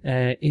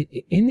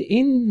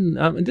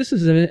 This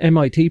is an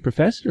MIT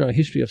professor, a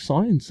history of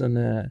science,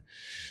 and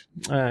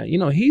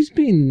he's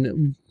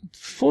been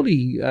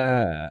fully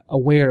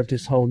aware of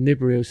this whole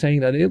Nibiru, saying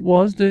that it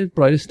was the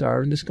brightest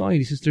star in the sky.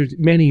 He says there's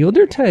many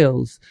other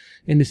tales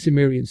in the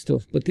Sumerian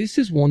stuff, but this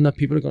is one that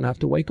people are going to have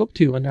to wake up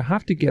to, and they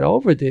have to get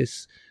over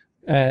this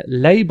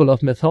label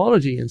of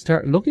mythology and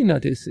start looking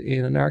at this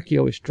in an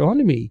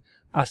archaeoastronomy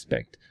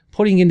aspect,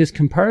 putting in this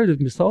comparative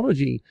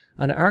mythology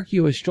and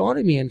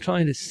archaeoastronomy and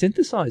trying to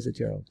synthesize it,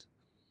 Gerald.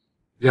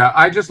 Yeah,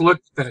 I just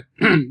looked at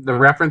the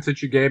reference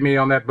that you gave me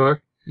on that book.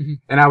 Mm-hmm.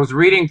 And I was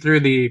reading through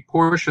the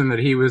portion that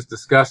he was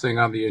discussing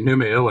on the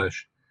Enuma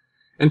Elish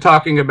and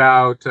talking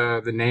about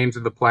the names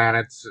of the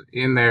planets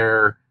in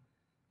their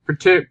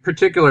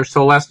particular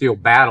celestial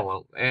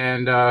battle,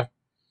 and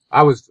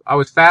I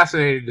was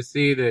fascinated to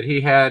see that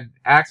he had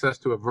access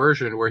to a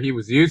version where he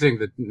was using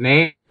the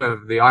name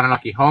of the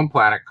Anunnaki home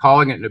planet,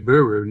 calling it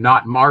Nibiru,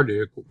 not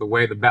Marduk, the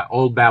way the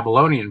old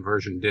Babylonian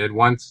version did.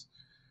 Once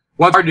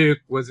Marduk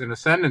was in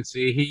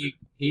ascendancy, he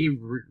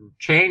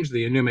changed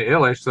the Enuma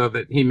Elish so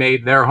that he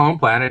made their home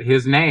planet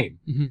his name.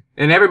 Mm-hmm.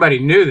 And everybody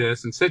knew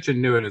this, and Sitchin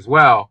knew it as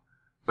well.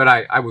 But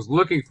I was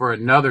looking for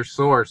another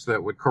source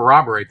that would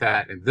corroborate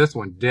that, and this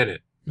one did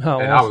it. Oh,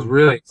 and awesome. I was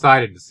really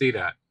excited to see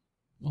that.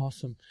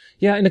 Awesome.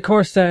 Yeah, and of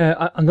course,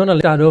 I'm going to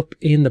link that up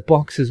in the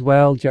box as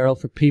well,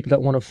 Gerald, for people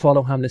that want to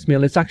follow Hamlet's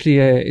Mill. It's actually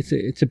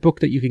it's a book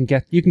that you can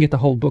get. You can get the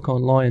whole book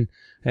online.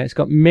 It's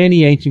got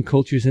many ancient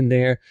cultures in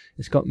there.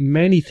 It's got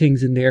many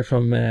things in there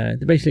from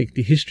basically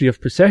the history of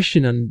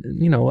precession and,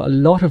 you know, a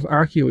lot of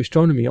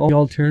archaeoastronomy. All the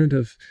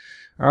alternative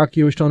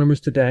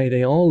archaeoastronomers today,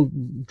 they all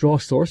draw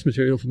source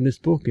material from this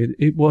book.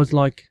 It was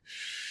like,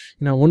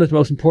 you know, one of the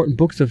most important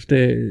books of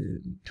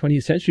the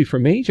 20th century for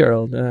me,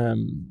 Gerald.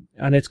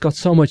 And it's got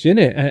so much in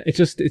it.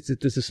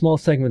 There's a small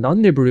segment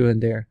on Nibiru in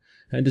there,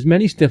 and there's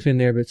many stuff in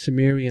there about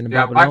Sumerian and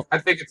Babylon. I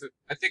think it's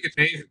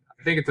amazing.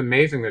 I think it's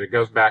amazing that it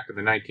goes back to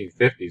the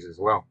 1950s as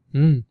well.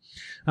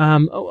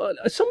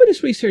 Some of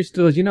this research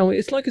does, you know,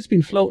 it's like it's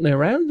been floating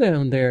around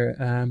down there.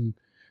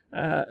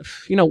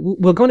 You know,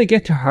 we're going to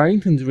get to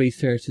Harrington's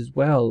research as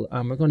well.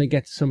 We're going to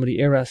get to some of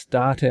the IRAS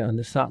data and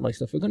the satellite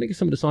stuff. We're going to get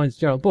some of the science,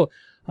 Gerald. But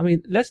I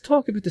mean, let's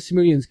talk about the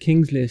Sumerians'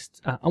 Kings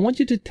List. I want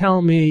you to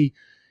tell me,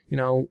 you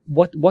know,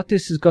 what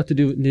this has got to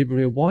do with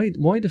Nibiru.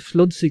 Why the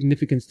flood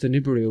significance to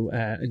Nibiru?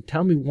 And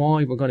tell me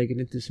why we're going to get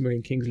into the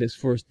Sumerian Kings List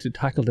first to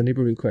tackle the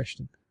Nibiru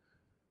question.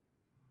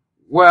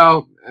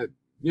 Well,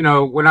 you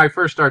know, when I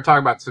first started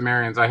talking about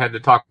Sumerians, I had to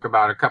talk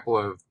about a couple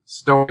of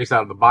stories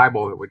out of the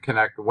Bible that would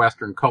connect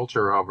Western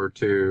culture over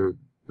to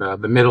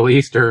the Middle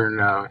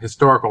Eastern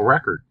historical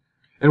record.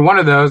 And one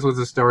of those was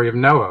the story of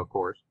Noah, of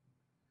course.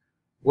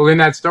 Well, in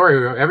that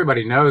story,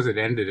 everybody knows it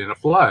ended in a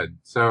flood.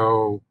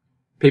 So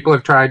people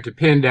have tried to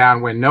pin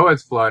down when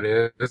Noah's flood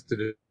is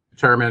to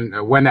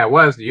determine when that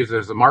was, to use it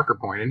as a marker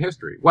point in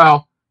history.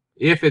 Well,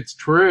 if it's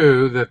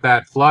true that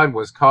that flood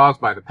was caused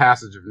by the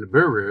passage of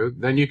Nibiru,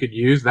 then you could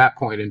use that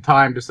point in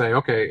time to say,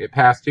 okay, it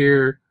passed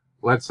here.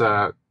 Let's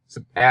add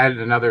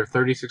another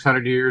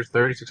 3,600 years,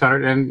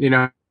 3,600, and, you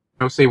know,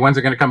 see when's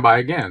it going to come by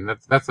again.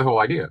 That's the whole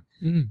idea.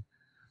 Mm.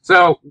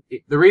 So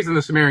the reason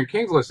the Sumerian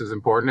Kings List is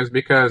important is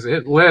because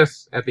it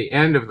lists at the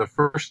end of the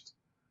first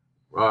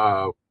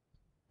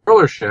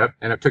rulership,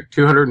 and it took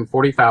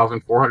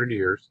 240,400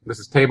 years. This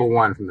is table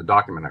 1 from the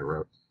document I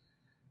wrote.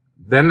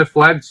 Then the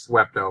flood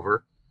swept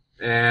over.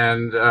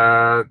 And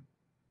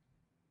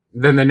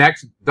then the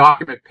next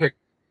document picks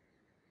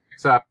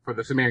up for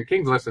the Sumerian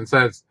Kings List and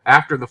says,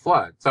 after the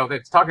flood. So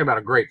it's talking about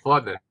a great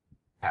flood that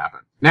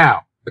happened.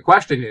 Now, the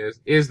question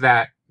is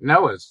that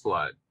Noah's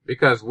flood?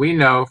 Because we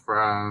know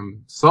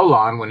from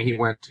Solon, when he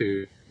went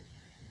to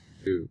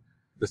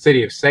the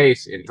city of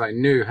Sais, and I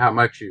knew how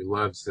much you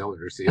loved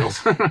cylinder seals.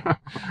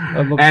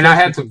 And I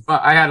had some fun.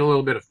 I had a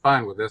little bit of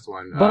fun with this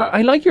one. But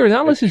I like your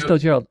analysis, though,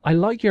 Gerald. I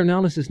like your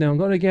analysis. Now, I'm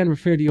going to again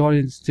refer the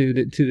audience to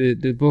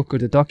the book or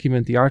the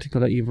document, the article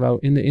that you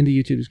wrote in the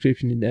YouTube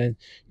description. And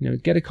you know,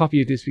 get a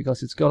copy of this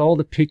because it's got all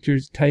the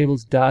pictures,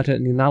 tables, data,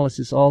 and the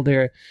analysis all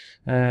there.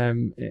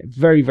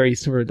 Very, very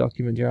thorough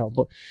document, Gerald.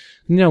 But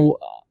you know,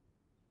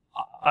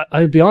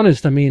 I'll be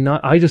honest, I mean,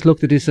 I just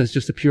looked at this as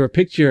just a pure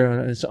picture,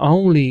 and it's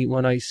only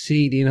when I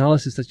see the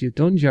analysis that you've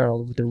done,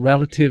 Gerald, with the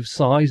relative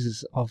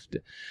sizes of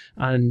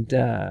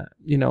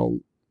you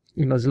know,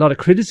 there's a lot of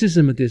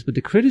criticism of this, but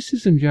the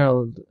criticism,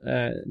 Gerald,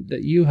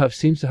 that you have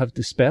seems to have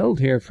dispelled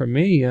here for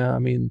me. I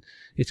mean,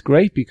 it's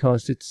great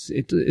because it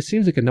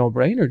seems like a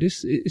no-brainer.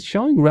 This it's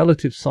showing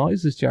relative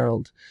sizes,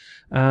 Gerald,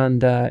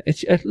 and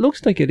it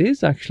looks like it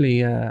is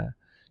actually.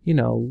 You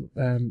know,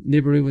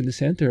 Nibiru in the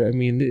center. I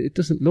mean, it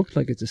doesn't look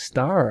like it's a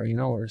star, you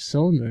know, or a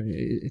sun, or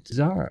it's a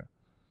star.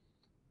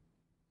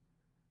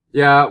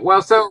 Yeah,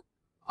 well, so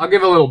I'll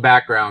give a little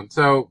background.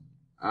 So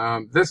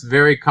this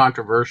very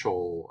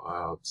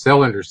controversial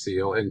cylinder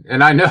seal,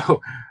 and I know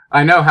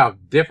how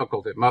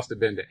difficult it must have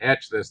been to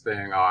etch this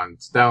thing on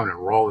stone and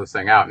roll this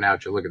thing out. Now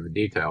that you look at the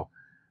detail,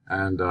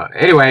 and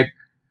anyway,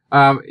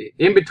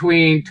 in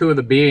between two of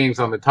the beings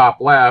on the top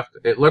left,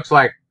 it looks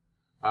like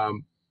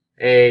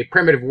a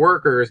primitive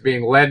worker is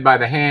being led by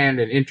the hand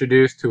and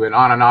introduced to an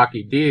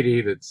Anunnaki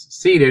deity that's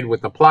seated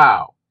with a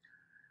plow.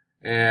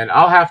 And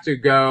I'll have to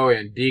go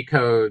and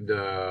decode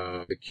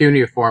the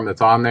cuneiform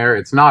that's on there.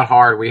 It's not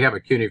hard. We have a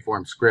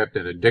cuneiform script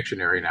and a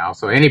dictionary now,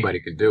 so anybody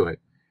can do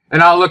it.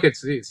 And I'll look at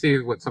see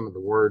what some of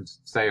the words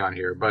say on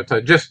here.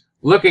 But just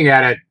looking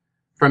at it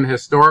from the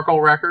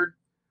historical record,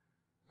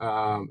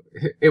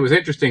 it was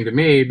interesting to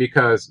me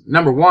because,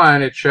 number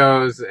one, it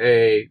shows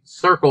a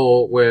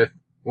circle with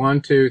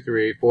 1, 2,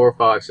 3, 4,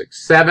 5,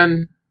 6,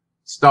 7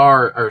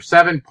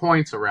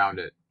 points around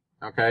it.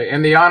 Okay,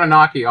 and the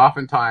Anunnaki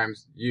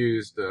oftentimes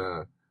used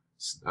a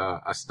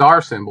star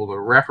symbol to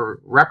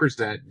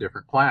represent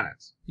different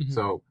planets. Mm-hmm.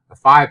 So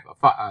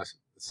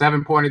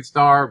 7-pointed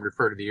star would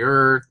refer to the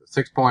Earth,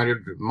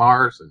 6-pointed to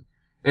Mars,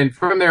 and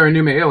from there,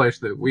 Enuma Elish,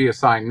 that we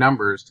assign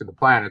numbers to the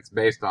planets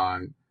based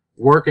on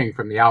working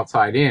from the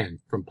outside in,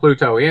 from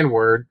Pluto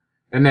inward,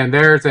 and then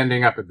theirs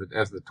ending up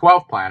as the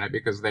 12th planet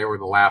because they were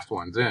the last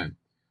ones in.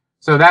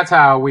 So that's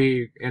how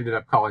we ended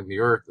up calling the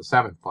Earth the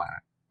 7th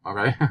planet.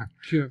 Okay.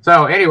 Sure.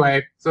 So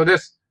anyway, so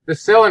this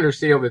cylinder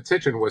seal that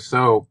Sitchin was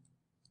so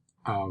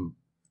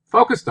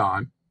focused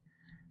on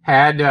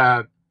had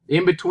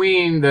in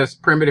between this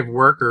primitive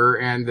worker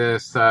and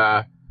this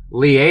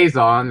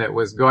liaison that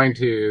was going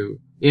to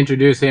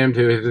introduce him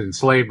to his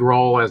enslaved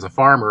role as a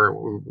farmer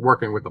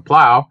working with the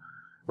plow.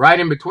 Right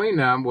in between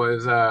them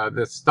was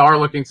this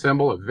star-looking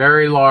symbol, a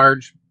very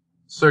large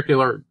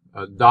circular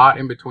dot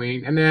in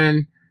between, and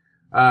then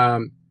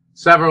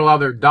several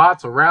other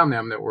dots around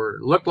them that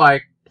looked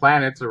like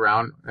planets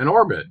around an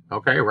orbit,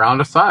 okay, around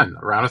a sun,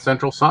 around a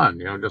central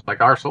sun, just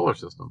like our solar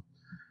system.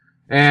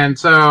 And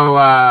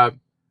so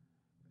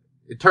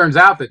it turns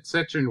out that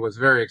Sitchin was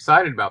very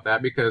excited about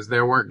that because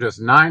there weren't just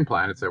 9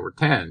 planets, there were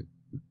 10.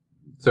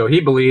 So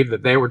he believed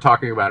that they were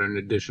talking about an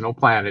additional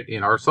planet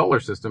in our solar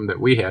system that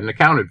we hadn't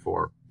accounted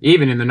for,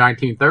 even in the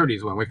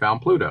 1930s when we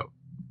found Pluto.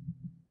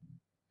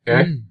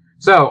 Okay?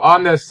 So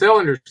on the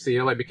cylinder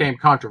seal, it became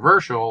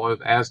controversial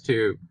as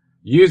to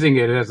using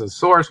it as a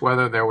source,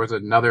 whether there was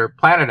another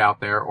planet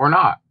out there or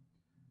not.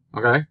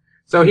 Okay?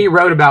 So he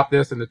wrote about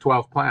this in the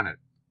 12th planet.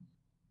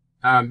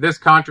 This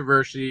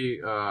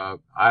controversy, I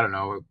don't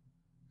know,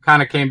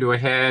 kind of came to a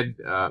head,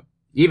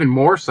 even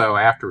more so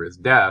after his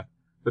death.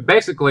 But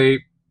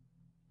basically,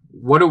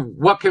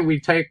 what can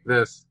we take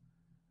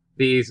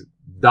these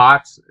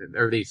dots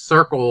or these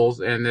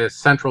circles and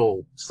this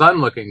central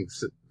sun-looking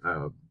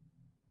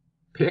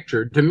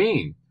picture to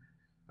mean?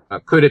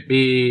 Could it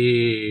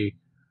be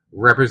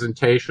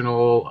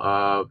representational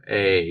of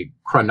a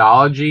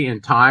chronology in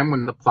time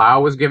when the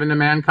plow was given to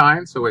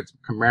mankind? So it's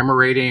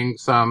commemorating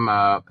some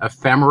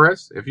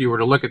ephemeris. If you were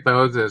to look at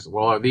those as,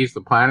 well, are these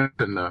the planets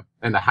and the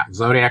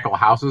zodiacal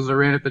houses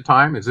are in at the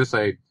time? Is this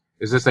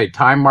a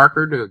time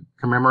marker to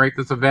commemorate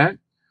this event?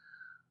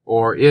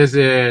 Or is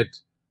it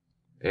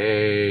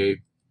a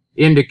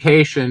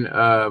indication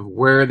of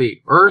where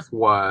the Earth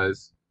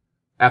was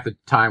at the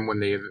time when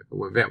the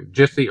event,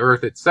 just the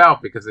Earth itself,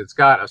 because it's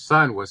got a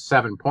sun with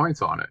 7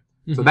 points on it.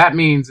 Mm-hmm. So that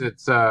means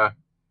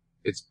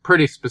it's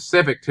pretty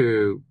specific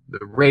to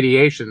the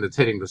radiation that's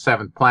hitting the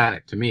 7th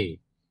planet to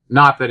me.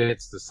 Not that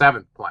it's the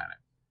 7th planet.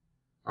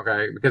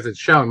 Okay? Because it's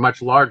shown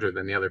much larger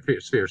than the other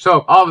spheres.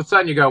 So all of a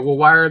sudden you go, well,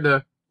 why are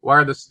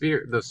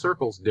the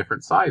circles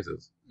different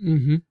sizes?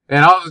 Mm-hmm.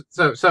 And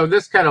so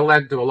this kind of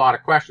led to a lot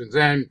of questions,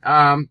 and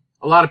a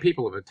lot of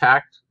people have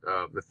attacked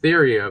the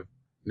theory of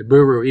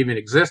Nibiru even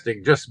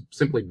existing just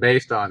simply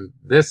based on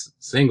this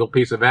single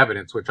piece of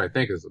evidence, which I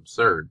think is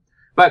absurd.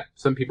 But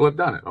some people have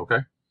done it. Okay.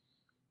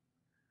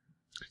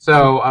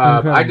 So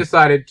I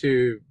decided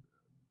to,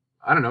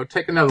 I don't know,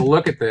 take another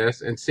look at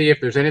this and see if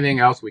there's anything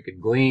else we could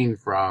glean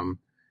from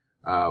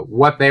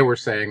what they were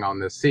saying on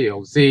this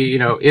seal. See,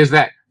 is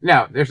that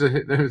now there's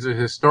a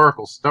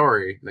historical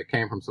story that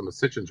came from some of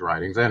Sitchin's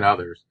writings and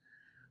others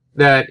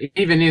that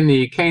even in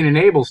the Cain and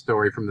Abel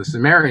story from the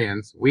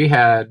Sumerians, we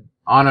had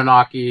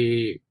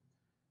Anunnaki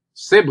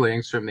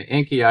siblings from the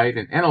Enkiite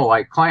and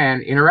Enlilite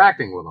clan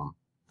interacting with them.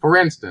 For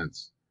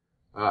instance,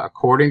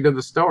 according to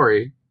the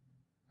story,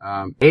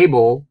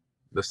 Abel,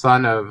 the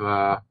son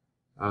of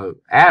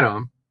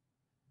Adam,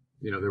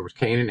 there was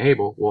Cain and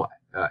Abel. Well,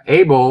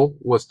 Abel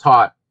was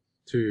taught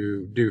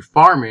to do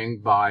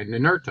farming by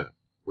Ninurta,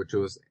 which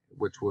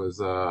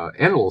was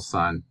Enlil's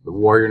son. The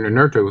warrior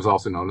Ninurta was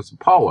also known as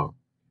Apollo.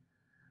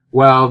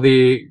 Well,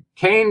 the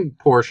Cain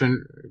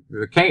portion,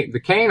 the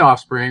Cain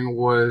offspring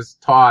was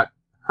taught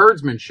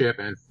herdsmanship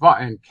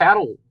and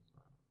cattle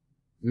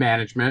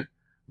management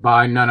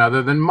by none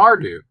other than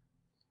Marduk.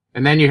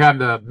 And then you have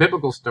the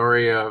biblical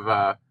story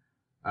of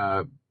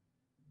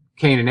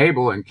Cain and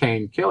Abel, and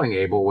Cain killing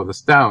Abel with a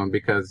stone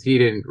because he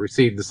didn't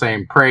receive the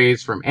same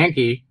praise from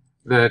Enki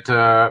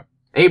that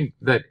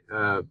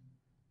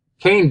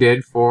Cain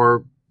did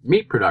for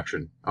meat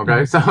production. Okay,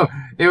 mm-hmm. So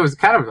it was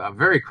kind of a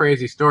very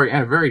crazy story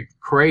and a very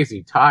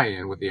crazy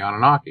tie-in with the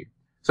Anunnaki.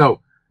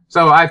 So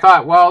I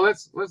thought, well,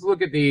 let's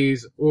look at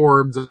these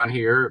orbs on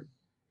here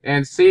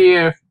and see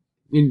if,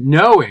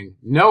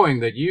 knowing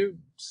that you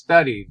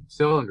studied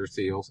cylinder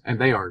seals and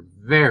they are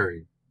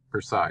very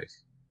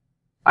precise.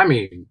 I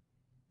mean,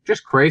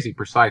 just crazy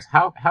precise.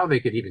 How they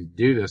could even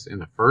do this in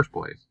the first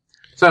place?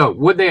 So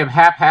would they have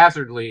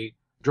haphazardly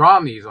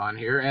drawn these on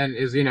here? And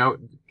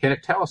can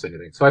it tell us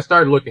anything? So I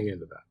started looking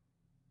into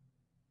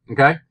that.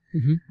 Okay.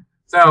 Mm-hmm.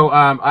 So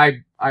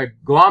I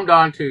glommed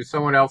onto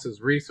someone else's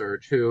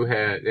research who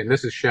had, and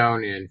this is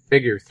shown in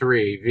Figure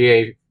 3,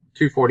 VA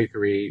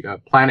 243,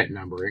 planet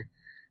numbering.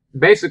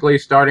 Basically,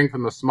 starting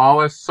from the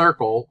smallest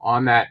circle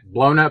on that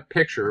blown up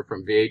picture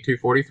from VA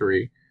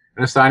 243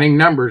 and assigning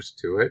numbers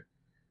to it,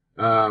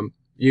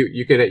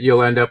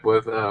 you'll end up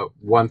with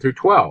 1 through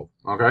 12.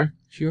 Okay.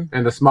 Sure.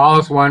 And the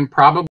smallest one probably